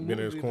all the it good been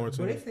in this movies.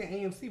 quarantine? But they say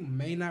AMC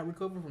may not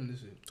recover from this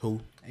shit. Who?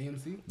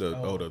 AMC?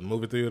 The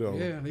movie theater? Oh.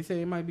 Yeah, they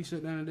say it might be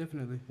shut down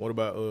indefinitely. What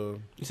about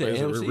You said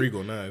it's AMC?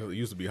 Regal now? It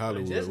used to be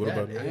Hollywood. just What got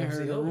about it. I ain't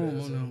heard the AMC room over on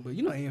there, them, but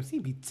you know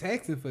AMC be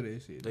taxing for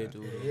that shit. They dog.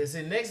 do. Yeah,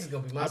 see, next is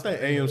gonna be my I think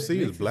spot.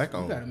 AMC is black You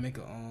owned. gotta make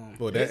a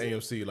Well, that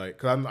AMC, like,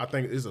 cause I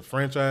think it's a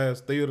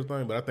franchise theater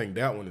thing, but I think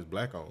that one is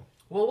black owned.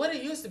 Well, what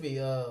it used to be,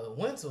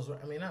 Winsel's.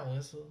 I mean, not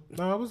Winsel.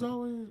 No, I was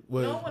always.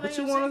 Well, No, when What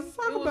you AMC, want to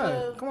talk it was,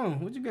 about? Come on,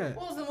 what you got?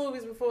 What was the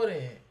movies before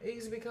then? It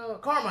used to be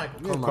called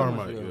Carmichael.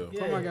 Carmichael, yeah.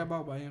 Somebody got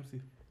bought by AMC.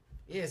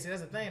 Yeah, see,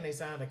 that's the thing. They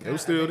signed a It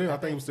was still there. I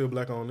think it was still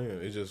black on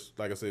there. It's just,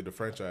 like I said, the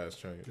franchise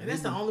changed. And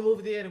that's the only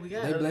movie theater we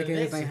got. They other black than ass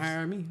Nexus. ain't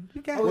hiring me.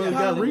 You got Oh, Well, you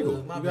got Hollywood, Regal.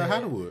 my You got bad.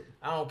 Hollywood.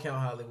 I don't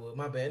count Hollywood.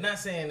 My bad. Not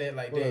saying that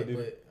like Well, that, dude.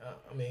 but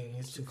I mean,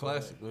 it's too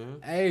Classic,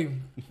 man. Hey,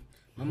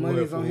 my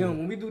money's on fool? him.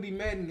 When we do these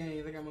Madden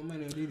games, I got my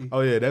money on Didi. Oh,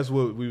 yeah, that's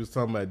what we was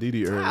talking about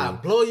Didi I'll earlier.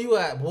 blow you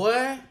out,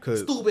 boy.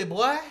 'Cause- Stupid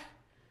boy.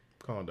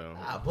 Calm down.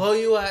 I'll blow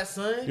you out,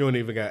 son. You don't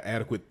even got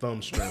adequate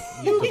thumb strength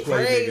You to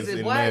play niggas crazy,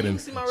 in boy. Madden. You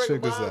see my Check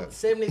record this ball? out.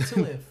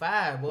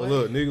 72-5, boy. Well,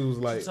 look, niggas was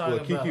like, What you well,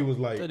 talking Kiki about? was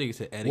like, That nigga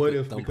said adequate what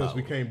if, thumb because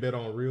we power. can't bet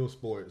on real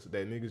sports,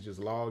 that niggas just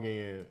log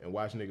in and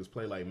watch niggas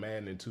play like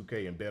Madden and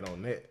 2K and bet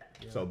on that.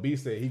 So B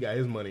said he got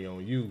his money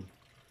on you.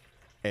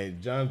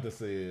 And Jonathan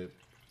said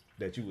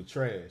that you was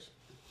trash.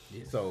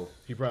 So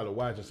he probably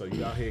watching, so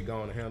you out here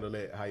going to handle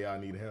that how y'all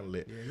need to handle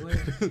it. Yeah, go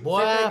ahead. Boy,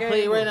 Set that I game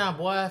play up. right now,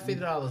 boy.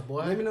 $50,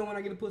 boy. Let me know when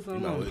I get to put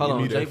something on. Give Hold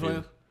on, me Jay that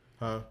playing? fee.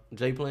 Huh?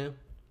 Jay playing?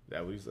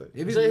 That what you say?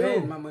 If it's Jay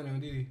Madden, who? my money on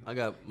Didi. I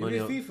got If money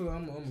it's on. FIFA,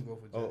 I'm gonna go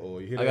for Jay. Oh,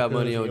 you hear I that, got cuz?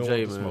 money You on don't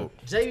Jay, want the man.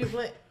 smoke. JB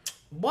playing.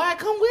 Boy,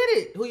 come with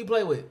it. Who you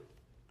play with?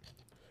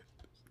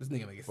 This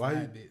nigga make it Why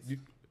side you,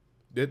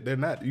 bits. they're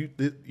not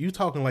you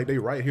talking like they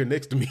right here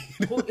next to me.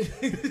 Who, You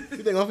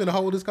think I'm finna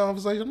hold this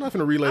conversation? I'm not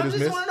finna relay I this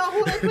just mess. want to know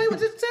who they play with.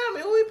 Just tell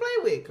me who he play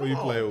with. Who Come you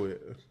on. play with?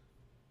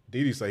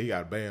 Didi say he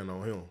got a ban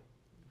on him.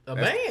 A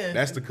That's, band?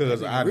 that's the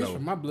cousin I Reach know. for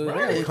my blood. Right. I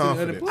gotta go to the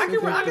other Confidence. place.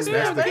 I can see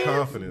That's a the band.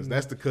 confidence.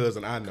 That's the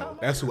cousin I know.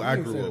 That's who I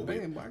grew up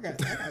with. I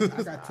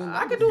got 10.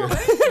 I can do a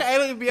band. I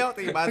don't even be out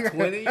there about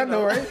 20. I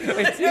know, right?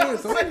 Like 10,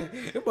 so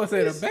it must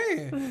say the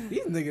band.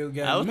 These niggas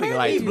got I was thinking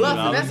money. He like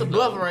bluffing. That's a $2.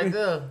 bluffer right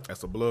there.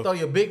 That's a bluff. Throw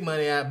your big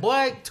money out.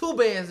 Boy, 2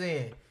 bands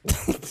in.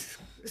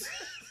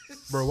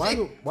 Bro,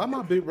 why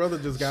my big brother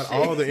just got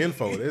all the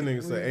info? That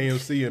nigga say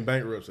AMC and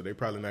bankruptcy. They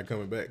probably not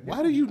coming back.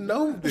 Why do you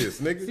know this,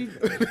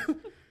 nigga?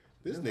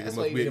 This nigga That's must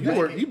why be.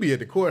 you You be at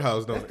the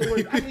courthouse, don't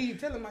you? I need,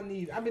 tell him I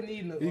need. I've been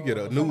needing. You get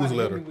a somebody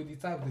newsletter. help me with these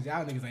topics.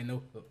 Y'all niggas ain't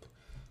no help.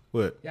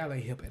 What? Y'all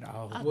ain't help at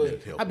all. been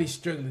helping. I be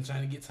struggling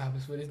trying to get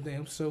topics for this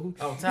damn show.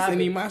 Oh, This topic.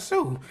 ain't even my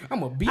show.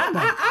 I'm a beat.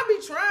 I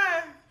be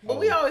trying. But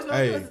we always know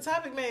Hey, you as the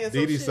topic man. So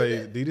Didi shit, say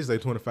that- Didi say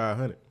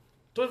 2,500.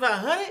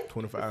 2,500?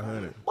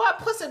 2,500. Boy,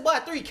 pussy, boy,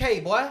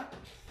 3K, boy.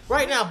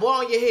 Right now, boy,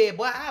 on your head,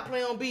 boy. I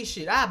play on B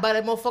shit. I buy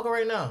that motherfucker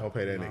right now. Don't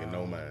pay that nigga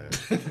no mind.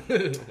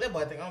 That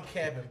boy think I'm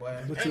capping, boy.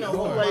 Ain't no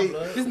hope in my Wait,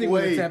 blood. This nigga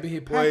wanna tap in his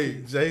pocket.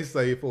 wait. Jay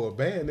say for a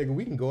band, nigga,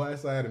 we can go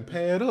outside and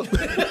pad up.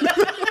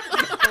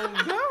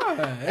 Oh God.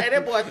 Hey,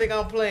 that boy think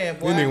I'm playing,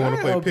 boy. This nigga want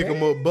to play Okay. pick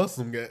 'em up, bust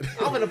 'em, guy.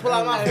 I'm gonna pull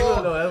out my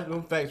That's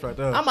them facts right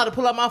there. I'm about to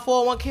pull out my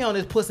 401k on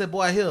this pussy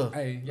boy here.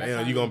 Hey,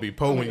 Damn, you gonna be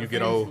poor when you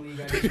get old.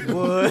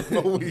 What?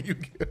 Poor when you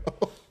get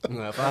old.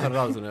 Nah,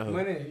 $500 in that hood.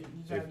 Money. You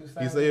trying to do He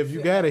side say if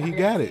you got it, he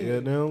got it. Yeah,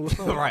 damn. What's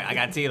up? Right, I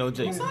got 10 on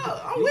Jay.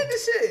 I'm with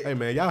this shit. Hey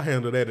man, y'all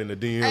handle that in the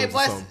DMs Hey, or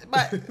boy,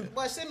 something.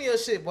 boy, send me your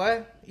shit,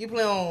 boy. You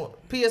play on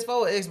PS4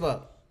 or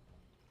Xbox?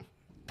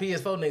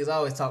 PS4 niggas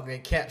always talk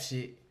that cap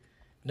shit.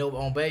 No,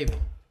 on baby.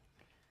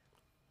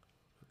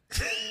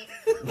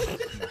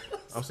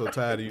 I'm so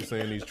tired of you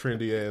saying these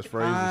trendy ass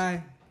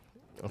phrases.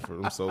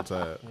 I'm so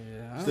tired.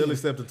 Yeah, Still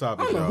accept the I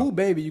topic, don't know who y'all.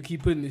 baby you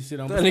keep putting this shit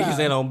on. That nigga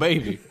said on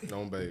baby.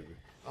 Don't baby.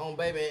 Oh,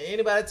 baby.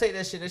 Anybody take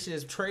that shit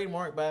is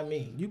trademarked by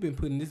me. You been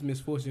putting this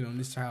misfortune on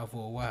this child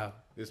for a while.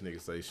 This nigga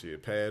say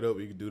shit. Pad up,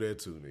 he can do that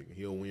too, nigga.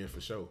 He'll win for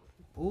sure.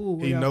 Ooh,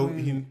 He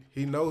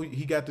know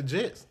he got the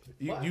Jets.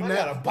 You I not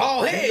got a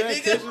ball head, not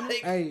nigga. Like,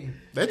 Hey,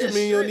 that just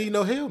mean you don't need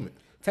no helmet.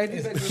 take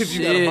this back to If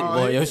you got a ball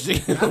boy, head. your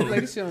shit. I play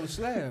this shit on the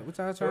slab. What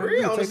y'all trying For to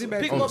real, do? Take it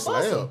back pick to him On the the up.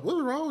 Muscle. slab.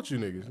 What's wrong with you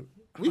niggas?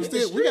 We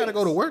the gotta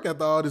go to work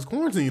after all this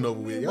quarantine over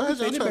with. Y'all Take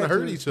trying it to back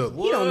hurt to- each other.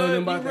 You don't know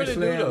nothing What? about You that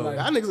really do, slab. though. Like,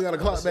 Y'all niggas gotta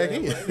clock back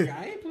in. nigga,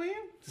 I ain't playing.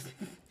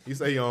 He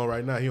say he on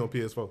right now. He on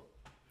PS4.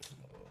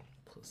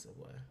 Pussy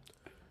boy.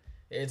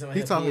 Every time I He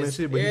hear talking that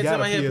shit, but he every got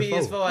time a I hear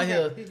PS4. PS4, I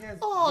hear, He has-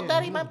 oh, yeah,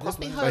 daddy, no, my that's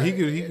pussy fine. hurt. Like he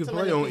Every could time I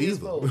play hear on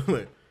PS4. either.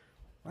 Like,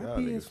 Why y'all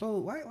niggas-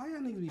 PS4? Why y'all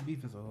niggas be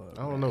beefing so hard?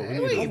 I don't know.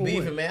 Man, we ain't Over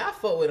beefing, what? man. I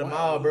fuck with them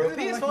all, bro. I don't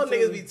PS4 like each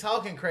niggas other. be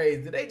talking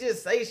crazy. They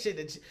just say shit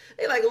that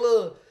they like a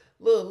little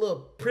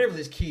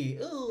privileged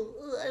kid. Ooh,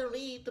 I don't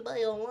need to buy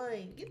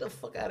online. Get the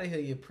fuck out of here,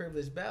 you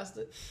privileged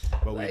bastard.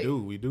 But Like,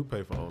 we do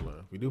pay for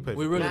online. We do pay.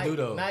 We for really now, do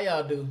though. now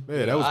y'all do.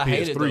 Yeah, that was I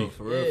hate it, though, PS3.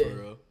 for real, Yeah. for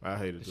real. I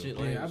hated Shit it.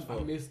 like Yeah, I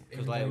miss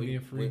because like everything we being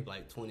free. went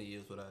like 20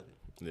 years without it.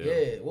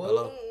 Yeah, well,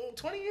 Hello?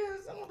 20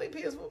 years. I don't think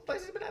PS4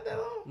 PlayStation been out that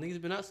long. Niggas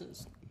been out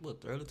since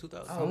what, the early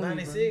 2000s. Oh,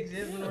 96. Yeah,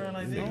 it's been around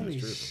like Sony.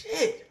 that.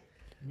 Shit.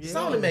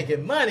 Sony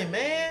making money,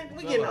 man.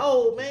 We getting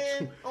old,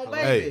 man. On baby.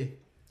 Hey.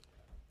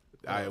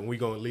 All right, and we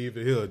gonna leave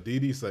it here.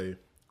 DD say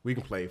we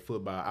can play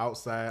football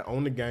outside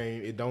on the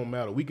game. It don't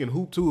matter. We can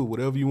hoop to it,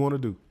 whatever you want to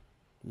do.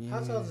 How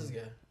tall is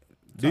this guy?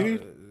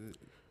 DD?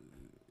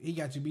 He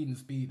got you beating the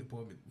speed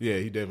department. Yeah,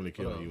 he definitely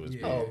killing you in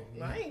speed. Oh,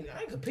 I ain't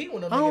competing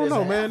with no I don't nigga know,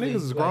 that's an man. athlete.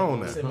 Niggas is grown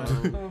now. semi-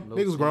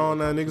 Niggas grown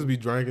now. Niggas be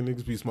drinking.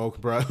 Niggas be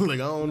smoking. Probably like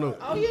I don't know.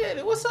 Oh yeah,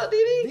 then what's up,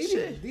 DD?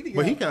 Shit.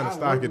 But he kind of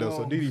stocky though,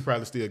 so DD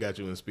probably still got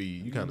you in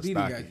speed. You kind of Didi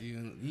stocky. got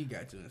you. He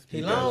got you in speed.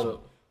 He long,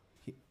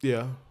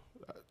 Yeah.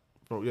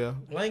 Yeah.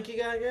 lanky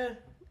guy.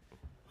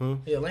 Huh?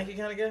 He a lanky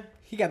kind of guy.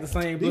 He got the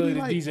same Didi blood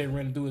like- that DJ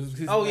running through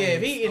his Oh yeah,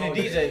 if veins. he in the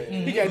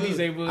DJ, He got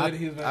DJ blood in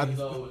his I- veins.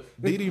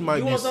 DD might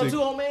You be want some 6.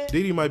 too, old man?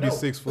 DD might be No.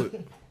 6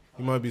 foot.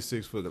 He might be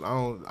 6 foot. 'Cause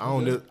I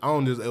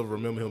don't just ever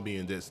remember him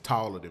being just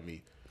taller than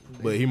me.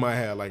 But he might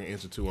have like an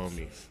inch or two on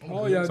me.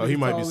 Oh, y'all So he niggas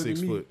might be taller 6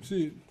 than me. foot.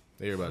 Shit.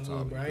 Everybody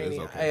taller. Bro, I That's ain't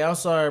even- okay. Hey, I'm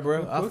sorry,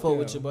 bro. I Fuck fuck yeah.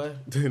 with you, boy.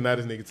 Now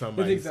this nigga talking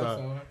about He he's thinks I'm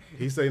sorry. sorry.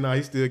 He say nah,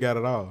 he still got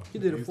it all. He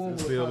did a He's formal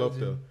still up apology.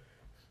 there.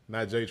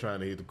 Not Jay trying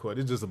to hit the court.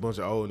 It's just a bunch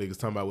of old niggas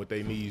talking about what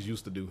they knees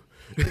used to do.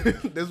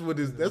 That's what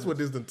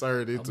this done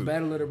turned A into.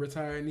 battle of the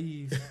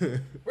retirees.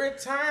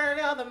 Return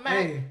of the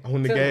man. Hey,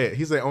 On the tell gas.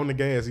 He say on the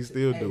gas, he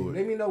still Hey, do it.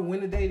 let me know when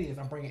the date is.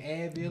 I'm bringing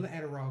Advil and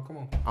Adderall. Come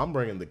on. I'm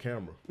bringing the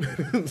camera.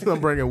 I'm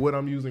bringing what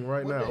I'm using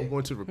right What now. day? I'm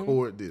going to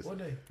record this. What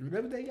day?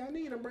 Whatever day y'all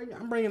need,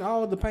 I'm bringing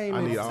all the pain.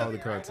 I need meds. all Tell the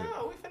me right content.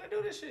 now, we finna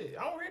do this shit.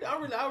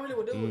 I really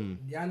would do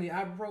Y'all need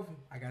ibuprofen.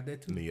 I got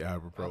that Mm. too. Need it. All I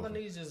ibuprofen.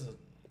 need is just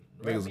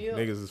wrap Niggas, me up.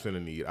 niggas is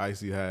finna need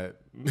icy hot.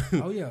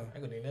 Oh yeah. I ain't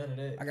gonna need none of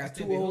that. I got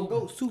Still 2 be old hooping.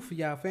 goats too for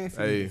y'all fancy.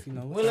 Hey. niggas, you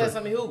know. When last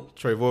time he hooped?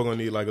 Trevor gonna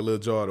need like a little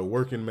jar of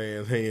working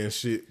man's hand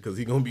shit because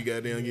he gonna be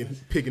goddamn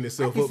picking I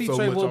himself can up see so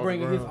much Trevor off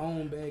bringing the his ground.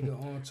 own bag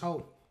of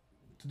chalk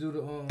to do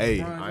the Hey,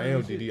 bronze I and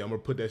am shit. DD. I'm gonna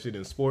put that shit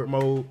in sport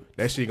mode.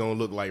 That shit gonna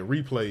look like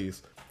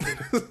replays.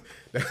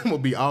 That gonna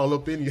be all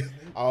up in you,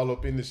 all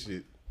up in the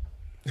shit.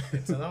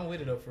 So I'm with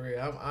it though, for real.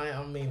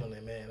 I'm mean on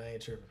that, man. I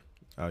ain't tripping.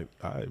 All right,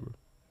 bro.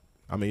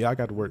 I mean, y'all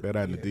got to work that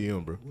out in the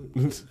DM, bro.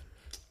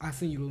 I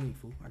send you the link,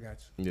 fool. I got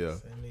you. Yeah.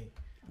 Send me.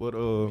 What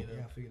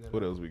Yeah, figure that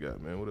what out. els we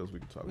got, man? What else we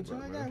can talk What y'all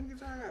about, got? man? What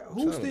y'all got? Trying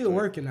Who's to still think.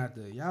 working out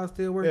there? Y'all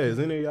still Yeah, working? is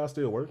any of y'all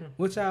still working?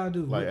 What y'all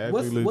do? Like,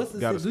 what's actually what's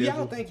got a do y'all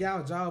schedule? think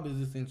y'all job is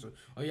essential,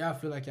 or y'all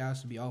feel like y'all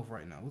should be off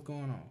right now? What's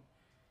going on?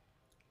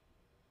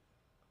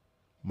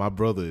 My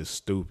brother is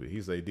stupid.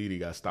 He say Didi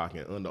got stock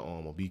in Under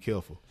Armour. Be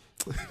careful.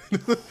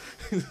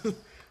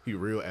 He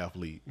real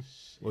athlete.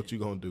 What you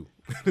gonna do?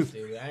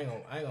 Dude, I ain't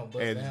gonna bust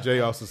And down. Jay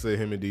also said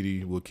him and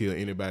Didi will kill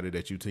anybody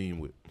that you team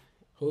with.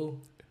 Who?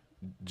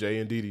 Jay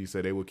and Didi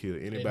said they would kill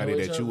anybody know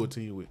each that you other? would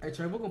team with. Hey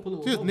Trey, we're gonna pull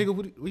up. Just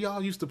nigga, we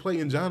all used to play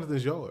in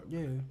Jonathan's yard.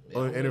 Yeah.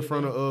 And in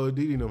front of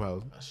Didi and them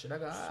house. Shit, I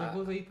Trey, got.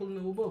 what's he pulling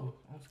up with Bubba?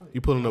 On site.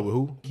 You pulling up with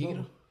who?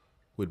 Keita.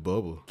 With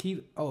Bubba.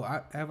 Keith. Oh,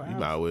 I have You an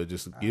might as well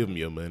just give him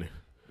your money.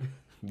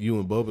 You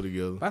and Bubba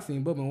together. I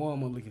seen Bubba and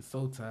Walmart looking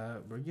so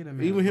tired, bro. Get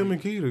him. Even him and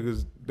Keita,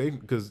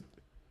 because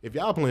if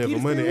y'all playing Keita for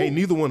money, still ain't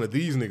neither one of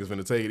these niggas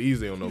finna take it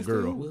easy on no Keita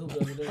still girl. We hooped the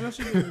other day. I know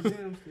she been in the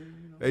gym still. You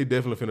know. They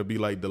definitely finna be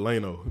like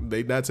Delano.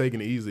 They not taking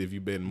it easy if you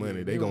betting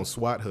money. They gonna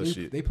swat her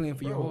shit. They playing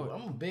for your Bro,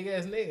 heart. I'm a big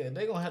ass nigga.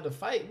 They gonna have to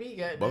fight me,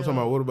 goddamn. But I'm talking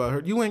about what about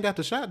her? You ain't got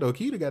the shot though.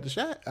 Keita got the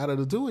shot out of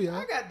the two of y'all.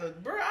 I got the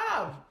bro.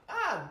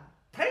 I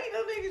paint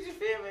them niggas. You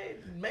feel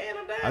me? Man,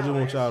 them down. I just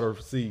want man. y'all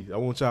to see. I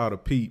want y'all to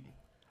peep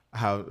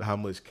how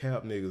much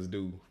cap niggas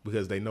do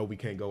because they know we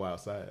can't go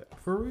outside.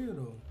 For real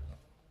though.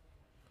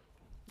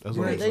 That's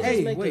what Wait, I'm they saying. just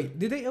hey, make wait.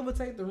 Did they ever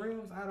take the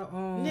rims out of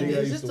Nigga, Nigga, I it's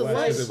used just to the watch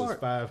last because it was part.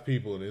 5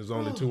 people and it was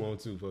only 2 on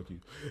 2. Fuck you.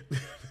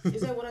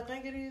 Is that what I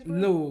think it is, bro?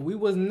 No, we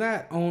was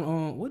not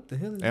on what the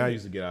hell is And I that?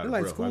 used to get out It's of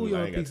like breath. I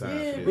schoolyard ain't got pizza. time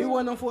Yeah, for We this.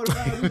 wasn't on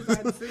 45. We was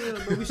at the sale,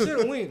 but we should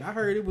have went. I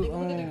heard it was Nigga,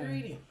 look at the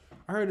ingredient.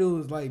 I heard it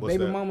was like What's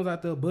baby that? mamas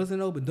out there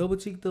busting open, double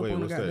cheeked up Wait, on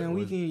the what's that? goddamn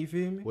What's- weekend. You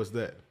feel me? What's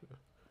that?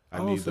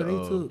 I need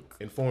to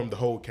inform the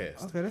whole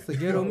cast. Okay, that's a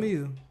ghetto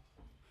meal.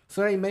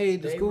 So they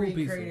made the school pizza.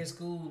 They recreated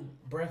school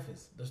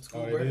breakfast. The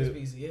school breakfast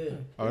pizza, yeah.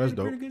 Oh, that's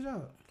dope. Pretty good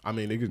job. I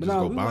mean, they could just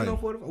go buy them.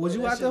 Was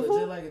you out there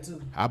for? Like it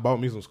too. I bought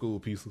me some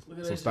school pieces,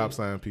 some stop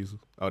sign pieces.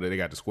 Oh, they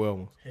got the square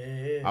ones.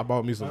 Yeah. I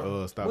bought me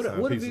some stop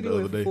sign pieces the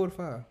other day. What video 4 to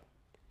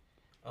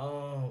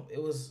 5?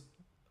 It was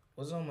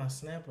on my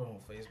snapper on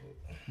Facebook.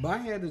 But I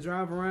had to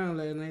drive around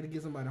last night to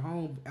get somebody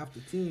home after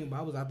 10, but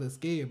I was out there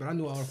scared. But I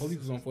knew all the police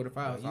was on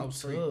 45, so I was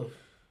straight.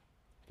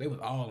 They was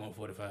all on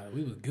 45.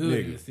 We was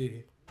good in the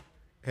city.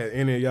 Had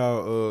any of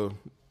y'all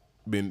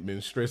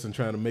been stressing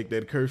trying to make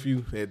that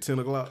curfew at 10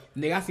 o'clock?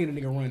 Nigga, I seen a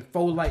nigga run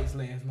 4 lights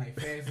last night,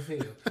 fast as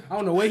hell. I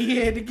don't know where he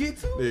had to get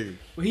to, nigga,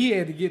 but he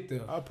had to get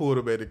there. I pulled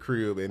up at the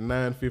crib at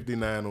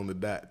 9:59 on the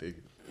dot,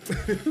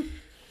 nigga.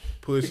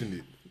 Pushing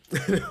it.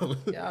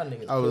 Y'all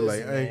niggas I was pussy,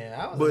 like, man.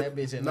 I was in that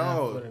bitch at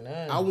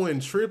 9:49. I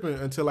wasn't tripping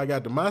until I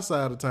got to my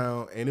side of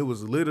town, and it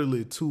was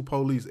literally 2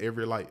 police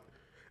every light.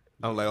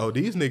 I'm like, oh,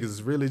 these niggas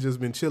has really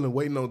just been chilling,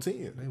 waiting on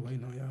 10. They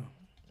waiting on y'all.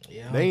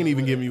 Yeah, they ain't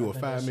even giving you a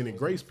 5-minute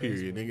grace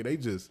period, nigga. They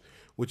just,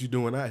 what you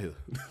doing out here?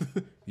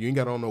 You ain't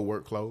got on no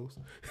work clothes.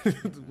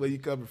 Where you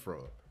coming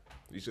from?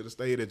 You should have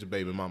stayed at your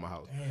baby mama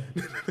house.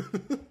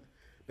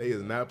 They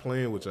is not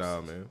playing with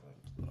y'all, man.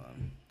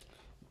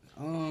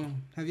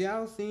 Have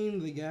y'all seen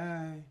the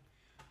guy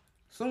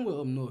somewhere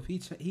up north? He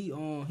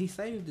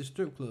saved the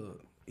strip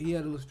club. He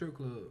had a little strip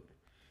club,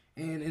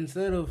 and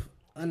instead of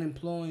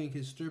unemploying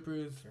his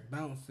strippers,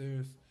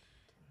 bouncers,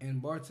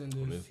 and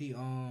bartenders, he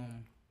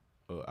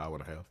hour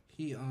and a half.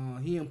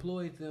 He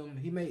employed them.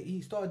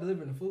 He started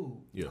delivering the food.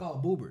 Yeah. It's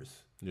called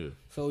boobers. Yeah.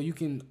 So you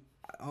can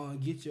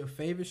get your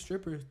favorite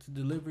strippers to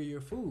deliver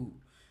your food,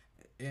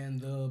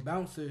 and the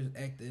bouncers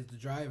act as the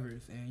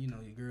drivers, and your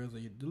girls are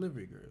your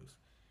delivery girls.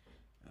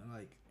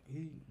 Like,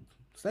 he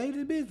saved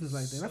his business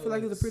like that. So I feel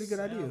like it was a pretty good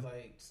idea.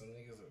 Like some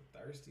niggas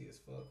are thirsty as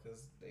fuck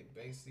because they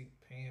basically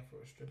paying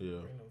for a stripper to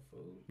bring them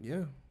food.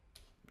 Yeah.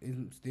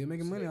 He's still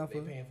making money off of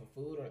it. They paying for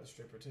food or the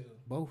stripper too?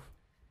 Both.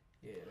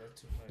 Yeah,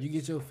 that's too much. You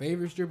get your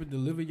favorite stripper to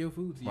deliver your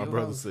food to my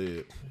brother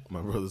said,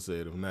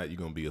 if not, you're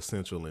going to be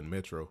essential in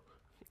Metro.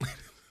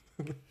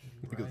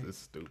 Because it's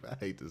stupid. I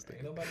hate this thing.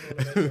 Ain't nobody on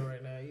the Metro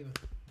right now either.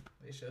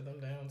 They shut them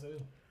down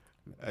too.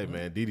 Hey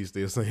man, Didi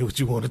still saying what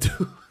you want to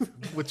do.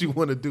 What you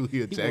want to do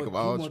here, jack of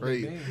all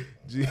trades.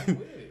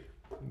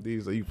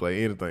 Didi say you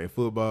play anything: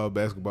 football,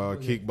 basketball,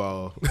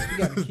 kickball. You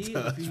got a kid. He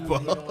don't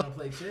want to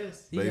play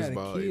chess.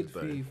 Baseball,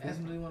 anything. Ask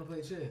him, do you want to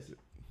play chess?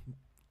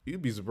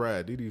 You'd be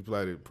surprised. Didi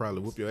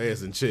probably whoop your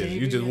ass in chess.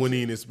 You just wouldn't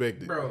even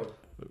expect it, bro.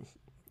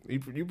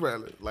 You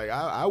probably like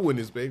I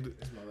wouldn't expect it.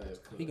 That's my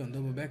last cook. He gonna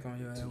double back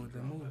on your ass with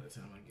that move. By the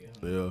time I get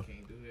home, Yeah.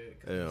 can't do that.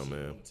 Yeah,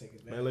 man.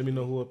 Man, let me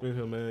know who up in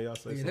here, man. Y'all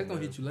say something. That's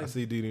gonna hit you later. I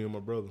see Didi and my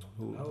brother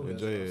and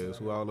Jay ass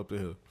who all up in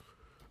here.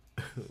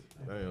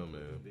 Damn,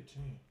 man.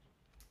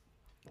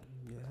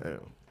 Yeah. Damn.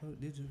 Oh,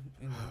 did you?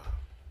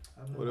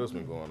 What else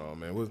been going on,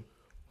 man?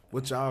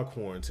 What y'all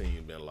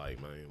quarantine been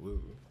like, man?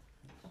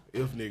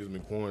 If niggas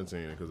been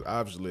quarantining, because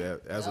obviously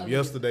as of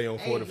yesterday on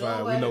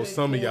 45, we know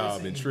some of y'all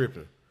been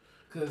tripping.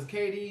 Cause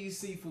KD's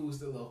seafood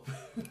still open.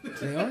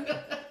 They are?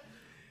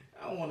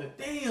 I want to.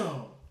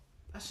 Damn.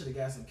 I should have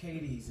got some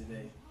KDs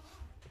today.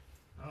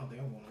 I don't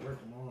think I'm going to work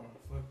tomorrow.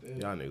 Fuck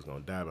that. Y'all niggas gonna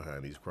die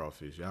behind these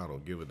crawfish. Y'all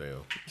don't give a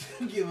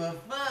damn. Give a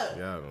fuck.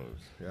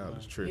 Y'all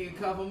just tripping. Nigga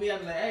call for me. I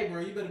be like, hey, bro,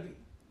 you better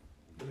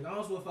be.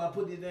 Honest if I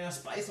put this damn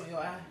spice on your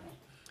eye.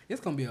 It's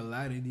gonna be a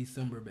lot of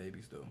December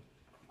babies though.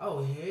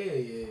 Oh hell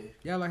yeah.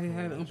 Y'all like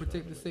had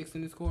unprotected sex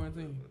in this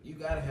quarantine? You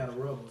gotta have the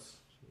rubbers.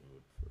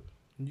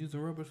 You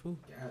using rubbers, fool?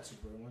 Got you,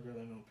 bro. My girl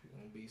ain't on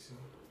BC.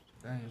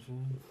 Dang,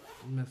 fool.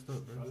 You messed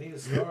up, bro. I need to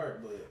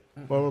start,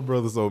 but. Well, my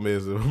brother so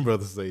messy. My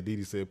brother say,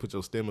 Didi said, put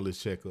your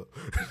stimulus check up.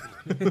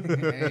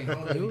 Hey,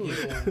 don't do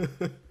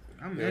it.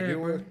 I'm mad,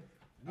 bro.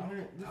 I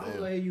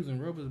don't like using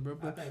rubbers, bro.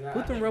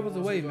 Put them rubbers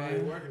away,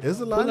 man. There's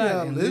a lot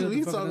of y'all.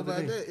 We talk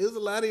about that. There's a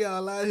lot of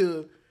y'all out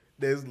here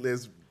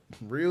that's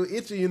real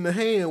itchy in the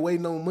hand,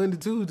 waiting on Monday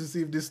too to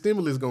see if this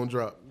stimulus gonna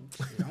drop.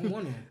 Yeah, I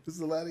want them. There's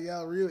a lot of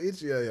y'all real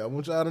itchy out here. I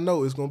want y'all to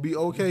know it's gonna be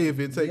okay if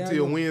it take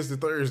till Wednesday,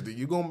 Thursday.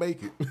 You gonna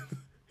make it.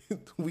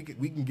 we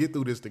can get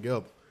through this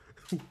together.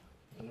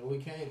 No, we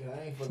can't. Cause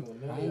I ain't fucking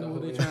with none I don't know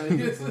what they trying to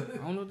do. I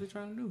don't know what they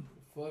trying to do.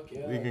 Fuck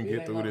yeah. We can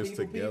get through this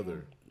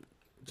together.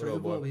 Trey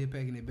boy over here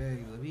packing their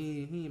bags up.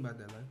 He ain't about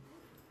that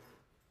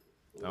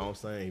life. I don't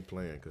say he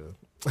playing, cuz.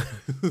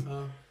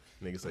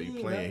 Nigga say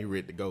he playing. He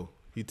ready to go.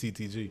 He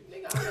TTG.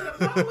 Nigga, I'm in the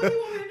car. What do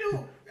you want me to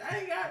do? I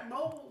ain't got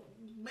mobile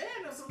man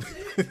or some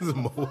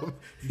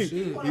shit.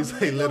 You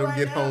say let him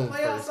get home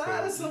first.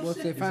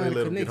 He say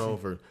let him get home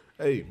first.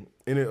 Hey,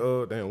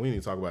 damn, we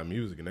need to talk about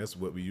music, and that's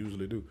what we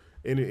usually do.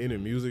 Any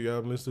music y'all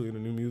been listening to?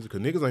 Any new music?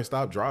 Cause niggas ain't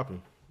stopped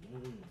dropping.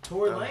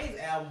 Tory Lane's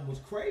album was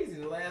crazy.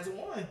 The last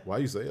one. Why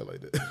you say it like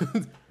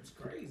that? It's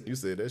crazy. You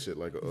said that shit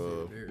like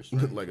a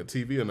like a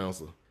TV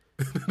announcer.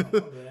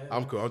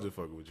 I'm cool. I'm just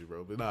fucking with you,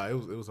 bro. But nah, it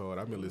was hard.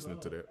 I've been listening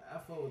to that. I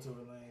fuck with Tory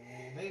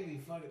Lanez,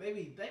 man.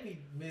 They be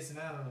missing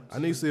out on them. I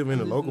need to see if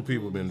any local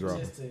people been dropping.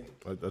 Just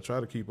to- I try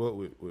to keep up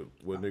with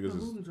what niggas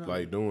is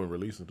like doing,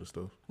 releasing the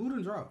stuff. Who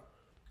done drop?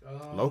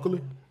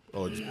 Locally?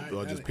 Or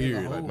just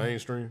period, like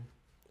mainstream?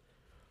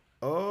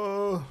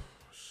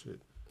 Shit.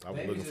 I was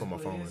Baby looking just for my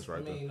put phone. his- It's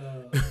right I mean,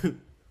 there.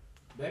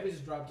 Baby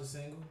just dropped a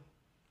single.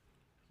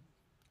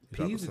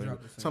 Drop He a used to single.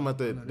 drop the Talking about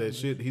single. that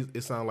shit.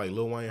 It sound like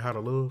Lil Wayne, How to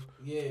Love.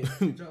 Yeah,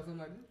 He dropped something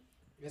like that?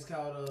 it's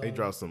called. They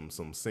dropped some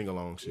sing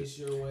along shit. It's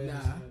Your Way. Nah,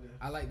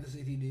 I like the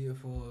shit he did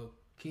for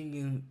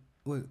King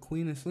and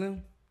Queen and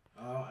Slim.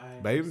 Oh, I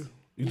ain't Baby?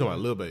 You talking about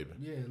Lil Baby?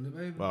 Yeah, Lil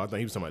Baby. Well, I think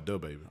he was talking about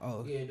Dub Baby.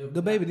 Oh, Yeah,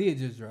 the Baby did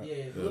just drop. Yeah,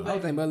 I was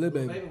thinking about Lil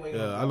Baby.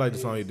 Yeah, I like the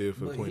song he did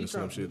for But Queen he and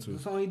Slim dropped- shit too. The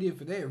song he did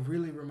for that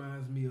really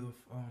reminds me of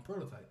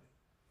Prototype.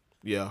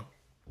 Yeah.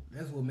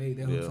 That's what made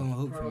that whole song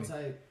hook for me.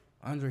 Prototype.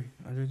 Andre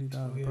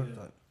 3000 Yeah.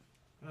 Prototype.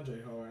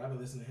 Andre Hard. I've been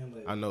listening to him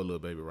lately. I know Lil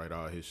Baby write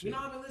all his shit. You know,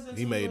 I've been listening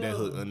He to made that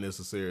hook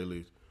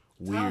unnecessarily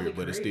Tyler weird,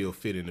 but it Creator. still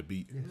fit in the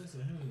beat. I've been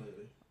listening to him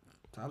lately.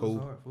 Tyler's Who?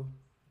 hard, fool.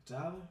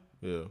 Tyler?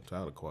 Yeah,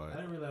 Tyler I quiet.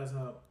 didn't realize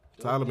how.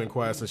 Tyler been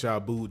quiet since y'all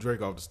booed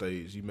Drake off the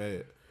stage. You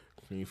mad?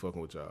 He ain't fucking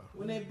with y'all.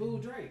 When they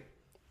booed Drake.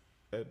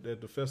 At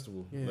the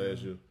festival Yeah.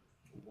 last year.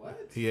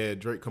 What? He had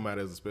Drake come out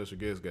as a special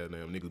guest,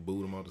 goddamn. Niggas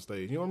booed him off the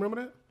stage. You don't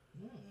remember that?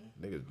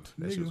 Nigga,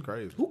 that shit was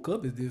crazy. Who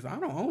cup is this? I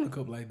don't own a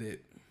cup like that.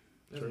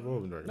 Drake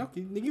wasn't drinking.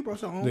 Okay, nigga, you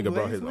brought your own. Nigga brought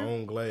glass, his man?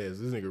 own glass.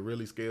 This nigga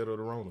really scared of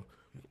the Rona.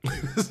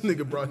 This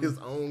nigga brought his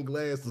own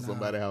glass to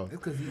somebody's house.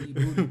 It's because he eat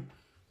booty.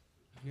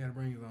 You gotta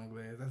bring his own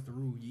glass. That's the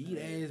rule. You eat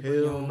ass, bring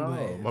your Hell own no.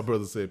 glass. My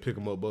brother said pick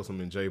him up, bust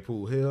him in J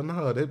Pool. Hell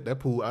no. That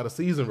pool out of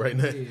season right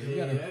now. Yeah, you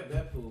Yeah, gotta,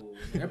 that pool.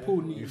 that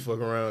pool You need. fuck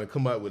around and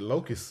come out with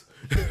locusts.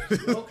 Okay.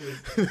 Yeah,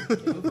 we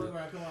fuck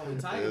around, come out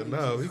with tiger Hell leeches.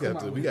 no. We Come got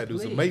out to do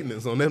with some lead.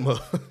 maintenance on that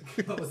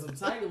motherfucker. Come with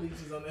some tiger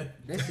leeches on there.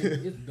 That shit,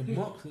 it's the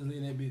bumps is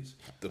in that bitch.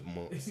 The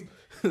months.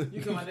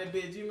 You come out that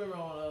bitch. You remember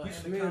on You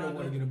smell that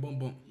want to get a bump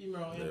bump. You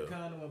remember on Yeah.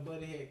 Anaconda when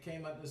Buddy had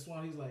came out the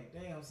swamp? He's like,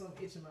 "Damn,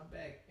 something itching my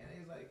back," and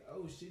he's like,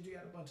 "Oh shit, you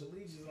got a bunch of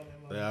leeches on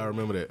that." Yeah, I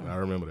remember that.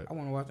 I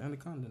want to watch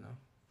Anaconda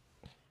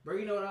now. Bro,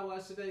 you know what I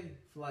watched today?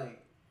 Flight.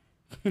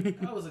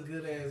 That was a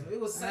good ass. It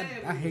was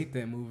sad. I hate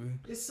that movie.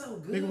 It's so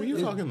good. Nigga, when you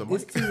talking in the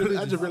it's mic, too religious.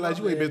 I just realized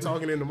you ain't been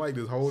talking in the mic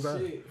this whole time.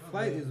 Shit,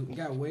 Flight is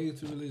got way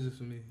too religious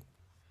for me.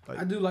 Like-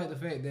 I do like the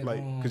fact that Like,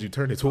 cause you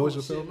turned it towards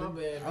yourself. Shit, my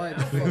bad. I Man. like I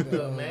the fact fucked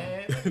that, up,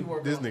 man. Let me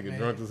work This on it, nigga man.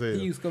 drunk as hell. he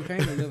used cocaine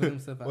to level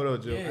himself out. What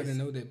up, Joe? I Yes. didn't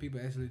know that people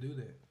actually do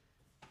that.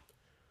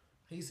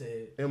 He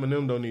said,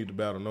 Eminem don't need to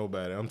battle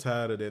nobody. I'm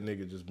tired of that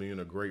nigga just being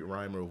a great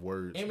rhymer of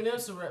words.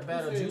 Eminem's a rap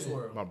battle Who said Juice that?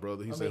 WRLD. My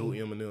brother, he I said mean-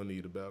 who Eminem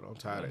need to battle. I'm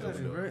tired of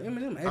Listen, Eminem. bro,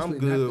 Eminem actually I'm not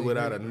good that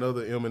without great.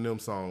 another Eminem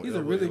song. He's a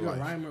ever really in good life.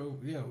 rhymer.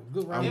 Yeah,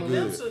 good I'm rhymer.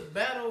 good. Eminem's a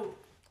battle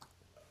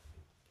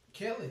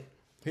Kelly.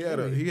 He had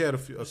a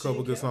Machine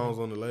couple good Gun. songs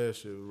on the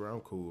last shit, bro.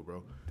 I'm cool,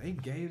 bro. They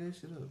gave that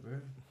shit up,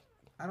 bro.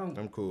 I don't.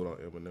 I'm cool on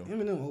Eminem.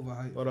 Eminem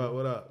overhyped. What up?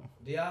 What up?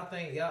 Do y'all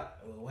think y'all?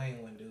 Well, Wayne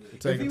wouldn't do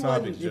it. Take if a he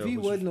topic, wasn't, Jeff. if he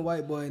What you- wasn't a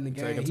white boy in the Take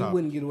game, a he topic.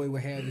 wouldn't get away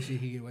with half the shit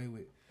he get away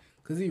with.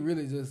 Cause he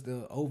really just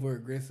the over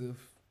aggressive,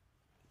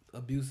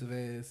 abusive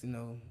ass,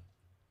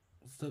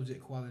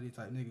 subject quality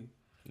type nigga.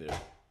 Yeah.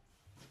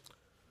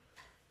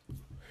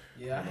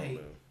 Yeah, man.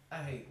 I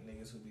hate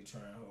niggas who be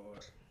trying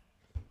hard.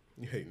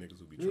 You hate niggas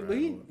who be Yeah, trying.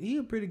 but hard. he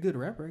a pretty good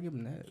rapper. I give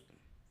him that.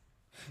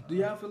 Do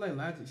y'all feel like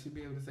Logic should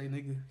be able to say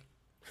nigga?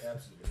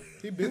 Absolutely.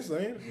 He been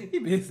saying it. He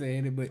been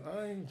saying it, but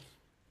I ain't.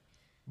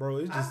 Bro,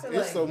 it's I just feel it's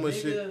like so much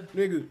shit.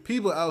 Nigga,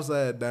 people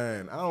outside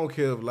dying. I don't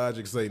care if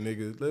Logic say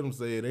nigga. Let them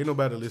say it. Ain't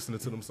nobody listening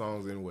to them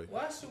songs anyway.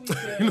 Why should we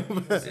care? if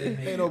people say Ain't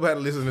nigga? nobody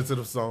listening to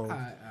them songs.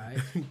 alright.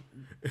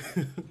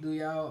 Do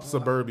y'all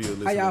Suburbia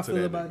listening how y'all to feel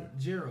that about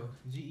Jero,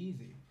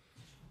 G-Eazy?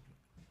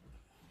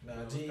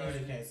 Nah,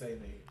 G-Eazy can't say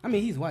nigga. I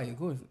mean, he's white, of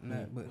course,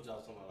 not, but What y'all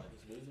talking about, like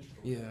his music?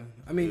 yeah.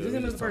 I mean, Yeah, just we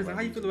him as just a talking person. about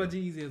How you feel music. about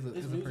G-Eazy His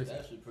as a music person?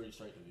 actually pretty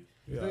straight to me.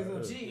 Yeah, Say so.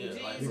 yeah.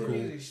 G-Eazy's like, he cool.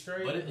 music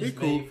straight. But He it's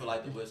cool. made for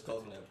like the West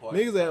Coast and that part.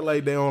 Niggas act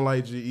like they don't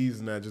like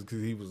G-Eazy now just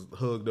because he was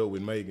hugged up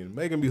with Megan.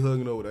 Megan be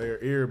hugging up with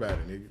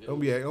everybody, nigga. Don't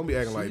be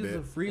acting like She's a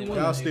that. free Y'all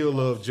woman. Y'all still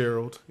love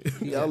Gerald.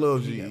 Y'all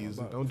love he got my G-Eazy.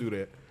 box. Don't do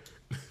that.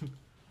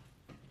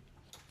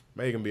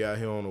 Megan be out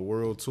here on a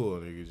world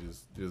tour, nigga,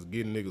 just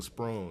getting niggas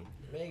sprung.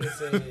 Megan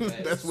said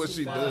That's what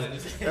she fine.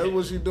 does. That's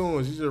what she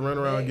doing. She just running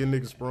around getting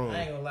niggas sprung.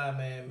 I ain't gonna lie,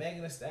 man.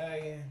 Megan Thee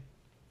Stallion.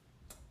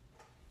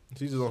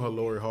 She just on her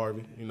Lori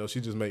Harvey.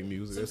 She just make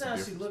music. That's the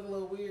Sometimes she difference. look a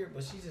little weird,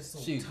 but she's just so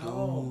She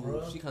tall,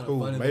 bro. She kind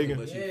Who, of funny, Megan?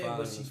 but she Yeah, fine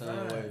but in she the same fine.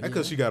 way. That's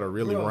because she got a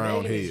really Bro,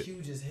 round Megan is head.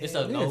 huge as hell. It's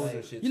her Like, nose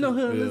and shit. You know,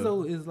 her and Yeah.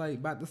 Lizzo is like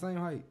about the same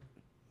height.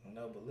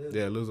 No, but Lizzo.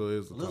 Yeah, Lizzo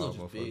is a tall Lizzo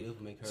just big. motherfucker.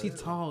 That'll make her.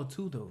 She's tall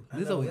too, though. I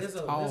know, Lizzo is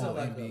tall Lizzo and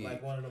like, big.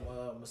 like one of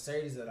them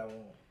Mercedes that I want.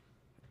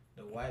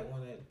 The white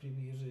one that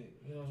people usually,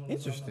 you know what I'm talking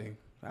Interesting.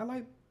 I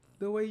like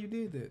the way you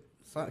did that.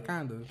 So,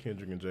 kind of.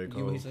 Kendrick and J. You what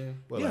Cole. he saying?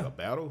 What, Yeah. like a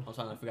battle? I'm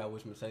trying to figure out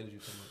which Mercedes you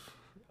talking about. about?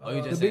 Oh, you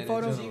just The saying big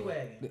photo? in general.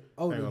 G-Wagon.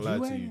 Oh, I ain't the gonna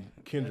lie to you. G-Wagon?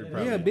 Kendrick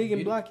probably, Yeah, big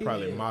and blocky.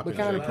 probably Yeah. mopping But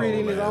kind J. of pretty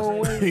in his Cole own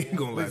ass. way. He ain't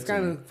gonna But lie it's to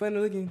kind you. of funny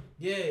looking.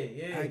 Yeah,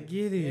 yeah. I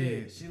get Yeah,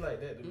 it. she like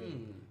that to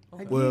me.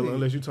 Well,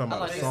 unless you're talking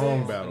about a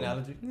song battle.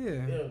 Analogy.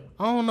 Yeah.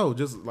 I don't know,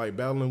 just like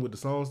battling with the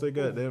songs they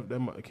got. That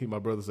might keep my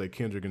brother say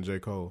Kendrick and J.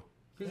 Cole.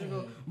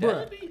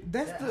 Bro,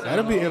 that's the.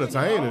 That'd be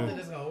entertaining. I don't think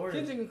it's gonna work.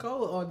 Kendrick and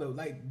Cole are the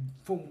like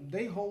from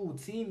they whole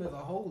team as a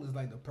whole is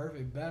like the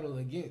perfect battle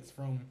against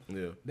from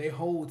they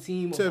whole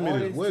team. Tell of me this: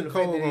 artists what to the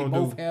Cole fact that they gonna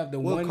both do? have the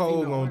What one Cole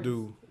female gonna artist.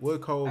 do? What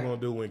Cole gonna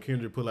do when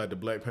Kendrick pull out the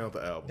Black Panther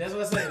album? That's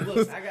what I'm saying.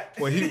 Look, I got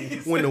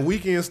when the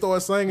Weeknd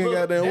starts singing, Look,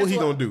 goddamn, what that's he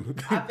what- gonna do?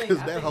 I Because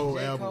think that whole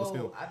J. album was Cole,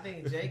 him. I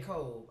think J.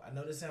 Cole. I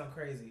know this sounds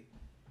crazy.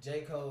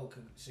 J. Cole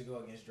should go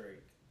against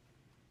Drake.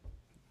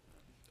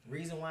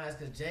 Reason why is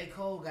because J.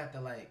 Cole got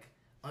the like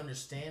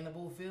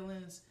understandable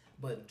feelings,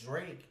 but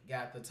Drake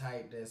got the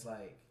type that's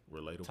like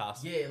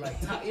Relatable. yeah,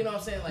 like you know what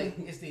I'm saying? Like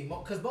it's the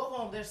because both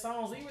of them their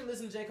songs. When you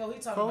listen to J. Cole, he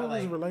talking Cole about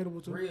like is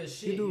relatable too. real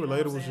shit. He do you know what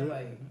I'm relatable saying? shit.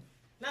 Like,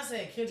 not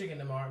saying Kendrick and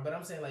them aren't, but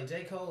I'm saying like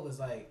J. Cole is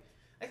like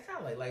kind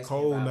of like light skin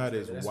Cole violence, not but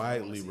as that's what I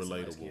wanna widely see, some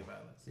light relatable. skin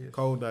violence.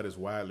 Cole not as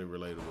widely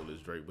relatable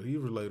as Drake, but he's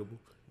relatable.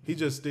 He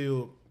just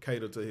still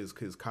cater to his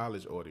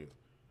college audience,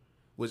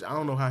 which I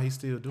don't know how he's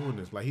still doing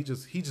this. Like he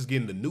just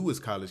getting the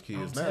newest college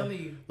kids I'm now. telling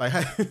you, Like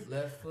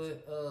left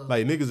foot.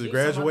 like niggas is he was talking about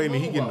graduating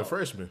and he the getting the moonwalk.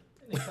 freshman.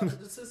 Then he called it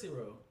the Tootsie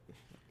Roll.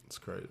 It's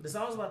crazy. The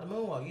song's about the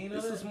moonwalk. You know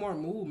It's that? a smart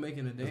move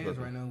making a dance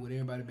right now with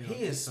everybody being. He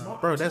on is TikTok.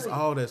 smart. Bro, I'm that's telling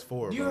you. all that's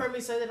for. You bro. heard me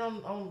say that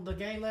on the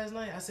game last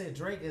night. I said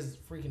Drake is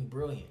freaking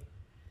brilliant.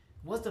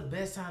 What's the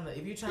best time to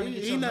if you're trying to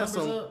get your numbers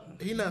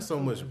up? He not so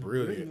much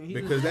brilliant He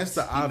because that's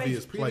the he obvious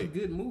makes pretty play.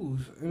 good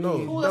moves. I No,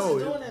 mean, Who else no,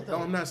 is doing that, though?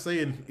 I'm not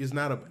saying it's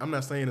not a. I'm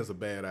not saying it's a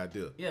bad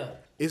idea. Yeah.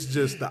 It's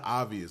just the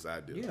obvious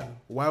idea. Yeah.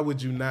 Why would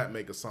you not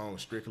make a song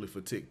strictly for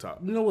TikTok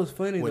you know what's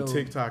funny when though?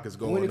 TikTok is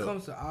going when it up?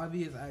 comes to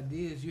obvious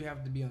ideas, you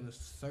have to be on a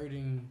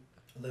certain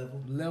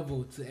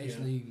level to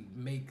actually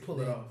make Pull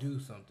it that off. do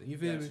something. You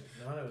feel Gotcha. me?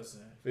 No, I know what you're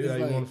saying. Feel It's how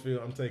you like- want to feel?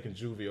 I'm taking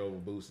Juvie over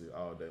Boosie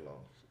all day long.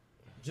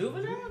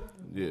 Juvenile?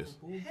 Yes,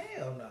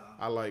 Hell no.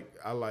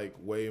 I like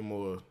way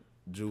more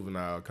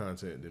juvenile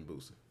content than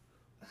Boosie.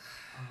 Oh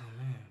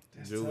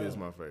man, Juvie is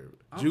my favorite.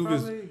 I'm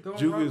probably going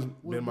Juvie's rock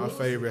with been my Boosie.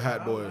 favorite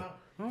hot boy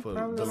I'm for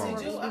probably the gonna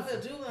longest. rock I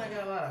feel Juvenile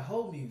got a lot of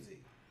whole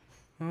music.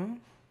 Huh?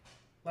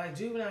 Like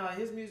Juvenile, like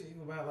his music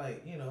about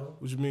like, you know,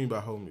 What you mean by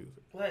whole music?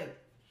 like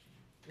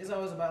it's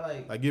always about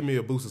like Like, give me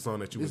a Boosie song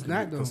that you It's would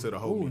not though. consider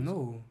whole Oh music.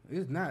 no,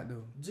 it's not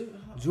though.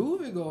 Juvenile.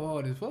 Juvie go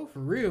hard as fuck for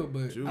real,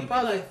 but Juvie. I I probably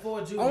probably like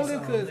 4 Juvie only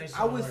songs. because They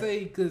I would song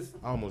say because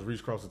I almost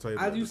reached across the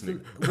table. I at used this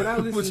to nigga. when I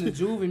was listening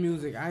to Juvie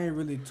music, I didn't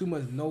really too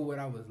much know what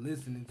I was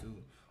listening to.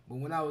 But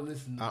when I was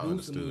listening to I Boosie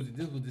understood. music,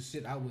 this was the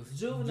shit I was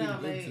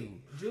Juvenile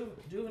getting into.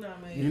 Juvenile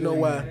made You know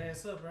why? that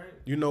ass up, right?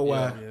 You know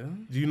why? Yeah.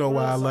 Do you know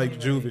why I What like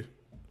else song he Juvie?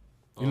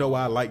 You know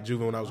why I like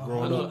Juvie when I was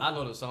growing up? I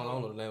know the song. I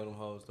don't know the name of them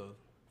hoes though.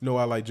 You know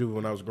why I like Juvie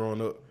when I was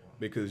growing up?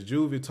 Because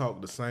Juvie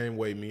talked the same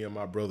way me and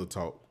my brother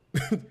talk.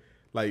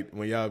 Like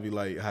when y'all be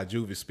like how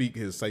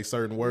Juvie say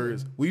certain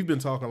words. We've been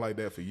talking like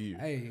that for years.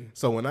 Hey,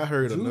 So when I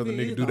heard another Juvie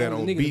nigga is do the that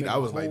only on nigga to beat, make I a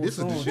was like, whole this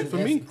is the song shit just for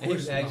me. asking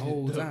questions the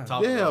whole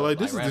time. Yeah, like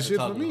this is the rapping, shit for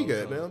talking me, the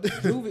whole goddamn.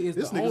 Juvie is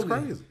This the nigga's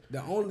only, crazy.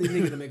 the only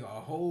nigga to make a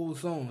whole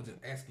song just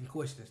asking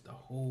questions the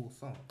whole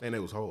song. And it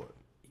was hard.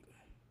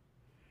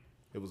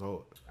 It was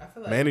hard. I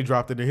feel like Manny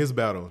dropped it in his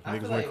battle. I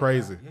Niggas feel went like-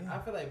 crazy. I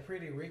feel like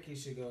Pretty Ricky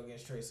should go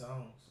against Trey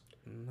Songz.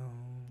 No,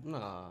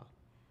 Nah.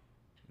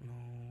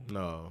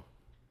 No,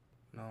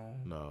 no.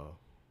 no.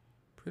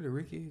 Pretty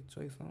Ricky,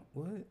 Trey Songz.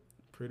 What?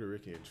 Pretty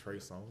Ricky and Trey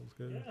Songz.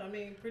 Good. Yeah, I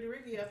mean Pretty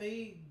Ricky after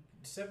he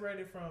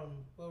separated from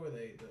what were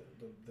they?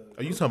 The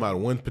Are you talking about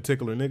one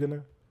particular nigga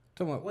now?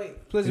 Talking about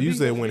Wait, Pleasure You P?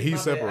 said when he my bad.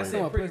 I separated. said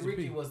Come on, Pretty Pleasure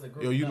Ricky P. was the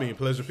group. Yo, you No, mean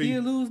Pleasure P?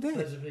 He'll lose that.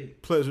 Pleasure P.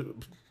 Pleasure.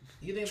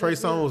 You think Trey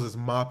Pleasure P- Songz is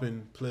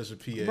mopping Pleasure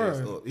P ass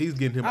Bruh. up. He's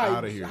getting him Alright,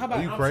 out of here. how about-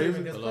 Are you I'm crazy?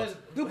 tripping 'cause Pleasure-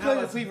 Do how Pleasure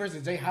about- P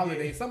versus Jay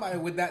Holiday. Yeah. Somebody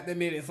with that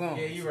many songs.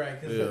 Yeah, you're right.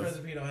 Because Yeah. Pleasure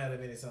P don't have that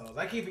many songs.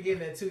 I keep forgetting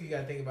that too. You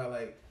got to think about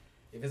like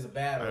if it's a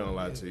battle. I ain't gonna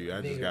lie to you.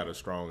 I just nigga- got a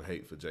strong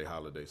hate for Jay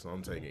Holiday, so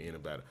I'm taking in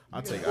about it. I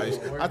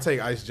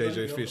take Ice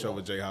JJ Fish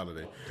over Jay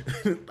Holiday.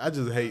 I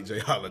just hate Jay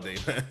Holiday,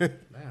 man.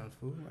 Damn,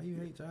 fool. Why you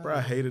hate Jay Bro,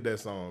 I hated that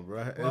song, bro.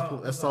 Wow,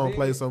 That that's song big.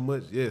 plays so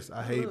much. Yes,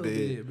 I hate love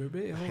Big. Big, bro.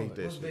 Big I hard. hate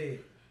that What's shit. big?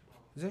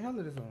 Jay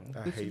Holiday song. I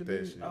Put you hate to that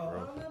bed. shit, Oh, bro.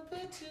 I'm gonna put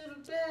you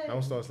to bed.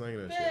 Don't start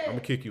singing that shit. I'm gonna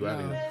kick you out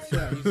of Nah, here. shut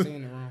up, you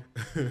saying it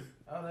wrong.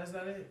 Oh, that's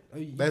not it. Oh,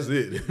 you- That's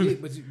it. Yeah,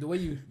 but the way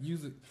you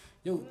use it,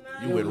 You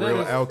your went real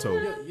legs- alto.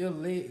 Your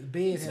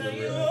bed has a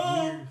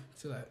weird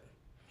to like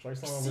Trey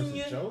Songz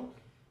versus Joe?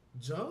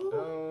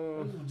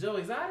 Joe. Ooh, Joe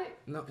Exotic?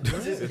 No.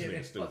 Just This kidding. nigga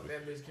Fuck stupid.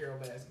 that bitch Carol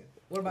Baskin.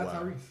 What about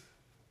Wow.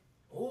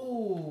 Tyrese?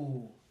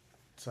 Ooh.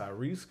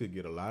 Tyrese could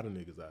get a lot of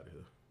niggas out of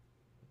here.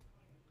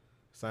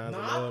 Signs No,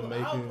 of love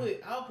making.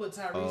 I'll put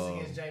Tyrese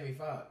against Jamie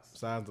Foxx.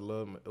 Signs of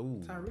love.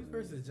 Ooh. Tyrese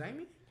versus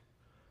Jamie?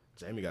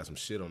 Jamie got some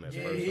shit on that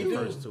Yeah, first, he the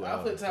first do. two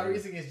I'll put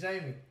albums. Tyrese against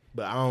Jamie.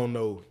 But I don't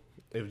know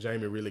if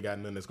Jamie really got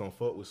nothing that's gonna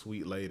fuck with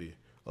Sweet Lady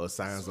or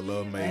Signs of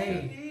Love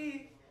Making.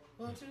 Hey,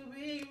 won't you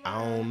be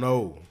I don't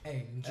know.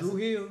 Hey, Drew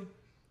Hill,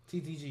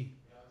 TTG.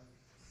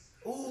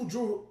 Ooh,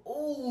 Drew.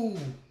 Ooh.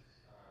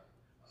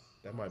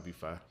 That might be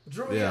fire.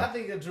 Drew Hill, I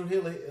think Drew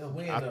Hill will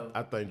win though.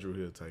 I think Drew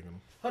Hill taking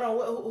him. Hold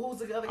on, who's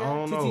the other guy?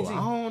 I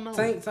don't know.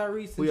 Tank,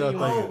 Tyrese, Who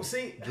y'all and think?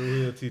 See,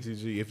 Drew Hill,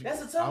 TTG. If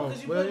that's a tough one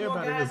because you put more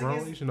guys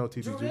against. You should know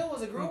TTG. Drew Hill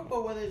was a group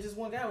or was it just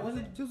one guy? Was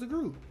it? It was a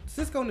group.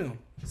 Cisco knew.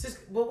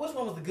 But which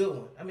one was the good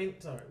one? I mean,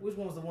 sorry, which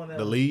one was the one that?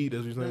 The lead,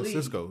 as you The saying, lead.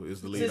 Cisco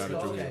is the lead out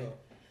of Drew okay. Hill.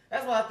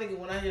 That's why I think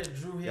when I hear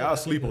Drew Hill, Y'all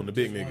sleep on the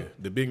big nigga.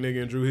 The big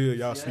nigga in Drew Hill,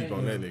 y'all sleep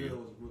on that nigga.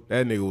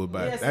 That nigga was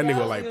bad. Yeah, see, That I nigga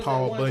was like thinking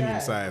Paul that one Bunyan guy.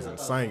 size and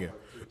singing.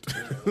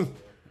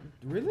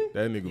 Really?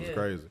 That nigga was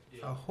crazy.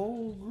 A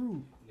whole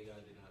group.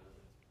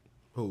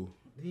 Who?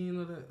 Do you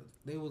know that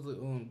they was a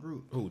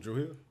group? Who? Drew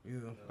Hill?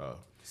 Yeah.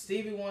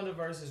 Stevie Wonder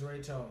versus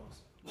Ray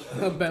Charles.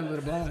 Battle of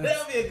the Blinds.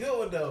 That would be a good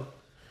one though.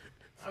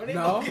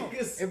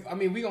 I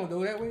mean, we gonna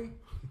go that way.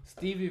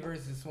 Stevie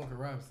versus Smokey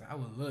Robinson. I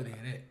would love to hear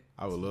that.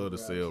 I would love to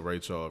sell Ray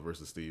Charles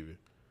versus Stevie.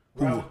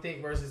 Robin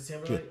Thicke versus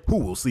Timberlake. Who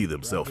will see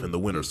themselves in the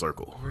winner's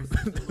circle?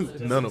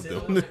 None of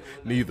them.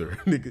 Neither.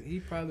 Nigga. He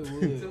probably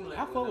would.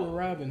 I fuck with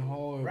Robin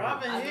hard.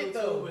 Robin hit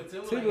though.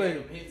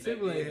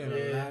 Timberlake had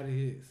a lot of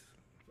hits.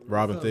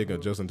 Robin Thicke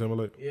and Justin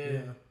Timberlake?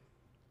 Yeah.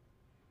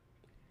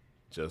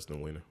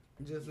 Justin winner.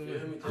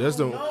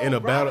 Justin in a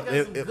battle.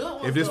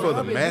 If this for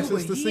the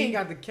masses to he see, ain't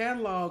got the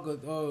catalog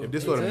of. if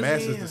this for the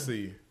masses to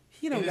see,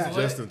 he don't got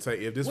Justin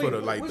take. If this for the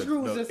like which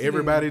group was the Justin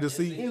everybody in? to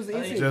see, He was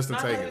in Justin I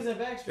thought take he was in it.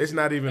 Backstreet. It's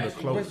not even a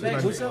close. It's not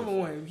even Whichever close.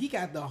 one, he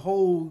got the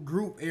whole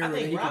group era. I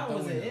think he Robin could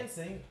was throw in in.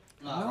 NSYNC.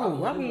 No,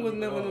 Robin was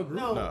never in a group.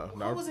 No,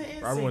 No, who was in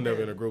NSYNC? Robin was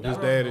never in a group.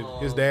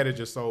 His daddy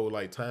just sold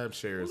like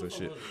timeshares and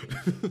shit.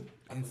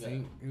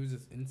 NSYNC. It was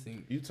just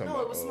NSYNC. You talking No,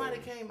 about? it was somebody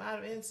that came out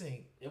of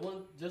NSYNC. It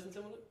wasn't Justin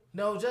Timberlake?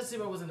 No, Justin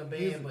Timberlake was in the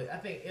band, but I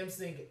think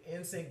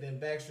NSYNC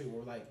and Backstreet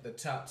were like the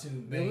top two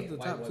They bands. was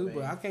the top two,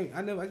 but I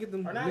get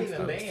them. Or not mixed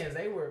even up. bands.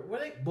 They were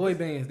they Boy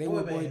bands. They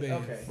were boy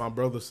bands. Okay. My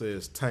brother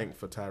says Tank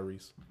for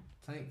Tyrese.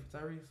 Tank for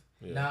Tyrese.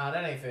 Yeah. Nah,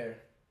 that ain't fair.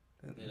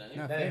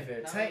 Not That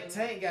ain't fair.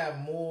 Tank got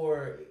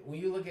more. When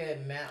you look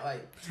at now,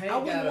 like Tank I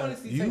wouldn't got. want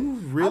to see You Tank. I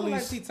would really,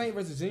 like to see Tank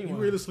versus Genuine.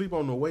 you really sleep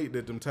on the weight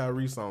that them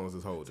Tyrese songs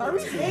is holding.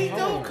 Tyrese Hey,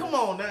 dude, come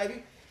on now.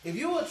 If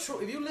you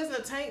listen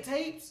to Tank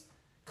tapes,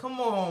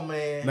 come on,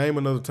 man. Name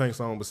another Tank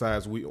song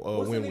besides When We.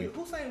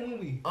 Who sang When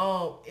We?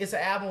 It's an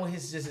album with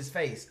just his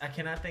face. I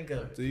cannot think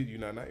of it. See, you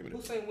not naming Who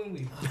it. sang When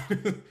We?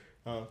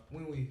 Huh?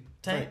 When We.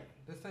 Tank.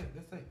 That's Tank.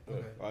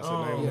 Okay. I said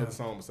name another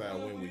song besides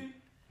When We.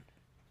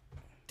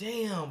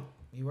 Damn,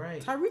 you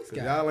right. Tyrese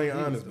got. Y'all ain't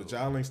honest, but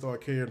y'all ain't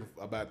start caring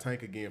about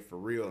Tank again for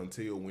real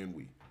until When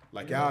We.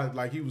 Like y'all,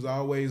 like he was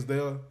always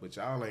there, but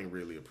y'all ain't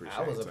really appreciate.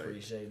 I was Tank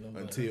appreciating him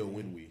until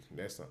When We.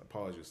 That's not,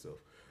 pause yourself.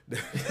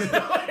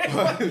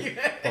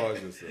 Yeah.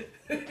 Pause yourself.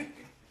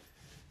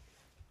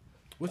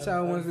 What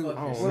y'all want to do? I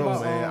don't know,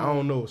 man. I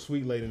don't know if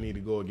Sweet Lady need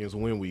to go against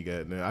When We.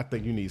 Goddamn, I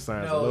think you need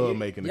Signs of Love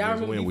making Y'all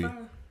against When We.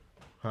 remember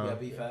Huh?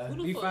 Yeah,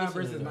 B5. B5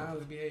 versus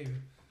Miles Behavior.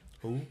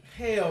 Who?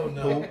 Hell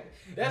no.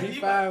 That's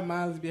B5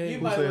 Miles You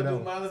Behavior. might said want to that do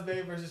one? Miles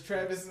Bay versus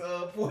Travis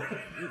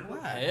Porter.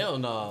 Why? Hell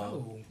no.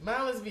 No.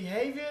 Miles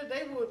behavior?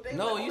 They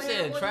No, would you only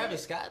said have one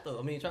Travis hit. Scott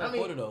though. Travis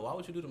Porter though. Why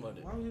would you do them like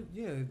that? Why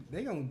would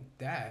they gonna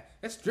die.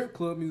 That's strip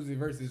club music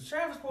versus.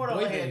 Travis Porter Boy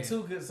only had band.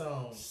 2 good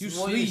songs. You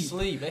Boy,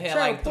 sleep. They had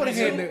Travis like Porter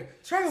three. had the.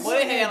 Travis Boy,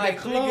 Porter they had like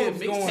the 3 good clubs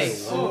going.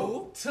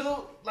 mixtapes.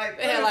 Two, like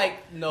They had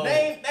like no.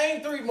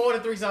 name 3 more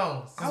than 3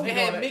 songs. They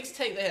had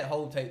mixtape. They had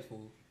whole tapes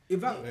full.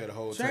 If I They had a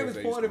whole Travis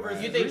tape they used Porter to versus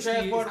ride. You think Rich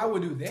Travis Kids, Porter- I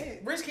would do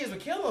that. Rich Kids would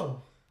kill him.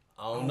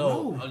 I don't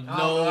know. know. I don't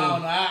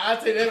know. I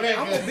take that back.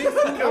 I'm a big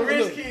Schoolie.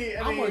 Rich Kid.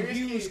 I'm a Rich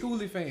huge Kid.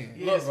 Schoolie fan.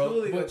 Yeah, Look, bro.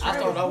 Schoolie, But but I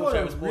started out with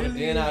Travis Porter, really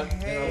then I-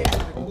 had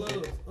the clubs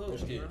up, Rich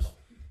bro. Kids.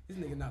 This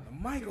nigga knocked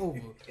the mic over.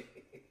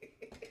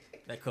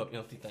 That cup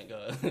empty, thank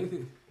God. But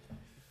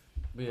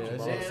yeah,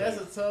 Jamal Man, say- that's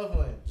a tough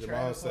one. Jamal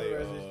Travis say Porter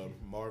versus Rich Kid.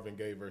 Marvin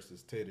Gaye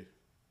versus Teddy.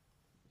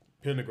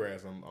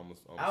 Pendergrass. I'm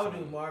I would do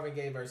saying. Marvin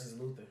Gaye versus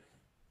Luther.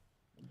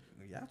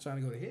 Y'all trying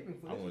to go to heaven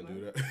for I this wouldn't one,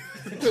 do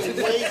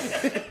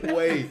that.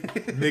 Wait.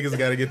 Niggas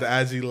got to get the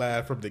IG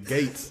live from the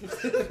gates.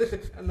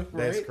 I know,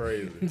 That's right?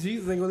 crazy.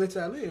 Jesus ain't gonna let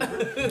y'all live.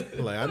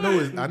 Bro. Like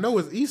I know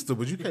it's Easter,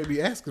 but you can't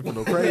be asking for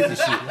no crazy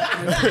shit.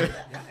 Y'all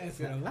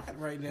asking a lot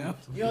right now.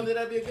 You don't think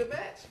that'd be a good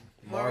match?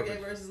 Marvin Marvin.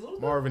 Gaye versus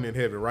Luther? Marvin in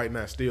heaven right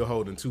now, still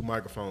holding 2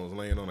 microphones,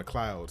 laying on a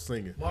cloud,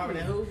 singing. Marvin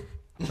and who?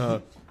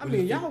 I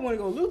mean, y'all want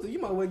to go Luther, you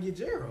might well get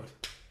Gerald.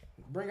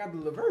 Bring out the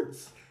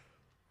Leverts.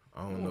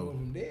 I don't One know. of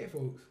them dead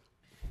folks.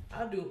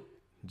 I do.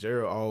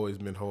 Gerald always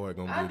been hard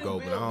gonna be a go,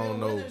 but I don't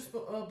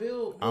know.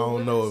 Bill I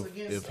don't know Withers if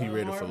against, he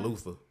ready for Marvin.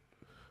 Luther.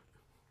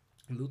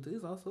 Luther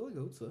is also a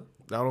goat, sir.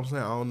 That's what I'm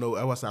saying. I don't know.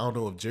 I don't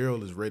know if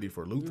Gerald is ready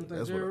for You Luther. don't think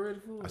That's Gerald what ready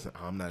for I it? said.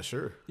 I'm not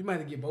sure. You might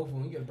have to get both of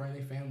them. You gotta bring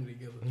their family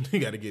together. You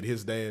got to get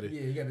his daddy.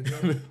 Yeah, you gotta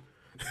jump.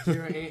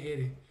 Gerald and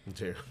Eddie.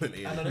 Gerald and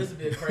Eddie. I know this would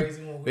be a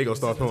crazy one. They gonna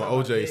start throwing Since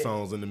we're talking OJ about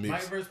songs in the Mike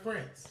mix. versus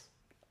Prince.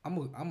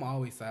 I'm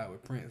always side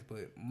with Prince,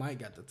 but Mike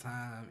got the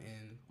time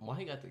and Why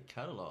he got the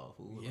catalog?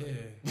 Fool?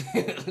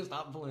 yeah.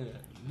 Stop playing.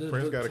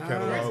 Prince got a time-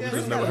 catalog. Prince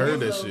Just got never a heard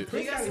that huge- shit.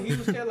 Prince got a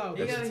huge catalog.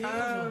 He But got a the huge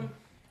time, one.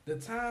 the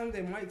time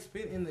that Mike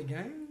spent in the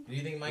game, Do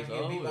you think Mike It's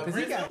get beat by over. because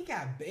Prince? he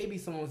got baby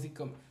songs. He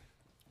come.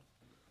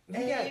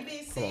 He got,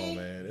 ABC. Come on,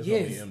 man. It's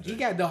yes, gonna be MJ. he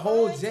got the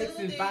whole 1, 2,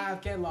 Jackson 3.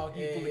 5 catalog.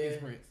 He pulling his Yeah.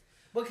 Prince.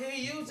 But can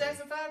he use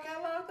Jackson 5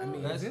 catalog though? I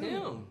mean, That's him.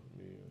 him.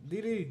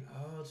 DD.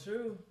 Oh,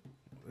 true.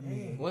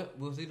 Dang. What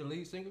was he the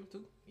lead singer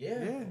too? Yeah.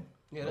 Yeah.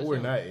 Yeah, No, that's we're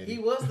him. not. He Eddie.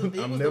 was the. He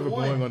I'm was never the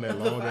one. going on that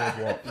long ass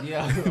walk.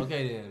 Yeah,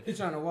 okay then. He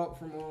trying to walk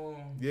from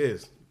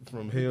Yes,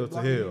 from hell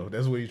to hell.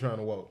 That's where you trying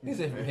to walk. He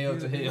said from hell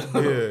to hell.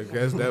 Yeah,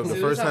 that was the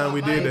first time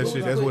we did that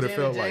shit. That's what it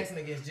felt like. Jackson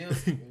against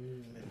Jill.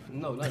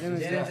 No, not Janet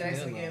Janet Jackson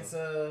Jackson against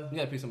You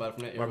gotta pick somebody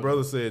from that My era.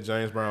 brother said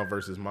James Brown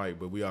versus Mike,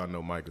 but we all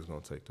know Mike is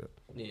gonna take that.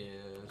 Yeah.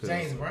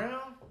 James Brown.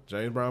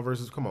 James Brown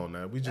versus, come on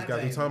now, we just Not got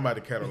to James talking about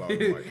the catalog. Of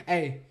Mike.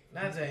 Hey,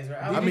 Not James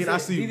Brown. I mean, I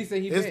said- see. Didi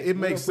said he It back.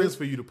 makes What up, sense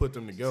for you to put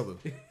them together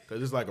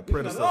because it's like a Leave him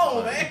predecessor.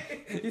 alone,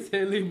 like- man. he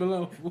said leave him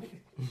alone. Fool.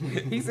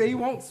 He said he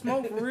won't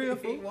smoke for real.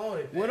 He Fool.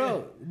 wanted. What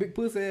up, big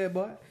pussy ass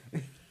boy?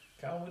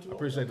 Call him what you want.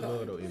 Appreciate the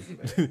love though,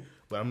 Eddie.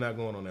 But I'm not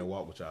going on that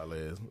walk with y'all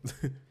ass.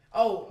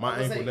 Oh, My I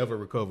was ankle saying, never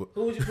recovered.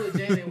 Who would you put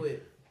Janet with?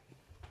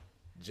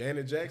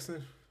 Janet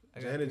Jackson. I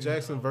got Janet three.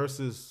 Jackson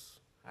versus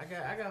I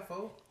got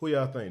 4. who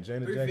y'all think?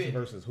 Janet 350. Jackson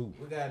versus who?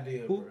 We got a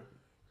deal, Who? bro.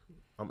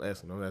 I'm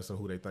asking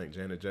who they think.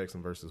 Janet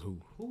Jackson versus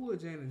who? Who would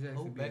Janet Jackson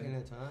Oh, be? back in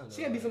that time.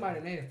 She gotta be somebody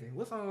nasty.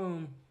 What's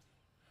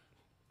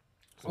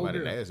Somebody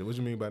girl. nasty. What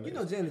you mean by that? You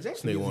know Janet This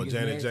Jackson. nigga music want is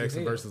Janet nasty as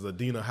Jackson hell. versus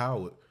Adina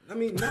Howard. I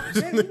mean, not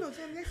Janet, you know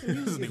Janet Jackson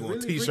music This is nigga want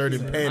really t-shirt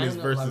and freaky. I panties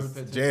ain't know, like, versus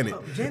repetitive. Janet.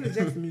 Oh, Janet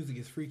Jackson music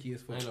is freaky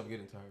as I fuck. ain't up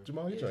getting tired.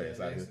 Jamal, you trying Janet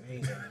to out here. Jackson, he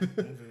ain't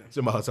saying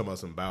Somebody talking about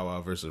some Bow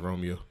Wow versus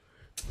Romeo.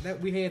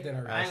 That we had that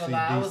already. I ain't gonna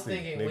lie. I was ICDC,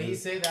 thinking when he nigga.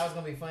 said that I was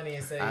gonna be funny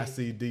and say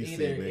ICDC,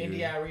 either nigga.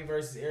 NDIRE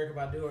versus Erykah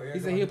Badu or Erykah He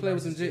said he'll Badu play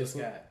with versus some Jill Jets,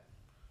 fool. Scott.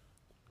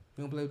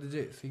 You don't play with the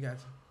Jets. He got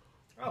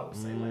you. Oh,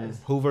 say less.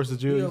 Who versus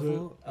Jill? He you up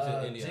said?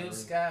 for it. Said NDIRE. Jill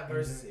Scott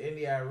versus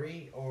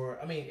NDIRE, or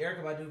I mean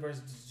Erykah Badu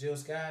versus Jill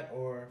Scott,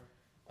 or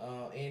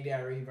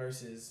NDIRE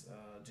versus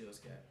Jill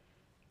Scott.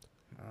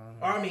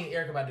 Or I mean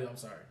Erykah Badu. I'm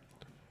sorry.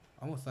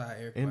 I'm gonna side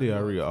Eric.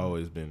 NDIRE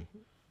always been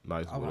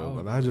nice I with would her,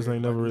 always but I just like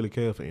ain't never Erykah really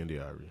cared for NDIRE.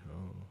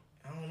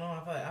 I don't know.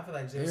 I feel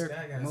like Jill Eric,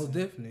 Scott got most some.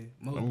 definitely.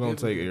 Most I'm gonna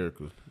take definitely.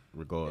 Erica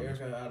regardless.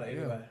 Erykah out of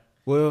everybody.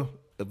 Well,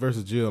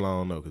 versus Jill, I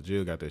don't know, because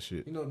Jill got that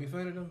shit. You know what'd be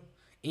funny though?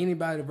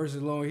 Anybody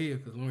versus Lauryn Hill,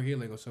 because Lauryn Hill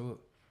ain't gonna show up.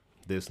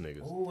 This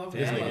nigga. Ooh, I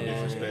This forgot nigga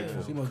about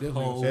disrespectful. She most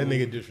definitely. Cold. gonna That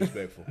show up. nigga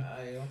disrespectful.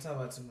 Don't talk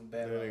about too much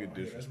bad. That about nigga Lauryn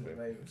Hill. That's my disrespectful.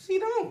 baby. She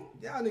don't.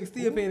 Y'all niggas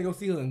still paying to go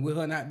see her, and with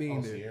her not being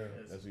Oh, there. Sierra.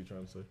 That's what you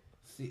trying to say.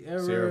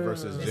 Sierra, Sierra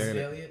versus Missy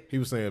Janet. Elliott. He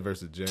was saying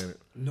versus Janet.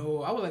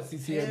 No, I would like to see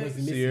Sierra Yeah, versus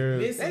Missy. Sierra.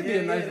 Missy, That'd be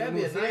a nice that'd be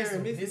a one. nice Sierra,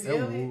 one. Missy. Missy That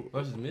Elliott. would-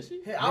 Versus Missy?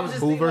 Hey, I was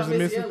just Who thinking about versus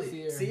Missy Missy?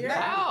 Elliott. Sierra. Sierra.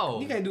 How?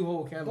 You can't do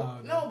whole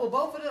catalog. No, but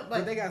both of them,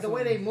 like they got the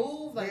way some- they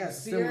move, they like got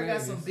Sierra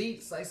got some similarities.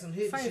 beats, like some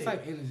hit Same shit.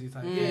 type energy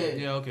type.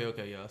 Yeah.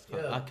 Okay, yeah.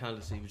 Yeah. I kind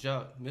of see. But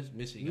y'all,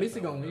 Missy. got Missy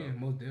that gonna one, win,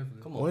 most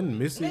definitely. Come on. Wasn't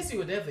Missy? Missy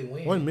would definitely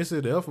win. Wasn't Missy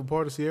the alpha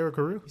part of Sierra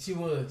career? She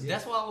was.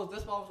 That's why I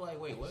was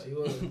like, wait, what? She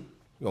was. You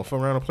gonna fuck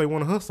around and play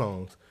one of her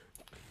songs?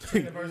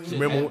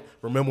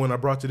 Remember when I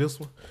brought you this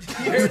one?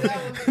 You heard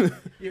that one?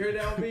 You heard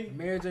that one, me?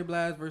 Mary J.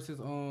 Blige versus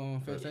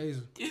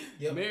Fantasia.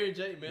 Yep. Mary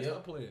J, man, Yep.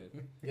 stop playing.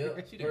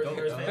 Yep. She the goat,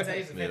 Versus dog.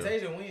 Fantasia. Yeah.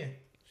 Fantasia win.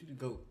 She the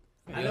goat.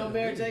 I know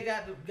Mary J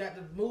got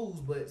the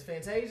moves, but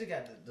Fantasia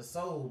got the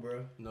soul,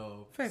 bro.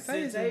 No,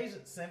 Fantasia. Fantasia.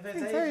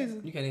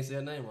 Fantasia. you can't even say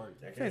her name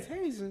right.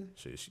 Fantasia.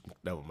 Shit,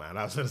 never mind.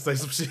 I was gonna say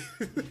some shit.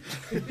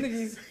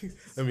 Niggas.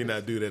 Let me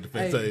not do that to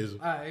Hey, Fantasia.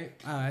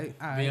 alright.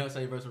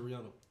 Beyonce versus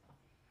Rihanna.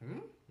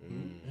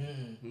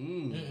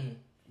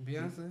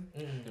 Beyonce.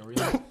 And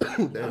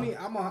Rihanna. I mean,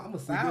 I'm a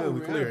side good,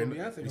 with we clear, Rihanna, ain't but it?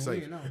 Beyonce We gonna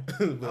safe. win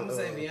now. I'm gonna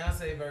say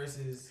Beyonce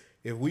versus.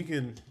 If we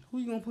can Who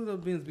you gonna put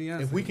up against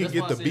Beyonce? If we can That's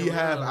get why the I said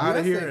beehive Rihanna. out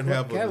of Beyonce here and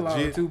have a catalog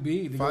legit too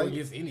big to go fight.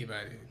 against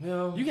anybody.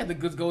 Yeah. You got to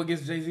go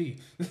against Jay Z.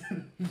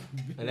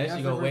 And that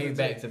shit go way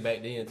back to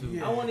back then too.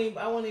 Yeah. I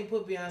won't even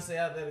put Beyonce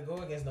out there to go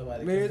against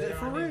nobody. Mary 'cause J they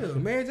for don't real.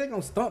 even- Mary J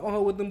gonna stomp on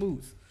her with them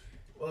boots.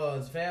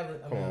 It's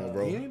Fabulous. Come on,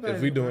 bro. anybody,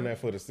 If we doing bro. that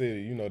for the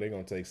city, you know they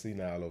gonna take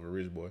Senile over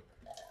Rich Boy.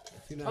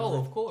 Oh,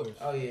 of course.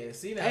 Oh yeah,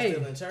 see now Hey,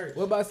 still in church.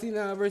 what about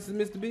C9 versus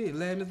Mr. Big?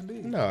 Lad Mr.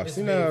 Big. Nah, It's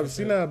Senile, big for sure.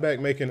 Senile back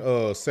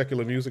making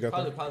secular music.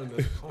 I think.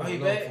 Probably. Oh, he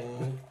back?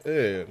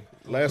 Yeah.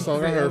 Last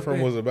song I heard from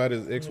was about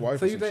his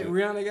ex-wife. So or you some think shit.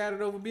 Rihanna got it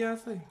over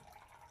Beyonce?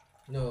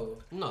 No.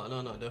 No,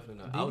 definitely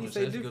not. Did I you would say just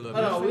say that's a good different?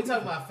 little Hold on, music. we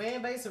talking about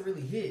fan base or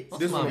really hits?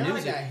 This one- Rihanna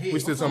music. got hits. We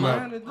still talking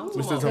about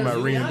we still talking about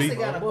Beyonce R&B.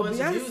 got a Well, bunch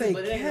of music,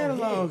 but Beyonce it ain't no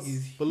catalog hits.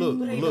 is But look,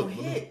 But ain't look, no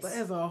look. hits. But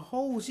as a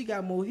whole, she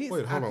got more hits.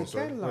 Wait, hold out on, the sir.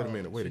 catalog. Wait a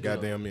minute. Wait a She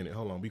goddamn minute.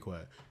 Hold on. Be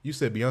quiet. You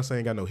said Beyonce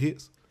ain't got no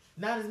hits?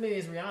 Not as many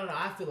as Rihanna.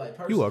 I feel like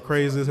personally. You are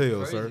crazy as hell,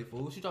 Crazy sir.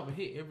 fool. She drop a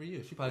hit every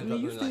year. She probably I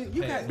mean, drop you it in like still- the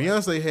you past. got-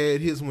 Beyonce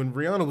had hits when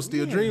Rihanna was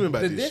still Yeah. dreaming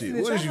about The this shit.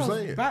 Destiny What is you Child's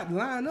saying? About to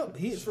line up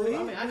hits for True. hits.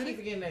 I mean, I keep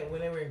forgetting that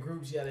when they were in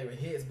groups, yeah, they were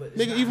hits, but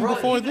it's Nigga, not- even Bro,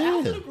 before even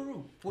after then. the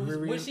group,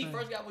 when she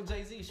first got with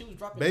Jay Z, she was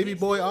dropping Baby hits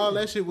Boy, too. all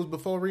that shit was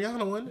before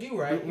Rihanna, wasn't it? You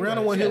right. you Rihanna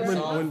right. wasn't Yeah, hit when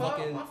my when fault,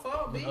 fucking, my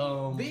fault.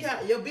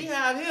 um, Your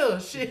beehive here,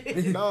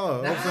 shit.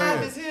 No, The I'm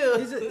hive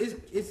saying is here.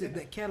 It's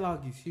that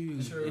catalog is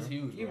huge. True. It's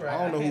huge. You bro. right.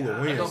 I don't know who can't-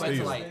 would win I go back to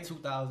still. like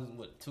 2000,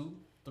 what, 2,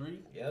 3?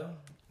 Yeah.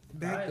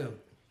 Back Right. though.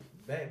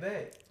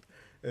 Back.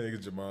 That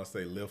nigga Jamal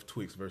say left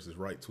Twix versus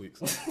right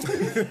Twix. I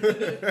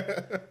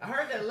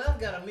heard that left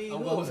got a mean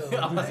hook, though.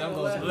 I'm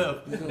going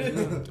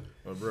left.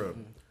 Oh, bro.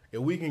 If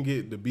we can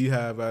get the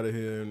Beehive out of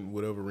here and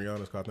whatever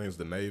Rihanna's called, I think it's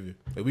the Navy.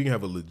 If we can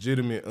have a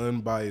legitimate,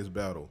 unbiased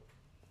battle,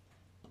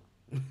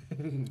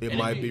 it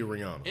might be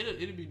Rihanna.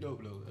 It'll be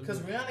dope though. Because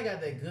Rihanna got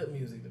that good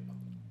music.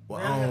 Well,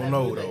 I don't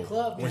know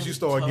though. When she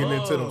start getting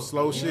into them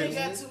slow shit,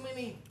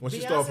 when she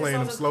start playing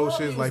them slow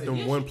shits like them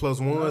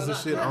 1+1s and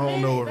shit, I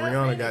don't know if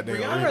Rihanna got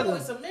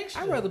that.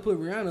 I'd rather put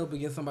Rihanna up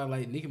against somebody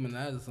like Nicki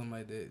Minaj or something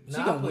like that. She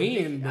Nah, gonna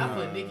win. I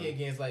put Nicki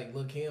against like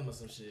Lil' Kim or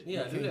some shit.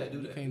 Yeah, do that.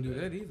 You can't do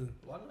that either.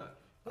 Why not?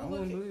 I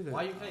don't believe that.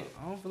 Why you think?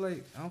 I don't feel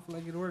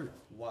like it'll work.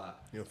 Why?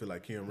 You don't feel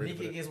like Kim ready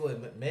Nicki for against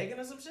what? Megan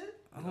or some shit?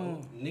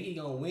 Nicki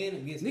gonna win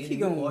against Nicki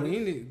gonna win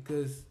it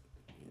because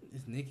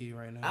it's Nicki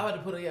right now. I would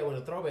to put her with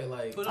a throwback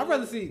like. I'd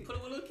rather see. Put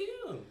it with Lil'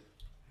 Kim.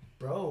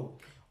 Bro,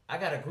 I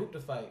got a group to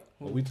fight.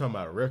 Well, we talking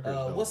about records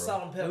though, what's bro.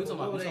 Salt and Pepper? We talking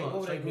about-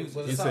 What were they groups?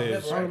 Was He it Salt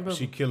and said Pepper, right?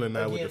 she killing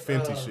that with the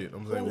Against, Fenty shit.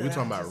 I'm who saying, did we I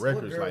talking about just-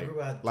 records, what girl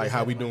group I like just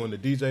how we had doing the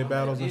DJ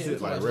battles and yeah,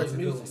 shit, like talking about records.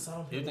 music. Salt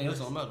and Pepper Everything else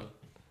versus- don't matter.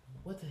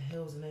 What the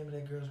hell is the name of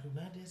that girl's group?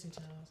 Not Destiny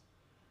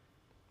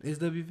Childs.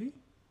 SWV.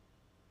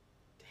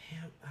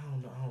 Damn, I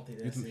don't know. I don't think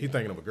that's He it.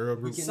 thinking of a girl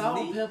group. Salt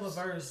and Pepper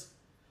versus.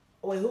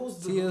 Oh wait, who's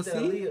the group that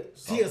TLC?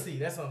 TLC.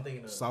 That's what I'm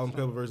thinking of. Salt and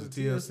Pepper versus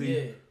TLC.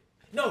 Yeah.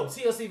 No,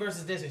 TLC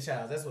versus Destiny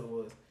Childs. That's what it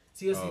was.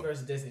 TLC Oh.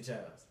 versus Destiny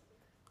Childs.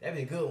 That'd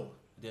be a good one.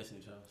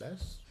 Destiny Child.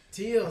 That's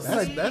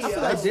TLC. That's- I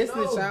feel like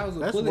Destiny Childs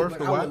will That's pull it. worth Like,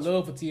 the I would watch.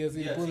 love for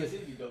TLC Yeah, to pull TLC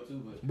it, be dope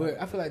too,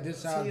 but I feel like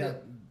this child got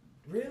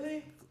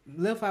Really?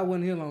 Left Eye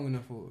wasn't here long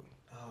enough for it.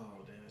 Oh,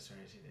 damn, that's right.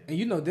 She did. And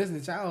you know,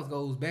 Destiny Childs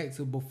goes back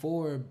to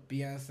before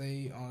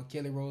Beyonce,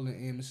 Kelly Rowland,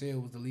 and Michelle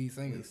was the lead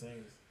singers.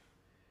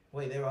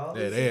 Wait, they were all.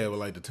 yeah. They had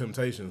like the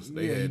Temptations.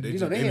 They had you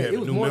just know, they they had had it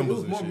was new more, members it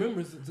was and more shit.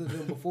 members to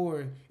them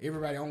before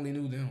everybody only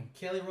knew them.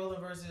 Kelly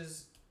Rowland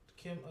versus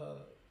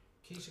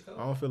Keisha Cole.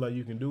 I don't feel like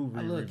you can do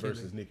I love Riri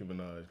versus Nicki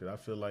Minaj because I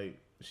feel like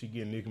she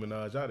getting Nicki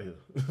Minaj out of here.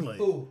 Like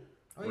Who?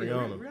 Oh, yeah,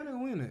 Rihanna. Rihanna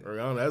gonna win it.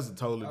 Rihanna, that's a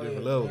totally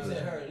different yeah. level. You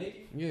said her and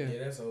Nicki? Yeah.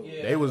 Yeah, that's over.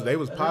 Yeah. They was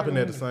Rihanna popping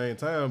at the win same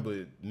time,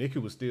 but Nicki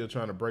was still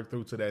trying to break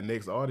through to that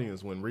next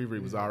audience when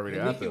Riri was already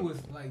And out Nicki there.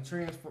 was like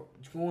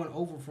going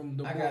over from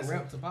the I more got some-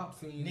 rap to pop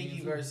scene. Nikki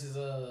too. versus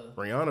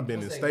Rihanna been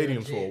in what's that girl,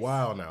 stadiums for a Jets?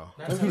 while now,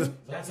 Not Tokyo.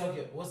 Not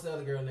Tokyo. What's the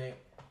other girl name?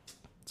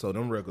 so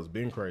them records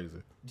been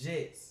crazy.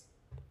 Jets.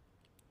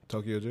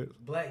 Tokyo Jets.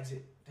 Black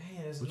Jet.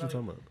 Damn, that's What you another-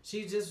 talking about?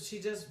 She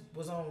just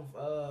was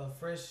on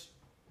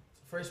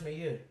freshman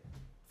year,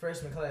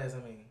 freshman class. I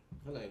mean,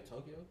 Her name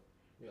Tokyo?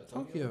 Yeah,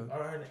 Tokyo.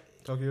 or her.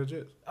 Tokyo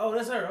Jets. Oh,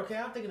 that's her. Okay,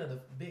 I'm thinking of the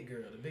big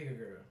girl, the bigger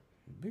girl.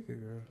 Bigger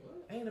girl.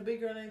 Ain't a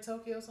big girl named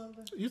Tokyo or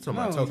something? You talking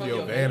about No, Tokyo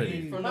Tokyo Vanity?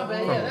 Vanity. My bad.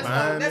 From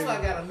Yeah, that's why I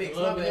Vine. got a mix.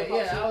 My bad.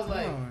 Yeah, I was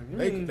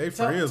like. They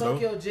friends though.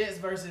 Tokyo Jets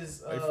versus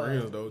They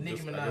friends though. Nicki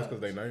Just, I Minaj. guess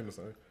because they name the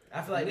same.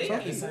 I feel like they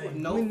got the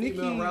same. No When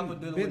female Nicki rapper dealing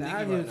been with Nicki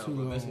out here right now, too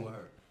but messing long. with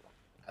her.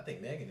 I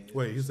think Megan is.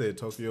 Wait, he said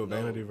Tokyo No.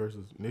 Vanity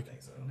versus I Nicki.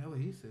 think so. That's what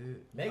he said.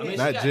 Megan, I mean,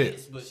 Not she got Jets.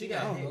 hits, but she she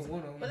got got hits. one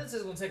of them. But it's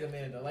just gonna take a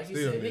minute though. Like you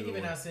Still said, neither Nicki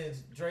been one. out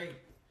since Drake.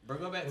 Bro,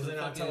 go back to Was the in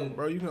fucking... October.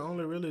 Bro, you can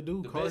only really do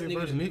The best Cardi nigga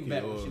versus to do Nicki,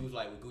 back when or, she was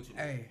like with Gucci.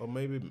 Hey, or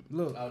maybe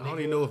look. I don't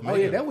even know if Oh yeah,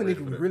 Megan that when ready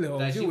Nicki for was that. really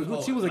hard. Like, She she was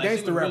was she was a hard. Like, she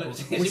gangster was rapper.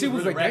 really- When she she was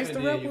was a really rapping gangster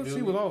then, rapper, you she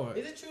feel was me? hard.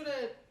 Is it true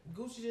that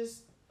Gucci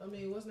just? I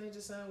mean, what's name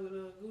just signed with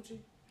Gucci?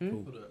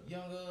 Who the-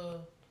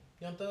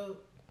 Young Thug.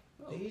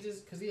 Did he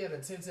just because he had a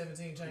 10-17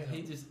 chain. He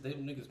on. just, them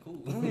niggas cool.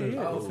 Oh,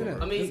 yeah, Oh, it's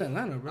in I mean, it's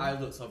Atlanta, bro. I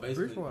look, so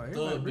basically, Bridgewater, Thug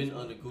everybody been Bridgewater.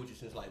 under Gucci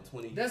since like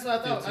 20. That's what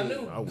I thought. I knew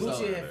 15. I was Gucci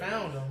on had that.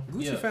 found him.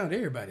 Gucci Yeah. found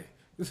everybody.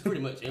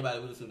 Pretty much, everybody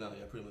would listen down,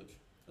 yeah, pretty much.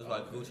 That's why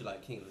Gucci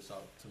like king of the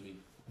South to me.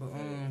 But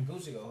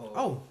Gucci go hold.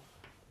 oh,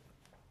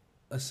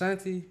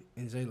 Ashanti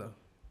and J Lo.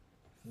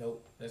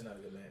 Nope, that's not a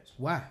good match.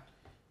 Why?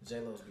 J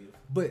Lo's beautiful.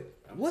 But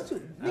what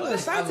you? I Nigga, like-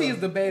 Ashanti is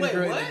the baddest Wait,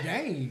 girl what? in the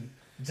game.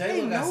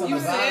 J Lo got no, something You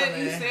you about said her,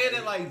 you man. said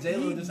that like J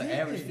Lo just an Yeah.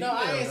 average No,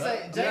 I ain't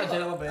say J-Lo. J-Lo.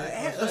 J-Lo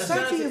bad.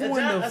 Ashanti is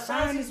one of the Ashanti's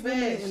finest bad.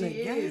 women in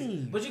She the is.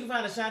 game. But you can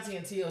find Ashanti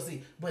in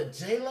TLC. But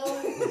J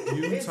Lo,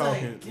 You it's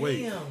talking? like,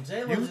 Wait, damn,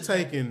 J-Lo you just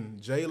taking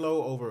J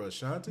Lo over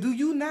Ashanti? Do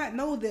you not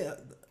know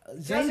that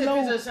J J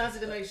Lo? Lo? Ashanti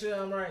to make sure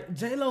I'm right.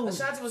 J Lo's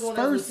Ashanti was one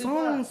that was first with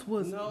Tupac. songs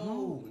was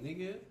No,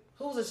 nigga.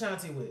 Who's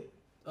Ashanti with?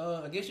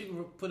 I guess you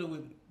could put it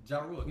with Ja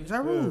Rule. I guess. Ja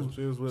Rule. Yeah,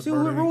 she was with She was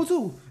with Bernie. Rule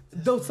too.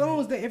 Those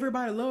songs that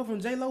everybody loved from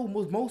J Lo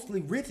was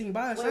mostly written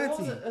by Wait, what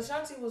was Ashanti. it?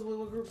 Ashanti was with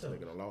what group though?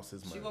 Nigga done lost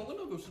his She mind. won't win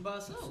no group. She's by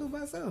herself. So by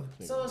herself.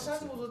 So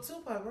Ashanti was with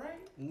Tupac, right?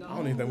 No. I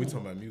don't even think we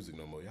talking about music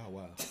no more. Y'all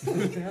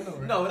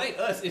wild. No, it ain't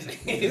us. It's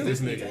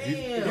This nigga, he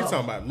Damn. talking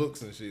about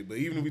looks and shit. But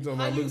even if we talking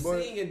How about you looks,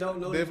 boy, sing and don't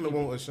know? definitely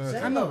these want Ashanti.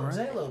 J-Lo, I know, right?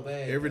 J Lo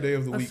bad. Every day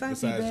of the week Ashanti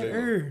besides J Lo.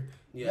 better.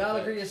 Yeah, Y'all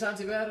like, agree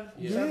Ashanti better?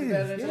 Yes, Ashanti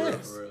better than For J-Lo? real,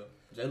 for real.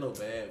 J-Lo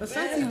bad.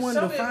 Ashanti Man, one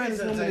show of me the a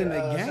finest picture of women in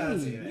the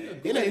Ashanti, game.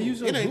 man. It ain't, use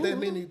your it ain't that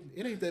Google. many.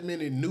 It ain't that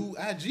many new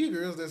IG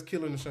girls that's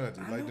killing Ashanti.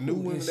 I Like the know, new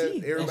women and that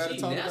she- everybody and she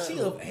talking now about. She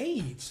of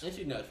age. And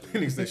she natural.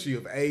 Nigga said she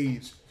of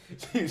age.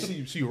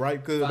 she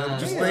right, cuz that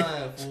was just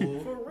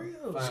saying. For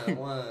real. Fine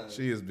wine.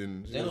 She has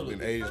been J-Lo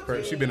aged.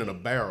 good. She been in a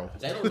barrel.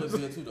 J-Lo looks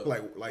good too though.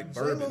 like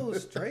bourbon. J-Lo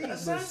straight, but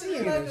Ashanti she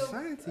ain't like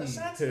Ashanti.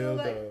 Ashanti Hell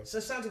like no.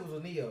 Ashanti was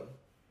with Neo.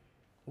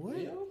 What?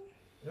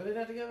 Were they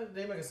not together? Did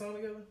they make a song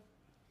together?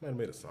 Might have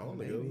made a song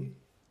together. Maybe.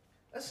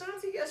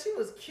 Ashanti, yeah, she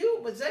was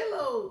cute, but J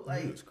Lo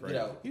like. It's crazy.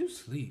 Get out. You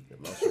sleep.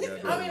 Lost your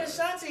goddamn I mean, mind.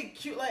 Ashanti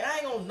cute. Like I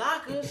ain't gonna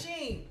knock her. She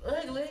ain't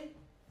ugly.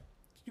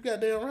 You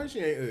goddamn right. She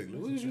ain't ugly.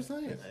 What was you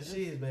saying?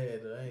 She is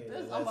bad though. I ain't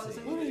That's- gonna I'm about to lie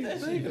say, to What are you That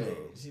she thinking bad. of?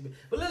 She bad.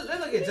 But let's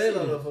look at J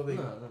Lo though for me.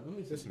 Nah, let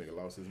me see. This nigga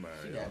lost his mind.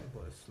 She Y'all. got Boy,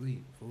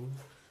 sleep, fool.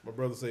 My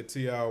brother said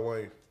T.I.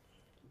 Wayne.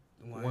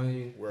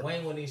 Wayne. Where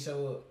Wayne wouldn't even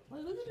show up.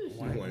 Wait, look at this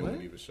Wayne shit.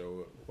 wouldn't even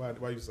show up.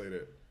 Why you say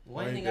that?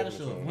 Wayne ain't gotta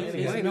definitely show up. showing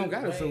His- Wayne don't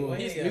gotta show up. Wayne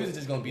His got- music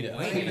just gonna be there.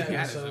 Wayne Wayne not gonna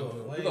gotta show show up.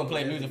 up. We're gonna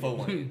play music for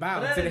Wayne. Bow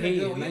But to that the ain't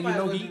head. good. Now We you might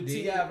know well he do did.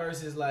 T.I.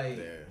 versus like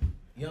Damn.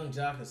 Young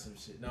Jock or some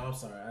shit. No, I'm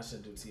sorry. I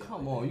shouldn't do T.I.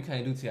 Come on, you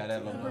can't do T.I.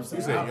 that long. I'm You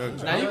sorry. said Young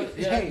Now Jock. you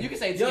can, yeah, you can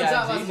say Young Jock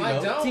T.I. like Mike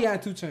Jeezy though. Jones. T.I.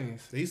 2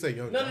 Chainz. He said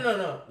Young No, Jock.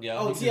 no. Yeah,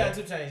 Oh, he T.I.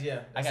 did. 2 Chainz,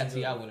 yeah. I got That's a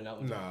T.I. good winning that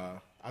one. Nah,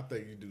 I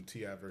think you do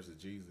T.I.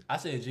 versus Jeezy. I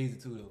said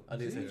Jeezy too though. I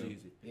did say Yeah. Jeezy.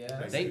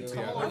 Yeah, They that's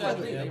come good. on,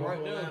 guys, they both right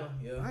from there. Atlanta,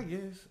 Yeah. I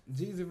guess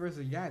Jeezy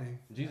versus Gotti.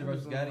 Jeezy That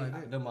versus was something Gotti. like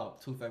that. They're my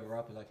two favorite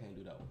rappers. I can't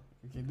do that one.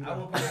 You can do I that.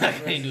 won't put I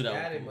Jeezy can't do versus that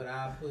one. Gotti, but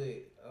I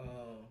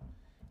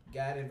put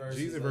Gotti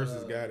versus Jeezy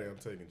versus Gotti, I'm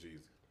taking Jeezy.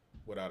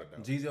 Without a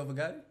doubt. Jeezy over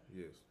Gotti?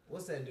 Yes.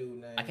 What's that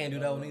dude name? I can't do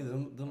that one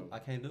either. I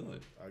can't do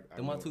it.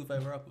 They're my two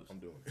favorite rappers. I'm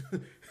doing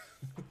it.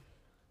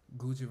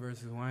 Gucci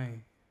versus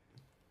Wayne.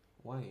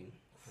 Wayne.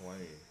 Wayne.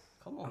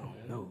 Come on, man.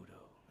 No, though.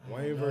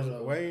 Wayne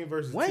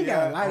versus Wayne T.I.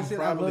 got a lot I'm of shit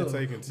I probably love.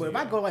 taking But if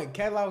I T.I. go like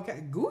catalog,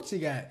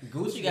 Gucci got.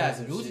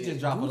 Gucci just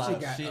dropped a lot Gucci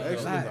of got shit. a Actually,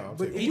 though. lot. no, I'm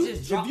But taking He if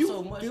just you, dropped if you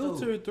so much,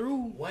 filter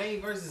through,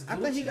 Wayne versus Gucci. I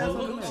think he got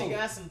But something Gucci else.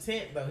 got some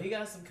tent though. He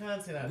got some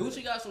content out.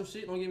 Gucci got some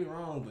shit. Don't get me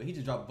wrong, but he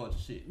just dropped a bunch of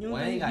shit. You don't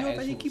Wayne think- got you don't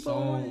think he actual keep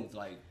on songs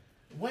like.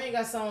 Wayne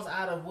got songs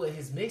out of what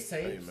his Hey,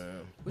 mixtapes.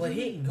 man. But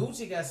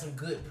Gucci got some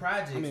good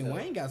projects. I mean, though.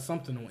 Wayne got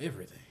something on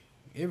everything.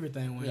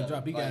 Everything when he Yeah,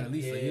 drop, he got like, at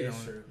least a hit on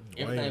it. true.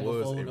 Everything Wayne was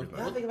before the- everything. But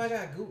I think if I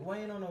got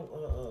Wayne on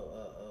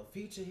a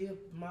feature here,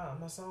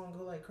 my song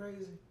go like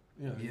crazy.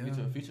 Yeah, you Yeah. get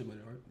your feature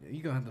money, right?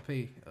 You gonna have to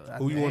pay.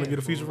 Who you want to get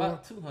a feature from?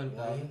 About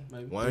 200,000,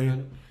 maybe. Wayne?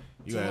 300.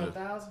 You had to,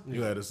 200,000.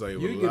 you had to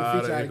save You a can get a lot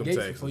of feature out of income Gates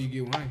taxes. before you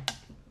get Wayne.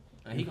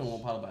 And he gonna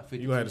want probably about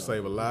 50. You gonna have to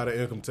save a lot of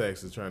income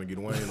taxes trying to get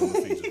Wayne on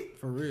the feature.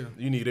 For real.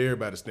 You need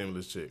everybody's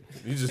stimulus check.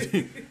 You just he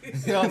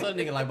You know what I'm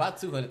nigga like about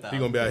 200,000.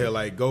 gonna be out here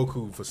like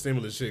Goku for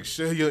stimulus check.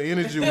 Share your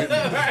energy with me.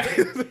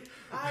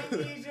 I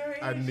need your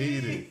energy. I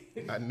need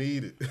it. I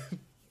need it.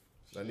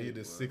 I need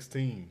this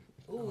 16.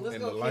 Ooh, let's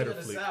And go the King lighter of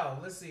the flick. South.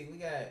 Let's see. We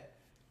got.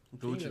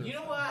 Gucci. You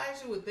know what I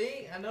actually would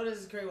think? I know this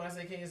is crazy when I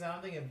say King of the South.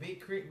 I'm thinking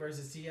Big Crit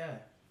versus T.I.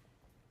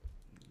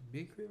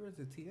 Big Crit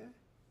versus T.I.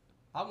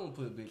 I won't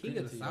put Big King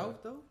Crit of the to South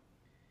though.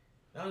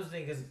 I'm just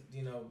thinking because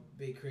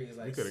Big Crit is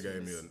like. You could have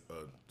gave me a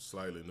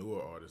slightly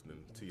newer artist than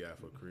T.I.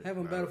 for Crit.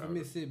 Having battle for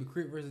Mississippi,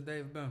 Crit versus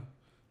David Banner.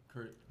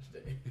 Crit.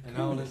 And I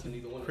don't listen to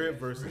either one. of Crit them.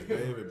 versus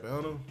David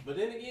Banner. But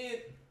then again,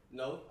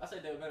 no, I say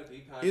David Banner because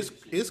he kind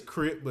of It's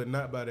Crit, but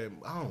not by that.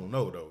 I don't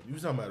know though. You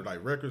talking about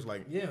like records,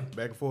 like Yeah.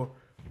 back and forth.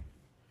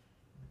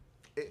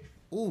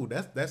 Ooh,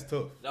 that's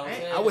tough.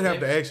 Hey, I would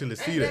have to actually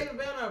see Ain't that. David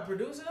Banner a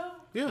producer though?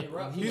 Yeah, He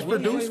rock- he's he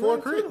produced for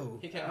rap Crit. too, though.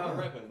 He can't rap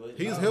rapping, but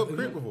He's helped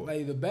Crit before.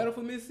 Like the battle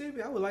for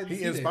Mississippi, I would like to He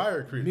see that.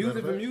 inspired Crit, Music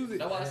matter for of fact. music.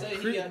 That's why I say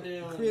Crit- he got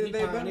there. Crit He and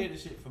David pioneered Banner. the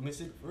shit for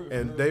Mississippi. for real,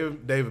 And for real.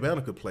 David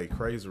Banner could play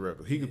crazy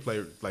records. He could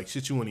play like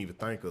shit you wouldn't even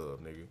think of,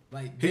 nigga.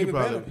 Like He could David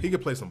probably Banner. he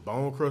could play some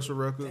Bone Crusher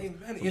records, David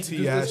Banner some introduced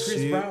T.I. us Chris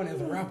shit. Brown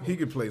as a rapper. He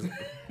could play.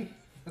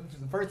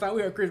 The first time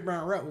we heard Chris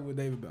Brown rap was with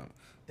David Banner.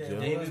 Damn, Yeah.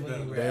 David David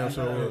Banner. Banner. Damn I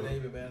sure know was.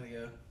 David Banner,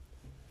 yeah.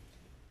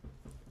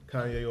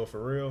 Kanye or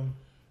Pharrell.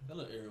 That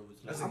little era was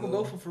That's like, I'm gonna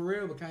go for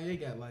Pharrell, but Kanye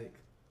got like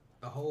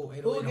a whole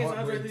 808 Who against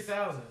Andre heartbreaks.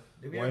 3000?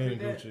 Did we ever Wayne pick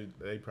that? Gucci,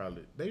 they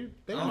probably they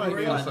I'm might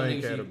be in the Pharrell. same I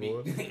think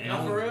category. she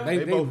I'm for real? They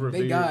both they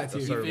revered gods a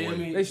here. certain you feel way.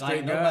 me? They straight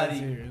like guys nobody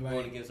here, like-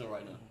 going against him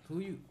right now. Who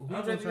you Andre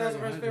gonna try 3000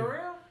 versus to handle?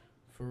 Pharrell?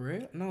 For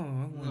real?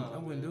 No, I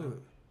wouldn't do it.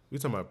 We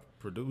talking about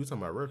we talking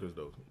about records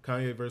though.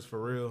 Kanye versus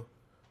Pharrell.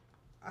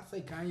 I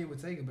say Kanye would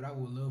take it, but I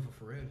would love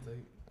for Pharrell to take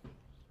it.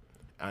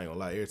 I ain't gonna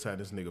lie. Every time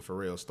this nigga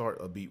Pharrell start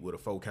a beat with a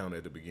 4 count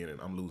at the beginning,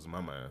 I'm losing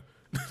my mind.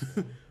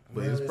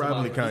 But it's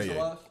probably Somebody Kanye.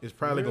 producer-wise? It's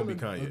probably gonna be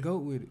Really? Kanye. Go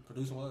with it.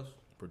 Producer was.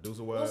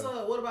 Producer What's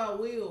wise, what about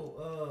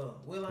Will?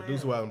 Will I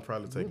producer Am? wise, I'm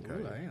probably taking Ooh, I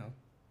Kanye. am.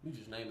 You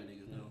just naming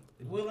niggas now.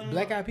 Will I Am?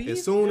 Black Eyed Peas.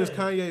 As soon as Yeah.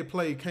 Kanye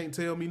play, can't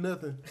tell me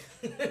nothing.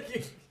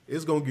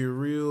 It's gonna get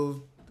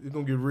real. It's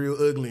gonna get real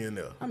ugly in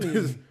there. I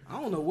mean,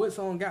 I don't know what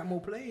song got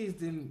more plays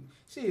than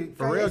shit.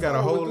 Pharrell Kanye got a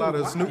song whole with lot Through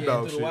of the Snoop Wire.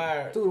 Dogg Through shit. the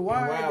Wire. Through the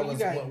Wire, then was you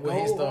got where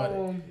he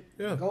started.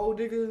 Yeah. Gold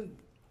Digger,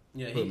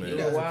 Yeah, Look, he man. got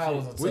Yeah, some Wild shit.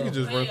 was a We tough. could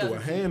just Man, run he through got a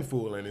some shit.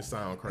 handful and it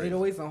sound crazy.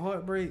 808s on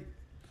Heartbreak.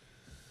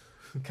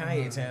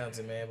 Kanye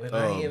talented, man, but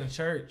now he in a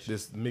church.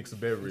 This mixed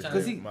beverage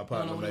Because that he- my I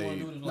partner don't know what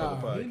he made wanna do for with the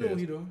Nah, he know what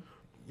he podcast. doing.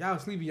 Y'all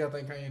sleepy, y'all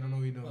think Kanye don't know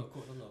what he Oh, doing. of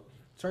course, I know.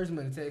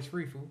 Churchman tax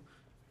free, fool.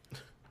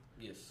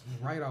 Yes.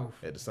 Right off.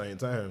 At the same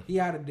time, He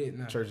out of debt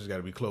now. churches got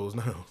to be closed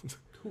now.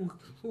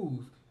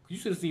 Who's? You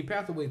should have seen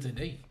Pathway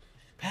today.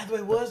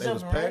 Pathway was They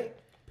was jumping, packed?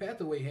 right?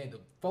 Pathway had the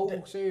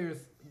 4 shares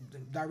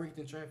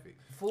directing traffic.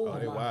 Fool, Oh,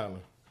 they wildin'.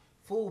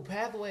 fool,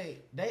 Pathway.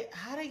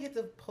 How they get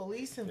the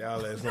police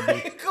involved? Y'all ass gonna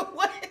be.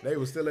 What? They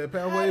was still at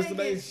How Pathways they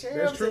today. get That's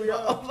sheriffs true, y'all.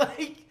 involved?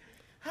 Like,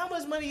 how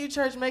much money you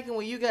church making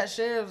when you got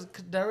sheriffs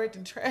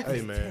directing traffic?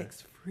 Hey man,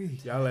 Tax free.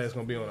 y'all ass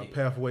gonna be on a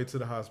pathway to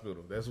the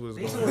hospital. That's what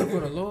They it's doing it gonna for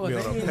the Lord. be.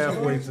 They On a ain't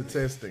pathway charging. to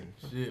testing.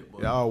 Shit,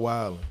 boy. Y'all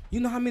wildin'. You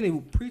know how many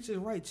preachers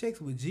write checks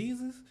with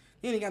Jesus?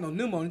 They ain't got no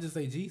pneumo. They just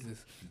say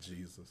Jesus.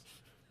 Jesus.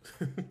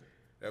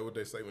 That's what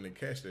they say when they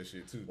catch that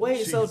shit too.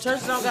 Wait, so Jesus.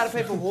 churches don't gotta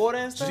pay for water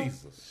and stuff?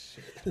 Jesus.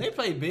 They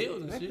pay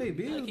bills and They shit. pay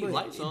Gotta bills, keep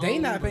lights but on, they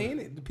not but- paying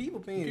it. The people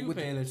paying People it with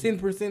paying that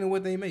 10% of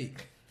what they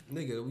make.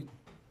 Nigga,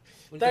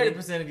 we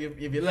 30%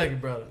 if you're lucky,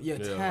 brother. Yeah,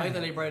 Yeah. Why you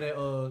think they bring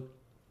that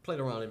plate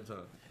around every time?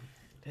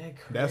 That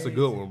crazy. That's a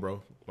good one,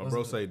 bro. My What's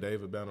bro it? say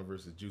David Banner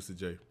versus Juicy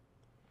J.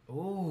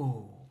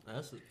 Ooh.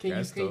 That's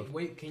That's tough.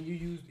 Can you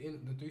use in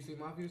the 3-6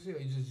 Mafia shit or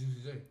you just use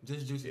J?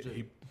 just juicy.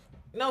 He-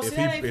 No, If see he-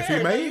 that ain't if fair.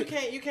 he No,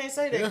 made you can't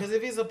say that Yeah. because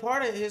if he's a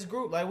part of his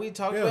group, like we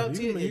talked Yeah, about,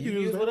 you can you use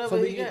use that. whatever So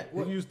he we got.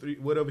 can- He used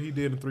whatever he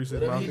did in 3-6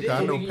 Whatever he Mafia. did. I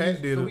So know we can Pat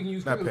use- did so we can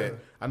use not criminal Pat. law.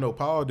 I know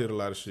Paul did a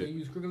lot of So you shit.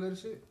 use crooked letter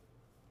shit?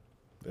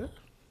 Yeah.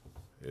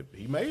 If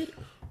he made it.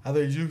 I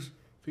think Juice.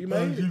 If he made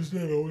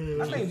it.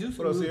 I think Juice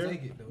What else will here?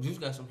 take it though. Juice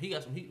got some. He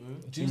got some heat, man.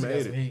 Juice made got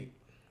it. some heat.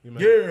 He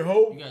made it. Yeah,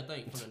 ho. You gotta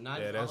think from the 90s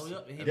Yeah, all that's the way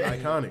up. and he that's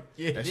been- iconic.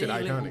 Yeah. That shit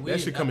Then he linked iconic. with That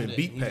Wiz shit come in after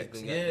beat that. He packs.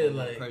 just been Yeah, goddamn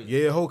like- crazy.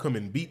 Yeah, ho come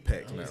in beat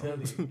packs I'm now.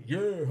 telling you.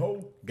 Yeah,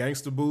 ho.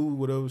 Gangsta Boo,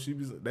 whatever she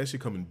was, that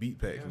shit come in beat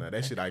packs Yeah, now.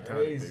 That shit iconic,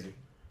 crazy.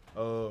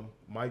 nigga.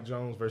 Mike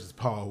Jones versus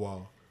Paul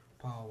Wall.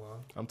 Paul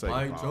Wall. I'm taking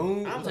Mike Paul.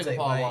 Jones. I'ma I'm taking take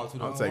Paul Mike. Wall too.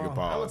 I'm though. taking I'ma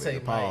Paul.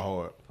 take Nigga. Paul Mike.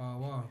 hard. Paul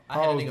Wall. I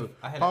had a Paul's nigga. the-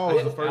 I had Paul a-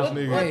 was I the had- first I-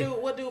 nigga. Hey.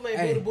 What dude made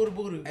Hey. Buddha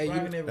Buddha? Hey, you-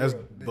 Rockin' that That's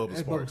world. Bubba That's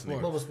Sparks, Bubba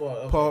nigga. Bubba Sparks.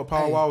 Okay.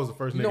 Paul Hey, Wall was the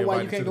first You nigga know why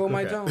you invited to can't the go with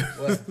Mike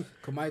cookout. Jones?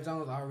 Because Mike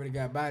Jones already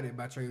got bodied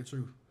by Trey the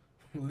Truth.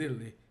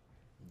 Literally.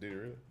 Did he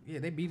really? Yeah,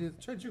 they beat his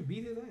Trey the Truth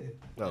beat his ass.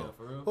 No. Yeah,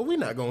 for real. But we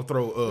not gonna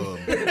throw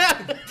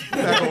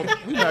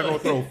we not gonna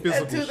throw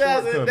physical That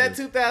shortcomings.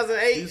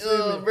 2008 You see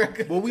me?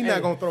 record. Well, we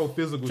not gonna throw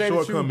physical Trey the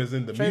Truth- shortcomings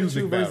in the Trey the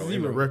music Truth versus battle,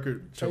 in the Zero.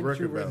 record Trey the record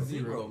Truth battle. versus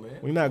Zero, man.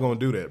 We not gonna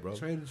do that, bro.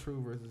 Trey the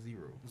Truth versus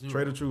Zero. Zero.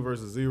 Trey the Truth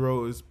versus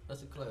Zero is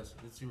That's a classic.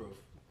 It's zero.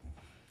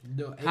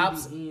 The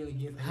Hobson- ABN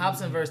against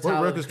Hobson ABN. versus what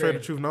Tyler, records the Trey the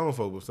Creator. Truth known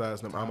for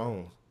besides them I'm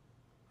on?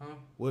 Huh?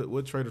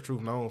 What Trey the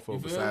Truth known for You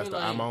feel besides me? the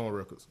Like- I'm on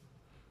records?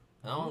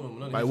 I don't know.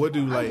 None of Like these- what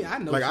do I like mean, I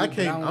know like I shit, but I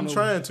can't don't I'm know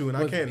trying to and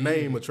I what's can't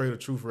big. name a Trey the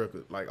Truth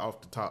record like off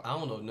the top. I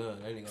don't know none.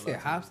 I ain't You gonna lie. said to you.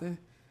 Hobson.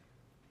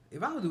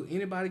 If I would do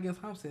anybody against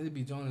Hobson, it'd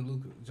be Jonah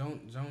Lucas. Jonah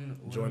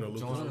Lucas.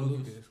 Jonah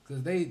Lucas.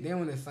 Because they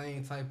on the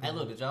same type of. Hey,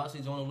 look, did y'all see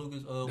Jonah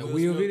Lucas? the Will Will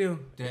Smith? video?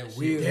 That That shit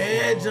Will. was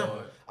Yeah, hard.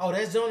 Jonah. Oh,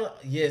 that's Jonah.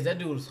 Yes, that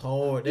dude was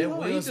hard. That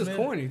Will He's just Smith.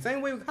 corny.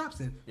 Same way with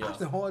Hobson. Yeah.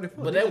 Hobson hard as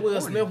fuck. But He that just Will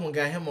corny. Smith one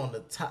got him on the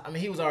top. I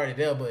mean, he was already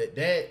there, but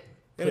that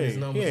put his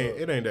numbers up.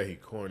 It ain't that he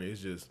corny.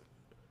 It's just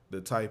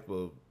the type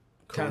of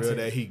career Content.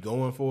 that he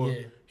going for.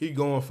 Yeah. He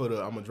going for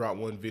the I'm gonna drop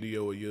one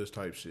video a year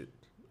type shit,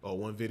 or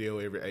one video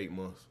every 8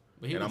 months,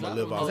 But he and was I'm gonna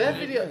live dropping off. those That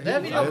of it. video,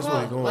 that video, That's what he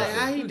cost, going like for.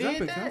 how he He was did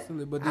dropping that.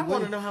 constantly, but I the want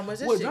way- to know how much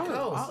that Well, shit Jonah,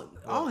 costs.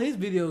 all his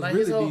videos Like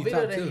his really whole be video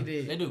top that he tier.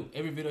 did. They do.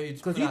 Every video he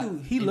Because put out,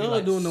 he it be love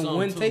like doing them something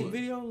one to take it.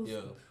 videos. Yeah.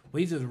 Where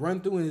he just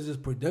run through and it's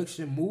just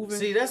production moving.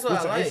 See, that's what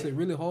which I are like. actually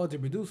really hard to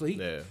produce. So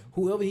Yeah.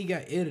 whoever he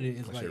got edited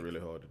is That like shit really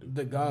hard to do.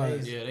 the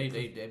guys. Yeah, they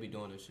be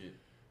doing this shit.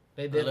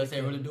 They did. Unless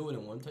they really do it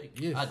in one take.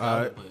 Yes. I doubt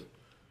Alright. it,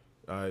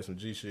 but All right, some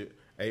G shit.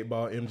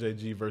 8-Ball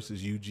MJG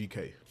versus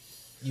UGK.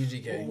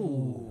 UGK.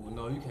 ooh,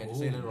 no, you can't just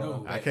say that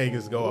wrong. I can't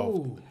just go off.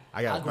 Ooh.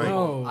 I got I to grew think.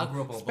 up I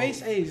grew up on Space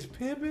both. Age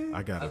pimping.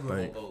 I got I to grew up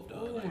on think. both, dog.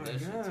 Oh Like, my that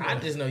shit. God. I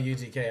just know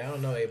UGK. I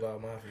don't know 8 Ball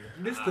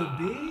Mafia. Mr.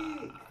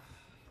 Big.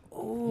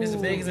 Ooh.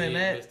 Mr. Big is in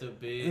that. Mr.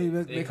 Hey,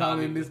 Big. they call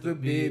him Mr.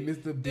 Big.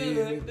 Mr. Big.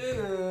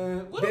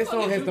 What That the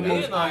song fuck has is the you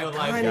most been on your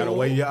life? iconic- Gotta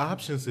weigh your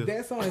options. If,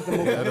 That song is the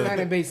most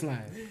iconic bass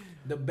line.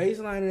 The bass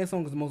line in that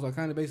song is the most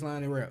iconic bass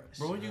line in rap.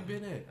 Bro, where you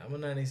been at? I'm a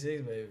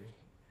 96, baby.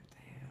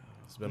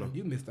 it's been a,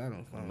 You missed out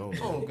on I something. don't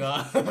know. Oh,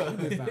 God. You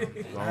missed out on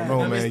something. I don't know,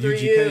 I man. missed 3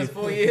 UGK, years,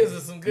 4 years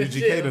of some good UGK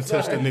shit. done I'm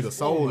touched the sorry. nigga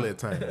soul at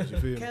times. You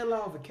feel me?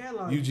 Catalog.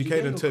 UGK they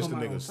done gonna touched come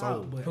the out nigga's on top,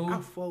 soul. But Who?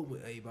 I fuck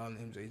with A-Ball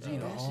and MJG. the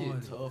That shit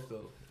hardest. tough,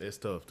 though. It's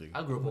tough, dude.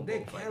 I grew up on But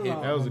that both. Like, catalog-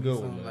 heavy. That was a good one,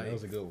 Something man. like- That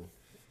was a good one.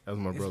 That was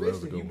my brother. That was a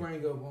Especially if good you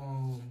one.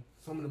 bring up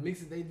some of the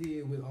mixes they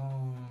did with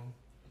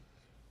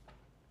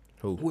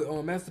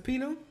Who? Master P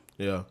them.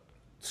 Yeah.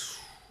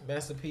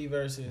 Master P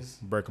versus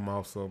Break them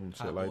off something,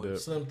 shit Hot like Boys. that.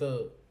 Slim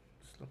Thug.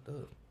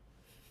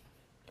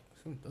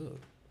 Some thug.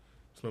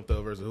 Slim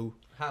Thug versus who?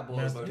 Hot Boys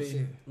Master versus...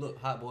 P. Look,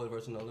 Hot Boys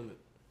versus No Limit.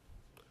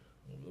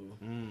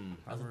 Mm.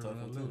 That's a tough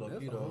one, too, That's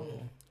low-key, a-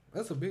 though.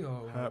 That's a big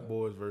hard one. Hot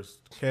Boys versus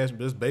Cash.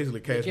 That's basically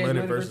Cash Cash Money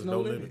Money versus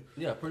No Limit.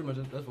 Yeah, pretty much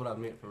that's what I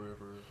meant for real,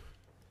 for real.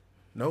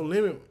 No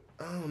Limit.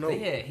 I don't know. They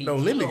had heat No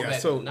Limit going got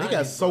back so in the they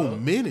got 90s, so bro.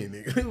 many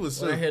niggas. It was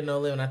so. When I hear No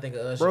Limit, I think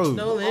of Usher. Bro.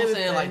 No I'm Limit.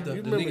 saying like the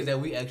You remember- niggas that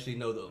we actually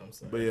know though.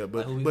 But yeah,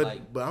 Like, who we but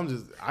like. I'm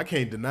just I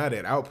can't deny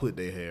that output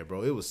they had,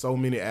 bro. It was so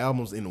many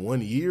albums in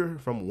 1 year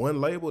from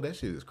one label. That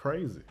shit is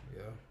crazy.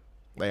 Yeah.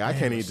 Like I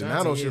can't even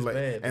deny no shit like,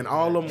 and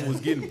all of them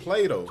was getting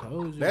play though.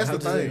 That's the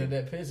thing.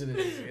 That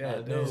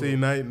picture See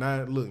now he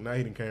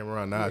done came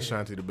around. Now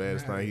Ashanti the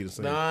baddest thing he done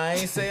seen. No, I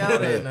ain't say all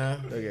that now.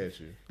 Look at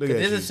you. Look at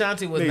you. This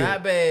Ashanti was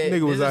not bad.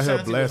 Nigga was this out here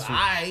Ashanti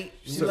blaspheming. Alright.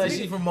 She like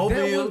she from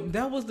Mobile.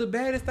 That was the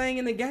baddest thing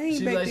in the game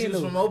She back like then. she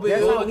was though. from Mobile.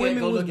 That's how Go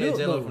women was look at built.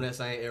 Jello Though. from that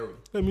same era.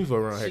 Let me fuck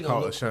around She here gonna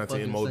call look Ashanti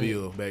in fucking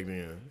Mobile back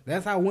then.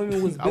 That's how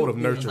women was built. I would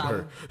have then. nurtured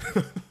her.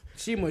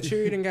 She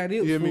matured and got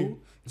ill. You hear me? Fool.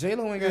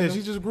 J-Lo ain't got Yeah, no-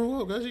 she just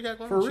grew up. Cause she got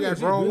For grown. She real, got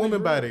she grown really woman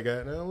grew body.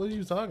 Goddamn, what are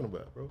you talking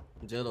about, bro?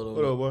 Jello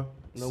What up, boy?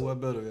 No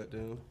what better,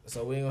 goddamn.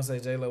 So we ain't gonna say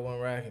J-Lo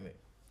wasn't rocking it.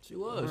 She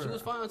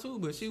was fine too,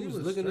 but she was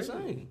was looking the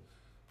straight. same,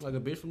 like a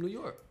bitch from New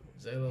York.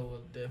 J-Lo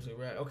was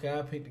definitely right. Okay,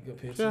 I picked a good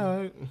picture. Yeah, all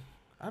right.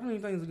 I don't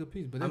even think it's a good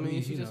piece, but I that mean,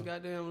 means, she you just know.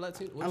 goddamn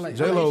Latin. I like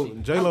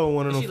J-Lo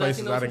one of Is them she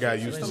faces Latino I done got or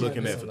used to something?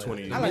 looking at for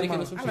 20 years. I like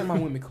Dominican or my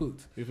women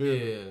cooked. You feel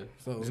me? Yeah.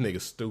 So This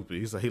nigga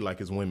stupid. He like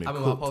his women I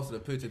remember I cooked. posted a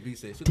picture. B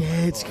said, she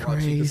That's look like, raw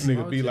chicken. This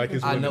nigga be like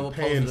his I women never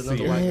posted another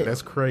pansy. white-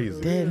 That's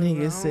crazy. That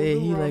nigga said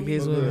he like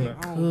his women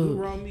I don't do cooked.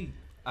 raw meat.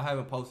 I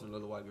haven't posted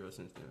another white girl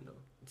since then though.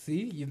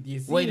 See, you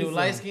see. Wait, do this,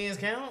 light skins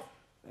count?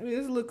 I mean,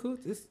 it's a little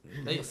cooked. It's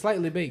They-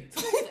 slightly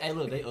baked. Hey,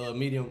 look, they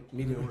medium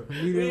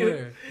rare. Medium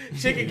rare.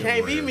 Chicken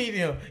can't be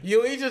medium.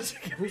 You eat your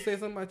chicken. Who said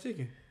something about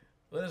chicken?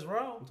 What is I'm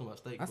wrong? talking about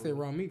steak. I said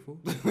raw meat, fool.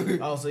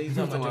 Oh, so you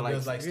talking about your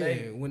girls like Yeah,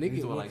 steak? when they You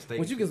get talking like steak.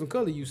 once you get some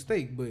color, you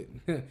steak. But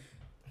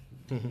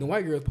the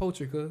white girls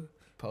poultry, cuz.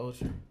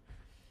 Poultry.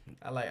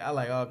 I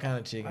like all kind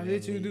of chicken. I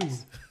bet you do.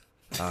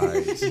 All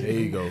right, there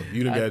you go.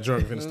 You done got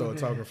drunk and start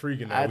talking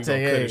freaking now. I We tell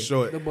gonna you, cut hey, it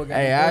short. The boy got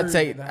Hey, the I birds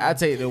take down. I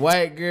take the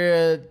white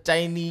girl,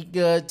 Chinese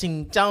girl,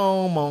 ching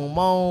chong, mong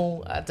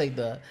mong. I take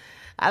the.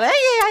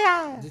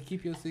 Just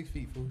keep your 6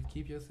 feet, fool.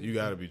 Keep your 6 You feet.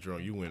 gotta be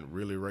drunk. You went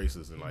really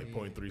racist in like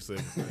 0.3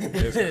 seconds.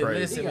 That's crazy.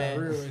 Listen, He got man.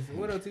 real racist.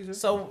 What else, teacher?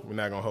 So We're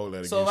not gonna hold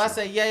that so if I against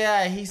you. say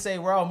yeah, he say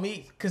raw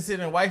meat,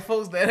 considering white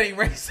folks, that ain't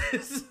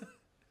racist.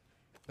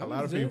 A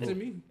lot of Judging people.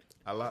 me.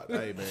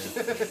 Hey man,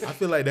 I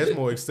feel like that's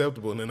more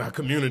acceptable in our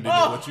community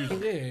than what you.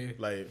 Yeah.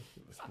 Like,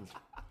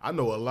 I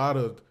know a lot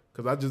of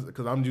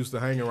because I'm used to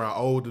hanging around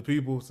older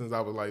people since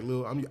I was like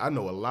little. I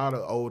know a lot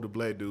of older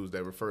black dudes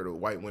that refer to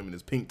white women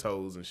as pink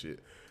toes and shit.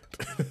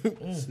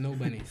 Snow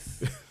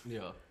bunnies.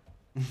 Yeah.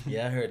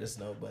 Yeah, I heard the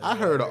snow bunny. I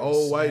heard an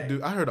old white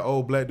dude. I heard an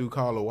old black dude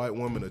call a white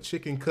woman a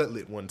chicken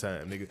cutlet one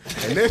time, nigga,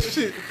 and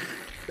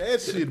that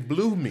shit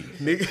blew me,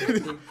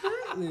 nigga.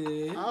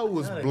 I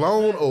was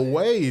blown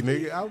away,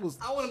 nigga. I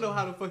want to know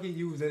how the fuck he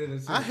used that in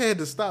a I had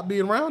to stop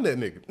being around that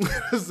nigga.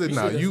 I said,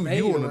 nah, should've you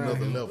stayed on around another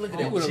him. level. Look at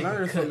You that would've chicken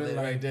learned something cutlet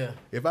like- right there.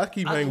 If I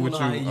keep hanging with you,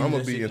 I'm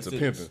gonna be into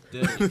pimping.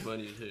 That's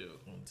funny as hell.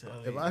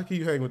 If I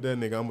keep hanging with that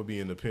nigga, I'm gonna be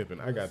into pimping.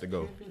 I got to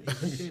go.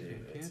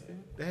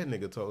 That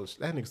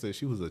nigga said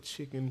she was a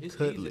chicken It's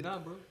easy cutlet. now,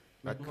 bro.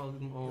 I- It's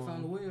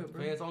on the web,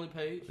 bro. Fans only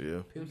page. Yeah,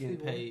 You Pimp getting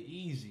C, boy. paid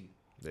easy.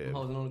 yeah, I'm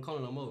holding on the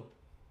corner no more.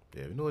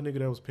 yeah. You know a nigga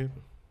that was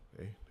pimping?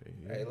 Hey,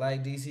 Hey,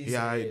 like DC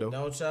Yeah, alright, said, though.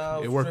 don't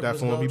y'all It worked out strippers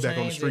for him. go He back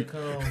on the change street.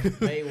 and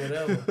come May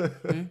whatever.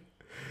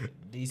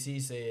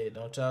 DC said,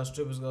 don't y'all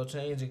strippers go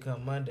change and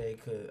come Monday,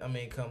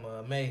 come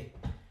May.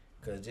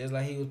 Cause just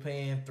like he was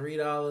paying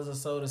 $3 or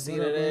so to see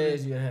What up, that brother?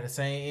 ass, you have the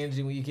same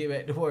energy when you get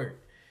back to work.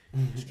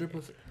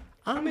 Strippers.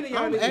 How many of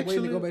y'all niggas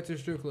waiting to go back to the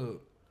strip club?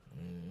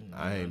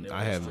 I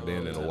haven't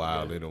been in a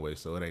while anyway,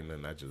 so it ain't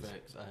nothing.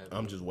 Facts.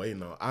 I'm just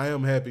waiting on. I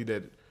am happy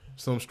that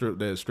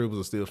strippers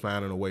are still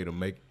finding a way to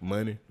make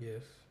money.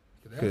 Yes.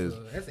 'Cause-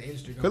 That's an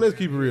industry. Cause let's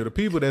keep it real. The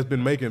people that's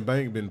been making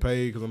bank been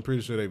paid because I'm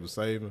pretty sure they was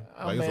saving.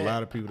 Like there's a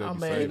lot of people that I'm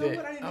be mad saving. You know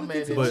what? I I'm need mad to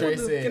that get But- Trey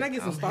to said, Can I get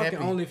some I'm stock in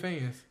happy.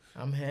 OnlyFans?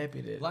 I'm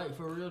happy that Like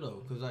for real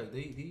though, cause like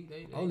they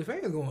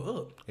OnlyFans going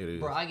up. It is.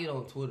 bro. I get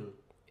on Twitter.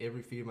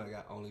 Every female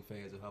got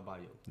OnlyFans in her bio.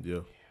 Yeah.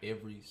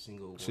 Every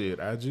single one. Shit,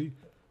 IG.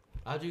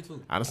 I do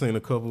too. I done seen a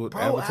couple Bro,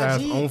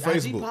 advertised on IG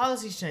Facebook.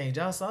 policies changed.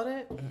 Y'all saw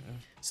that?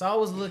 So I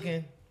was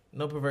looking,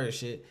 no perverted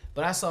shit,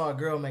 but I saw a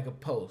girl make a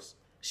post.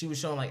 She was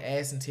showing like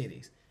ass and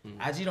titties.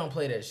 IG don't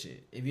play that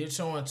shit. If you're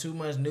showing too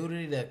much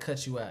nudity, that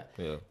cut you out.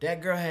 Yeah. That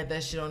girl had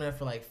that shit on there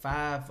for like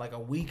a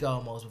week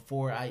almost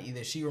before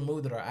either she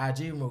removed it or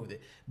IG removed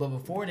it. But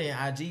before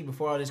then,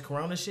 before all this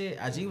Corona shit,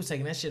 IG was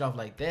taking that shit off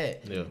like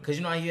that. Yeah. Cause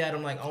you know how you had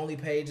them like only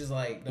pages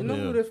like You know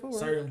who that's for? Right?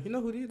 Certain- You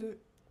know who did that?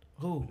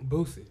 who?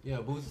 Boosie. Yeah,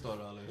 Boosie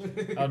started all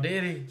that shit. Oh,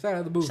 did he? Shout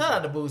out to Boosie. Shout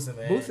out to Boosie,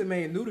 man. Boosie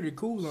made nudity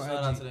cool on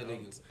Shout out to IG. that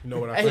nigga. You know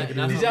what I Hey, think it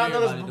That's is? did y'all what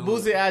notice everybody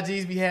Boosie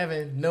IGs be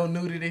having no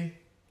nudity?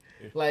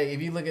 Like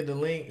if you look at the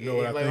link, You know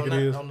what I like think on it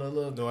that- is? on the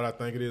little. You know what I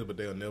think it is, but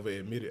they'll never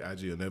admit it.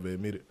 IG will never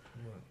admit it.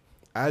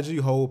 IG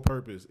whole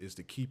purpose is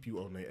to keep you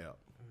on their app.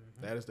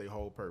 That is their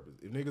whole purpose.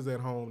 If niggas at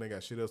home, they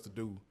got shit else to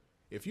do.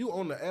 If you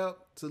on the app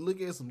to look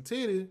at some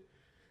titty,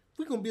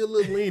 we gonna be a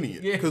little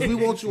lenient because we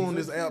want you on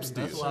this app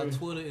still. That's why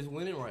Twitter is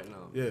winning right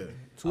now. Yeah.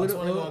 Twitter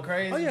going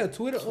crazy. Oh yeah,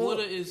 Twitter.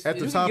 Twitter is At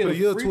the you top can of the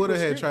get a year, free Twitter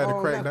had tried to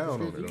prescription- crack down on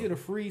prescription. it. You get a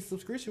free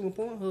subscription with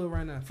Pornhub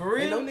right now. For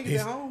real? Ain't no niggas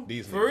at home.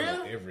 These For niggas real?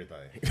 know everything.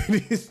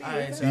 these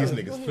Alright, these so-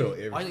 niggas feel Why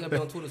you everything. gotta be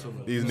on Twitter so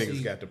much? These See,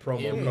 niggas got the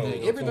promo everything code.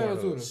 on Everything on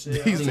Twitter.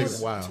 Twitter. These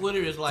niggas wild. Twitter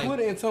is like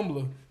Twitter and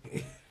Tumblr.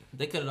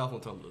 They cut it off on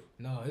Tumblr.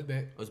 No, it's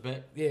back. Oh, it's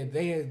back? Yeah,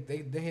 they had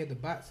the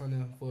bots on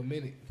them for a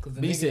minute. Cause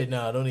B said,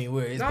 "No, don't even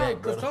worry, it's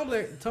back, bro."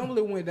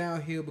 Tumblr went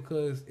downhill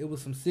because it was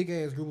some sick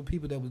ass group of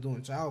people that was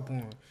doing child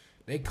porn.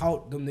 They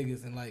caught them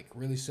niggas and like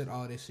really shut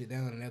all that shit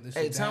down. And after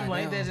shit Tumblr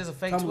ain't that just a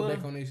fake Twitter?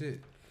 Back on their shit.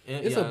 Yeah,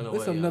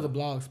 It's another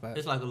blog spot.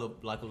 It's like a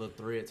little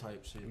thread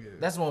type shit. Yeah.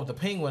 That's the one with the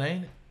penguin,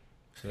 ain't it?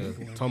 Yeah,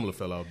 Tumblr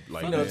fell out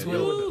like You know, that.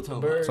 Twitter with the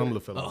bird.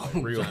 Tumblr fell out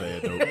like real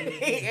bad though.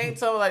 Ain't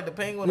Tumblr like the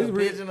penguin or the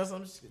pigeon or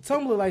some shit?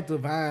 Tumblr like the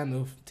Vine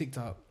of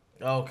TikTok.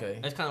 Okay.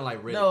 That's kind of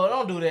like Reddit. No,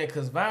 don't do that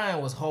because Vine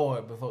was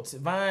hard before.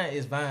 Vine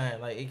is Vine.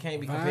 Like, it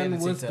can't be compared Vine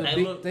to was TikTok.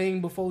 the big thing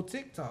before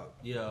TikTok.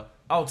 Yeah.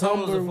 Oh,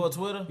 Tumblr was Tumblr- before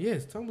Twitter?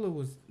 Yes, Tumblr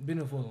was been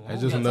there for a long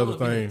That's time. just another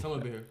thing.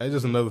 Tumblr been here. That's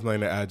just another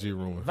thing that IG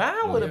ruined.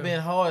 Vine would have been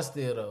hard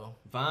still, though.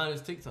 Vine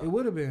is TikTok. It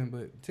would have been,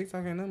 but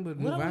TikTok ain't nothing but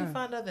new When did we Vine.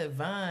 find out that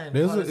Vine?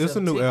 It's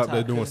a new app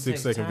that doing because it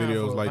 6 takes second time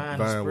videos for like Vine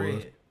to Vine was.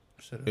 spread.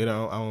 Shut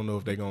up. I don't know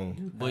if they gonna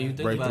But you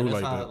think break about through it,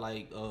 that's like how that.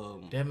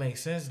 like That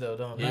makes sense, though,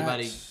 don't it?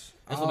 everybody.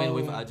 That's what made the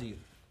way for IG.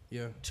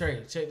 Yeah.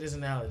 Trey, check this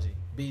analogy.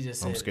 B just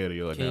said I'm scared of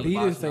your Can't now. He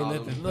didn't box say and all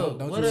nothing. them. Look,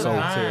 Don't what you if So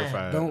lie.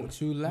 terrified.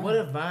 Don't you lie. What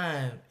if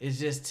Vine is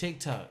just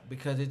TikTok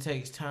because it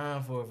takes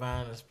time for a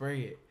Vine to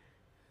spread?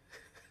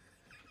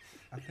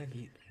 I think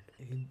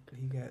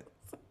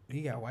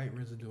he got white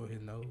residue in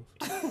his nose.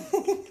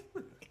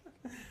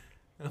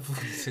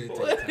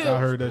 I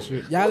heard that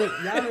shit. Y'all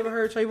never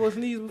heard Trey Boy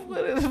sneeze before?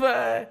 What if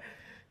Vine?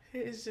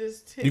 It's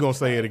just TikTok. You gonna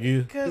say it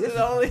again? Because it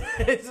only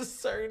takes a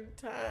certain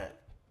time.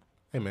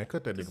 Hey man,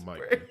 cut that nigga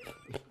mic.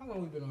 How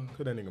long we been on?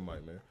 Cut that nigga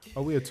mic, man.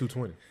 Oh, we at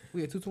 220.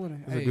 We at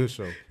 220. It's a good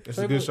show. It's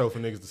a good show for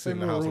niggas to sit in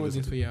the house and ruined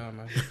listen this for to. y'all,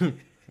 man.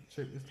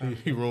 It's time.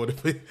 He ruined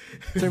it.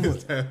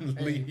 It's time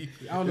to leave.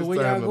 I don't know It's where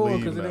y'all time to going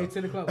leave because it now. ain't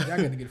 10 o'clock. But y'all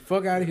got to get the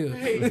fuck out of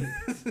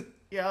here.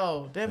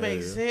 Yo, that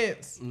makes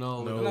sense.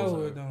 No, No.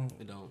 No, it don't.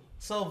 It don't.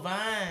 So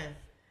Vine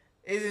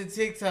isn't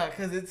TikTok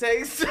because it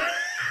takes.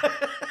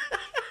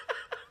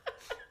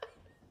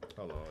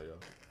 Hold on, y'all.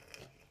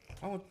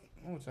 I want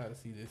y'all to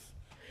see this.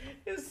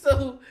 And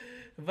so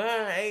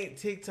Vine ain't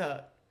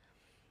TikTok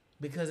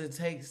because it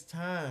takes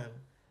time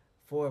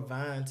for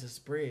Vine to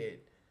spread.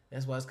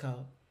 That's why it's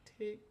called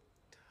TikTok.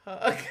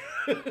 Now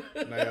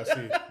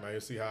you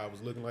see how I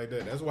was looking like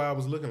that. That's why I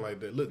was looking like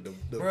that. Look,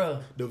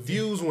 Bruh. the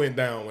views went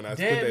down when I put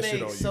That that shit on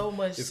you. makes so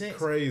much it's sense.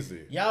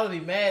 crazy. Y'all would be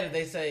mad if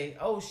they say,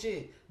 "Oh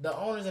shit, the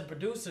owners and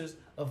producers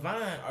of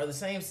Vine are the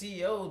same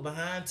CEOs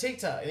behind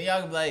TikTok," and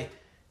y'all could be like,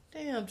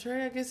 "Damn,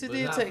 Trey, I guess it But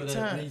did not take for that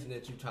time." reason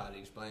that you try to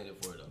explain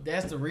it for though.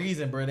 That's the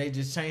reason, bro. They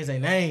just changed their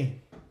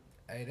name.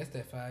 Hey, that's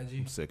that 5G.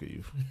 I'm sick of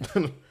you.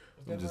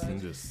 I'm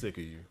just sick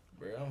of you.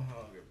 Bro, I'm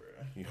hungry,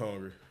 bro. You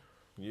hungry?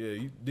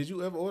 Yeah. Did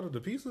you ever order the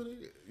pizza?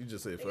 Nigga? You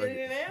just said They fuck it.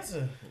 didn't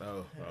answer.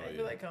 Oh, I feel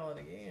yeah. like calling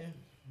again.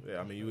 Yeah,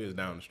 I mean, you is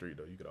down the street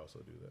though. You could also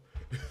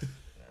do that.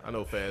 I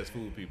know fast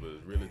food people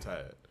is really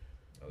tired.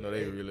 No,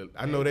 they really.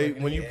 I know they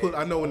when you put.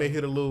 I know when they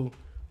hit a little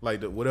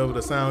like whatever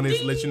the sound is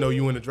to let you know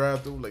you in the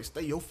drive-through. Like,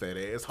 stay your fat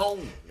ass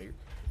home, nigga.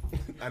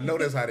 I know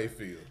that's how they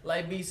feel.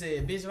 Like B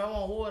said, bitch, if I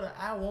want water,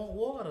 I want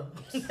water.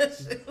 That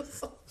shit was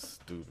so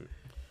Stupid.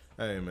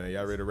 Hey man,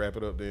 y'all ready to wrap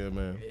it up then,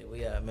 man? yeah,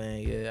 we out,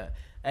 man. Yeah.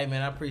 Hey,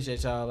 man, I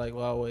appreciate y'all like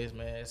always,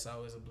 man. It's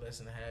always a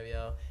blessing to have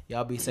y'all.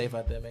 Y'all be safe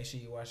out there. Make sure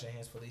you wash your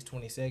hands for at least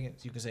 20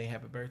 seconds. You can say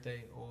happy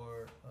birthday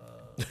or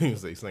You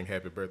say sing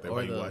happy birthday Or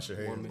while you the wash your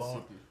hands.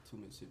 Mississippi, 2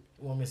 Mississippi.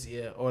 well, Missy,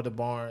 yeah, or the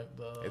barn.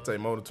 It take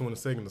more than 20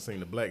 seconds to sing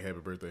the black happy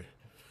birthday.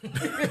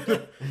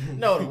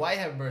 No, the white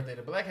happy birthday.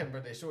 The black happy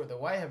birthday is short. The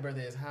white happy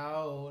birthday is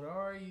how old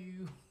are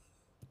you?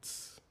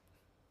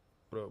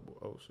 What up?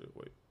 Oh shit!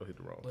 Wait, I hit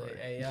the wrong But thing.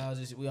 hey, y'all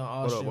we on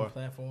all What up, streaming boy?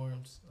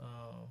 platforms.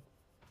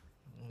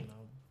 You know,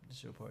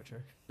 it's your part, Trey.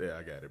 Yeah,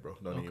 I got it, bro.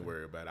 Don't Okay. even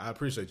worry about it. I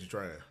appreciate you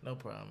trying. No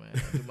problem, man.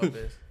 I do my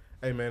best.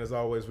 Hey man, as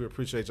always, we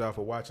appreciate y'all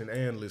for watching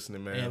and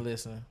listening, man. And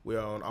listening. We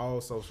are on all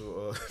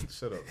social.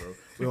 Shut up, bro.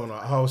 We're on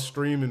all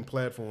streaming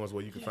platforms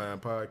where you can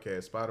find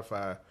podcasts: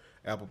 Spotify,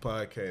 Apple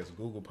Podcasts,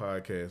 Google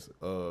Podcasts.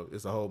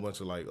 It's a whole bunch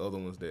of like other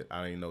ones that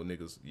I ain't know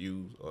niggas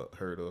use or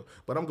heard of.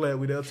 But I'm glad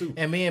we there too.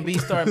 And me and B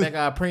starting back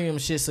our premium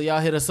shit, so y'all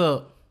hit us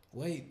up.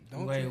 Wait,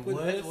 don't Wait, you put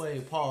what? this-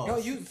 Wait, pause. Yo,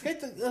 you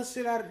get the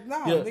shit out of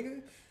no, Yeah.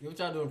 nigga. What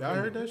y'all doing? Y'all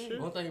heard premium? that shit?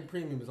 One thing in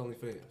premium is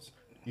OnlyFans.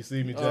 You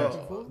see me, Josh?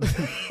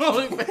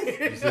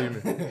 You see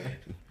me?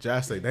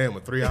 Josh say, "Damn,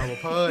 a 3-hour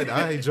pod.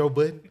 I ain't Joe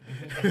Budden."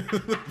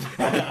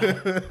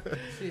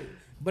 Shit.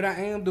 But I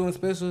am doing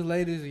specials,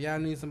 ladies. If y'all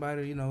need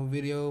somebody, you know,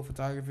 video,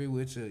 photography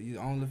with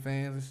your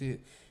OnlyFans and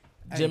shit.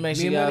 Just make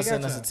me sure and y'all Money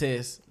send got us a y'all.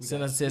 test.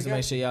 Send us a test we to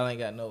make got- sure y'all ain't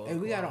got no. Hey,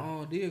 we got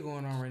an deal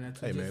going on right now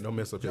too. Hey man, Just don't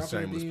mess up his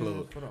drop it shameless in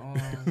plug.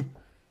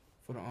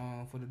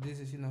 for the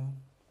dishes, you know.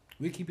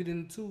 We keep it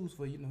in the twos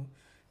for, you know,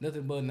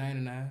 nothing but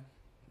 99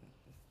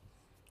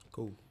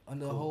 Cool.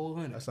 under a whole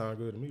That 100. sounds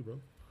good to me, bro.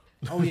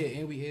 Oh yeah,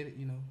 and we edit,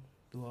 you know,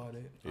 do all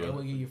that. Yeah. And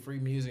we give you free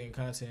music and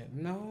content.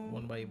 No,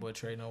 One by your boy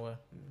Trey, no way.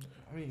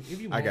 I mean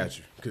if you I want, got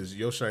you, cause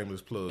your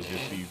shameless plug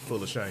just be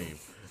full of shame.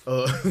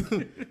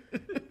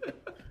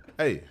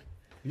 Hey,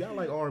 y'all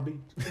like R&B?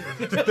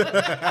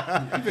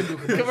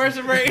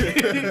 Commercial break.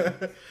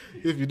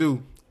 If you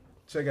do,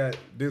 Check out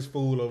this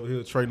fool over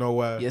here, Trey No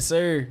Y. Yes,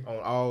 sir. On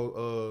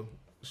all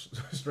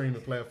streaming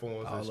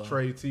platforms. All It's of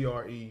Trey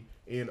TRENO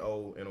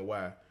and a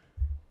Y.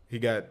 He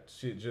got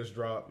shit just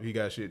dropped. He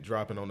got shit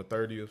dropping on the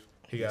 30th.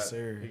 He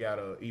got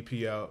a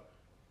EP out.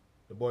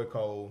 The boy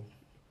Cole.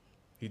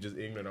 He just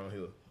ignorant on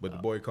here, but the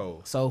boy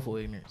Cole. Soulful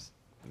ignorance.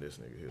 This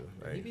nigga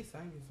here. He be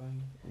singing.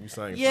 You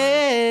singing?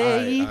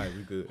 Yay! All right,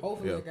 we good.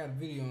 Hopefully, I got a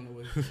video on the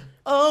way.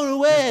 On the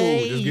way.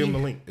 It's cool. Just give him the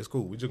link. It's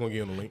cool. We just gonna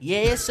give him the link.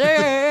 Yes, sir.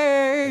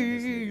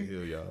 This nigga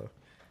here, y'all.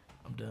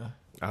 I'm done.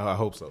 I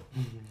hope so.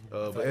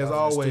 But as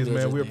always,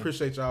 man, we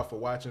appreciate y'all for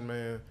watching,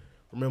 man.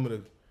 Remember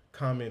to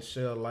comment,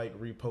 share, like,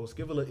 repost.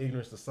 Give a little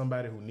ignorance to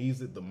somebody who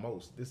needs it the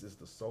most. This is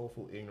the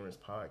Soulful Ignorance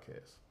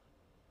Podcast.